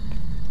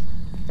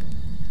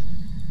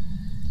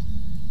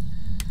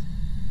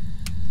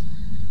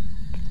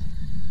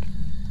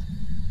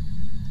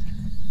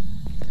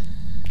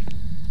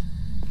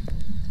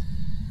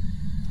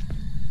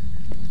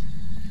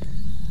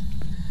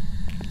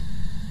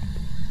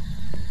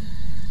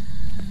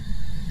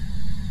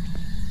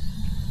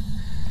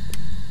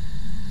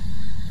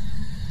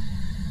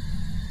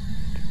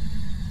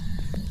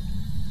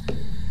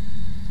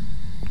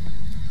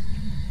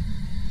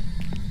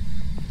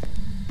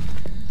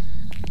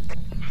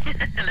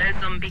 Hello,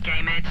 zombie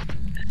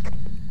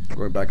GameEdged.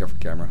 Going back up for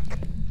camera.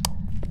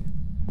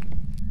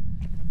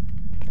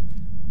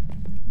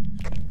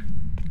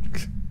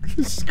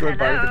 Just going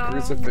by with the Hello.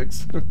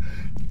 crucifix.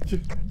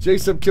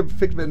 Jason Kim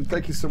Figman,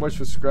 thank you so much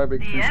for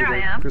subscribing. Yeah, Appreciate I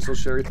it. am. Crystal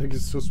Sherry, thank you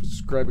so much for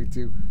subscribing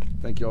too.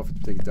 Thank you all for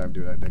taking time to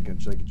do that. And again,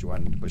 thank you,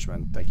 Joanne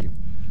Bushman. Thank you.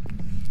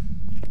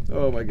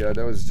 Oh my god,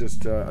 that was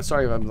just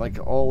sorry, I'm like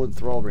all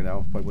enthralled right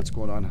now by what's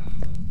going on.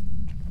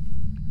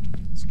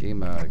 This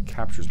game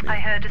captures me. I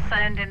heard a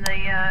sound in the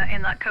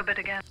in that cupboard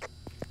again.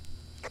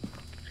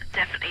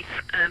 Definitely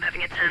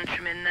having a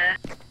tantrum in there.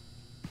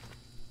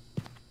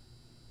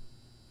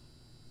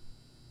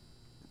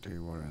 Do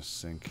you want to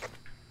sync?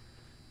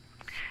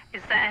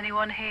 Is there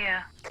anyone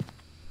here?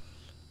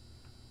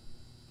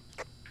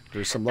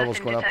 There's some levels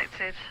Nothing going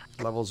detected.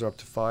 up. Levels are up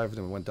to 5,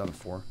 then we went down to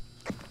 4.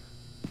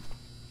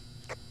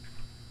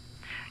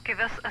 Give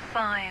us a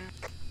sign.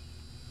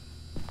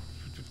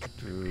 What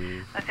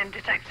do Nothing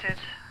detected.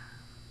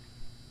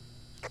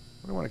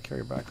 I want to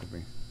carry back with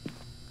me?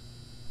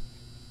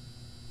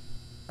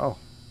 Oh,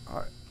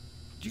 alright.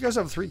 Do you guys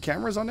have 3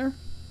 cameras on there?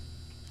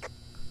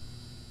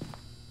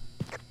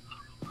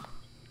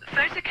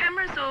 Photo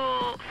cameras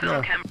or film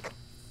Yeah. cameras?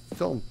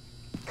 Film.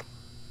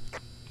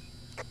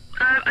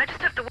 I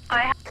just have the.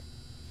 I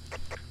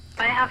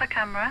have a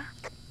camera.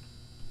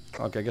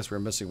 Okay, I guess we're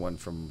missing one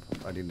from.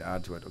 I didn't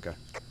add to it. Okay.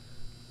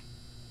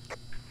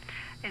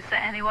 Is there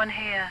anyone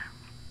here?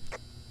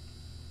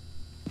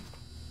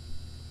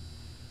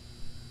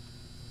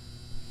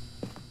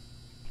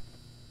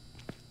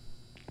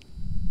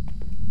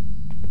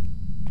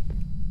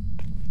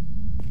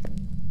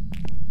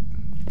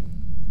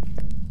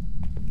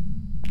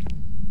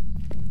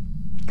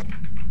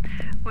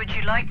 Would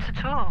you like to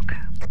talk?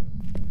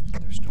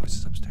 There's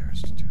noises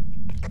upstairs too.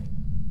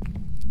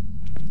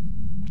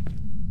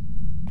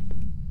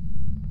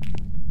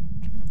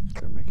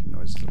 They're making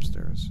noises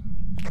upstairs.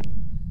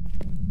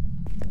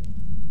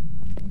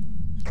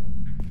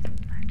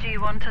 Do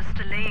you want us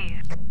to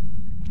leave?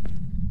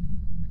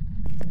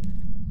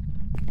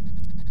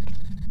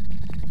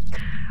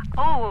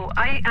 Oh,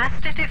 I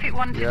asked it if it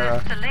wanted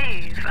us to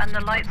leave, and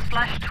the lights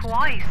flashed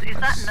twice. Is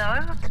that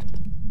no?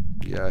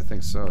 Yeah, I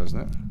think so, isn't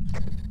it?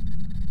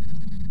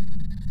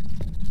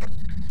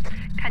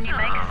 Can you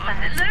make a Oh,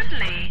 sound?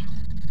 lovely.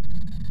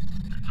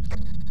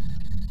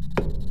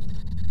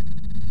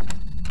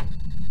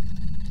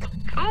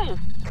 Oh,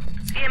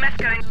 EMF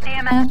going.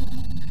 EMF.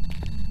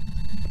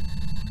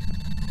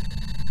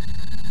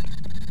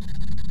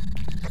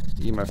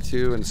 EMF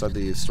 2 inside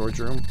the storage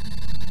room.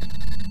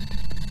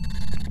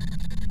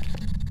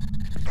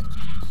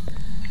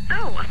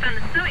 Oh, I found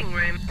the sewing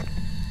room.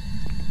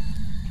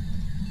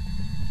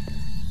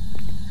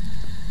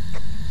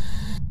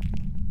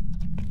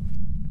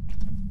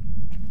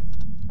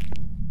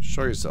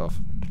 Show yourself.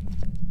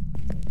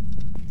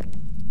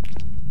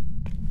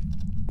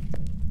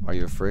 Are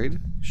you afraid?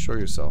 Show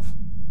yourself.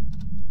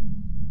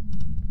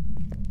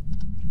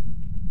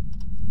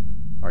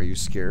 Are you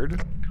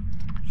scared?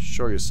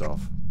 Show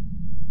yourself.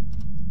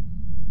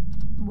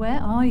 Where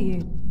are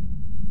you?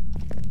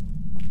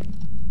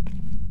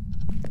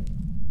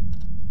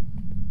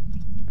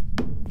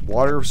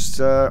 Water's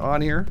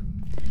on here.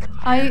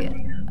 I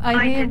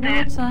hear did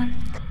that. water.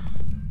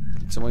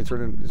 Can somebody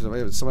turn in?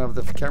 Does someone have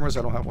the cameras?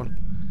 I don't have one.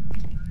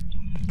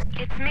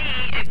 It's me.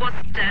 It was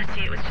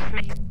dirty. It was just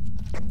me.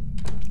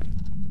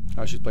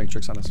 Oh, she's playing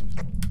tricks on us.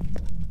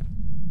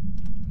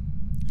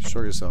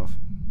 Show yourself.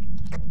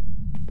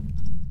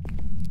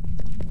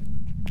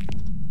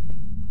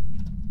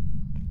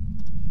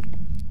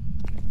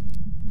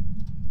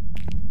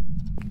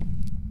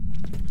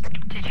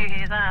 Did you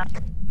hear that?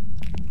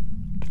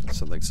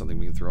 Sounds like something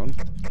being thrown.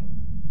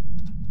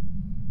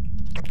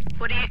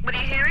 What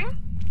are you hearing?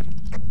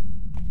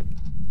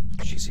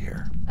 She's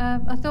here.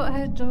 I thought I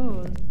heard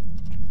doors.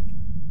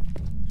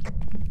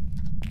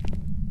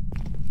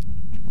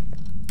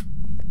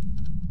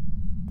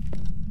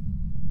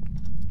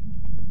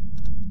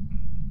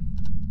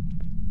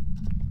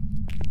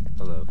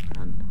 Hello,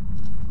 friend.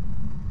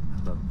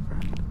 Hello,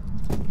 friend.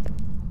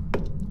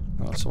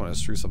 Oh, someone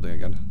has threw something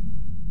again.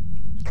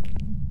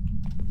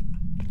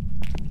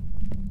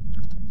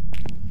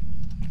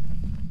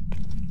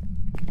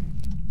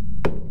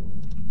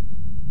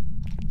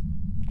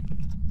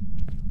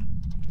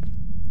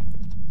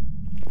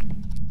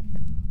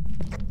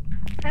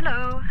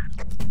 Hello.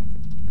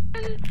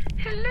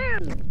 Hello.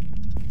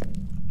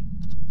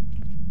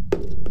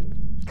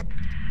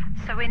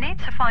 So we need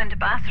to find a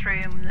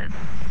bathroom that's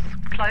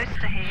close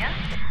to here.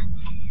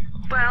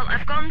 Well,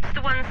 I've gone to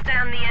the ones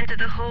down the end of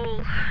the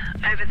hall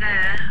over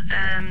there,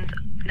 and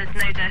there's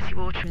no dirty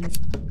water in.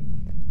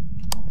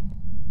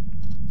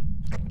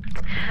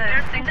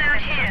 There's some down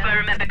here, if I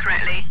remember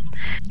correctly.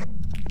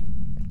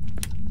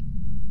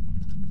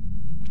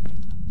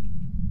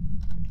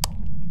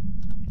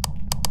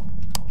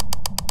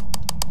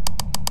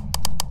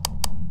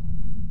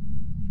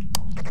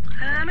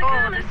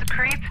 Oh, there's a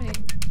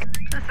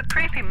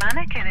creepy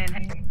mannequin in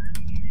here.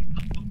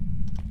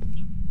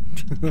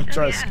 I'm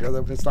trying to scare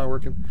them, but it's not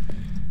working.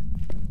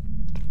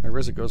 Hey,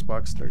 where's the ghost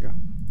box? There you go.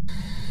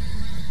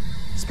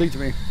 Speak to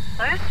me.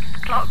 Those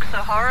clocks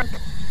are horrible.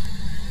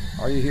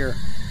 Are you here?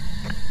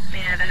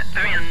 Yeah, they're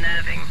very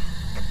unnerving.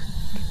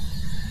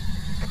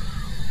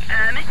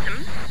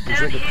 Missum, There's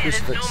down like a here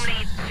there's crucifix.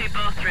 normally 2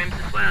 bathrooms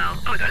as well.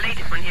 Oh, we've got a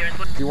ladies one here as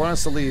well. Do you want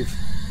us to leave?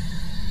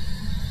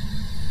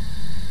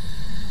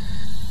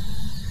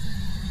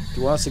 Do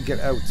you want us to get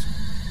out? Can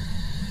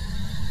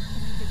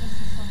you give us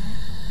a sign?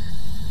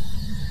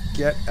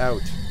 Get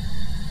out.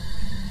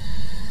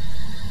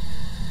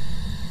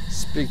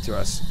 Speak to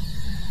us.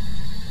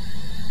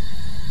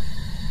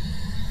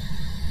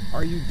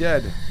 Are you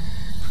dead?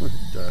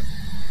 Duh.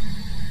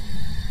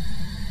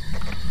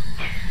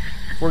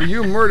 Were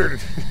you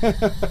murdered?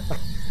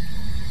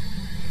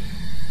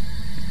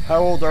 How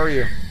old are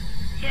you?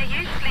 Yeah,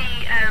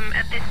 usually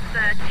at this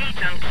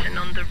T-junction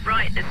on the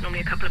right there's normally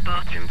a couple of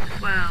bathrooms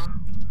as well.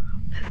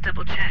 Let's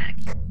double check.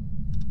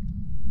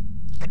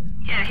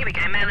 Yeah, here we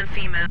go, male and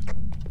female.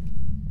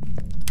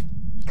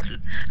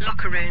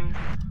 Locker rooms.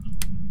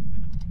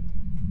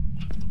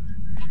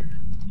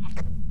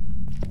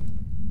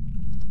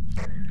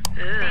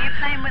 Are you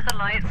playing with the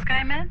lights,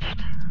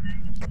 GameEdged?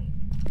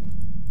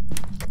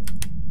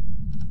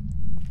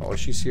 Oh,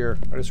 she's here.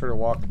 I just heard her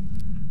walk.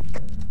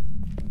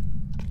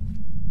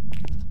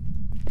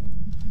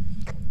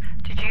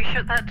 Did you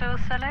shut that door,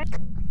 Sally?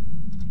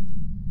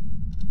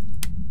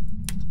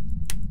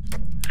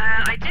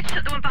 I did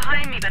shut the one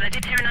behind me, but I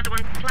did hear another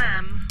one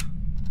slam.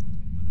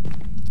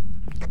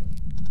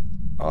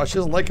 Oh, she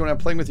doesn't like it when I'm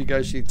playing with you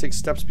guys. She takes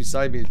steps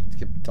beside me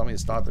to tell me to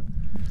stop it.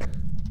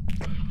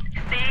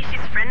 See,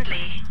 she's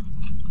friendly.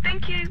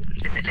 Thank you.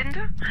 Is it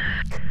Linda?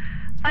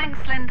 Thanks,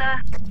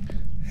 Linda.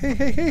 Hey,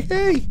 hey, hey,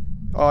 hey!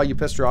 Oh, you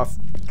pissed her off.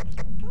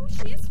 Oh,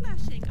 she is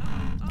flashing.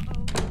 Oh,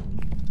 uh-oh.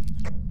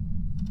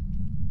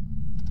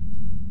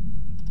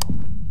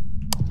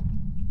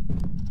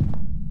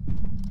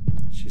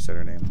 She said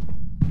her name.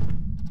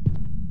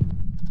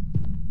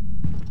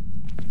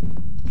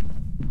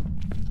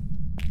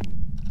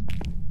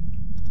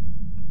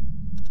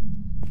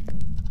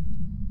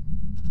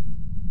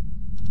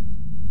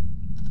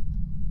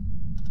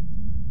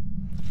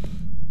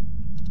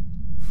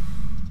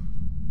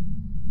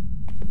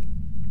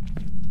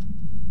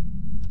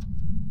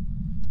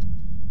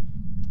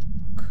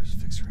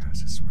 Crucifix her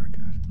ass, I swear to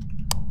God.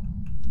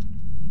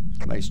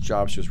 Nice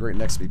job. She was right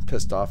next to me,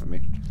 pissed off at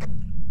me.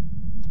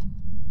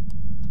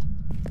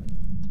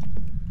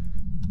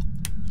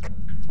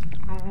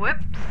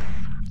 Whoops.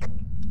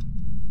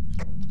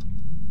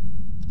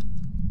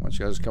 Why don't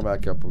you guys come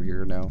back up over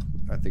here now?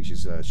 I think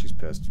she's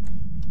pissed.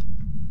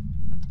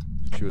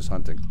 She was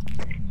hunting.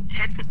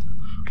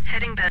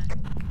 Heading back.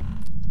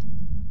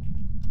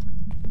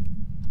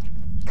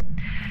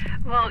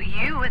 Well,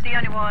 you were the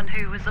only one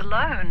who was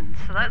alone,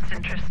 so that's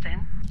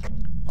interesting.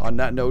 On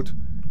that note,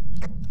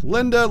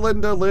 Linda,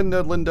 Linda,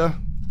 Linda, Linda.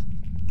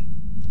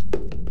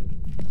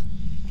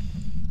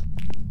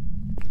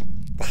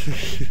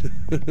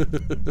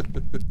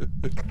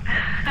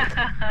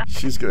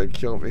 She's gonna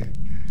kill me.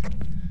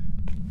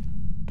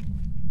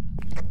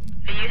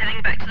 Are you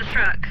heading back to the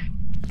truck?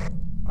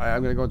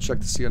 I'm gonna go and check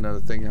to see another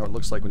thing, how it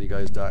looks like when you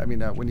guys die. I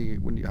mean, how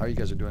you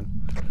guys are doing.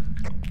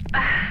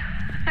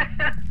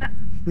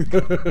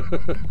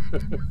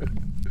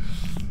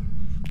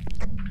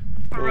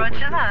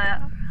 Roger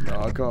that. No,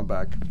 I'm coming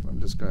back.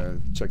 I'm just gonna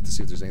check to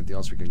see if there's anything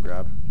else we can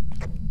grab.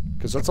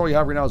 Because that's all you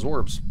have right now is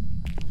orbs.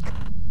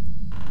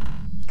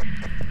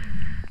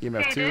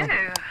 EMF 2. You do.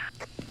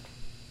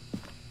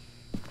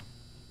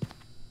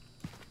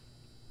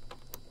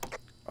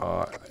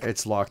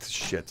 It's locked.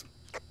 Shit.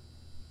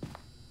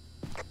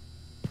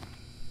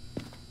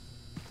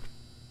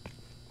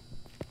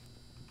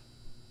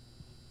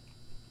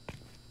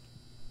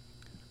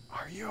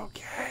 Are you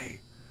okay?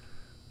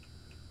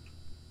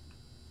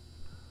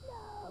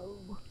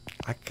 No.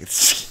 I can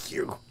see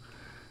you.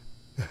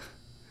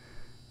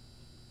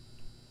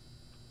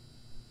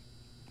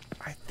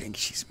 I think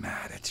she's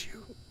mad at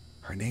you.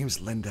 Her name's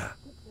Linda.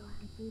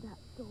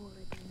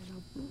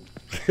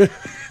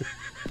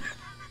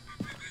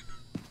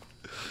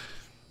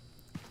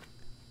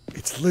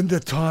 It's Linda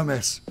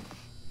Thomas.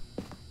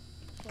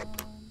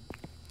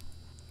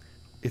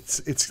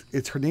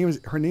 It's her name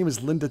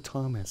is Linda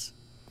Thomas.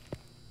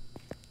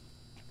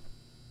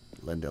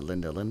 Linda.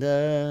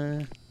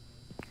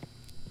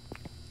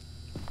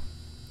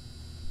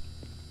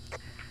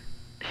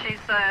 she's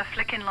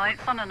flicking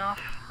lights on and off.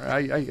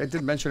 I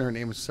did mention her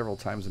name several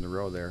times in a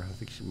row there. I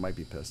think she might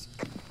be pissed.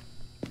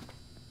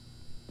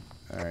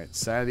 Alright,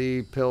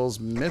 sanity pills,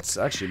 Mitts.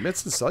 Actually,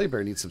 Mitts and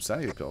Cellular need some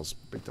sanity pills.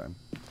 Big time.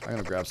 I'm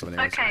gonna grab some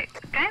anyways. Okay,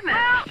 GameEdged.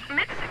 Well,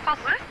 Mitts is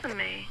worse than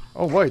me.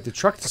 Oh, wait, the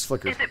truck just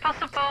flickered. Is it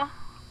possible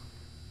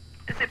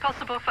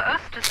for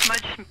us to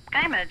smudge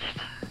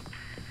GameEdged?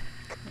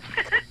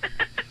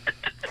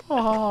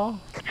 Oh.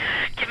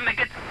 Give him a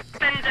good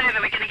bend over.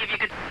 We're going to give you a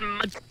good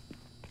smudge.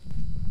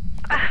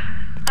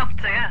 Oh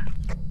dear.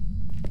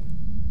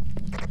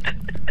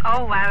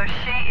 Oh wow,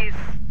 she is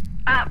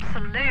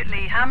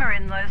absolutely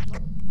hammering those.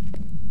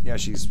 Yeah,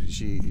 she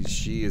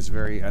is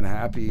very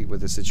unhappy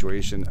with the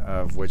situation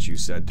of what you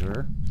said to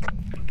her.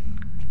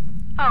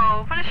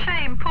 Oh, what a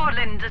shame. Poor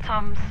Linda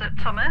Thomas.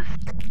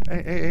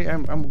 Hey,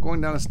 I'm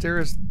going down the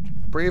stairs,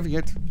 braving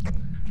it.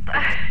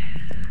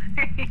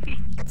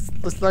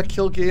 Let's not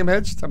kill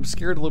GameEdged. I'm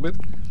scared a little bit.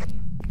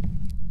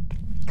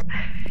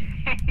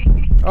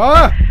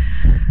 Ah!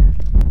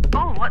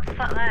 Oh, what's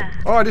that there?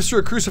 Oh, I just threw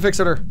a crucifix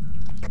at her.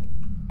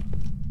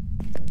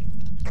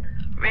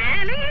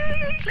 Really?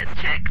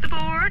 Let's check the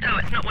board. Oh,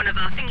 it's not one of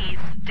our thingies.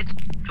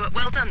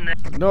 Well done then.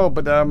 No,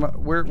 but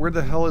where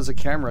the hell is the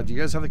camera? Do you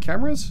guys have the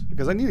cameras?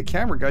 Because I need a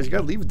camera, guys. You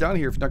gotta leave it down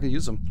here if you're not gonna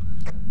use them.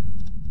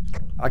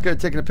 I could have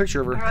taken a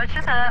picture of her.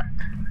 Roger that.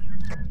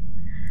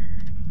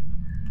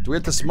 Do we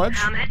have to smudge?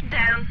 I'm heading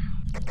down.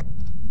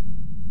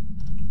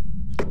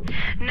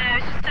 No,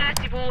 it's just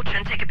dirty water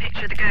and take a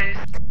picture of the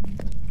ghost.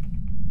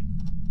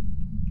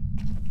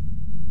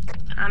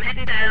 I'm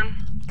heading down.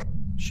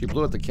 She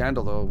blew out the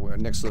candle though,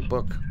 next to the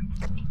book.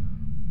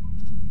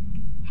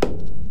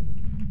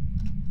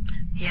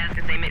 Yeah, I was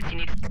gonna say, Mitz, you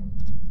need to...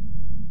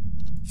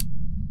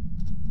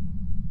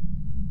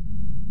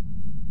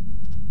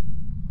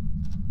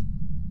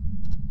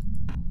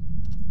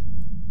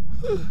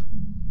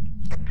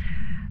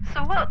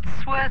 So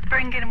what's worth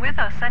bringing with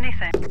us?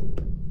 Anything?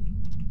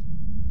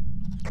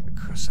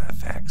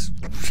 Crucifix.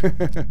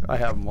 I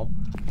have them all.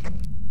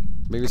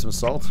 Maybe some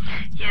salt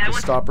Yeah, to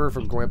stop her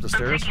from going up the I'm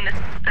stairs. taking a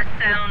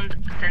sound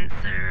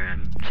sensor,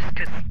 just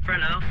because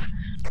run off.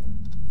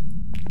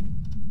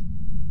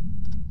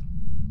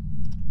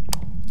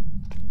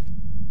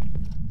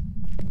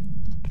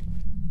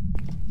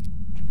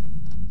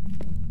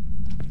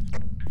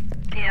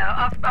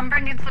 Yeah, I'm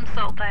bringing some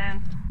salt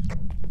down.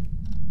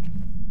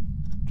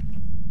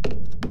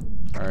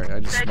 Alright, I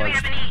just So do we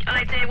have any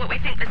idea what we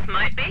think this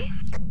might be?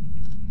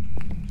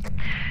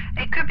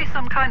 It could be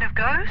some kind of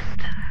ghost.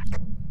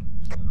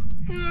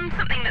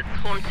 Something that's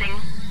haunting.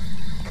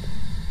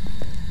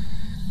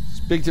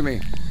 Speak to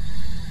me.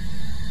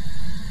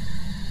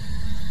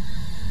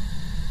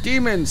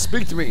 Demon,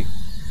 speak to me.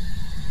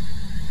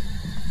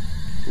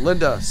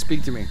 Linda,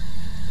 speak to me.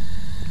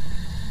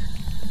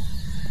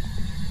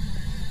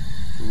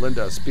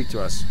 Linda, speak to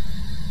us.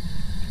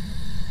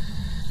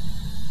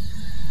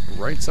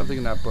 Write something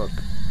in that book.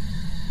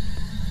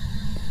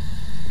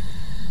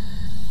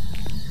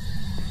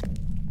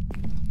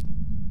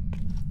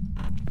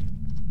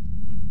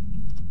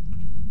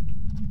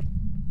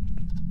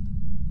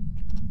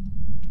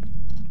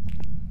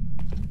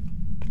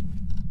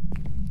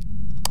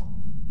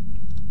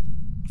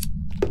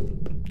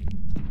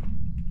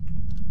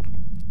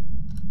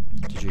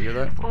 Did you hear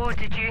that? Oh,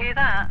 did you hear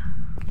that?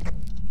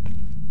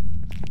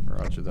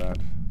 Roger that.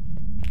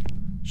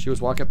 She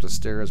was walking up the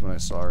stairs when I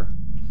saw her.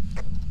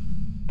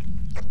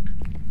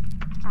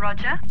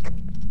 Roger.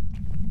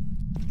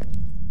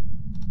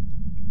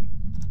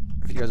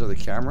 If you guys have the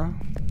camera,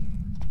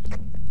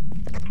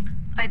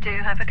 I do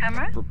have a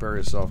camera. prepare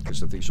yourself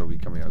because I think she'll be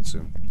coming out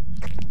soon.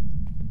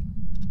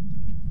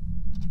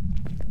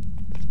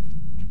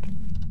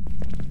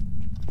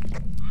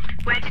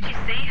 Where did you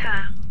see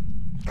her?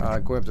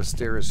 Going up the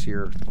stairs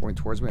here, going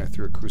towards me, I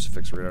threw a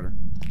crucifix right at her.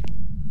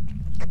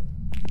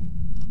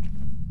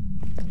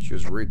 She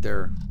was right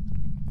there.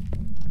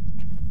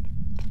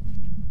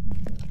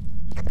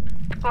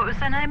 What was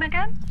her name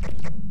again?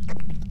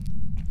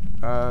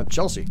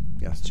 Chelsea.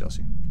 Yes,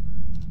 Chelsea.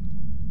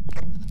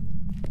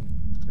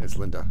 It's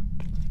Linda.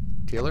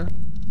 Taylor?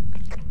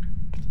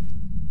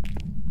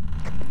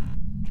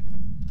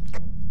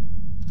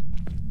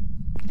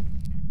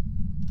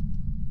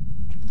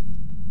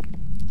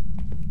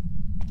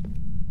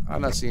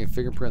 I'm not seeing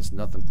fingerprints,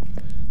 nothing.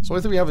 So the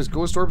only thing we have is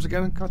ghost orbs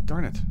again? God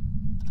darn it.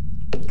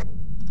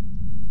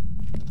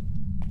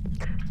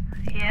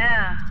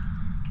 Yeah.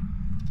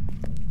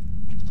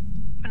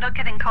 We're not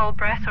getting cold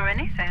breath or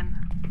anything.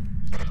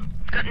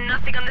 Got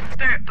nothing on the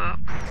spirit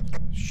box.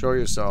 Show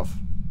yourself.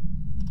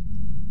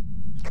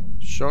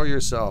 Show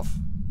yourself.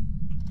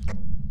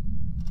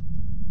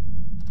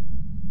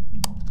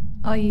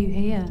 Are you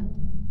here?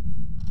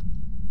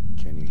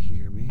 Can you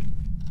hear me?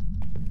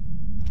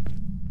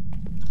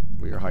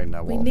 We are hiding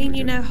that We wall. mean pretty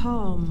you good. no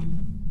harm.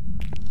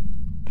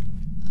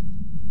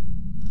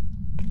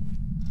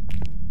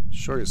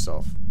 Show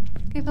yourself.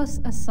 Give us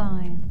a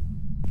sign.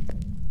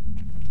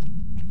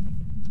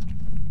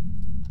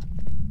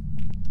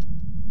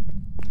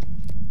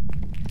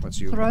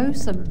 What's you? Throw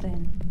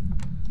something.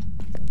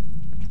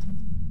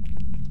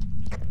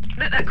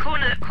 look,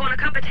 that corner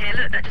cupboard here,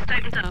 look, that just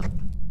opened up.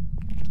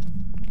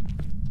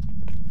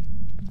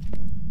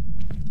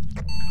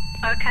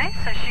 Okay,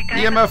 so she gave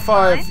EMF us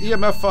 5. a sign.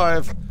 EMF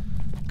 5.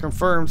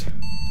 Confirmed.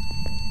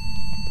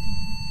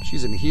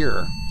 She's in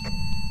here.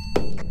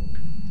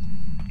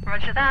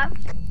 Roger that.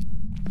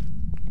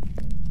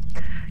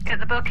 Get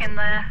the book in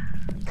there.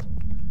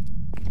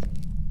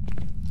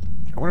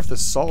 I wonder if the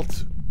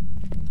salt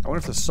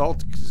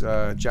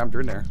jammed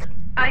her in there.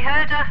 I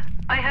heard her.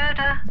 I heard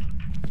her.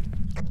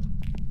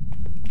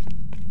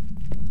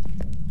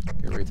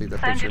 Here, wait, take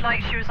that Sounded picture.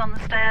 like she was on the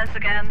stairs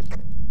again.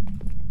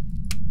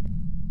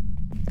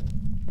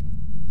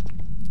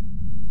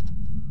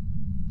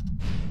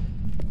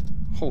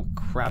 Oh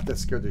crap, that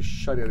scared the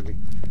shit out of me.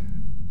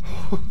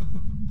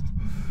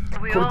 Are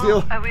we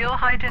Cordelia- all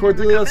hiding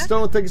Cordelia in the cupboard?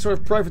 Stone, thank you so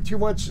much. Private too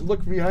much.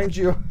 Look behind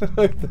you.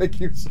 Thank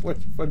you so much.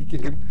 Fun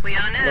game. We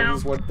are Love now.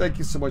 this one. Thank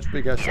you so much,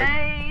 big hashtag.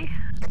 Yay!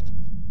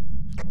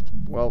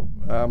 Well,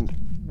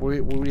 what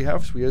do we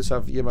have? We just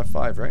have EMF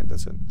 5, right?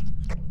 That's it.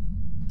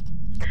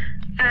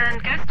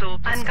 And ghost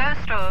orbs. And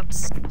ghost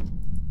orbs.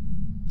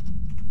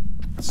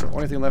 So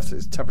only thing left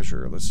is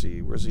temperature. Let's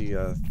see. Where's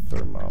the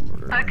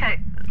thermometer? Okay.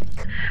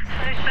 So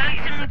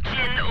Phantom,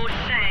 gin, or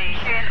shade?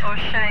 Gin or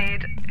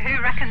shade?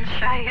 Who reckons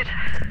shade?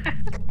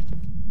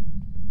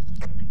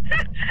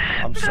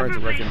 I'm starting to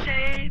Probably reckon.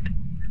 shade.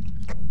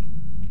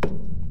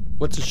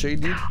 What's the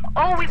shade need?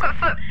 Oh, we've got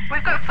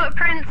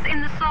footprints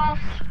in the salt.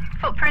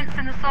 Footprints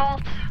in the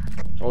salt.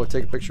 Oh,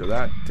 take a picture of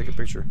that. Take a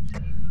picture.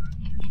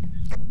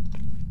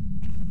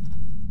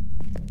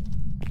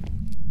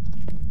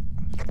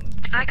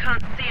 I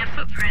can't see a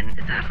footprint.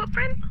 Is that a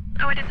footprint?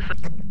 Oh, it is a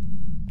footprint.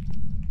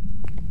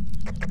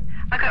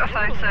 I got a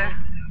photo.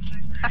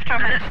 After I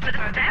managed to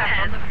throw the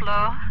cap on the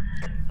floor.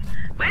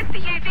 Where's the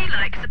UV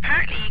light? Because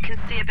apparently you can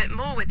see a bit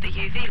more with the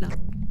UV light.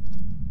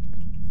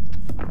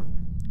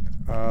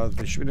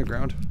 They should be in the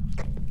ground.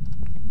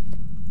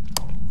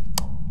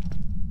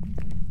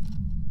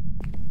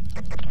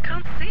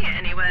 Can't see it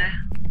anywhere.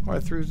 Oh, I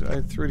threw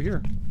it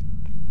here.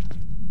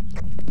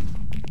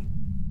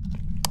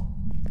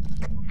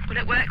 Will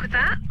it work with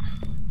that?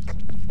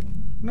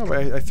 No, but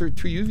I threw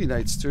 2 UV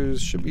lights. There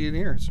should be in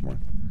here somewhere.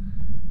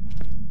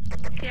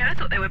 Yeah, I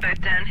thought they were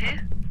both down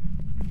here.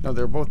 No,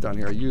 they're both down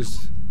here. I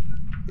used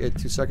it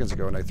 2 seconds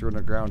ago and I threw it on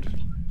the ground.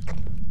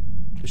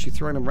 Is she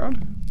throwing them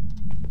around?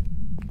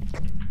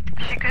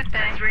 She could be.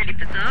 That's really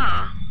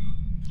bizarre.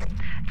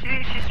 Do you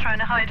think she's trying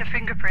to hide her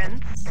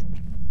fingerprints?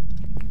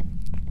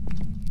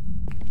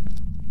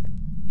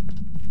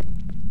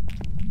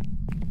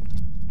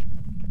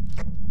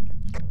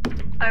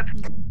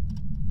 Open.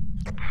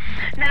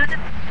 Now, does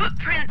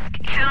footprints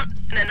count?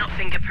 No, not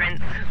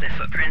fingerprints, because they're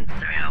footprints.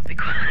 Sorry, I'll be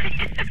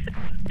quiet.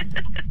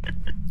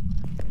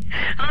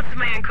 Answer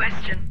my own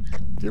question.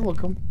 You're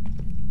welcome.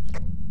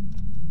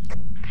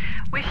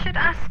 We should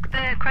ask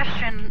the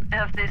question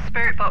of the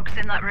spirit box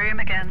in that room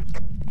again.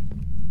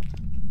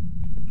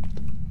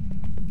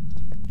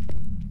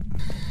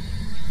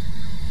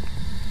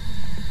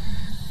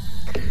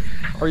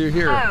 Are you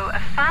here? So, a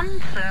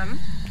phantom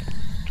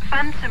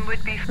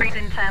would be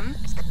freezing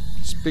temps.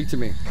 Speak to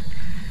me.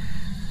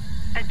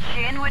 A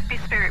djinn would be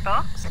spirit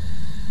box.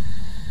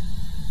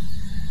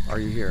 Are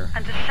you here?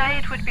 And a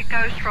shade would be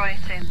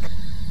ghostwriting.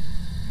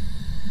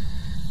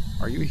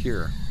 Are you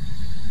here?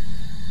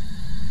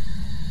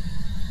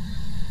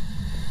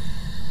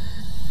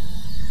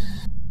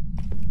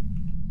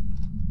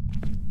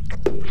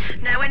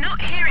 Now, we're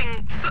not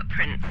hearing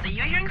footprints. Are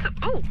you hearing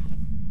Oh!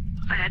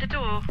 I heard a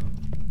door.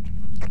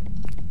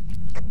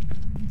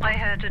 I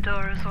heard a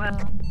door as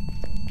well.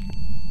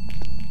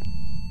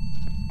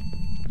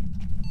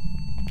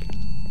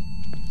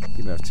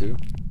 EMF 2.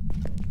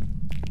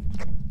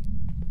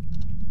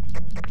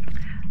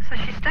 So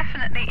she's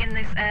definitely in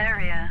this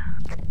area.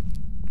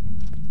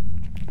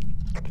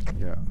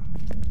 Yeah.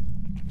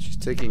 She's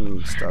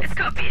taking stuff. It's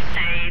got to be a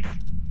shade.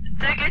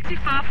 Don't go too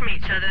far from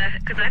each other,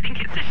 because I think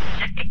it's a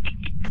shade.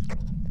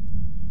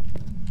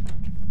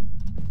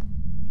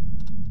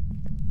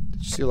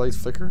 Did you see a light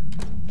flicker?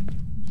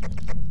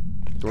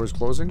 Doors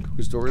closing?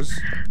 Whose doors?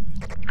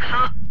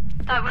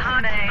 That was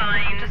Hard me. to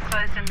find. I'm just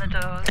closing the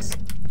doors.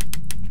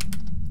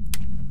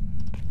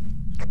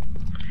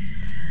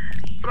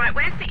 Right,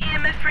 where's the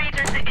EMF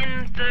reader? Is it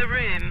in the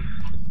room?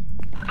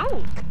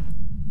 Oh!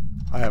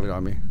 I have it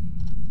on me.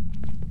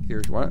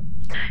 Here, you want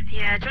it?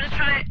 Yeah, do you want to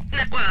try it?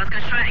 No, well, I was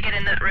going to try it again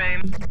in that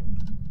room.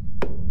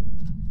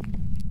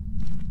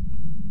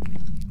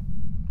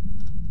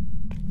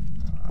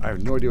 I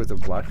have no idea what the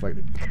black light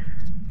is.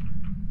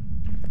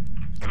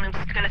 I'm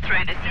just going to throw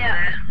this in Yeah.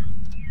 there.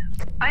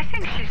 I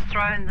think she's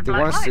throwing the They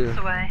black want us lights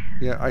to- away.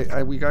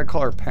 Yeah, we gotta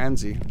call her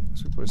Pansy.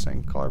 That's what people are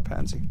saying. Call her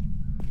Pansy.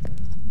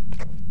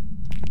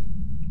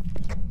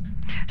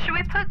 Should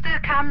we put the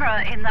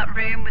camera in that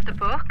room with the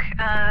book,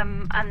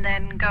 and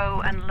then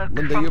go and look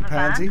Linda, from you the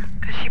pansy? van?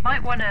 Because she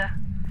might want to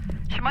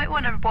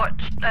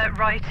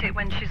write it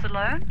when she's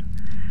alone.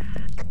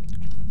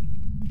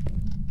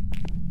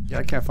 Yeah,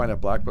 I can't find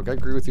that black book. I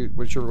agree with you,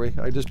 whichever way.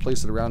 I just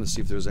placed it around to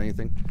see if there was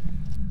anything.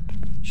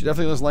 She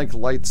definitely doesn't like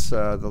lights,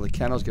 the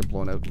candles get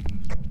blown out.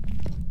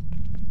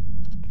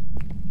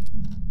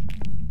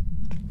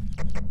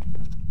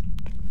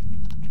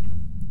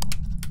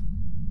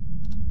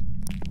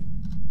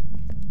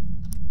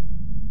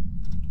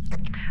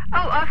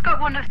 Oh, I've got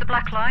one of the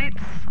black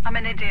lights. I'm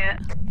an idiot.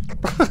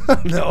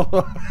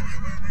 No.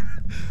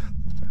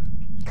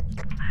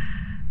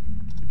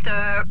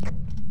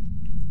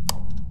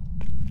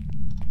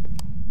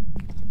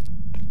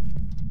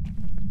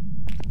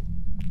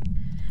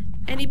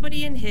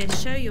 Anybody in here,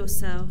 show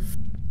yourself.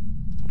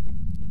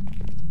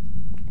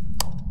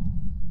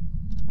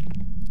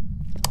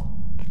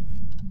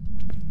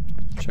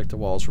 Check the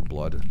walls for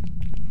blood.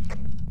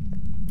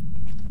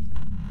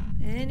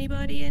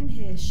 Anybody in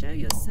here, show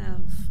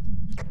yourself.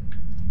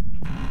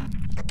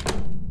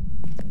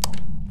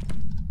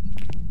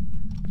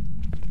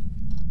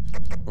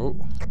 Oh.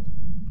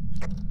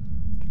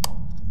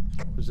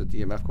 Was the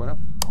DMF going up?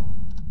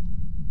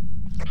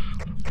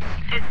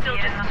 It's still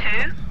just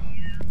 2.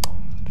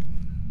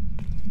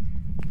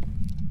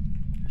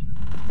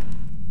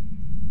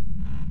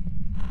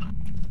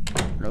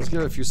 Right, let's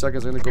give it a few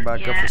seconds. I'm gonna go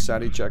back up for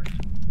sanity check.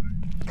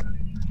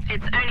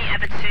 It's only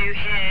ever 2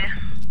 here.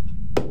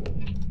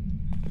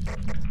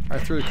 I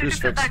threw the Should we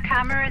put crucifix. that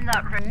camera in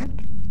that room?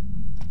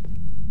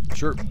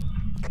 Sure.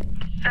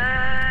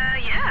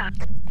 Yeah.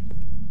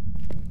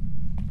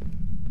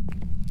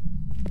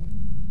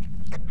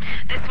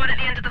 This one at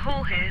the end of the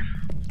hall here.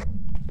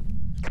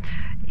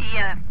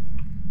 Yeah.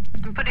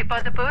 And put it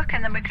by the book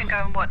and then we can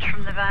go and watch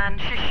from the van.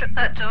 She shut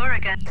that door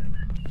again.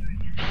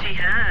 She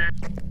has.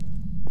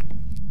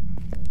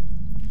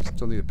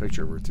 Still need a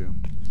picture of her too.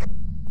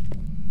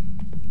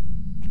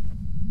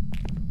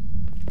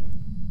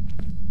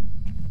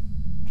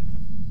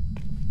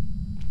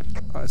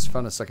 I just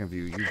found a second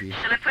view, UV.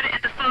 Shall I put it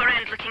at the far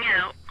end looking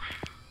out?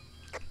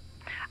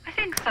 I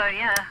think so,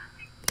 yeah.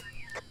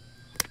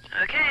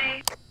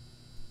 Okay.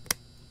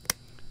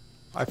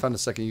 I found a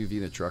second UV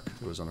in the truck.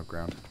 It was on the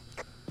ground.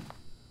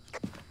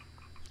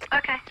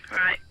 Okay.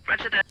 Right,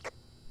 roger that.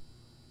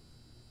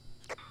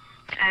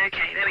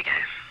 Okay, there we go.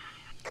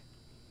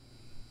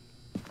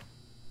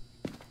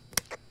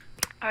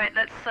 Alright,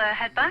 let's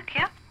head back,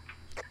 yeah?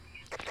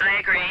 I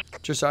agree.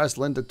 Just ask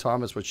Linda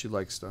Thomas what she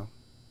likes, though.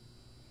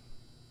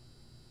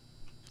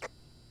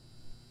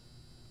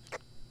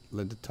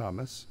 Linda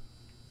Thomas.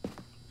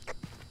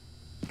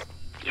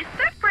 You're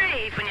so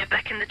brave when you're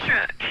back in the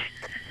truck.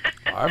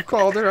 I've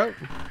called her out.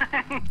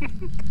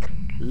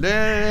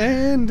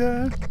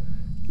 Linda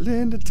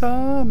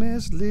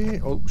Thomas.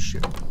 Oh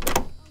shit!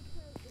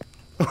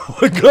 Oh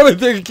my god! I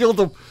think I killed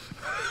him.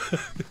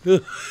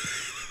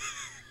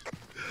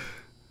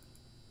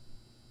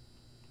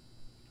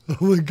 Oh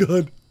my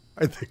god!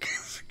 I think.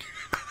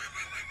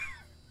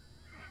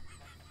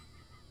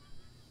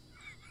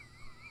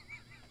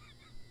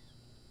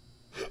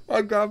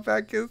 I got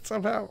back in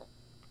somehow.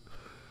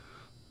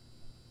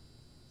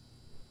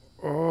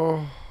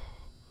 Oh.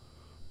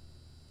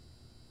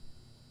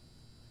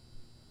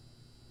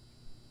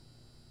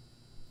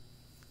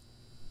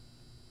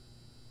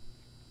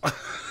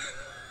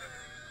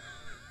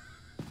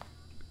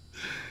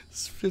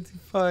 It's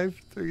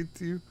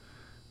 55:32.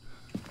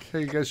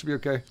 Okay, you guys should be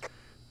okay.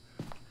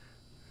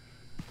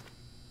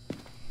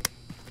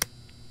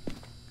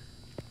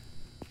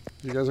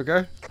 You guys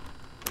okay?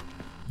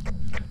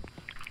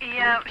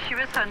 Yeah, she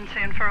was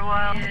hunting for a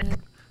while. Yeah.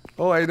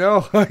 Oh, I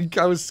know.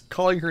 I was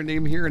calling her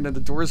name here, and then the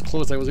doors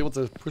closed. I was able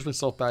to push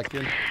myself back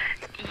in.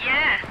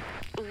 Yes,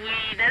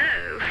 we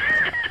know.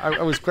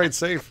 I was quite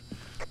safe.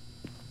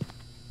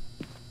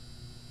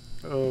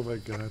 Oh my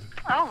god.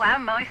 Oh wow,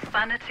 my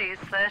sanity is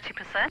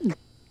 30%.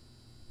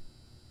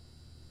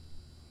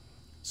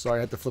 So I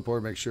had to flip over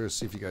to make sure to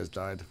see if you guys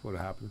died. What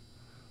happened?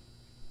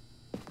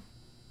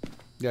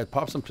 Yeah,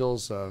 pop some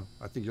pills. I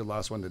think your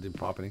last one that didn't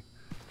pop any.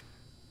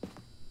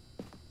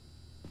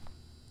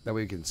 That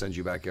way we can send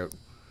you back out.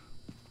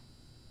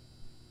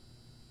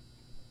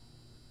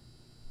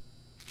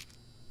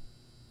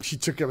 She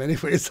took him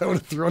anyways. I would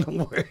have thrown him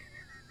away.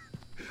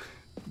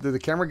 Did the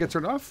camera get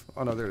turned off?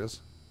 Oh no, there it is.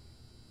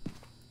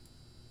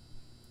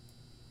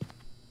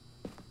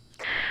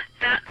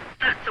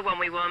 That's the one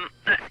we want.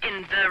 That's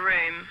in the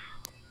room.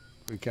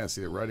 We can't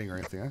see the writing or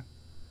anything, huh?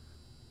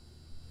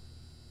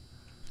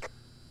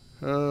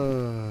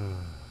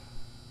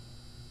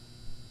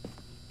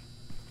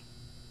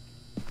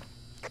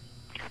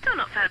 It's still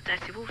not found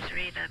dirty water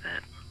either,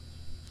 but...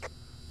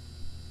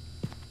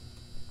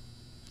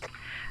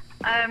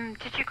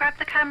 Did you grab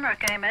the camera,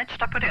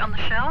 GameEdged? I put it on the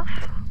shelf.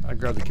 I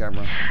grabbed the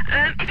camera.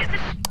 If it's a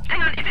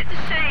hang on, if it's a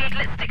shade,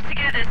 let's stick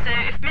together. So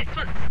if Mitz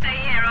wants to stay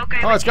here, I'll go.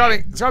 Oh, it's got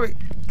me! It's got me!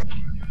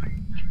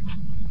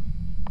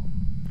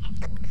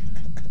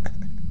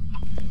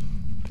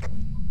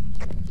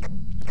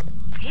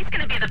 He's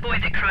gonna be the boy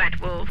that cried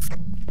wolf.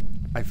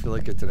 I feel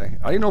like it today.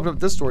 I didn't open up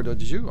this door though,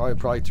 did you? I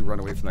probably had to run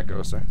away from that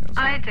ghost.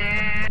 I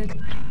did.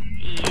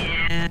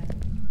 Yeah.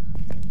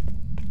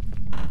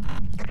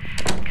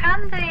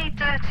 Can the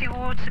dirty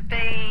water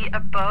be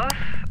above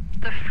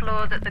the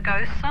floor that the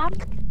ghost's on?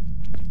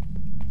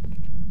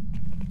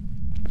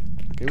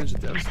 Image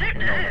of I Devs? don't Or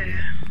no? know.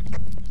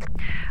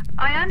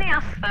 I only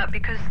asked that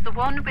because the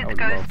one with the would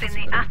ghost love to in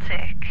see the that.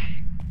 attic,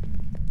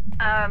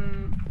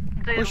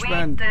 the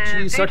Bushman, the gee,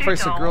 voodoo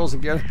sacrifice the doll, girls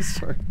again.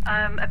 Sorry.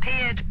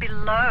 appeared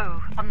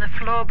below, on the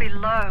floor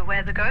below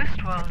where the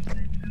ghost was.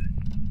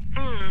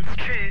 It's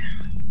true.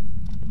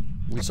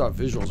 We saw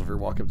visuals of her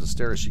walking up the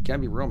stairs. She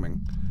can't be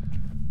roaming.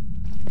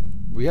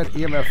 We had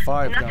EMF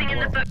 5 Nothing down in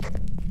the below. book.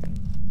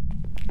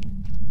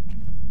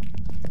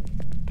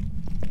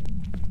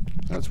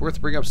 It's worth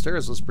bringing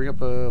upstairs. Let's bring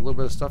up a little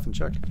bit of stuff and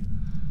check.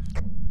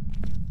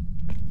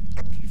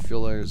 If you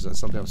feel there's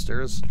something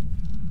upstairs.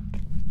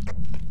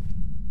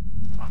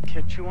 I'll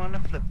catch you on the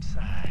flip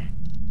side.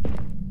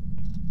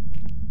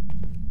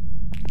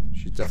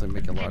 She's definitely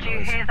making a lot Did of you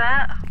noise. hear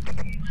that?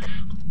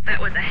 That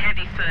was a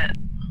heavy foot.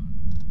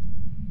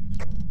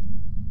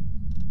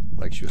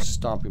 Like she was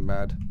stomping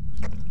mad.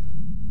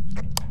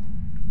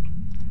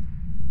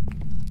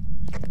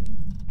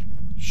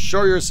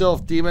 Show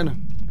yourself,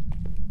 demon.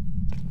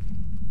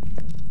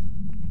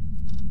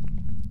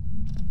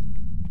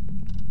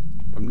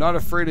 I'm not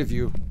afraid of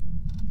you.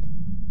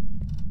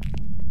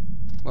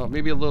 Well,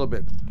 maybe a little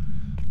bit.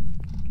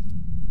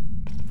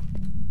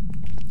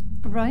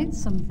 Write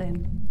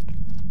something.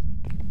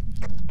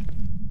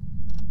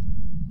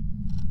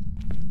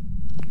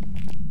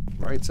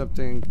 Write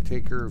something,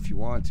 take her if you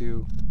want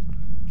to.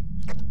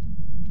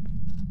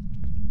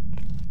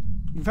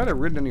 You've had it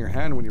written in your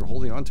hand when you're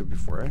holding onto it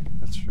before, eh?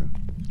 That's true.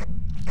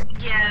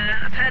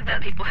 Yeah, I've heard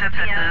that people have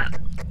had that.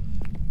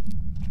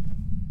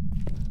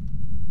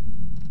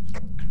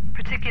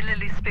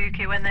 Particularly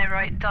spooky when they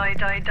write die,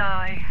 die,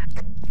 die.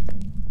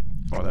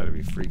 Oh, that'd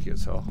be freaky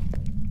as hell.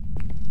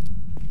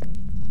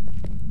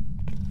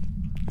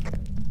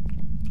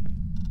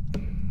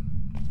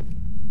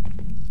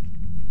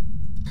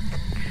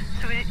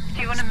 So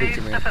do you want to Speak move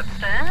to me. stuff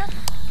upstairs?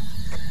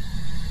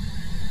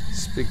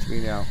 Speak to me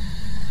now.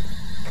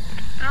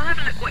 I'll have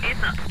a look what is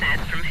upstairs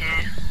from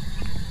here.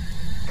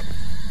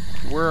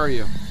 Where are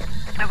you?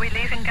 Are we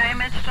leaving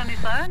GameEdged on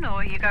his own, or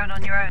are you going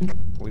on your own?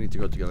 We need to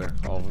go together,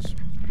 all of us.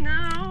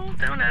 No,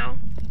 don't know.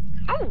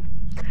 Oh!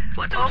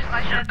 What door just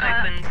I heard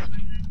that. opened?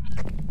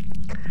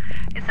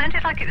 It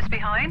sounded like it was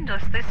behind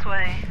us, this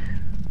way.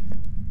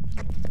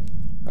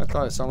 I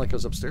thought it sounded like it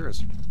was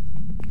upstairs.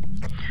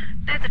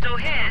 There's a door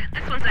here.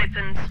 This one's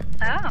opened.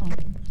 Oh.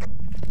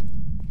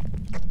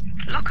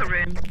 Locker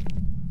room.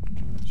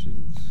 Oh,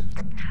 jeez.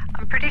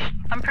 I'm pretty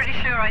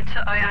sure I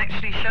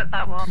actually shut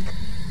that one.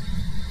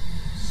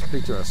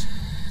 Speak to us.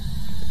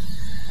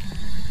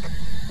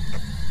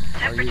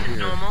 Temperature's here?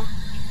 normal.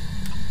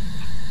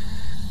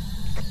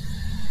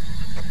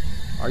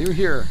 Are you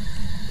here?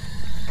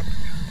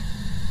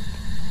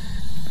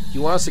 Do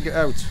you want us to get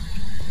out?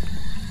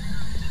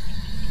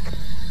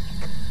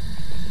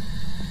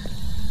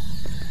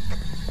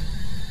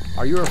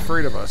 Are you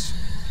afraid of us?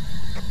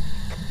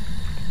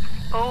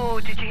 Oh,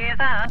 did you hear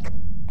that?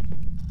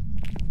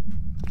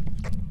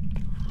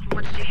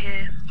 What did you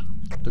hear?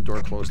 The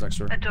door closed next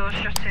to her. A door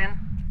shut in.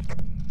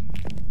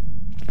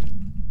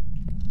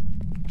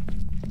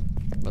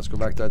 Let's go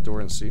back to that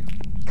door and see.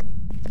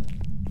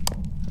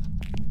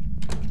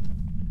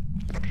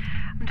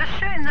 I'm just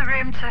shooting the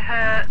room to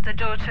her, the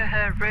door to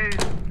her room,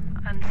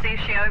 and see if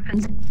she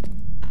opens.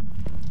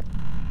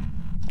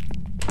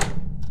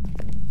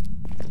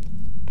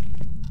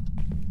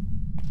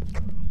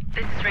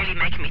 This is really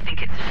making me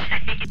think it's a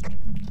shade.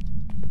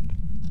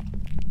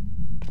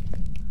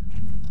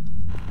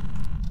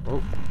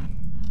 Oh,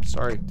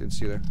 sorry, didn't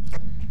see you there.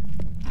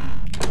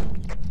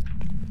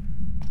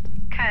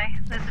 Okay,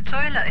 there's a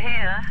toilet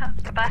here,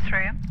 a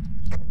bathroom.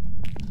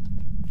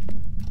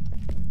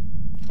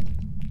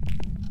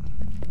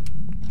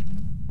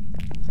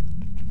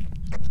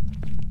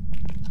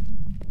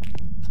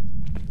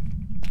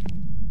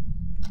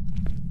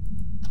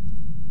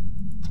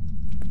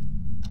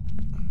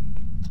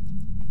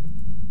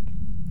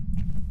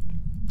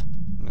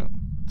 No,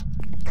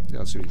 you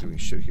don't see me doing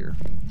shit here.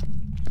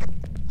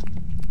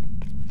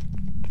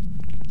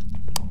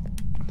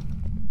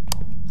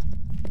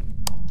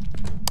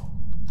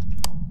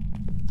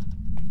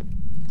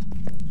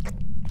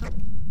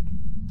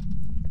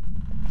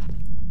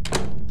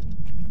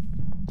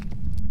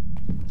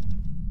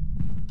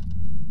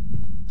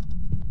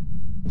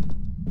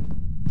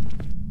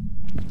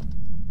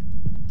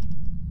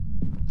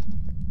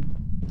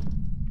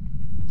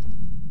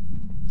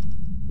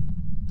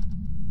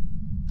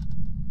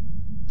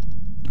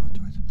 Don't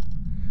do it.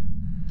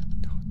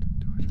 Don't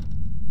do it.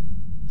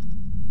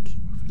 Keep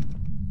moving.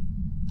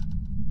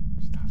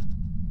 Stop.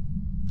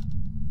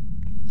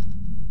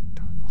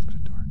 Don't open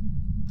the door.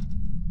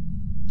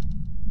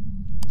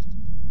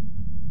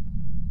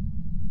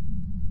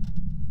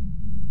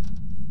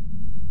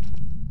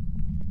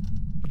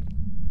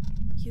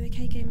 You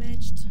okay,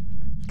 GameEdged?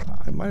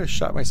 I might have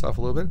shot myself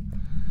a little bit.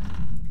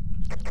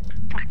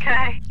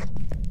 Okay.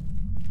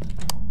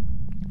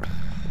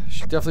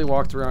 She definitely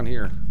walked around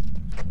here.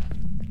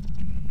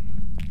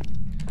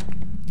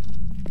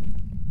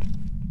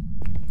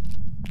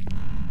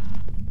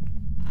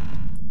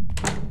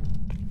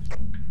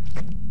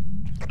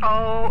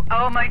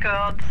 Oh my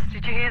god.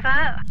 Did you hear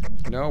that?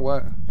 No,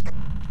 what?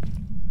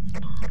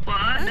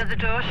 What? Another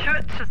door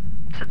shut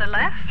to the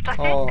left, I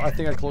think. Oh, I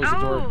think I closed the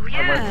door. Oh,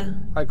 yeah.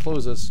 I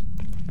close this.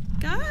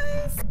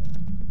 Guys.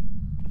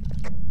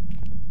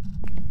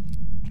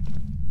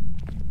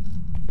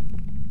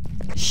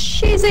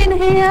 She's in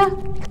here.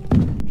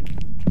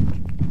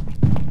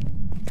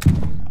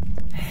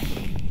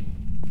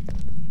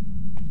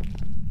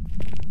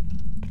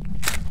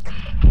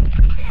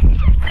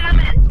 Damn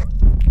it!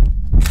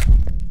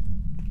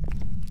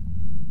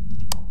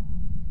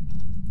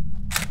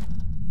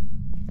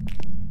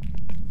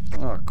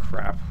 Oh,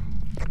 crap.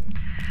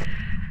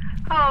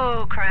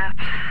 Oh crap.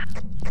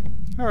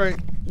 Alright,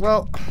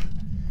 well,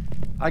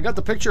 I got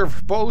the picture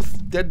of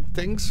both dead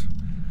things.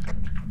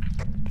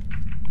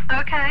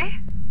 Okay.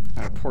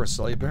 Ah, poor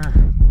Silly Bear.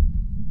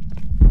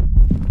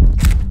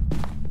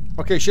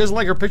 Okay, she doesn't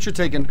like her picture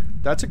taken.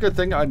 That's a good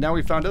thing. Now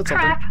we found out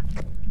something. Crap.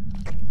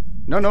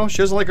 No, she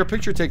doesn't like her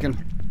picture taken.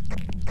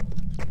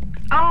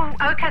 Oh,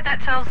 okay,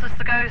 that tells us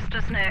the ghost,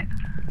 doesn't it?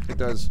 It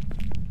does.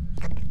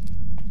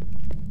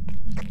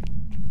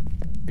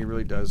 It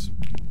really does.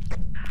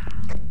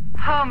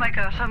 Oh my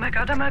god, oh my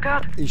god, oh my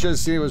god. You should have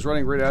seen it was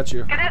running right at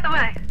you. Get out of the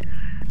way.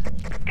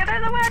 Get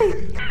out of the way.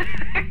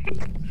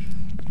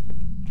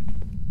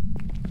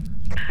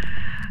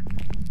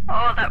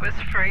 Oh, that was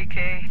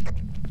freaky.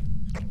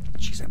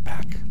 She's in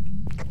back.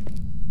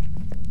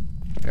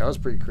 Yeah, that was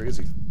pretty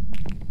crazy.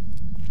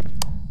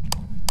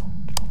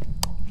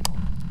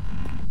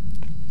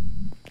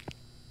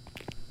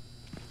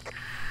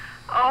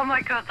 Oh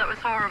my god, that was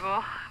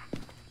horrible.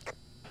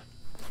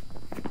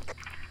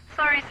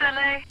 Sorry, silly.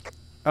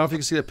 I don't know if you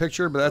can see the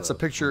picture, but that's a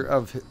picture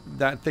of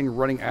that thing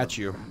running at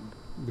you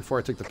before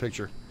I took the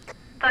picture.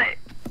 That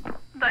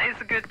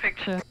is a good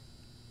picture.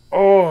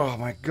 Oh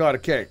my god,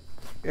 okay.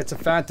 It's a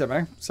phantom,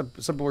 eh? Some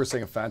people were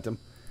saying a phantom.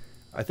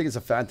 I think it's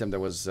a phantom that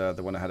was the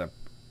one that had a...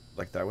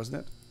 like that,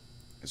 wasn't it?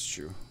 It's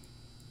true.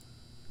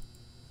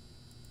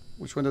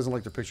 Which one doesn't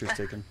like their pictures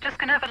taken? Just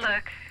gonna have a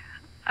look.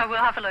 I will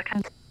have a look.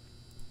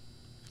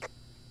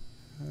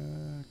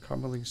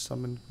 Commonly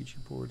summoned Ouija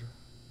board.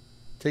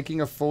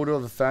 Taking a photo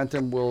of the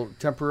phantom will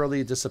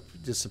temporarily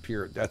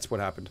disappear. That's what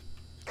happened.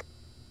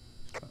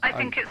 I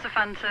think it's a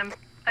phantom.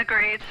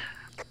 Agreed.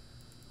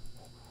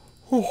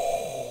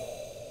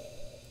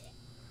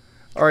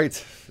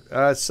 Alright,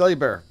 Silly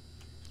Bear,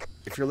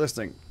 if you're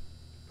listening.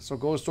 So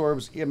Ghost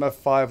Orbs, EMF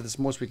 5, this is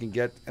the most we can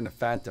get, and a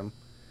Phantom.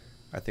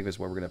 I think is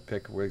what we're going to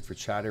pick. Wait for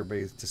chat,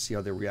 everybody, to see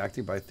how they're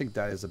reacting, but I think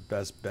that is the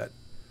best bet.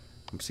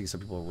 I'm seeing some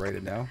people write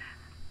it now.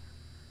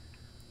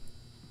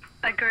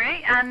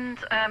 Agree, and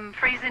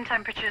freezing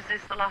temperatures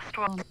is the last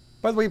one.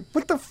 By the way,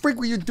 what the freak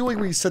were you doing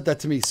when you said that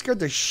to me? It scared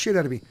the shit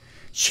out of me.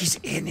 She's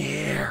in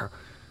here.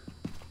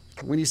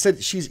 When you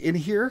said she's in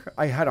here,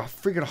 I had a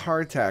freaking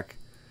heart attack.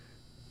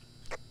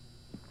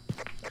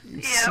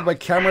 You see my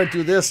camera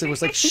do this, it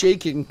was like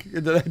shaking,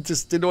 and then I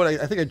just didn't know what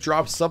I think I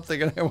dropped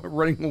something and I went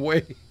running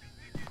away.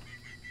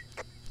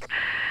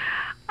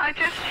 I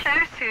just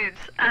shouted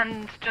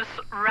and just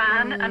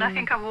ran, and I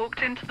think I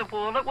walked into the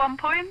wall at one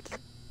point.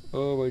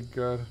 Oh my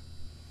god.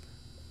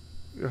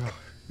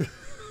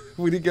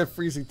 We didn't get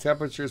freezing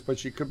temperatures, but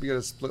she could be at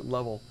a split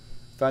level.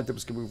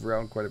 Phantoms can move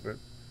around quite a bit.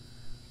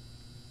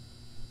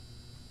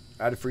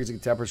 Add freezing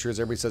temperatures.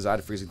 Everybody says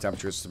add freezing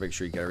temperatures to make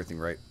sure you get everything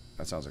right.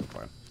 That sounds like a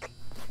plan.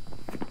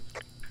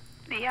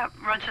 Yep,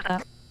 roger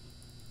that.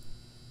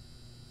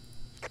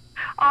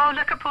 Oh,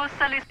 look at poor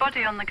Sally's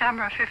body on the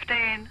camera,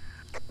 15.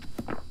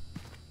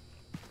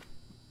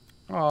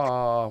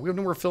 Aw, we have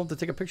no more film to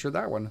take a picture of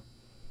that one.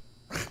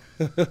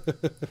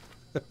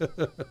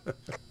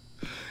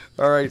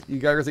 Alright, you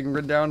got everything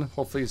written down?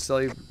 Hopefully,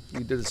 Sally,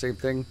 you did the same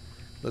thing.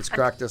 Let's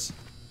crack this.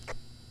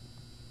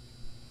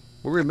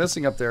 What were we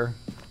missing up there?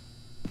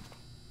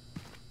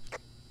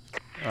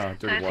 Oh,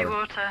 dirty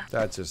water.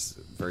 That's just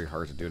very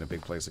hard to do in a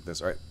big place like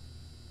this. Alright.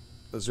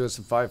 Let's do this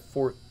in 5,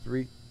 4,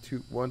 3,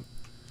 2, 1.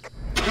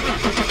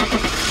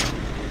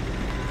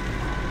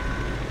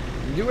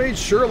 New Age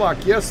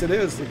Sherlock, yes it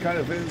is. It kind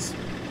of is.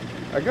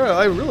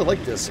 I really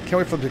like this. I can't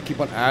wait for them to keep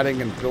on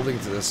adding and building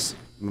to this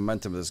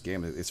momentum of this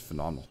game. It's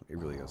phenomenal. It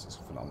really is. It's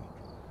phenomenal.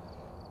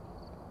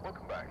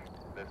 Welcome back.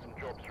 There's some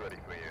jobs ready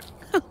for you.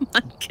 Oh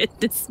my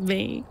goodness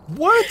me.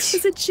 What?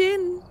 It's a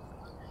gin.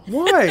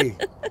 Why?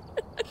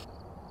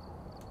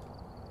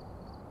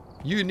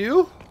 You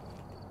knew?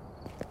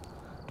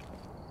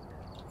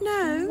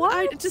 No, What?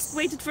 I just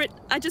waited for it.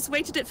 I just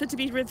waited it for it to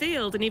be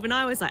revealed, and even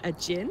I was like, a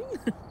gin?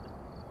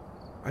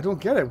 I don't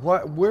get it.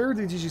 What? Where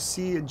did you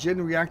see a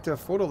Jin react to a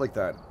photo like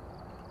that?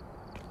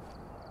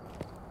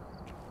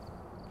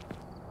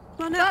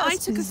 Well, no, That's I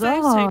took bizarre.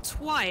 a photo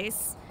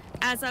twice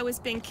as I was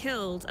being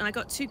killed, and I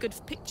got 2 good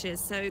pictures,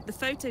 so the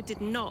photo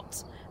did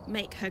not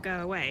make her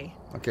go away.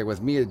 Okay,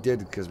 with me it did,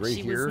 because right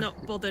She here... was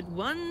not bothered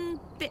one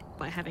bit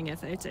by having her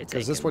photo taken.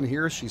 Because this one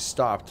here, she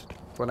stopped.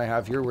 The one I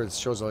have here where it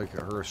shows like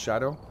her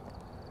shadow.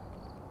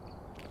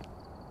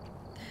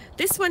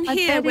 This one I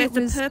here bet with it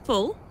the was-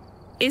 purple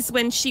is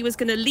when she was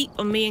going to leap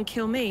on me and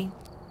kill me.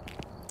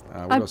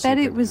 I bet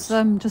it was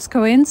just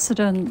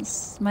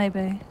coincidence,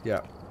 maybe.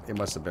 Yeah, it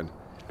must have been.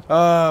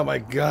 Oh my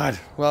god.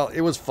 Well,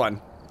 it was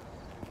fun.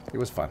 It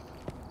was fun.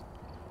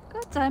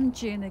 Goddamn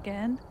June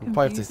again. We'll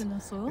Confusing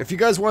us all. If you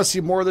guys want to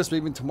see more of this,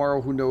 maybe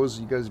tomorrow, who knows?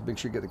 You guys make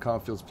sure you get the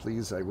confidence,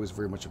 please. I was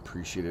very much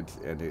appreciated,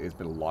 and it's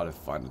been a lot of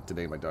fun.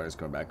 Today, my daughter's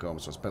coming back home,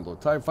 so I spent a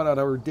little time, find out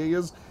how her day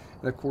is.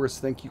 And of course,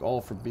 thank you all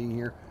for being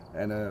here.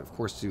 And of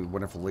course, to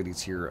wonderful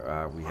ladies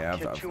here, we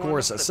have, of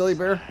course, Silly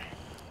Bear.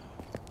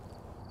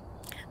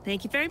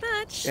 Thank you very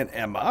much. And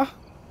Emma.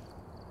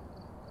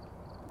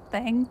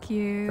 Thank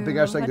you. A big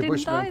hashtag I to didn't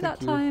Bushman. die that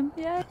time.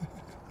 Yeah.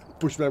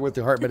 Bushman with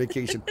the heart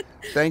medication.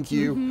 Thank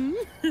you.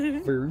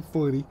 Very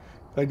funny.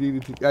 I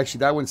needed to. Actually,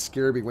 that one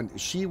scared me when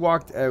she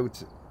walked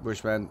out.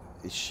 Bushman.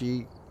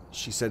 She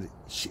said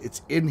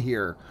it's in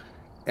here,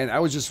 and I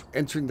was just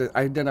entering the.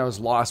 Then I was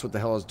lost. What the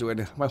hell I was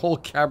doing? My whole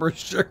camera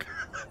shook.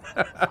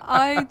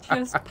 I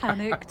just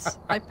panicked.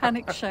 I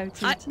panic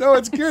shouted. No,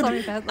 it's good.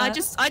 Sorry about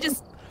that.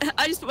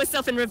 I just put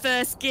myself in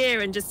reverse gear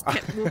and just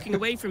kept walking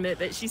away from it,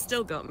 but she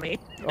still got me.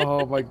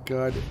 Oh my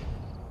god.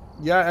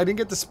 Yeah, I didn't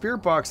get the spirit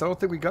box. I don't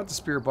think we got the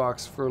spirit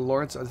box for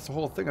Lawrence. That's the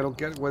whole thing. I don't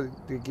get why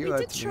they gave that to me.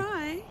 We did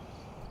try.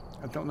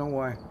 I don't know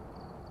why.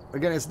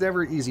 Again, it's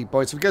never easy,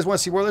 boys. So if you guys want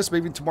to see more of this,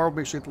 maybe tomorrow,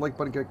 make sure you hit the like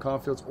button, get a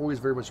comment. It's always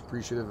very much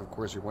appreciative. Of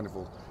course, you're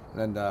wonderful.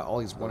 And then all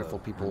these wonderful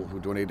people who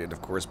donated,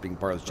 of course, being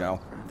part of the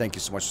channel. Thank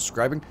you so much for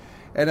subscribing.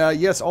 And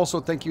yes, also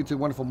thank you to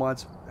wonderful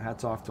mods.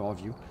 Hats off to all of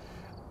you.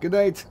 Good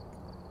night.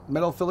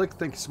 Metal Philic,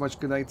 thank you so much.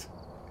 Good night.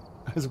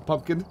 As a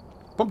pumpkin.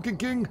 Pumpkin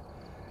King.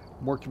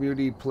 More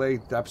community play.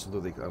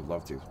 Absolutely. I'd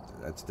love to.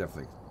 That's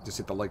definitely. Just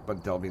hit the like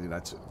button. Tell me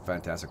that's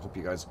fantastic. Hope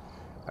you guys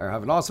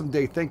have an awesome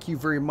day. Thank you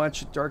very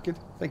much, Darkid.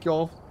 Thank you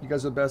all. You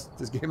guys are the best.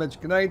 This game edge.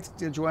 Good night.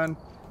 Dear Joanne.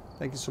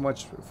 Thank you so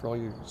much for all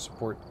your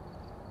support.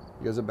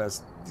 You guys are the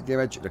best. This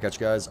game edge. I'll catch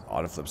you guys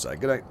on the flip side.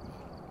 Good night.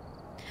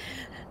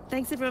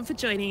 Thanks everyone for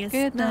joining us.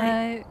 Good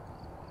night.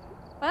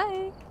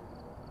 Bye.